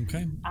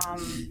 okay.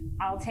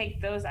 I'll take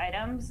those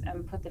items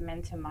and put them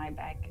into my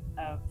bag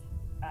of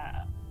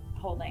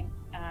holding,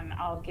 and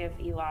I'll give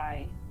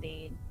Eli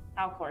the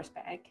Alcor's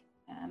bag,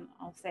 and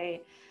I'll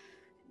say,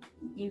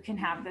 "You can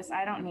have this.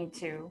 I don't need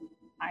to.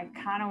 I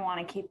kind of want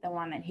to keep the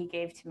one that he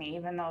gave to me,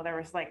 even though there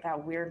was like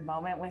that weird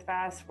moment with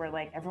us where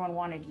like everyone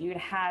wanted you to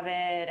have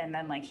it, and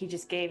then like he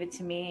just gave it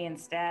to me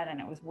instead, and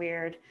it was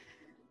weird."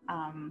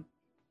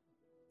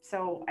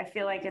 So I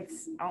feel like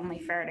it's only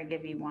fair to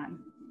give you one,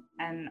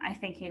 and I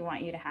think he'd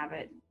want you to have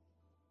it.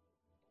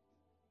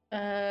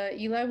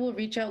 Eli will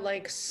reach out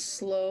like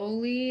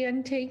slowly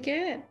and take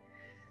it,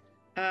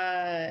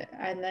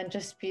 and then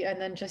just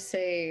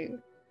say,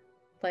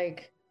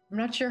 like, I'm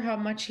not sure how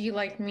much he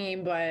liked me,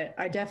 but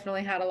I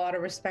definitely had a lot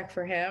of respect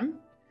for him,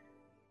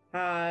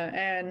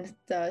 and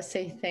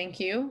say thank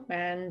you,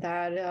 and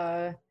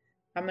that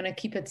I'm gonna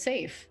keep it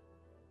safe.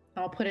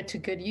 I'll put it to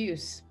good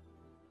use.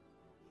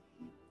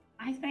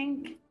 I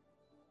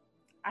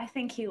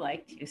think he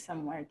liked you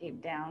somewhere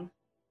deep down.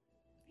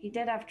 He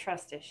did have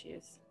trust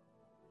issues.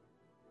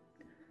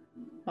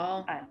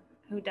 Well,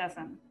 who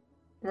doesn't?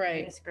 Right.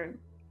 In this group.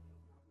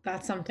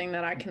 That's something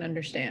that I can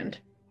understand.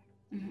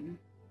 Mm-hmm.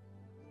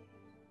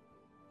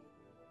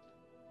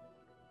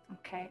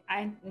 Okay,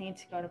 I need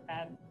to go to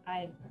bed.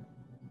 I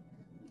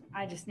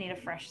just need a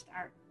fresh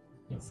start.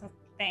 So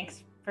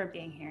thanks for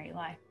being here,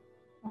 Eli.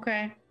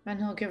 Okay, and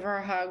he'll give her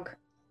a hug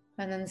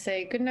and then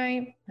say good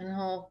night, and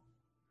he'll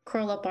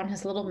curl up on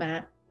his little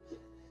mat.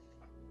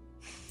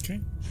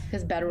 Okay.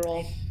 His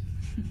bedroll.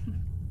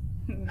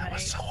 That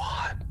was so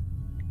hot.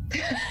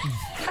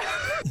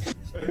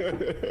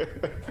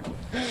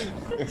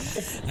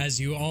 As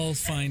you all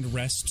find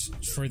rest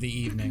for the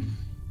evening,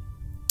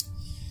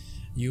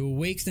 you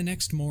awake the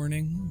next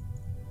morning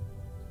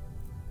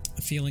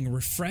feeling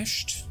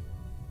refreshed,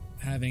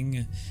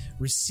 having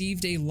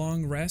received a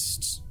long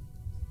rest.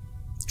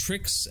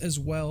 Trix as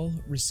well,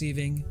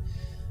 receiving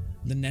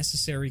the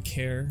necessary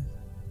care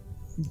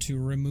to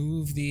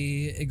remove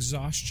the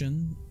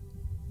exhaustion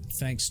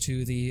thanks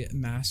to the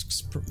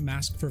mask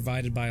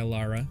provided by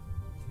Alara.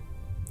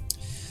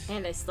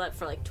 And I slept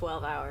for like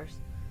 12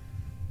 hours.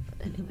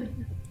 But anyway.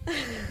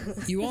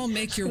 You all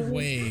make your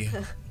way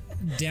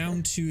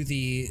down to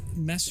the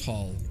mess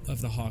hall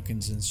of the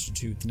Hawkins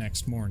Institute the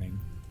next morning.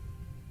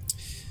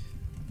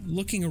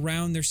 Looking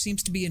around, there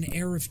seems to be an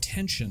air of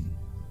tension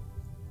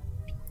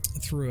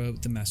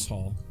throughout the mess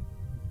hall.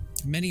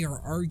 Many are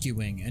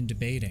arguing and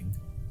debating.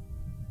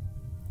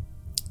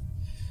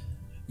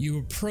 You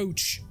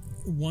approach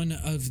one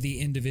of the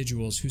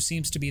individuals who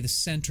seems to be the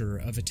center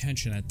of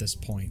attention at this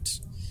point,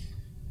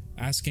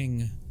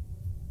 asking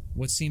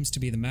what seems to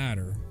be the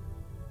matter.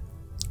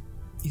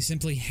 He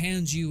simply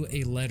hands you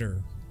a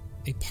letter,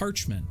 a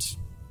parchment,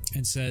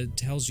 and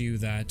tells you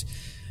that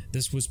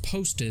this was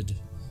posted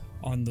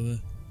on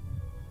the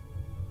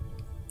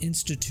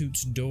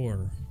Institute's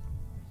door,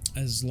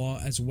 as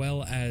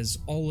well as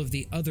all of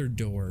the other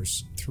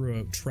doors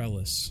throughout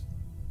Trellis.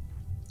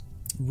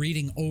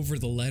 Reading over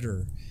the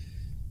letter,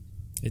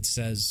 it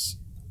says,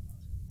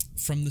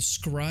 "From the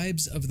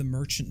scribes of the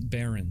merchant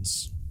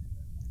barons.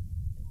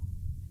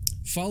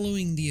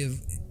 Following the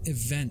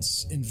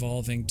events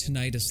involving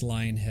tinnitus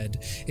Lionhead,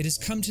 it has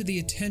come to the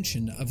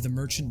attention of the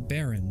merchant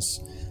barons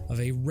of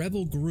a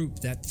rebel group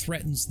that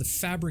threatens the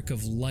fabric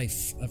of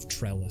life of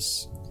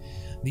Trellis.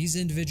 These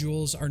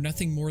individuals are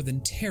nothing more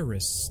than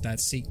terrorists that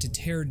seek to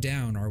tear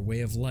down our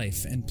way of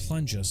life and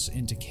plunge us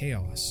into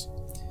chaos.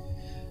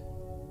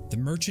 The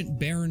merchant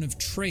baron of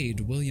trade,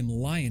 William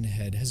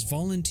Lionhead, has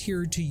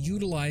volunteered to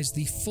utilize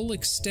the full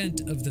extent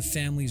of the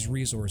family's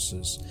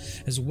resources,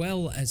 as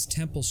well as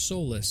Temple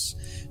Solace,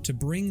 to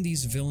bring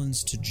these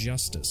villains to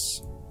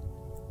justice.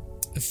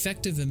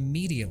 Effective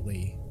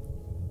immediately,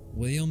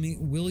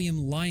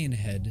 William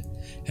Lionhead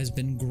has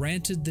been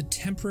granted the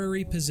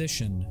temporary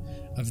position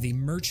of the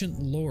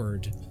Merchant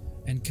Lord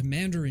and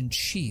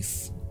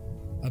Commander-in-Chief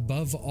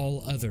above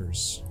all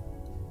others.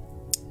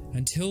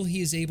 Until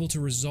he is able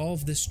to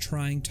resolve this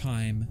trying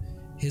time,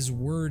 his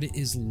word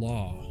is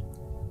law.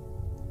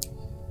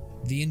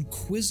 The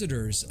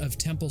Inquisitors of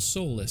Temple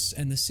Solace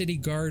and the City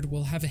Guard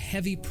will have a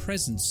heavy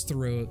presence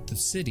throughout the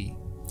city.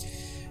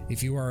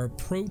 If you are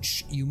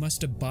approached, you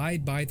must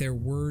abide by their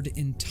word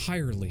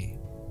entirely.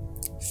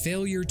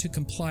 Failure to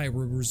comply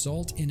will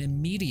result in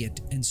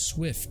immediate and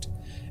swift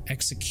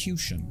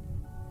execution.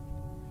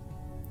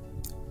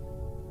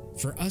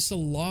 For us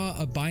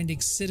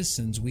law-abiding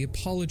citizens, we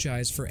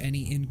apologize for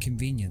any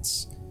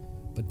inconvenience,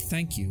 but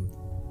thank you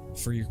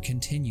for your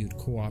continued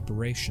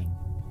cooperation."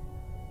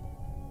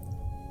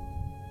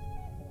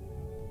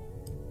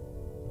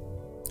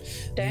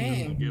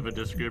 Dang. Give a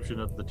description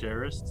of the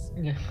terrorists?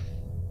 Yeah.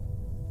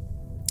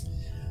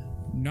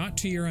 Not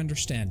to your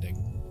understanding.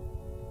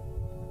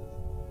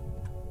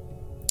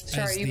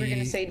 Sorry, you were going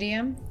to say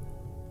DM?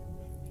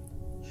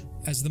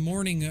 As the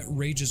morning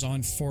rages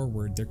on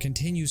forward, there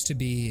continues to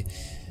be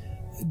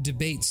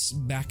debates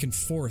back and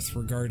forth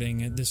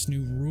regarding this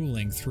new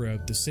ruling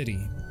throughout the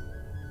city.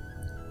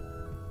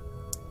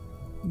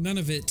 None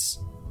of it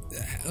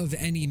of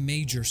any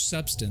major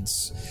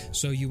substance,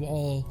 so you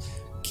all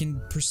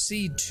can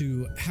proceed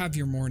to have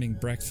your morning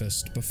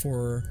breakfast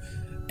before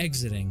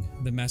exiting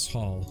the mess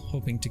hall,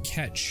 hoping to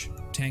catch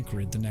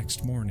Tancred the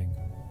next morning.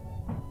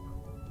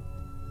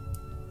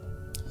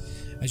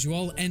 As you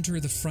all enter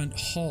the front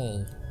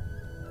hall,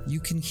 you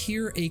can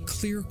hear a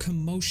clear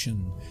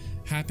commotion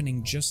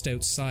happening just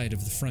outside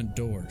of the front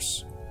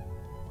doors.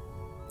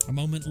 A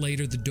moment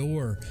later, the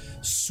door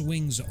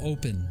swings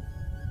open,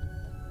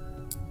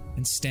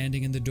 and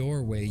standing in the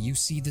doorway, you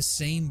see the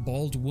same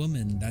bald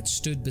woman that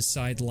stood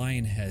beside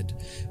Lionhead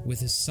with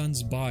his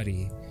son's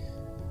body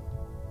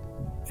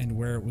and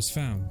where it was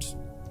found.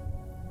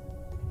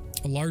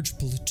 A large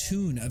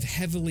platoon of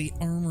heavily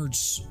armored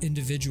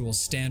individuals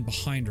stand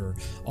behind her,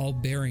 all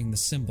bearing the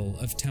symbol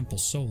of Temple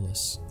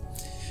Solace.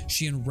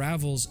 She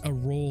unravels a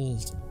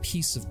rolled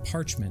piece of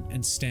parchment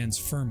and stands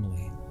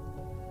firmly.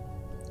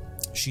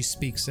 She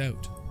speaks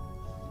out.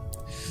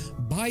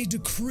 "By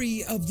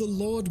decree of the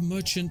Lord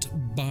Merchant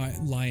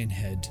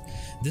Lionhead,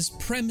 this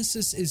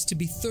premises is to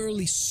be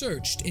thoroughly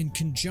searched in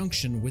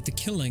conjunction with the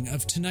killing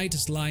of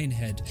Tinnitus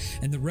Lionhead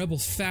and the rebel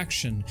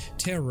faction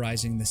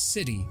terrorizing the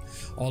city.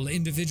 All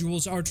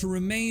individuals are to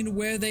remain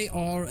where they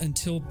are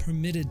until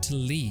permitted to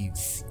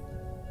leave."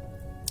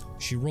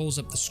 She rolls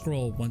up the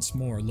scroll once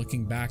more,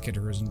 looking back at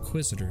her as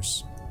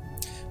Inquisitors.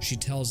 She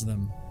tells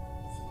them,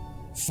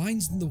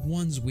 "Find the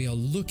ones we are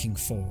looking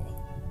for."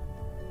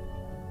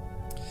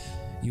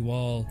 You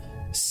all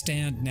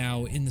stand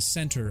now in the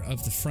center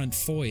of the front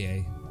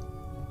foyer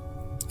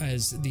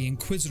as the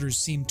Inquisitors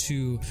seem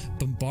to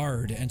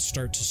bombard and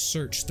start to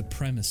search the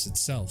premise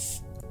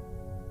itself.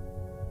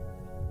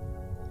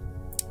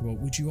 What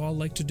would you all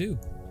like to do?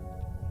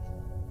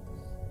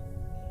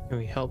 Can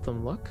we help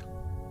them look?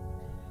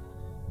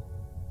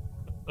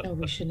 No,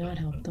 we should not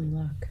help them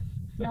look.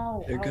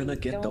 No, They're gonna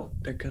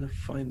don't. they're gonna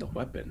find the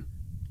weapon.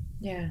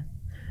 Yeah.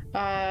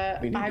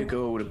 We need to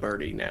go to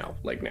Birdie now,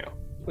 like now.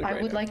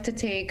 I would like to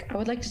take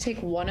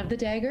one of the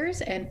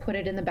daggers and put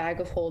it in the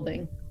bag of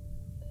holding.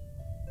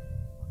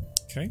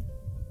 Okay.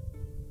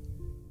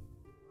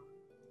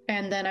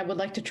 And then I would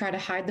like to try to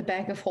hide the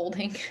bag of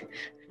holding.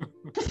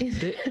 Wait,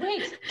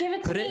 give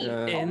it to Put me. it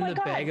Oh in my the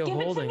God, bag of give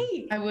holding. it to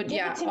me. I would, Give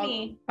yeah. it to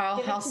me. I'll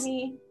Give it to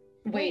me.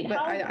 Wait, but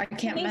how- I can't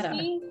can they meta.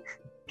 see?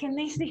 Can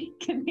they see?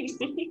 Can they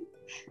see?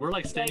 We're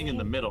like standing in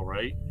the middle,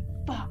 right?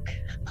 Fuck.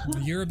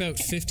 You're about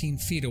 15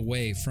 feet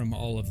away from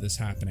all of this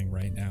happening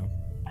right now.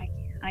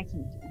 I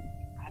can do it.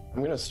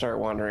 I'm gonna start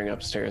wandering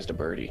upstairs to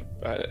Birdie.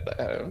 I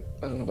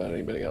don't know about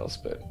anybody else,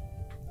 but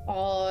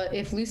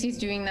If Lucy's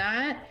doing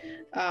that,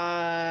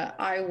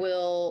 I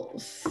will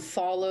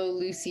follow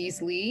Lucy's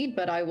lead,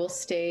 but I will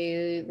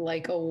stay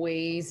like a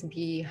ways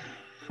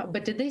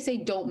But did they say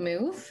don't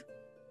move?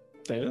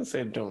 they didn't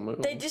say don't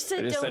move. They just said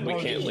They just don't said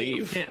we can't leave.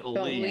 leave. Can't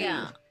Don't leave. leave.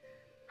 Yeah.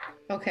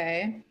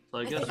 Okay. So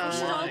I I guess think we should all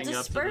flying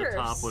up to the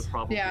top disperse. would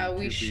probably. Yeah, be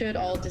we too should big.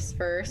 all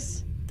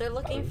disperse. They're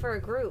looking for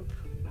a group.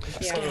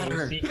 Yeah.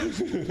 Scatter!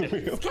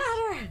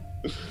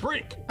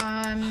 Break.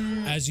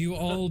 As you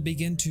all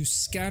begin to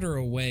scatter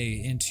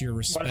away into your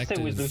respective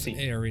with Lucy.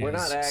 areas, We're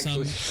not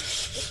actually.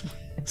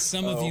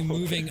 some of you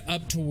moving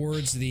up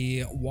towards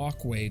the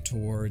walkway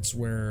towards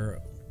where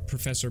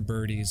Professor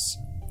Birdie's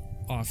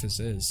office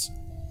is.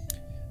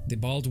 The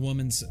bald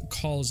woman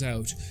calls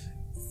out,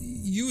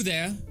 "You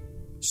there!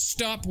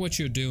 Stop what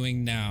you're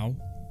doing now.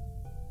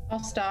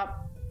 I'll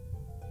stop.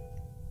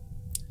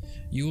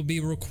 You will be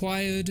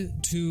required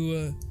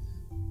to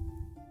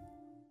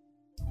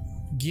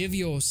give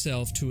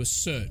yourself to a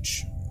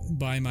search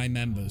by my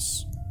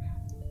members."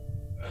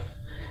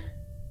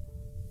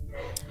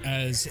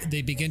 As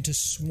they begin to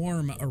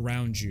swarm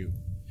around you,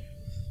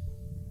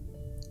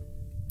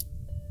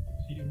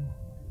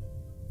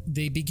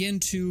 they begin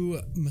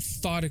to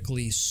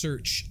methodically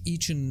search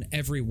each and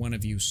every one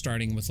of you,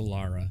 starting with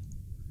Alara.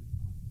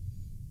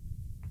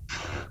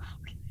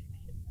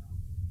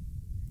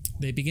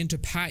 They begin to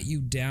pat you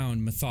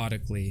down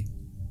methodically.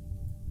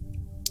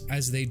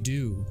 As they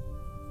do,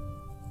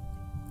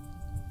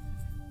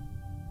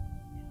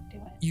 Do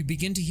it. you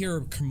begin to hear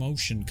a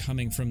commotion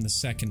coming from the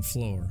second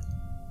floor.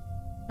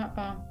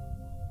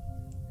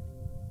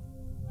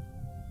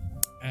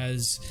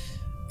 As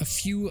a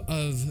few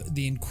of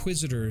the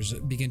Inquisitors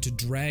begin to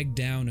drag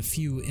down a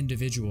few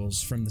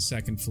individuals from the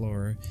second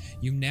floor,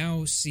 you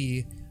now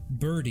see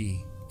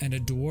Birdie and a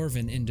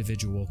dwarven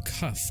individual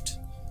cuffed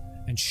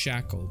and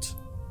shackled,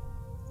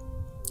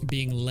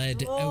 being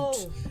led out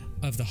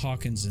of the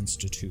Hawkins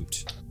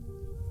Institute.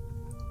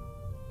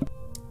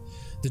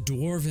 The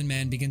dwarven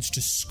man begins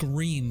to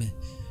scream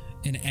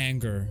in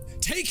anger,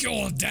 "Take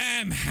your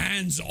damn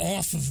hands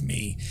off of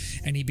me!"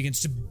 And he begins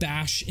to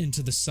bash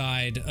into the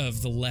side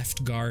of the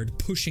left guard,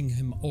 pushing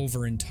him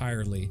over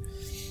entirely.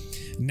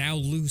 Now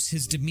loose,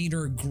 his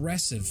demeanor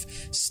aggressive,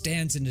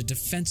 stands in a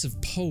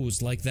defensive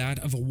pose like that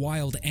of a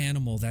wild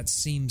animal that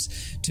seems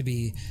to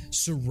be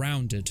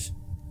surrounded.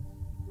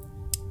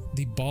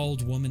 The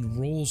bald woman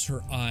rolls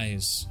her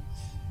eyes.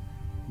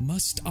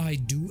 "Must I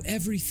do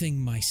everything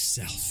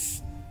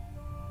myself?"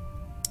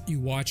 You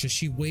watch as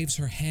she waves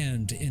her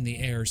hand in the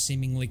air,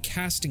 seemingly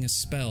casting a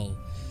spell.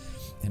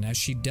 And as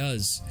she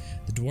does,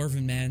 the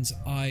dwarven man's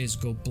eyes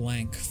go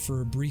blank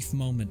for a brief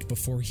moment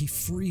before he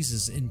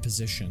freezes in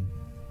position.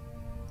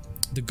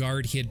 The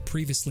guard he had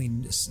previously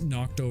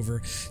knocked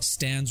over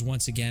stands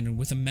once again and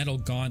with a metal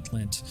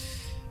gauntlet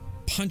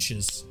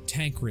punches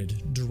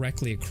Tancred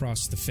directly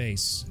across the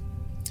face.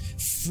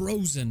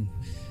 Frozen,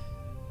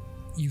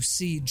 you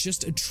see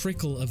just a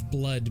trickle of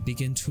blood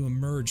begin to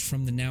emerge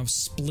from the now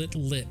split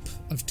lip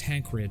of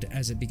Tancred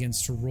as it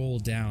begins to roll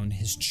down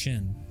his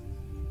chin.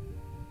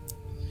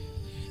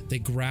 They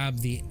grab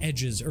the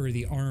edges or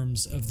the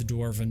arms of the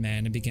dwarven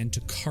man and begin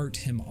to cart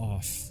him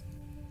off.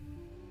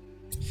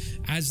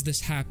 As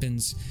this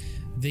happens,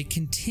 they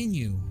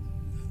continue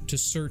to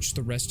search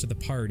the rest of the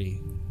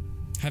party,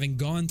 having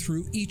gone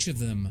through each of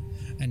them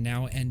and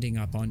now ending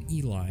up on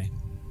Eli.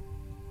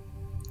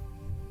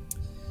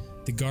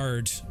 The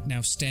guard,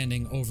 now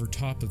standing over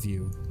top of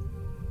you,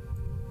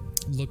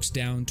 looks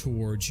down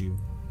towards you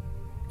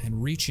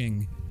and,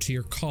 reaching to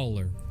your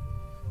collar,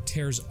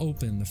 tears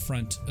open the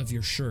front of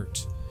your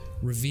shirt,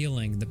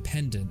 revealing the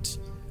pendant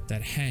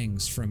that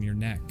hangs from your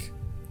neck.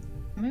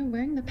 Am I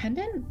wearing the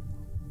pendant?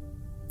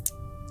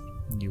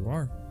 You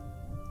are.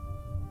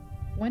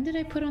 When did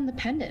I put on the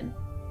pendant?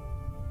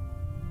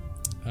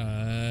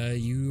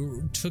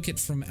 You took it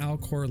from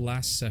Alcor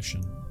last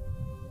session.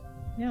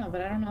 Yeah,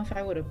 but I don't know if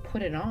I would have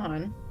put it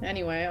on.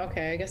 Anyway,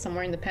 okay, I guess I'm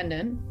wearing the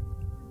pendant.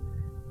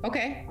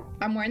 Okay,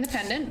 I'm wearing the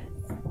pendant.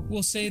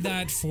 We'll say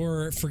that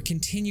for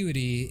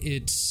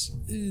continuity,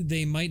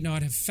 they might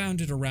not have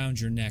found it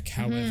around your neck.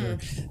 However,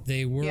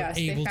 they were Yes,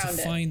 they able to found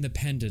it. find the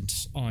pendant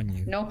on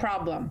you. No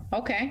problem.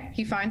 Okay,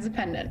 he finds the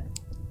pendant.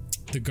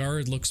 The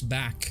guard looks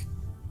back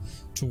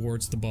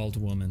towards the bald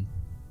woman.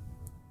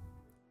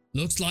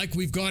 "Looks like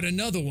we've got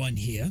another one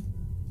here."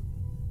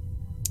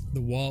 The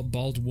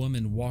bald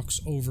woman walks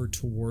over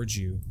towards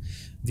you,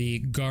 the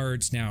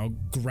guards now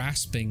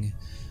grasping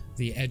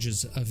the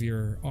edges of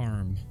your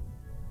arm.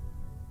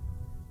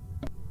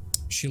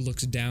 She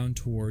looks down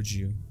towards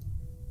you.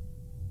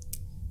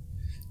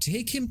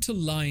 Take him to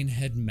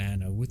Lionhead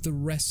Manor with the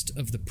rest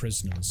of the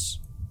prisoners.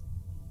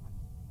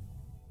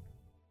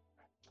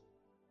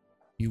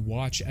 You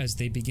watch as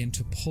they begin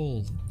to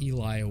pull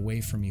Eli away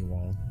from you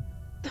all.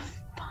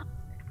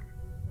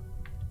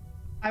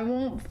 I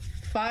won't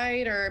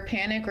fight or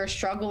panic or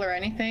struggle or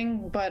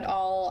anything, but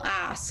I'll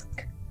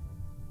ask,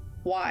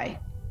 why?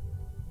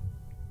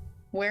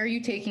 Where are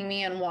you taking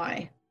me and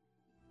why?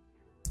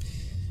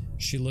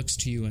 She looks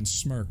to you and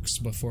smirks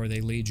before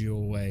they lead you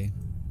away.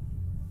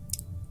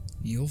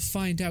 You'll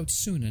find out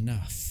soon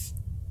enough.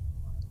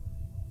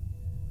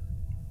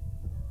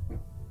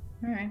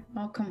 All right,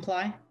 I'll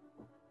comply.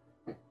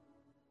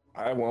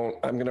 I won't.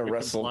 I'm gonna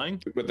wrestle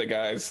complying? with the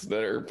guys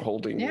that are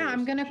holding. Yeah, you.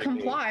 I'm gonna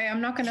comply. I'm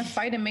not gonna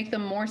fight and make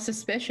them more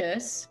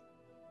suspicious.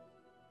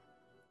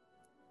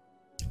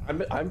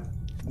 I'm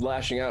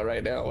lashing out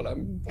right now, and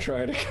I'm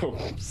trying to go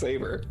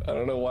save her. I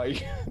don't know why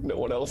no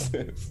one else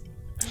is.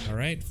 All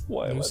right,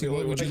 Why am I Lucy, the what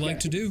only would one you that like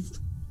to can? do?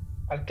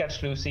 I'll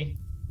catch Lucy.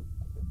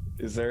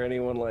 Is there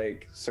anyone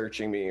like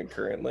searching me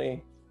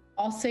currently?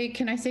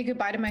 Can I say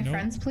goodbye to my No.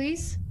 friends,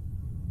 please?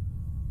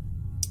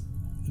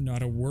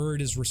 Not a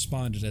word is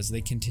responded as they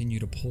continue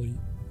to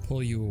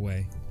pull you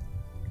away.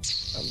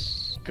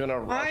 I'm gonna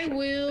rush. I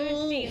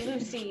will.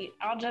 Lucy,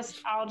 I'll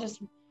just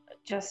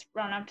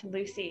run up to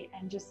Lucy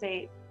and just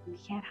say, we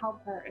can't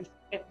help her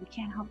if we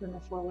can't help them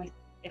if we're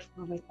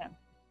with them.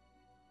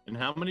 And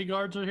how many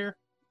guards are here?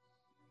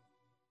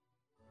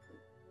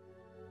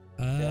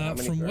 how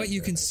many From what guards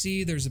you are can there?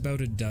 see, there's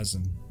about a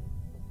dozen.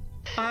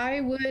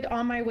 I would,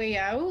 on my way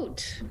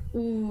out.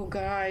 Ooh,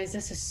 guys,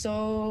 this is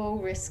so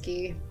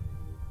risky.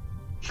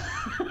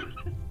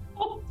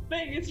 Oh,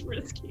 thing is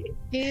risky.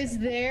 Is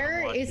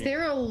there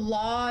Unlucky. a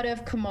lot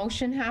of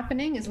commotion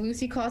happening? Is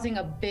Lucy causing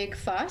a big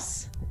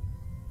fuss?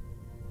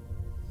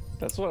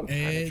 That's what I'm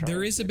kinda There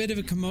trying is a bit of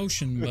a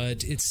commotion,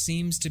 but it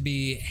seems to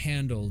be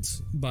handled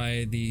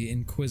by the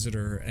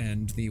Inquisitor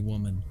and the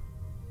woman.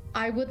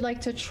 I would like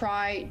to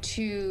try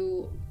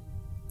to,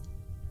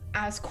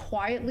 as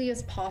quietly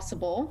as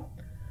possible,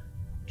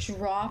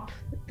 drop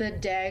the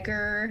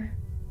dagger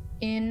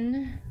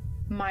in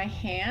my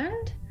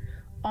hand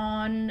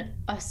on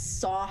a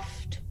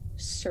soft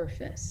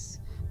surface.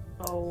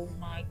 Oh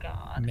my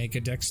god. Make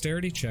a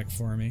dexterity check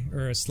for me,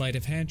 or a sleight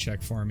of hand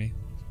check for me.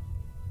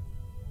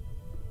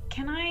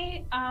 Can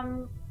I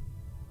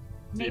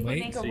maybe Wait.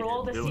 make a See if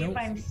roll to you see do if it.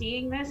 I'm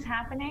seeing this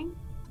happening?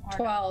 Or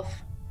 12.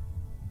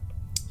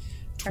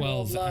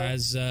 12. low.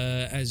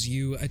 As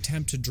you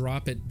attempt to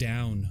drop it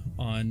down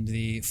on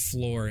the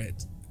floor,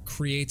 it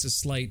creates a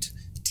slight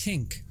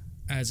tink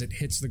as it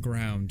hits the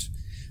ground.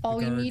 I'll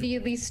guard-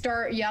 immediately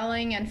start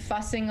yelling and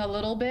fussing a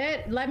little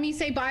bit. Let me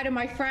say bye to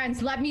my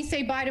friends. Let me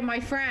say bye to my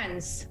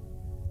friends.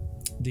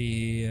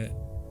 The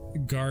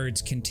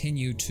guards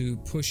continue to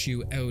push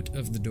you out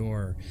of the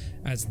door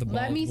as the bald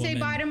Let me say woman-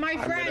 bye to my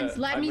friends.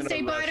 Let I'm me gonna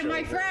say bye rush to my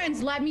over.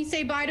 friends. Let me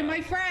say bye to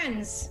my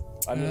friends.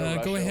 I'm gonna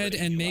rush Go over ahead to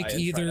and Eli make try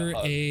to either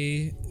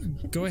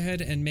hug. go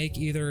ahead and make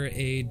either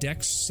a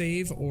dex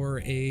save or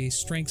a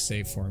strength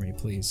save for me,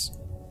 please.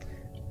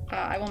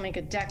 I will make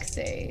a dex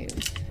save.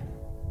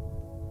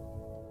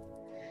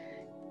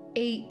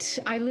 8.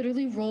 I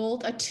literally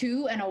rolled a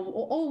 2 and a.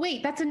 Oh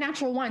wait, that's a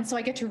natural 1, so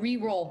I get to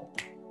re-roll.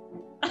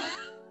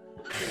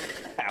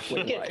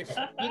 halfway You life.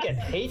 get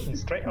hating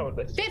straight out of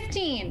this.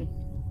 15.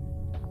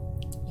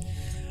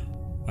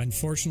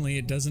 Unfortunately,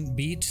 it doesn't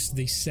beat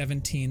the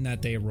 17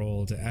 that they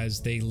rolled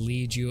as they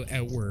lead you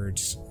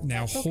outwards,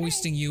 now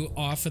hoisting you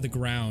off of the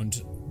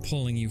ground,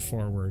 pulling you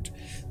forward.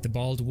 The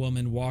bald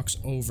woman walks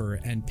over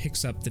and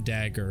picks up the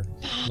dagger,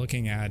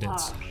 looking at it,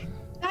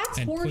 That's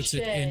and puts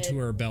it horseshit. into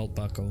her belt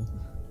buckle.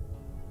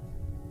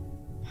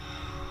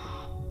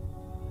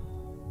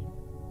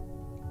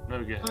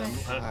 Okay.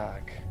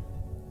 Fuck.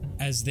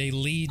 As they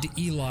lead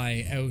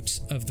Eli out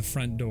of the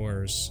front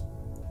doors,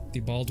 the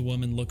bald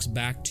woman looks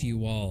back to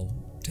you all,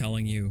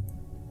 telling you,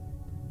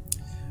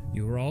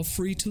 "You are all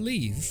free to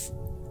leave.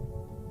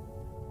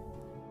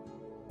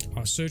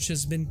 Our search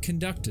has been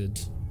conducted,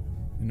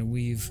 and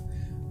we've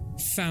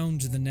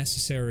found the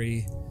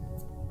necessary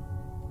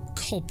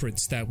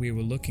culprits that we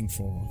were looking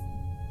for.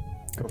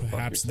 Go fuck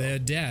Perhaps yourself. their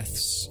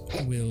deaths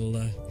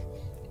will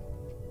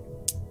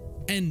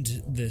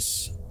end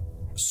this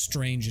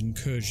strange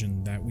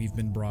incursion that we've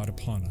been brought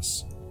upon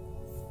us."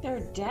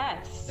 Their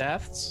deaths.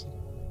 Deaths?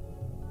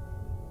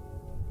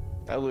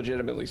 I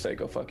legitimately say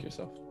go fuck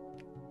yourself.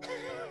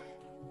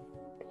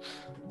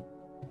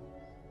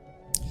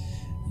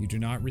 You do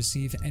not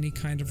receive any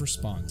kind of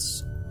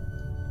response.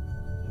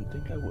 Didn't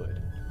think I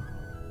would.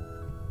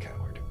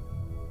 Coward.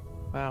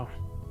 Wow.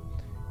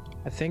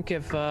 I think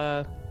if,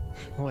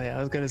 wait, I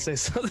was gonna say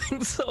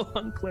something so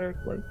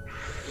unclerical.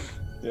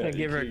 Yeah, I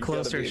give her a you gotta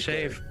closer be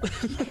shave.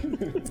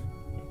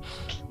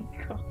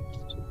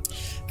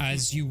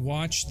 As you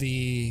watch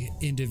the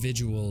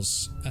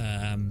individuals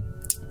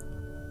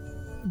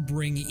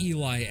bring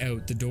Eli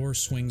out, the door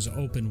swings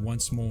open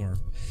once more.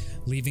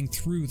 Leaving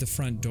through the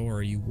front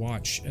door, you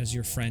watch as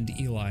your friend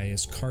Eli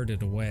is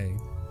carted away.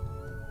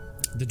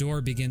 The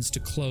door begins to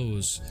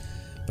close,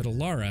 but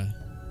Alara,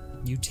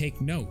 you take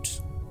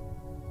note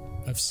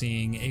of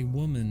seeing a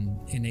woman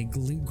in a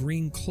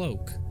green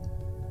cloak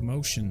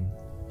motion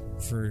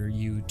for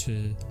you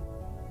to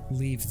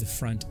leave the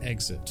front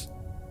exit.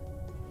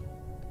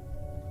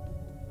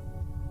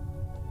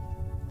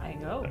 I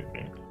go.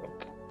 Okay.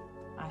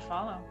 I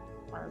follow.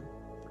 Or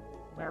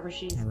wherever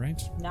she's All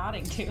right.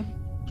 nodding to.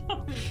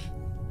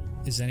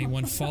 Is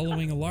anyone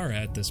following Alara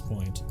at this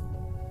point?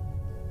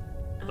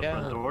 Yeah.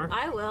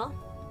 I will.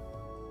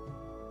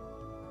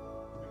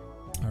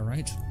 All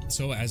right.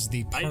 So as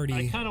the party...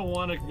 I kind of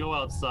want to go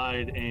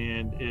outside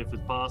and, if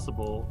it's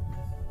possible,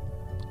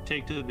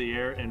 take to the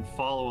air and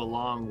follow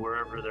along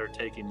wherever they're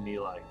taking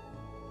Eli.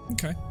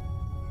 Okay.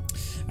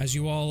 As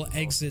you all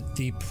exit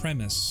the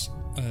premise,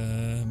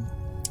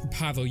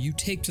 Pavo, you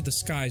take to the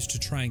skies to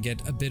try and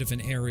get a bit of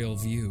an aerial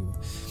view.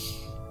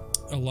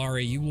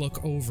 Alari, you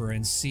look over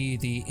and see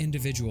the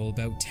individual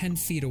about 10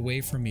 feet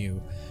away from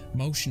you,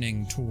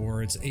 motioning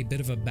towards a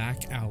bit of a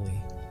back alley.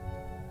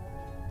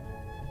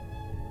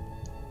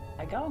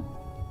 I go.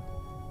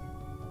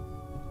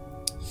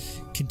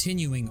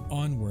 Continuing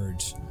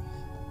onward,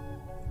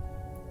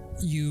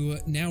 you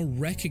now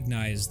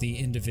recognize the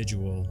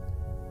individual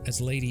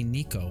as Lady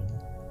Nico,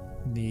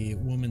 the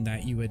woman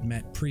that you had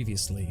met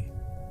previously.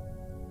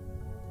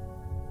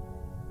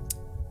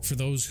 For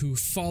those who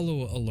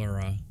follow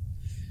Allura,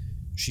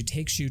 she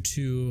takes you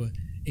to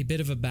a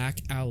bit of a back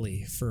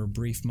alley for a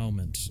brief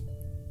moment.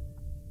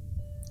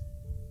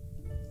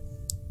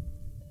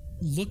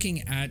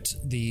 Looking at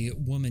the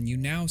woman, you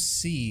now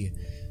see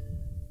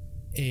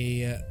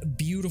a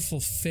beautiful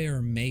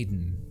fair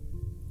maiden,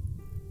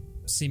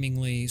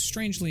 seemingly,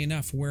 strangely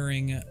enough,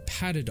 wearing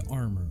padded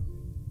armor.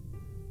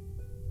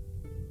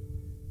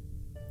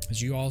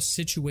 As you all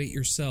situate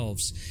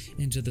yourselves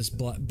into this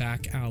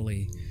back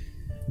alley,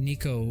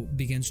 Nico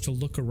begins to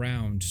look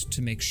around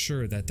to make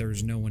sure that there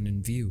is no one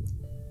in view.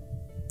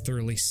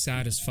 Thoroughly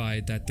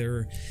satisfied that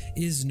there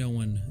is no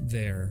one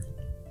there,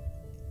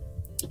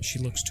 she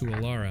looks to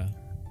Alara.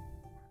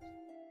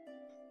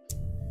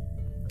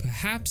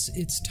 Perhaps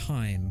it's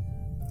time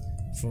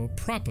for a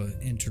proper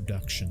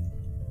introduction.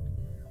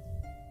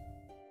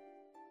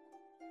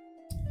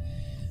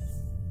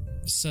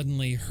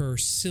 Suddenly, her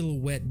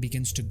silhouette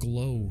begins to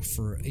glow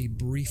for a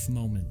brief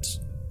moment.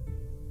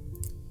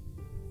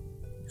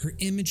 Her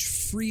image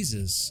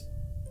freezes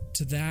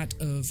to that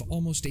of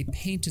almost a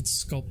painted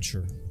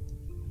sculpture.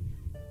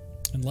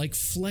 And like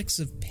flecks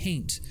of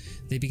paint,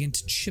 they begin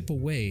to chip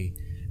away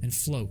and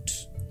float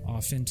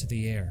off into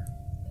the air.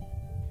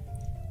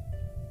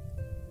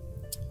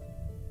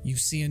 You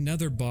see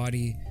another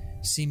body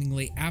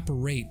seemingly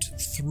apparate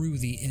through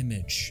the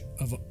image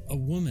of a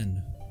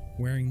woman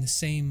wearing the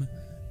same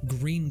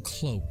green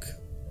cloak.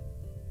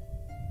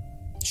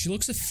 She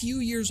looks a few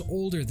years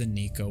older than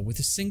Nico, with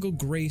a single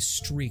gray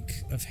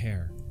streak of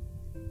hair.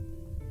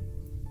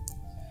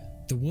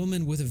 The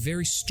woman, with a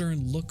very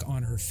stern look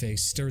on her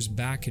face, stares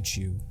back at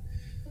you.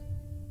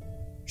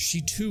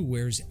 She too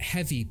wears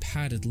heavy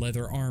padded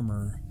leather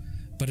armor,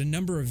 but a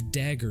number of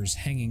daggers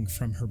hanging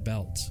from her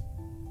belt.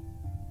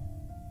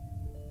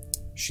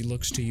 She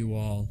looks to you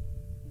all.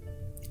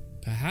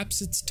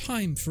 Perhaps it's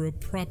time for a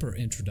proper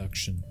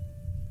introduction.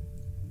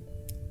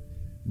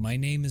 My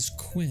name is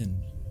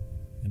Quinn,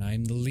 and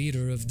I'm the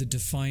leader of the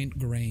Defiant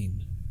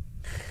Grain.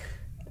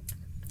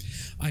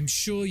 I'm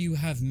sure you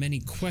have many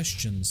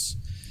questions,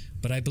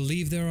 but I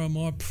believe there are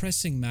more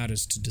pressing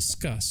matters to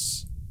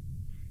discuss.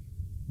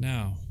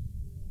 Now,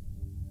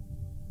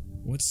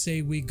 what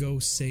say we go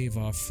save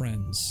our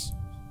friends,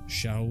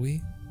 shall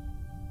we?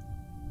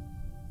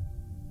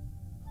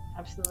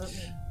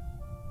 Absolutely.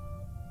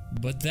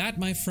 But that,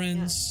 my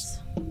friends,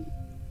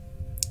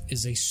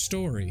 is a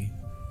story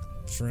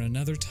for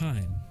another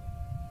time.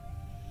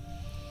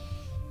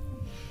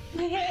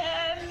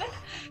 Man!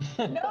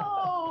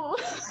 No!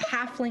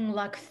 Halfling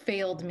luck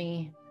failed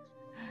me.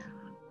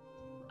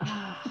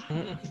 Man!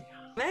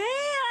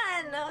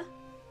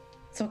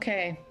 It's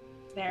okay.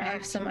 There I are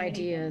have some too many-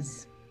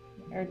 ideas.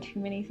 There are too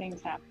many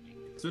things happening.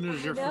 As soon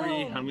as you're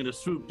free, I'm going to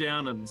swoop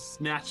down and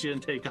snatch you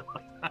and take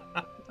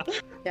off.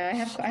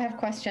 Yeah, I have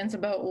questions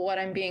about what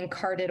I'm being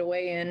carted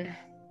away in.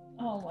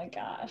 Oh my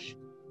gosh.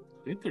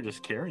 I think they're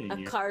just carrying A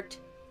you. cart.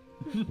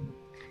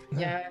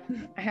 Yeah,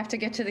 I have to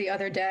get to the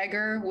other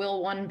dagger,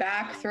 will one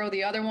back, throw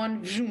the other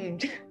one, zoom,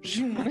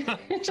 zoom.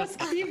 Just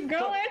keep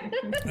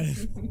going.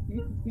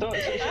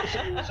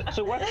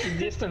 So what's the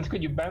distance?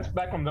 Could you bounce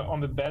back on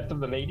the belt of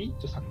the lady?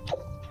 Just like,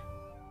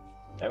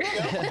 there we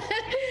go.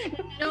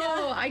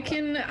 No, I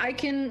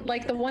can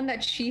like the one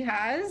that she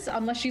has,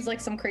 unless she's like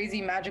some crazy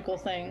magical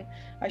thing,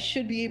 I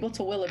should be able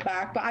to will it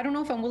back, but I don't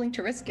know if I'm willing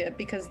to risk it,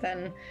 because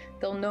then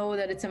they'll know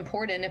that it's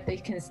important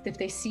if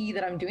they see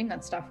that I'm doing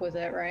that stuff with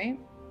it, right?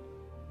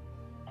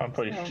 I'm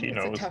pretty sure she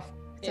knows.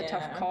 It's a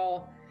tough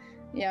call.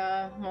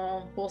 Yeah,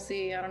 well, we'll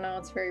see. I don't know.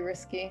 It's very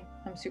risky.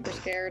 I'm super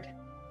scared.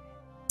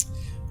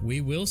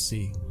 We will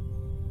see.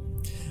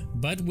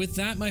 But with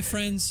that, my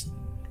friends,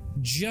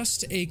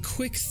 just a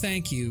quick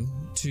thank you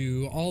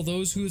to all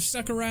those who have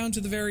stuck around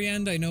to the very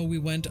end. I know we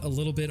went a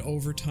little bit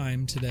over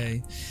time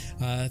today,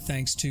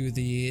 thanks to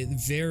the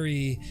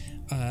very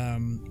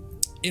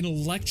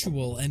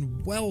intellectual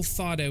and well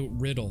thought out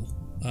riddle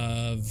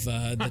of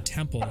the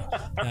temple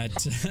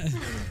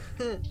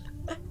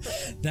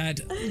that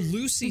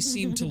Lucy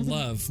seemed to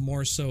love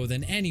more so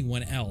than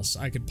anyone else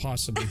I could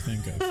possibly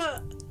think of.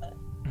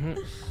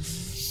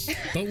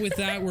 But with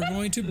that, we're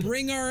going to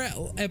bring our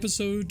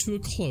episode to a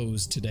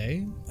close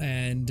today.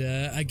 And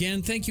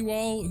again, thank you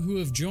all who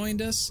have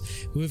joined us,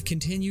 who have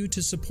continued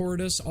to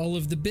support us, all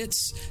of the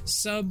bits,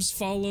 subs,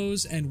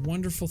 follows, and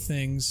wonderful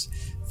things.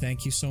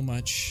 Thank you so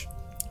much.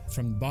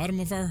 From the bottom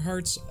of our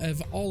hearts,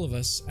 of all of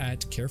us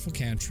at Careful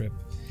Cantrip,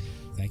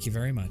 thank you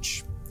very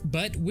much.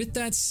 But with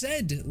that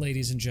said,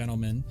 ladies and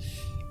gentlemen,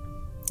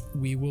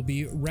 we will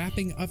be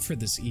wrapping up for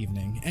this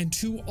evening. And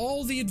to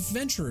all the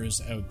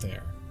adventurers out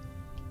there,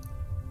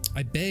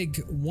 I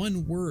beg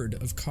one word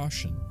of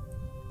caution.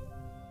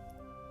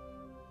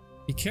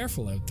 Be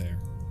careful out there.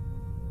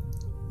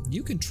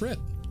 You can trip.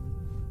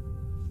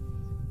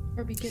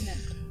 Or be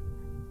kidnapped.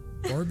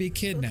 Or be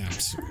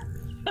kidnapped.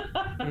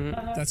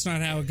 That's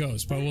not how it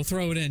goes, but we'll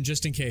throw it in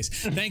just in case.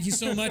 Thank you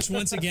so much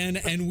once again,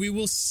 and we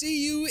will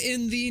see you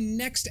in the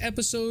next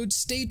episode.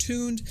 Stay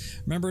tuned.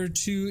 Remember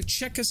to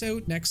check us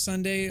out next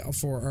Sunday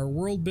for our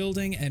world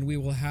building, and we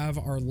will have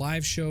our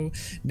live show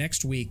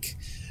next week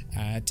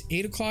at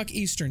 8 o'clock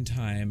Eastern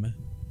Time,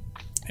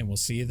 and we'll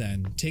see you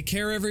then. Take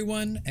care,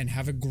 everyone, and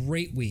have a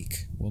great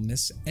week. We'll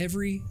miss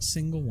every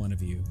single one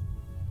of you.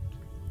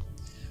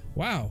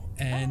 Wow.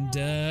 And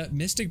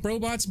Mystic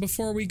Brobots,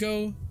 before we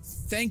go,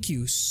 thank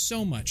you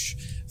so much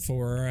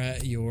for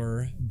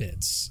your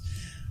bits.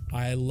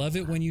 I love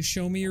it when you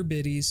show me your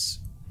biddies.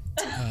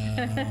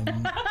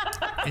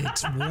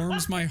 It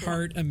warms my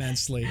heart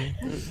immensely.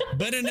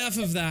 But enough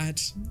of that.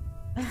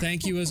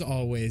 Thank you as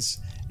always,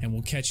 and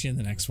we'll catch you in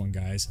the next one,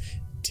 guys.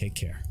 Take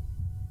care.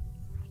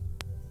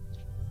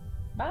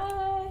 Bye.